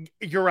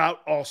 you're out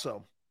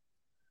also.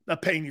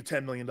 Not paying you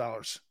 $10 million.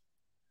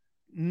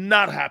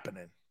 Not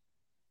happening.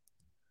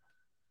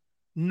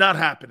 Not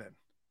happening.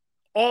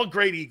 All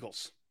great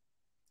Eagles.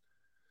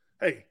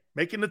 Hey,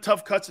 making the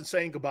tough cuts and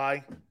saying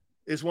goodbye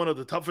is one of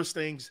the toughest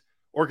things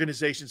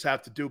organizations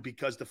have to do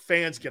because the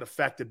fans get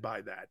affected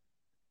by that.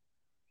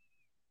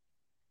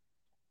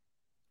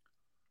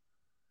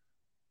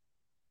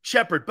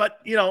 Shepard, but,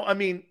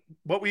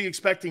 what were you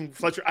expecting,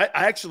 Fletcher? I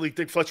actually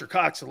think Fletcher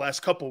Cox the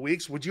last couple of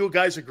weeks, would you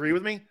guys agree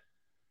with me?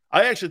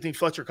 I actually think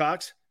Fletcher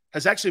Cox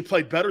has actually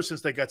played better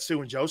since they got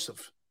Sue and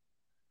Joseph.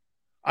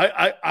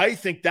 I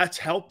think that's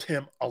helped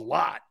him a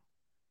lot.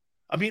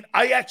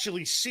 I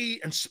actually see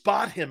and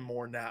spot him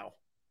more now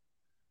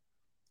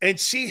and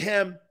see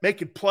him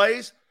making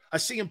plays. I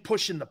see him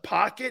pushing the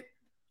pocket.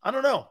 I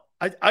don't know.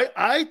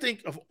 I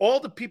think of all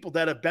the people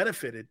that have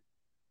benefited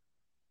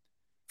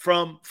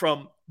from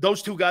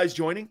those two guys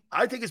joining,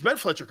 I think it's been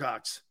Fletcher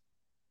Cox.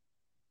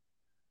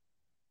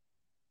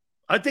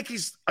 I think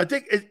it's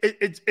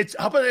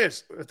how about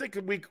this? I think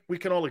we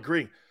can all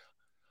agree.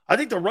 I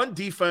think the run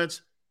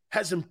defense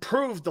has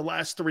improved the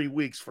last 3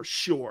 weeks for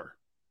sure.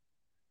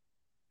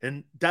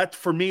 And that,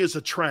 for me, is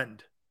a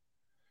trend.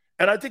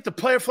 And I think the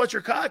player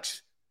Fletcher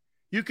Cox,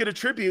 you can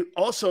attribute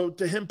also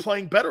to him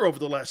playing better over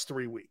the last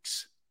 3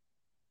 weeks.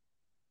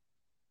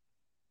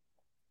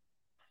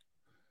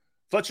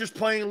 Fletcher's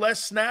playing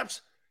less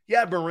snaps.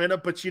 Yeah, Marina,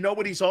 but you know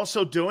what he's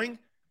also doing?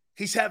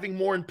 He's having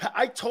more impact.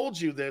 I told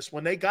you this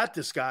when they got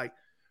this guy.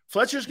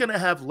 Fletcher's going to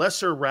have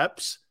lesser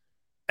reps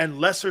and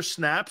lesser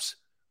snaps,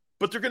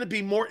 but they're going to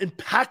be more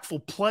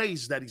impactful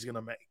plays that he's going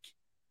to make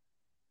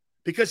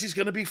because he's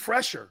going to be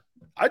fresher.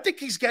 I think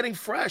he's getting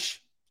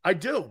fresh. I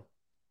do.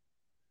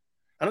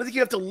 I don't think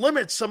you have to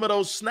limit some of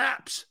those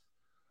snaps.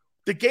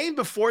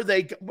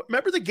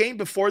 Remember the game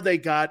before they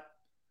got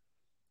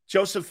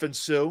Joseph and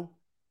Sue?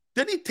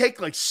 Didn't he take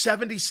like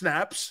 70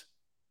 snaps?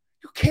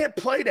 You can't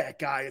play that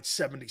guy at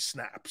 70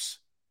 snaps.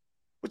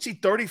 What's he,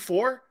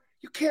 34?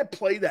 You can't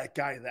play that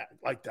guy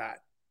like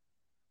that.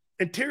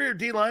 Interior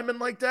D lineman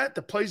like that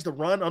plays the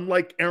run,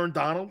 unlike Aaron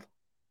Donald.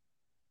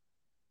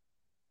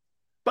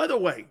 By the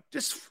way,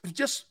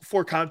 just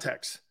for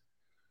context,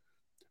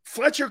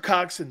 Fletcher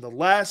Cox in the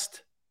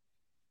last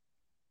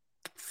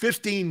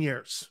 15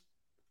 years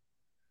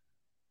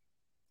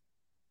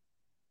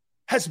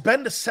has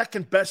been the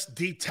second best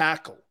D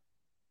tackle.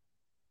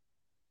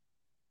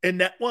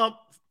 And that, well,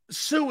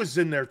 Sue is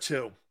in there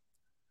too.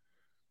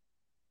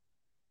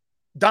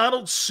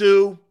 Donald,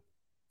 Sue,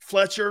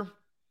 Fletcher.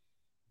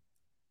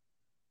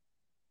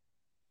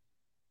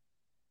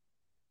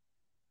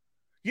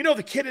 You know,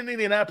 the kid in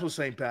Indianapolis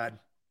ain't bad.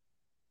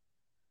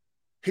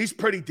 He's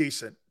pretty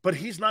decent, but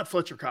he's not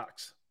Fletcher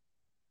Cox.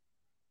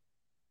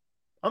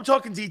 I'm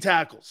talking D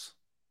tackles.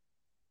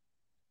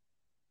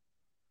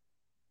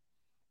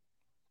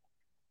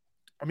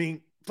 I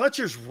mean,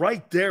 Fletcher's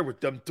right there with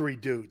them three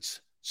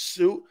dudes.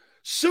 Sue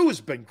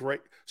has been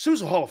great.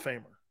 Sue's a Hall of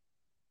Famer.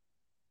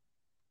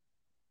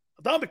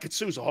 Dominic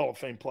Sue's a Hall of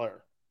Fame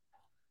player.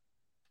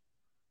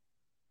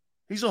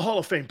 He's a Hall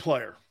of Fame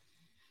player.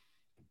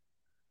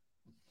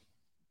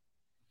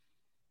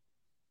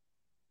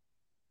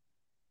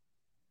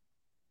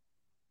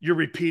 You're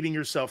repeating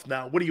yourself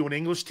now. What are you, an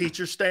English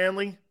teacher,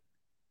 Stanley?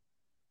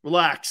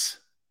 Relax.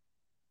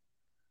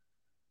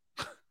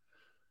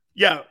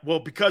 Yeah, well,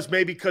 because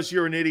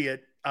you're an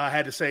idiot, I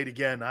had to say it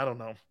again. I don't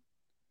know.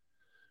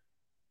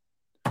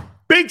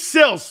 Big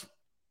Sills,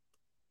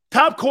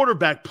 top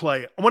quarterback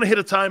play. I want to hit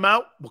a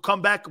timeout. We'll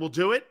come back. We'll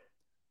do it.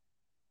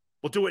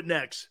 We'll do it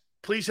next.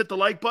 Please hit the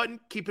like button.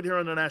 Keep it here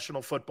on the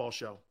National Football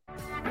Show.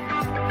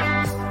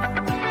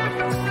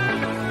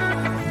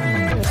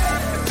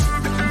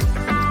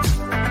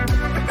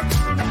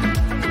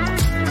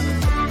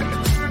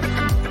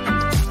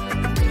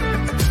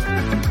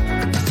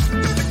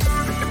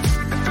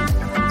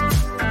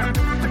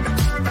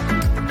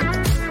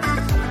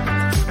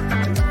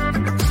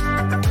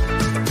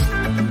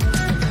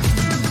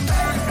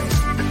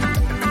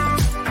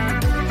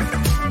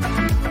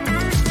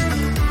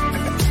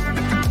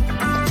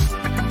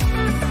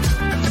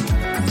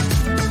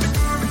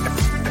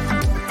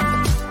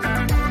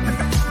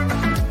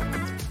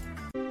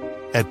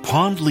 At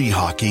Pond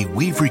Lehocky,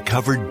 we've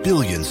recovered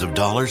billions of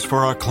dollars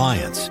for our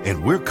clients,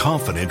 and we're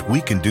confident we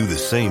can do the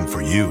same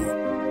for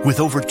you. With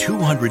over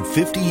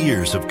 250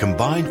 years of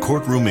combined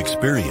courtroom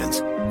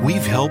experience,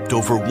 we've helped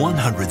over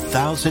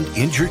 100,000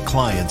 injured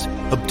clients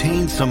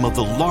obtain some of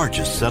the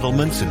largest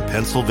settlements in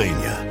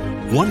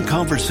Pennsylvania. One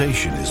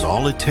conversation is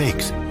all it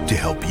takes to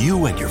help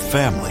you and your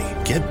family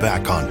get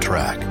back on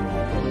track.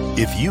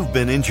 If you've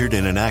been injured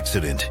in an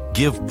accident,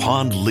 give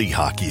Pond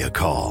Lehocky a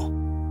call.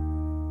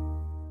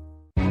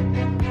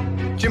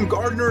 Jim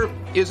Gardner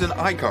is an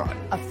icon.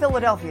 A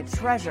Philadelphia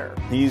treasure.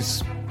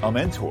 He's a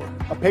mentor,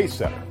 a pace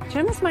setter.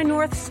 Jim is my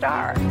North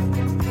Star.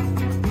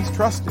 He's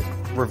trusted,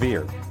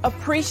 revered,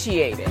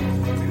 appreciated.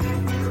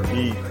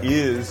 He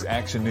is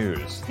Action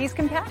News. He's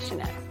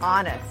compassionate,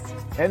 honest,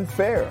 and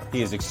fair.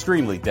 He is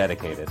extremely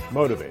dedicated,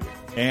 motivated,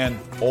 and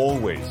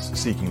always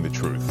seeking the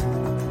truth.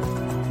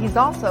 He's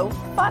also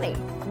funny.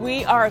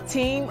 We are a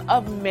team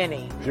of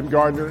many. Jim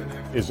Gardner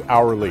is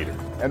our leader,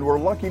 and we're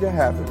lucky to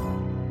have him.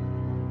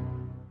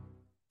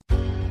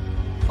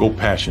 Go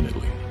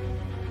passionately.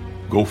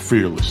 Go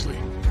fearlessly.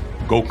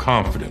 Go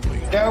confidently.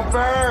 Go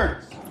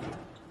Birds!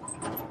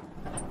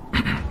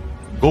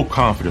 Go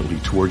confidently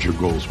towards your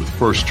goals with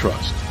First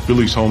Trust,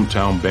 Philly's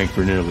hometown bank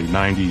for nearly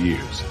 90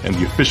 years, and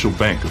the official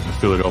bank of the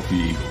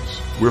Philadelphia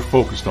Eagles. We're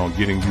focused on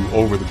getting you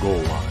over the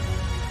goal line.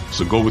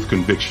 So go with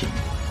conviction.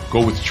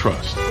 Go with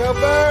trust. Go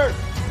Birds!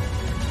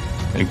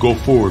 And go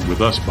forward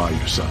with us by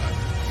your side.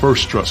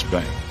 First Trust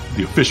Bank,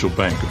 the official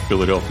bank of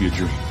Philadelphia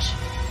dreams.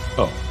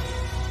 Oh,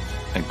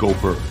 and go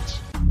Birds.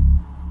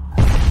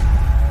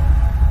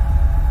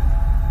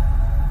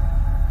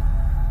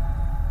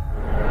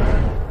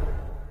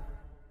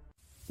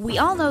 We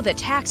all know that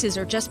taxes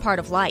are just part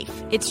of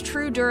life. It's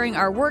true during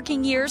our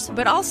working years,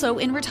 but also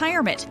in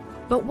retirement.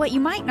 But what you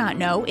might not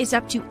know is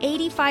up to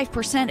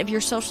 85% of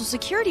your Social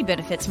Security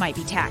benefits might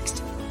be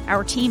taxed.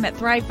 Our team at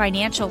Thrive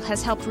Financial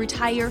has helped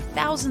retire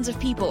thousands of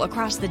people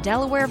across the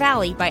Delaware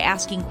Valley by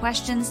asking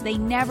questions they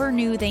never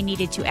knew they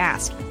needed to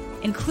ask,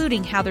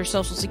 including how their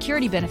Social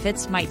Security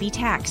benefits might be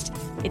taxed.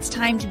 It's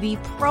time to be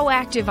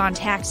proactive on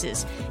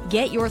taxes.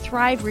 Get your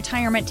Thrive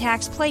Retirement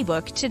Tax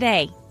Playbook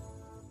today.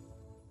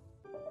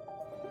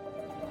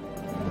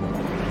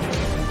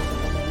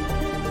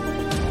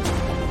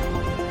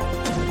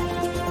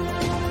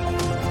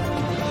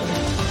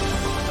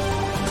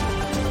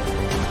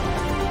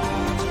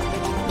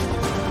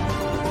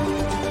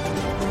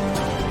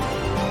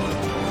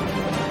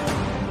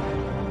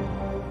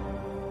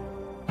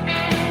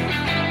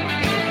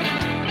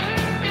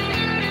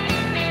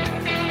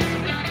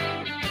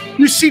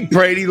 You see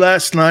Brady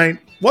last night?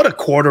 What a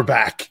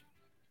quarterback.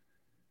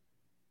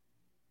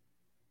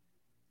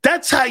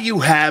 That's how you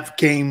have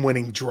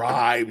game-winning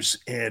drives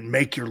and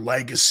make your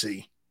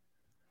legacy.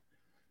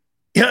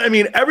 Yeah, I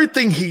mean,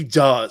 everything he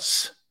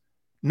does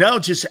now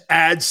just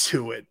adds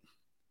to it.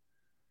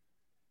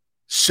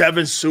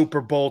 7 Super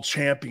Bowl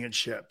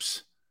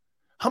championships.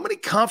 How many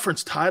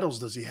conference titles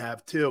does he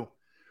have, too?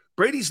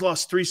 Brady's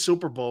lost 3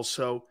 Super Bowls,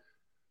 so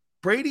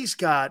Brady's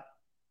got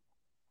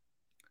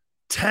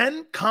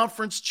 10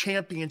 conference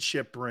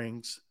championship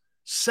rings,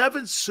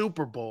 7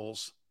 Super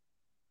Bowls.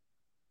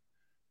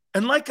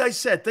 And like I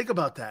said, think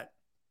about that.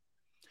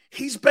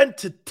 He's been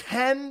to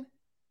 10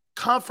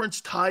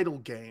 conference title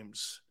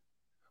games.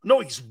 No,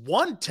 he's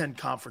won 10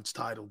 conference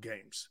title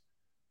games.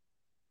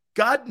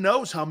 God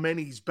knows how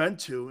many he's been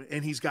to,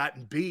 and he's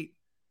gotten beat.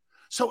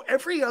 So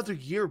every other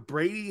year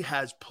Brady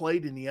has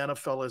played in the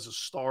NFL as a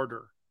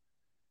starter,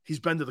 he's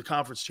been to the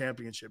conference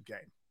championship game.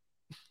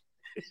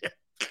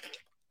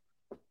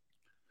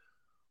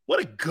 What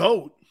a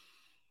GOAT.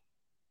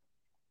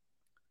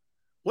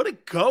 What a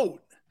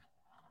GOAT.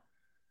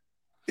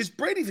 Is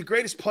Brady the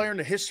greatest player in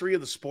the history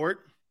of the sport?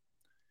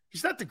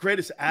 He's not the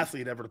greatest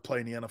athlete ever to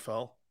play in the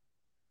NFL,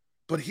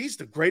 but he's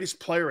the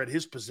greatest player at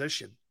his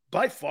position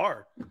by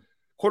far.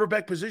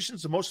 Quarterback position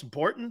is the most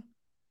important.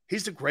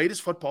 He's the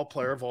greatest football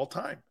player of all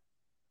time.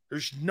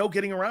 There's no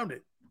getting around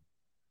it.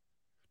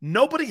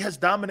 Nobody has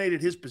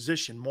dominated his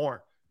position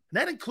more. And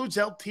that includes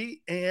LT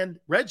and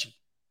Reggie.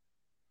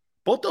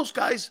 Both those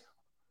guys,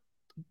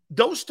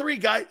 those 3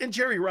 guys, and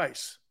Jerry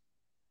Rice,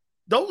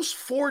 those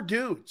 4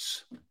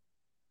 dudes,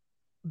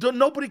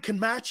 nobody can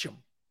match him.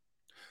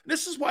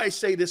 This is why I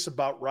say this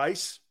about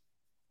Rice.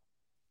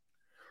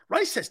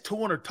 Rice has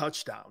 200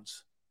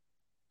 touchdowns,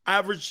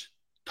 average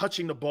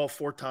touching the ball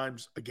 4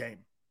 times a game.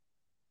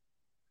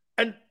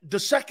 And the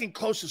second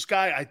closest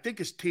guy, I think,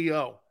 is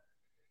T.O.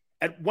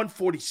 at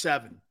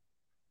 147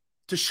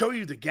 to show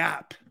you the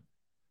gap.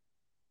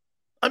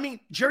 I mean,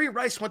 Jerry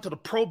Rice went to the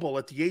Pro Bowl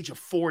at the age of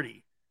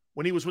 40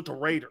 when he was with the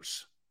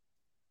Raiders.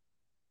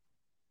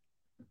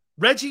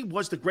 Reggie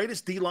was the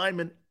greatest D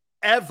lineman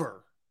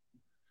ever.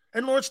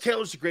 And Lawrence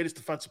Taylor's the greatest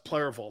defensive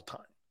player of all time.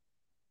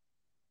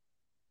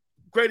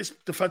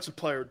 Greatest defensive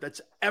player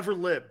that's ever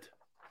lived.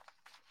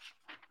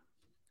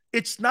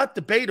 It's not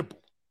debatable.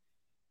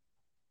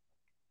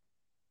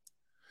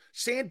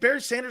 Barry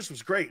Sanders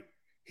was great.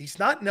 He's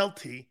not in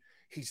LT.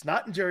 He's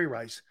not in Jerry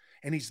Rice.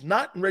 And he's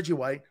not in Reggie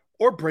White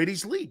or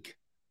Brady's league.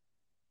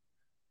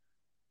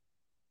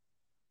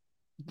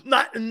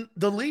 Not in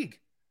the league.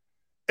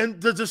 And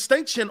the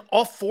distinction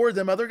all 4 of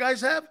them other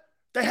guys have,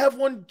 they have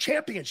won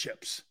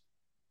championships.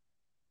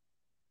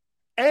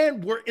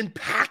 And were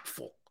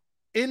impactful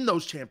in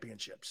those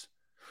championships.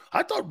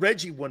 I thought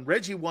when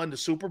Reggie won the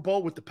Super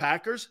Bowl with the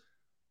Packers,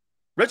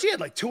 Reggie had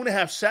like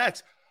 2.5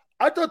 sacks.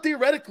 I thought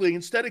theoretically,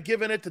 instead of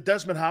giving it to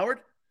Desmond Howard,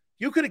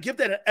 you could have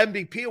given that an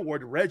MVP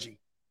award to Reggie.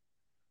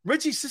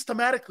 Reggie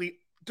systematically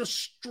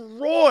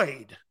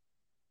destroyed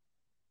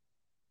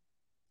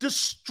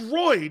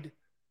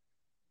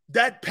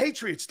that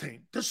Patriots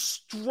team.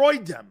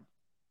 Destroyed them.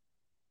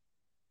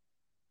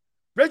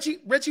 Reggie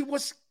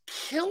was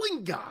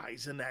killing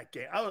guys in that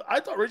game. I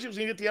thought Reggie was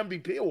going to get the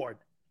MVP award.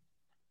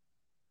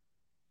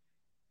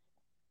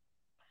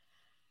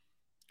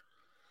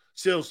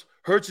 Sills,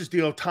 Hurts is the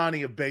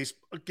Ohtani of base.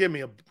 Come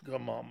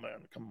on,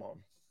 man. Come on.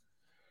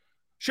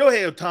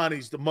 Shohei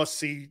Ohtani's the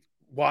must-see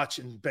watch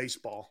in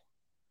baseball.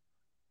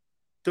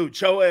 Dude,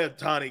 Shohei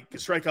Ohtani can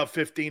strike out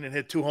 15 and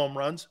hit 2 home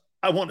runs.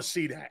 I want to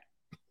see that.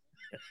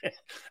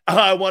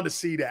 I want to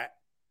see that.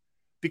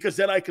 Because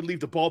then I could leave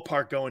the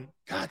ballpark going,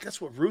 God,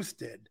 that's what Ruth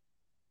did.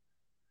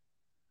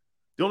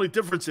 The only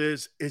difference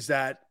is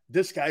that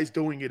this guy's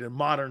doing it in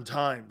modern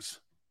times.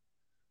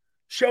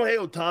 Shohei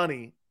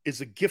Ohtani is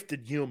a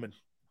gifted human.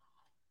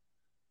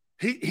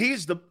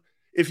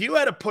 If you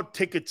had to put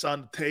tickets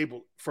on the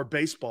table for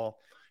baseball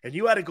and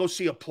you had to go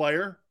see a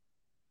player,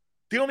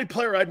 the only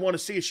player I'd want to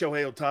see is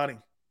Shohei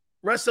Ohtani.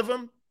 Rest of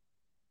them,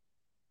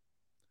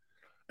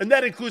 and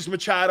that includes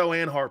Machado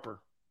and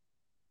Harper.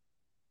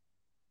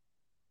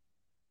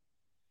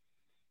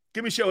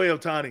 Give me Shohei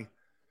Ohtani.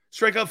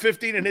 Strike out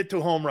 15 and hit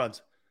 2 home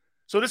runs.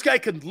 So this guy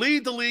can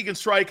lead the league in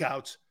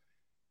strikeouts,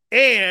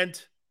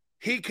 and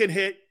he can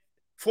hit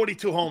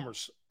 42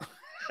 homers.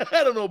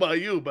 I don't know about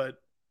you, but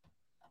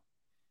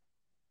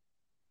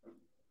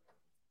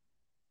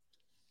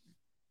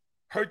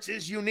Hurts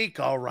is unique,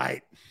 all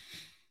right.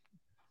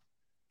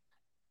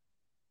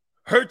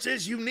 Hurts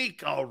is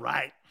unique, all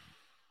right.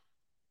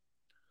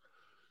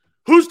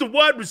 Who's the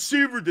wide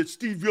receiver that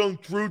Steve Young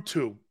threw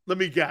to? Let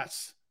me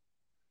guess.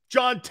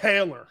 John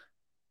Taylor.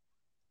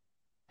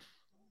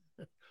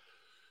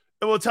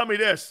 And well, tell me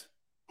this.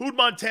 Who'd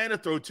Montana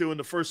throw to in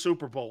the first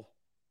Super Bowl?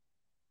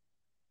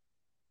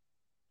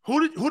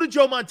 Who did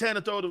Joe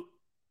Montana throw to?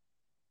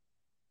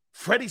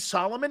 Freddie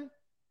Solomon?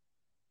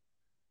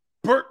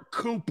 Burt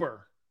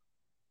Cooper?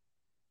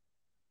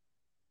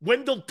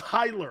 Wendell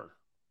Tyler?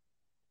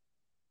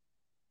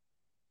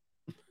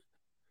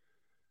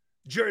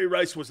 Jerry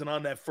Rice wasn't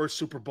on that first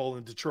Super Bowl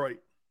in Detroit.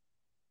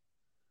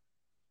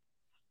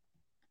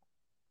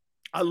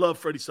 I love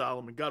Freddie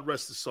Solomon. God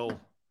rest his soul.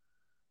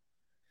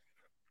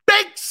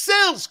 Big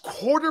Sills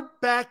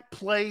quarterback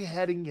play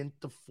heading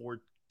into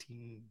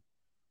 14.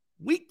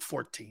 Week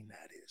 14,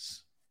 that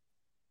is.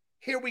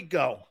 Here we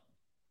go.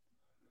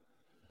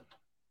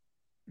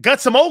 Got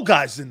some old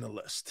guys in the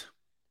list.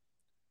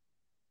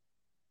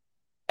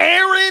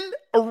 Aaron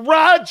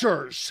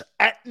Rodgers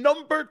at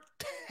number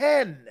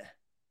 10.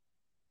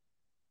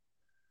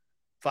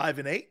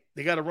 5-8.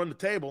 They got to run the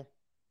table.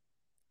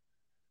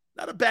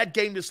 Not a bad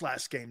game this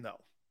last game,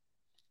 though.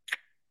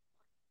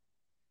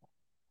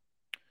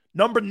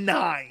 Number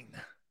 9.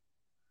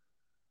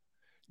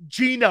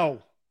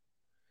 Geno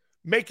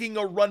making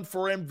a run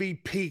for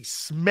MVP.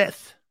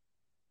 Smith.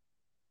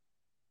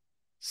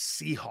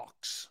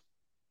 Seahawks.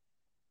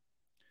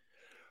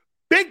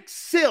 Big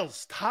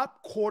Sil's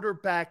top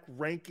quarterback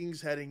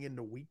rankings heading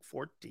into week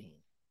 14.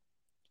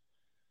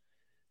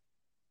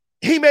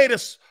 He made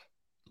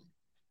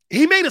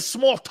a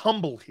small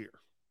tumble here.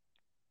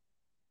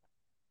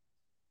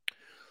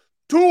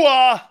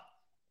 Tua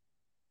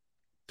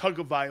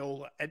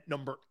Tagovailoa at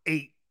number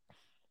 8.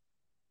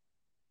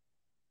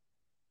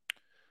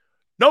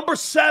 Number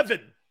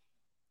 7.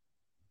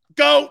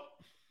 GOAT.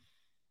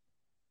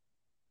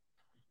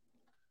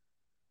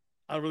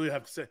 I really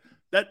have to say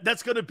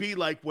that's going to be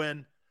like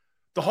when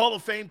the Hall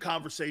of Fame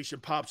conversation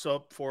pops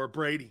up for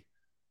Brady.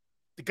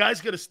 The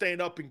guy's going to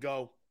stand up and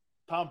go,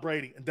 Tom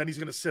Brady, and then he's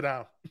going to sit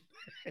down.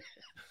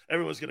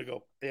 Everyone's going to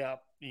go, yeah,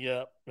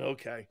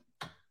 okay.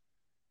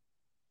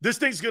 This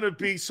thing's going to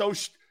be so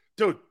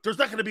dude, there's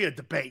not going to be a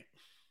debate.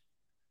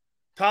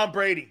 Tom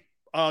Brady.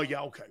 Oh,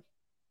 yeah, okay.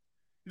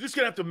 You're just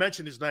going to have to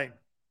mention his name.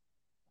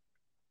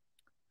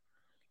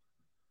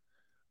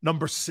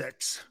 Number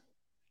 6.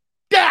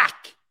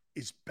 Dak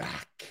is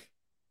back.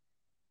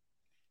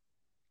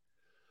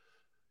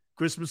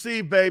 Christmas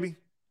Eve, baby.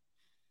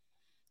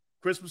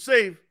 Christmas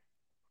Eve.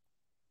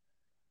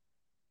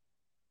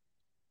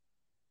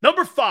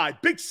 Number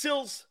 5, Big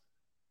Sil's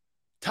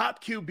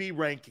top QB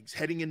rankings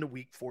heading into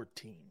week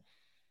 14.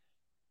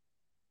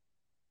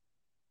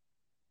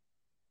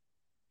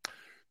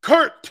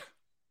 Kurt,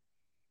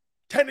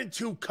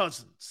 10-2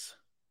 Cousins.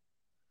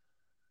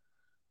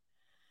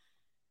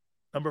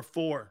 Number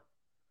 4,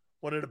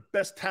 one of the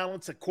best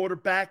talents at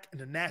quarterback in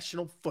the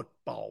National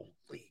Football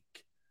League.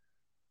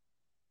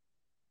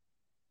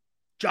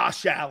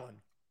 Josh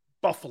Allen,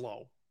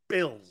 Buffalo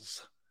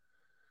Bills.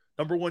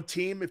 Number 1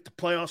 team, if the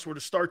playoffs were to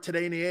start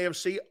today in the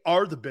AFC,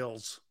 are the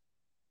Bills.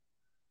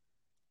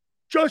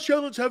 Josh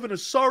Allen's having a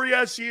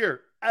sorry-ass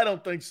year. I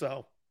don't think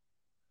so.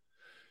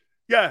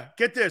 Yeah,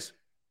 get this.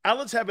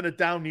 Allen's having a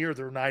down year.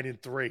 They're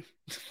 9-3.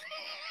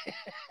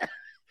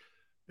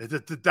 Is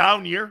it the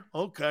down year?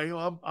 Okay,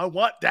 well, I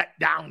want that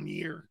down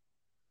year.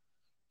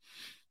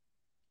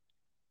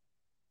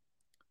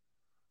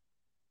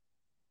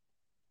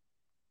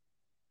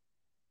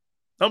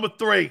 Number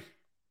 3,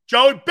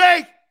 Joey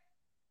B.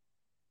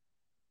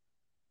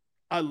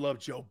 I love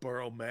Joe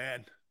Burrow,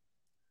 man.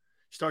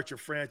 Start your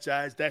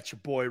franchise. That's your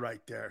boy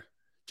right there.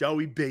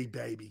 Joey B,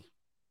 baby.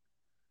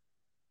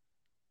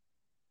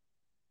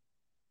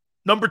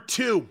 Number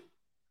 2,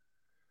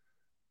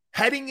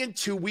 heading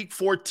into week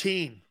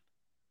 14,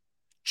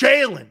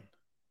 Jalen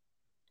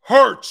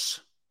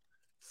Hurts,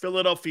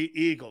 Philadelphia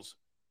Eagles.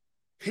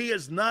 He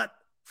has not,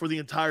 for the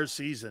entire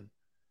season,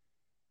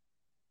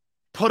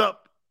 put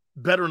up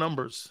better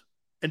numbers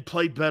and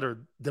played better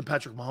than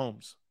Patrick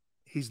Mahomes.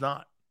 He's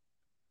not.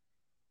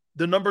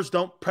 The numbers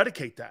don't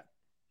predicate that.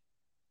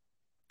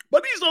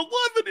 But he's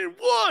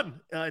 11-1.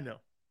 I know.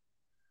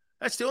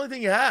 That's the only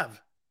thing you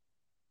have.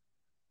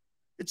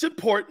 It's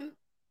important.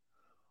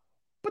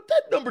 But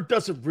that number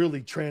doesn't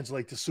really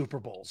translate to Super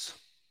Bowls.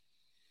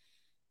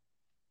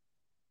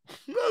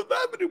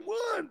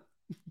 11-1.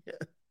 Yeah.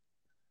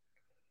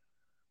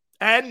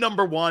 And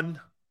number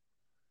 1,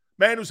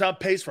 man who's on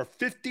pace for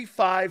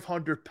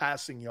 5,500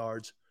 passing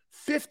yards,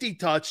 50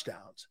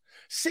 touchdowns,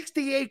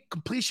 68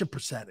 completion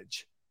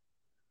percentage.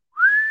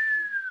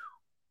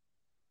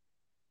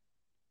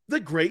 The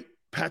great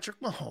Patrick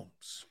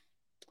Mahomes,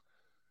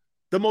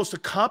 the most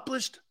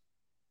accomplished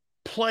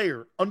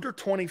player under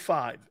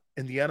 25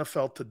 in the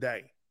NFL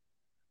today.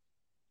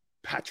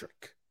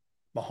 Patrick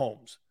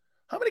Mahomes.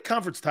 How many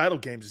conference title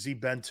games has he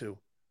been to?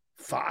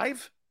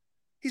 5?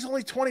 He's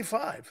only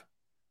 25.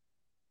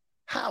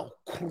 How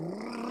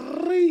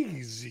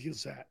crazy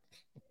is that?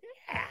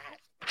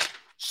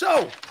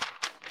 So,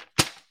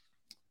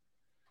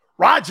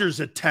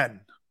 Rodgers at 10.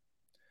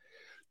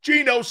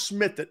 Geno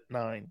Smith at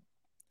 9.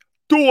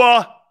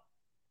 Tua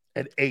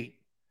at 8.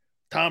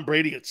 Tom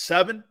Brady at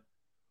 7.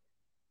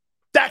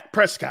 Dak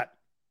Prescott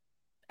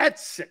at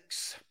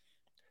 6.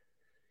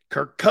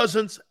 Kirk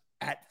Cousins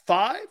at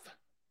 5.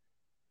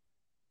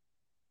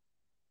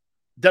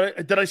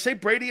 Did I say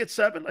Brady at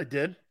 7? I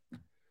did.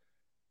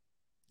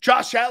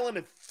 Josh Allen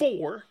at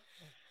 4.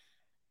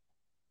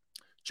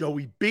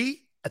 Joey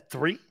B at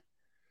 3.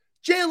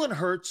 Jalen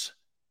Hurts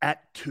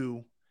at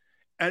 2.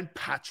 And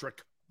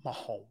Patrick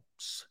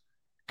Mahomes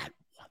at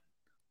 1.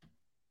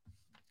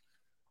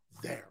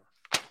 There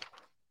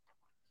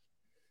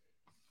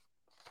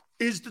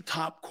is the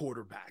top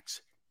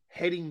quarterbacks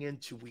heading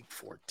into week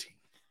 14.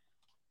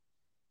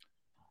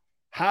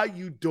 How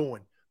you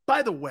doing?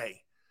 By the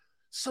way,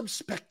 some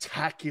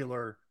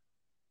spectacular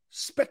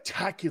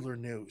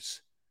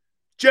news.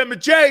 Jim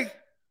and Jay,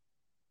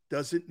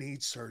 doesn't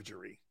need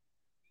surgery.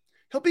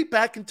 He'll be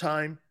back in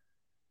time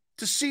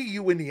to see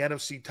you in the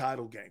NFC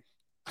title game.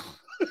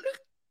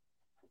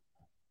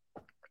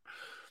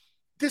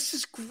 This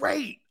is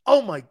great.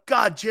 Oh, my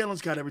God.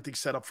 Jalen's got everything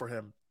set up for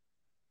him.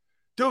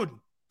 Dude,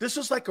 this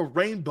is like a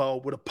rainbow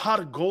with a pot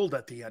of gold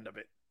at the end of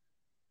it.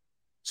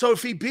 So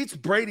if he beats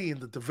Brady in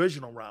the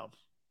divisional round,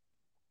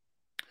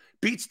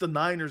 beats the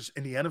Niners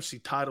in the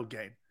NFC title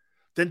game,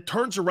 then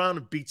turns around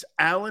and beats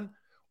Allen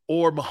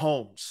or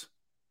Mahomes,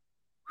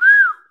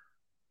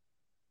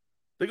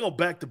 they go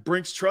back to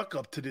Brink's truck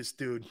up to this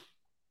dude.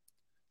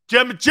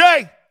 Jim and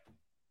Jay.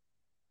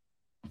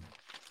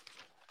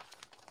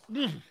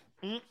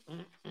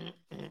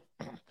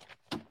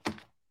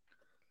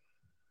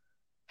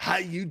 How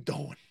you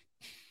doing?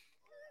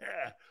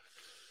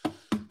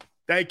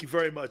 Thank you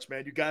very much,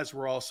 man. You guys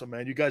were awesome,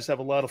 man. You guys have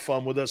a lot of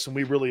fun with us, and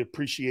we really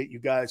appreciate you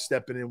guys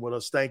stepping in with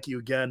us. Thank you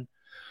again.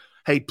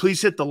 Hey,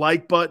 please hit the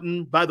like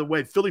button. By the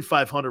way, Philly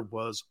 500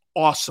 was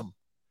awesome,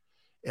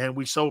 and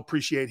we so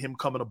appreciate him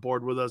coming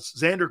aboard with us.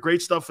 Xander,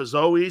 great stuff as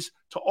always.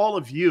 To all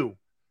of you,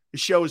 the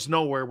show is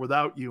nowhere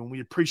without you, and we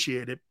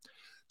appreciate it.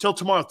 Till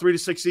tomorrow, 3 to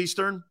 6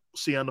 Eastern. We'll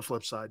see you on the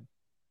flip side.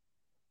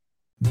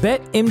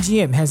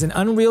 BetMGM has an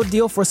unreal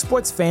deal for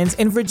sports fans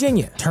in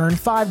Virginia. Turn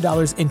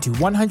 $5 into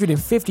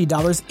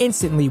 $150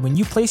 instantly when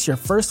you place your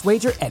first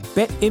wager at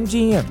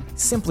BetMGM.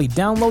 Simply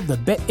download the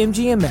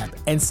BetMGM app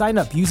and sign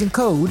up using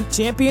code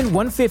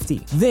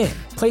Champion150. Then,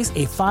 place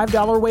a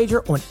 $5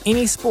 wager on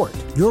any sport.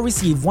 You'll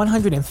receive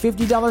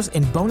 $150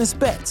 in bonus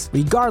bets,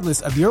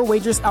 regardless of your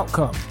wager's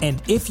outcome. And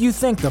if you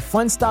think the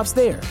fun stops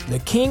there, the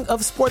king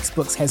of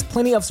sportsbooks has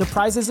plenty of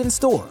surprises in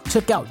store.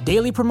 Check out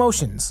daily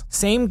promotions,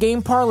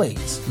 same-game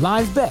parlays,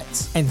 live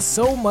bets, and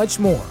so much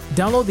more.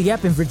 Download the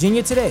app in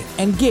Virginia today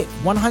and get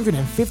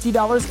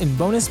 $150 in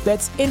bonus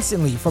bets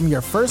instantly from your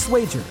first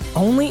wager.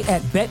 Only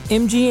at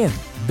BetMGM.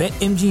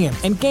 BetMGM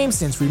and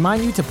GameSense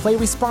remind you to play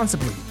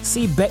responsibly.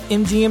 See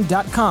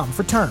BetMGM.com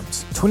for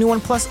terms. 21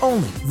 plus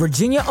only.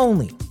 Virginia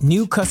only.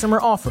 New customer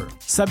offer.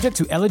 Subject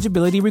to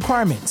eligibility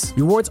requirements.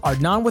 Rewards are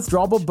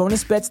non-withdrawable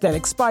bonus bets that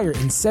expire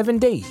in 7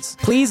 days.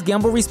 Please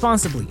gamble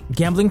responsibly.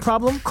 Gambling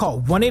problem?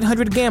 Call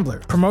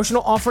 1-800-GAMBLER.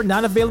 Promotional offer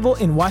not available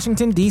in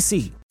Washington,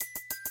 D.C.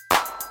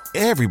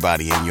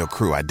 Everybody in your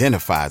crew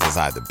identifies as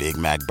either Big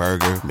Mac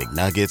Burger,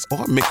 McNuggets,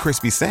 or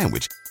McCrispy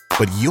Sandwich.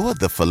 But you're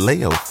the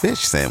Filet-O-Fish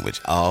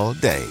Sandwich all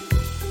day.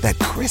 That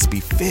crispy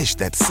fish,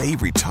 that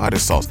savory tartar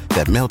sauce,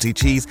 that melty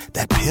cheese,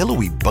 that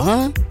pillowy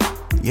bun.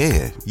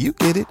 Yeah, you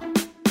get it.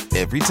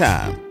 Every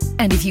time.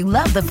 And if you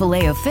love the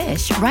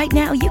Filet-O-Fish, right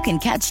now you can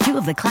catch 2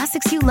 of the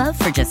classics you love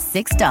for just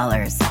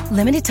 $6.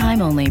 Limited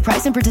time only.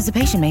 Price and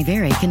participation may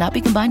vary. Cannot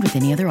be combined with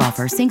any other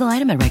offer. Single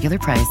item at regular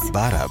price.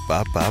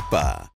 Ba-da-ba-ba-ba.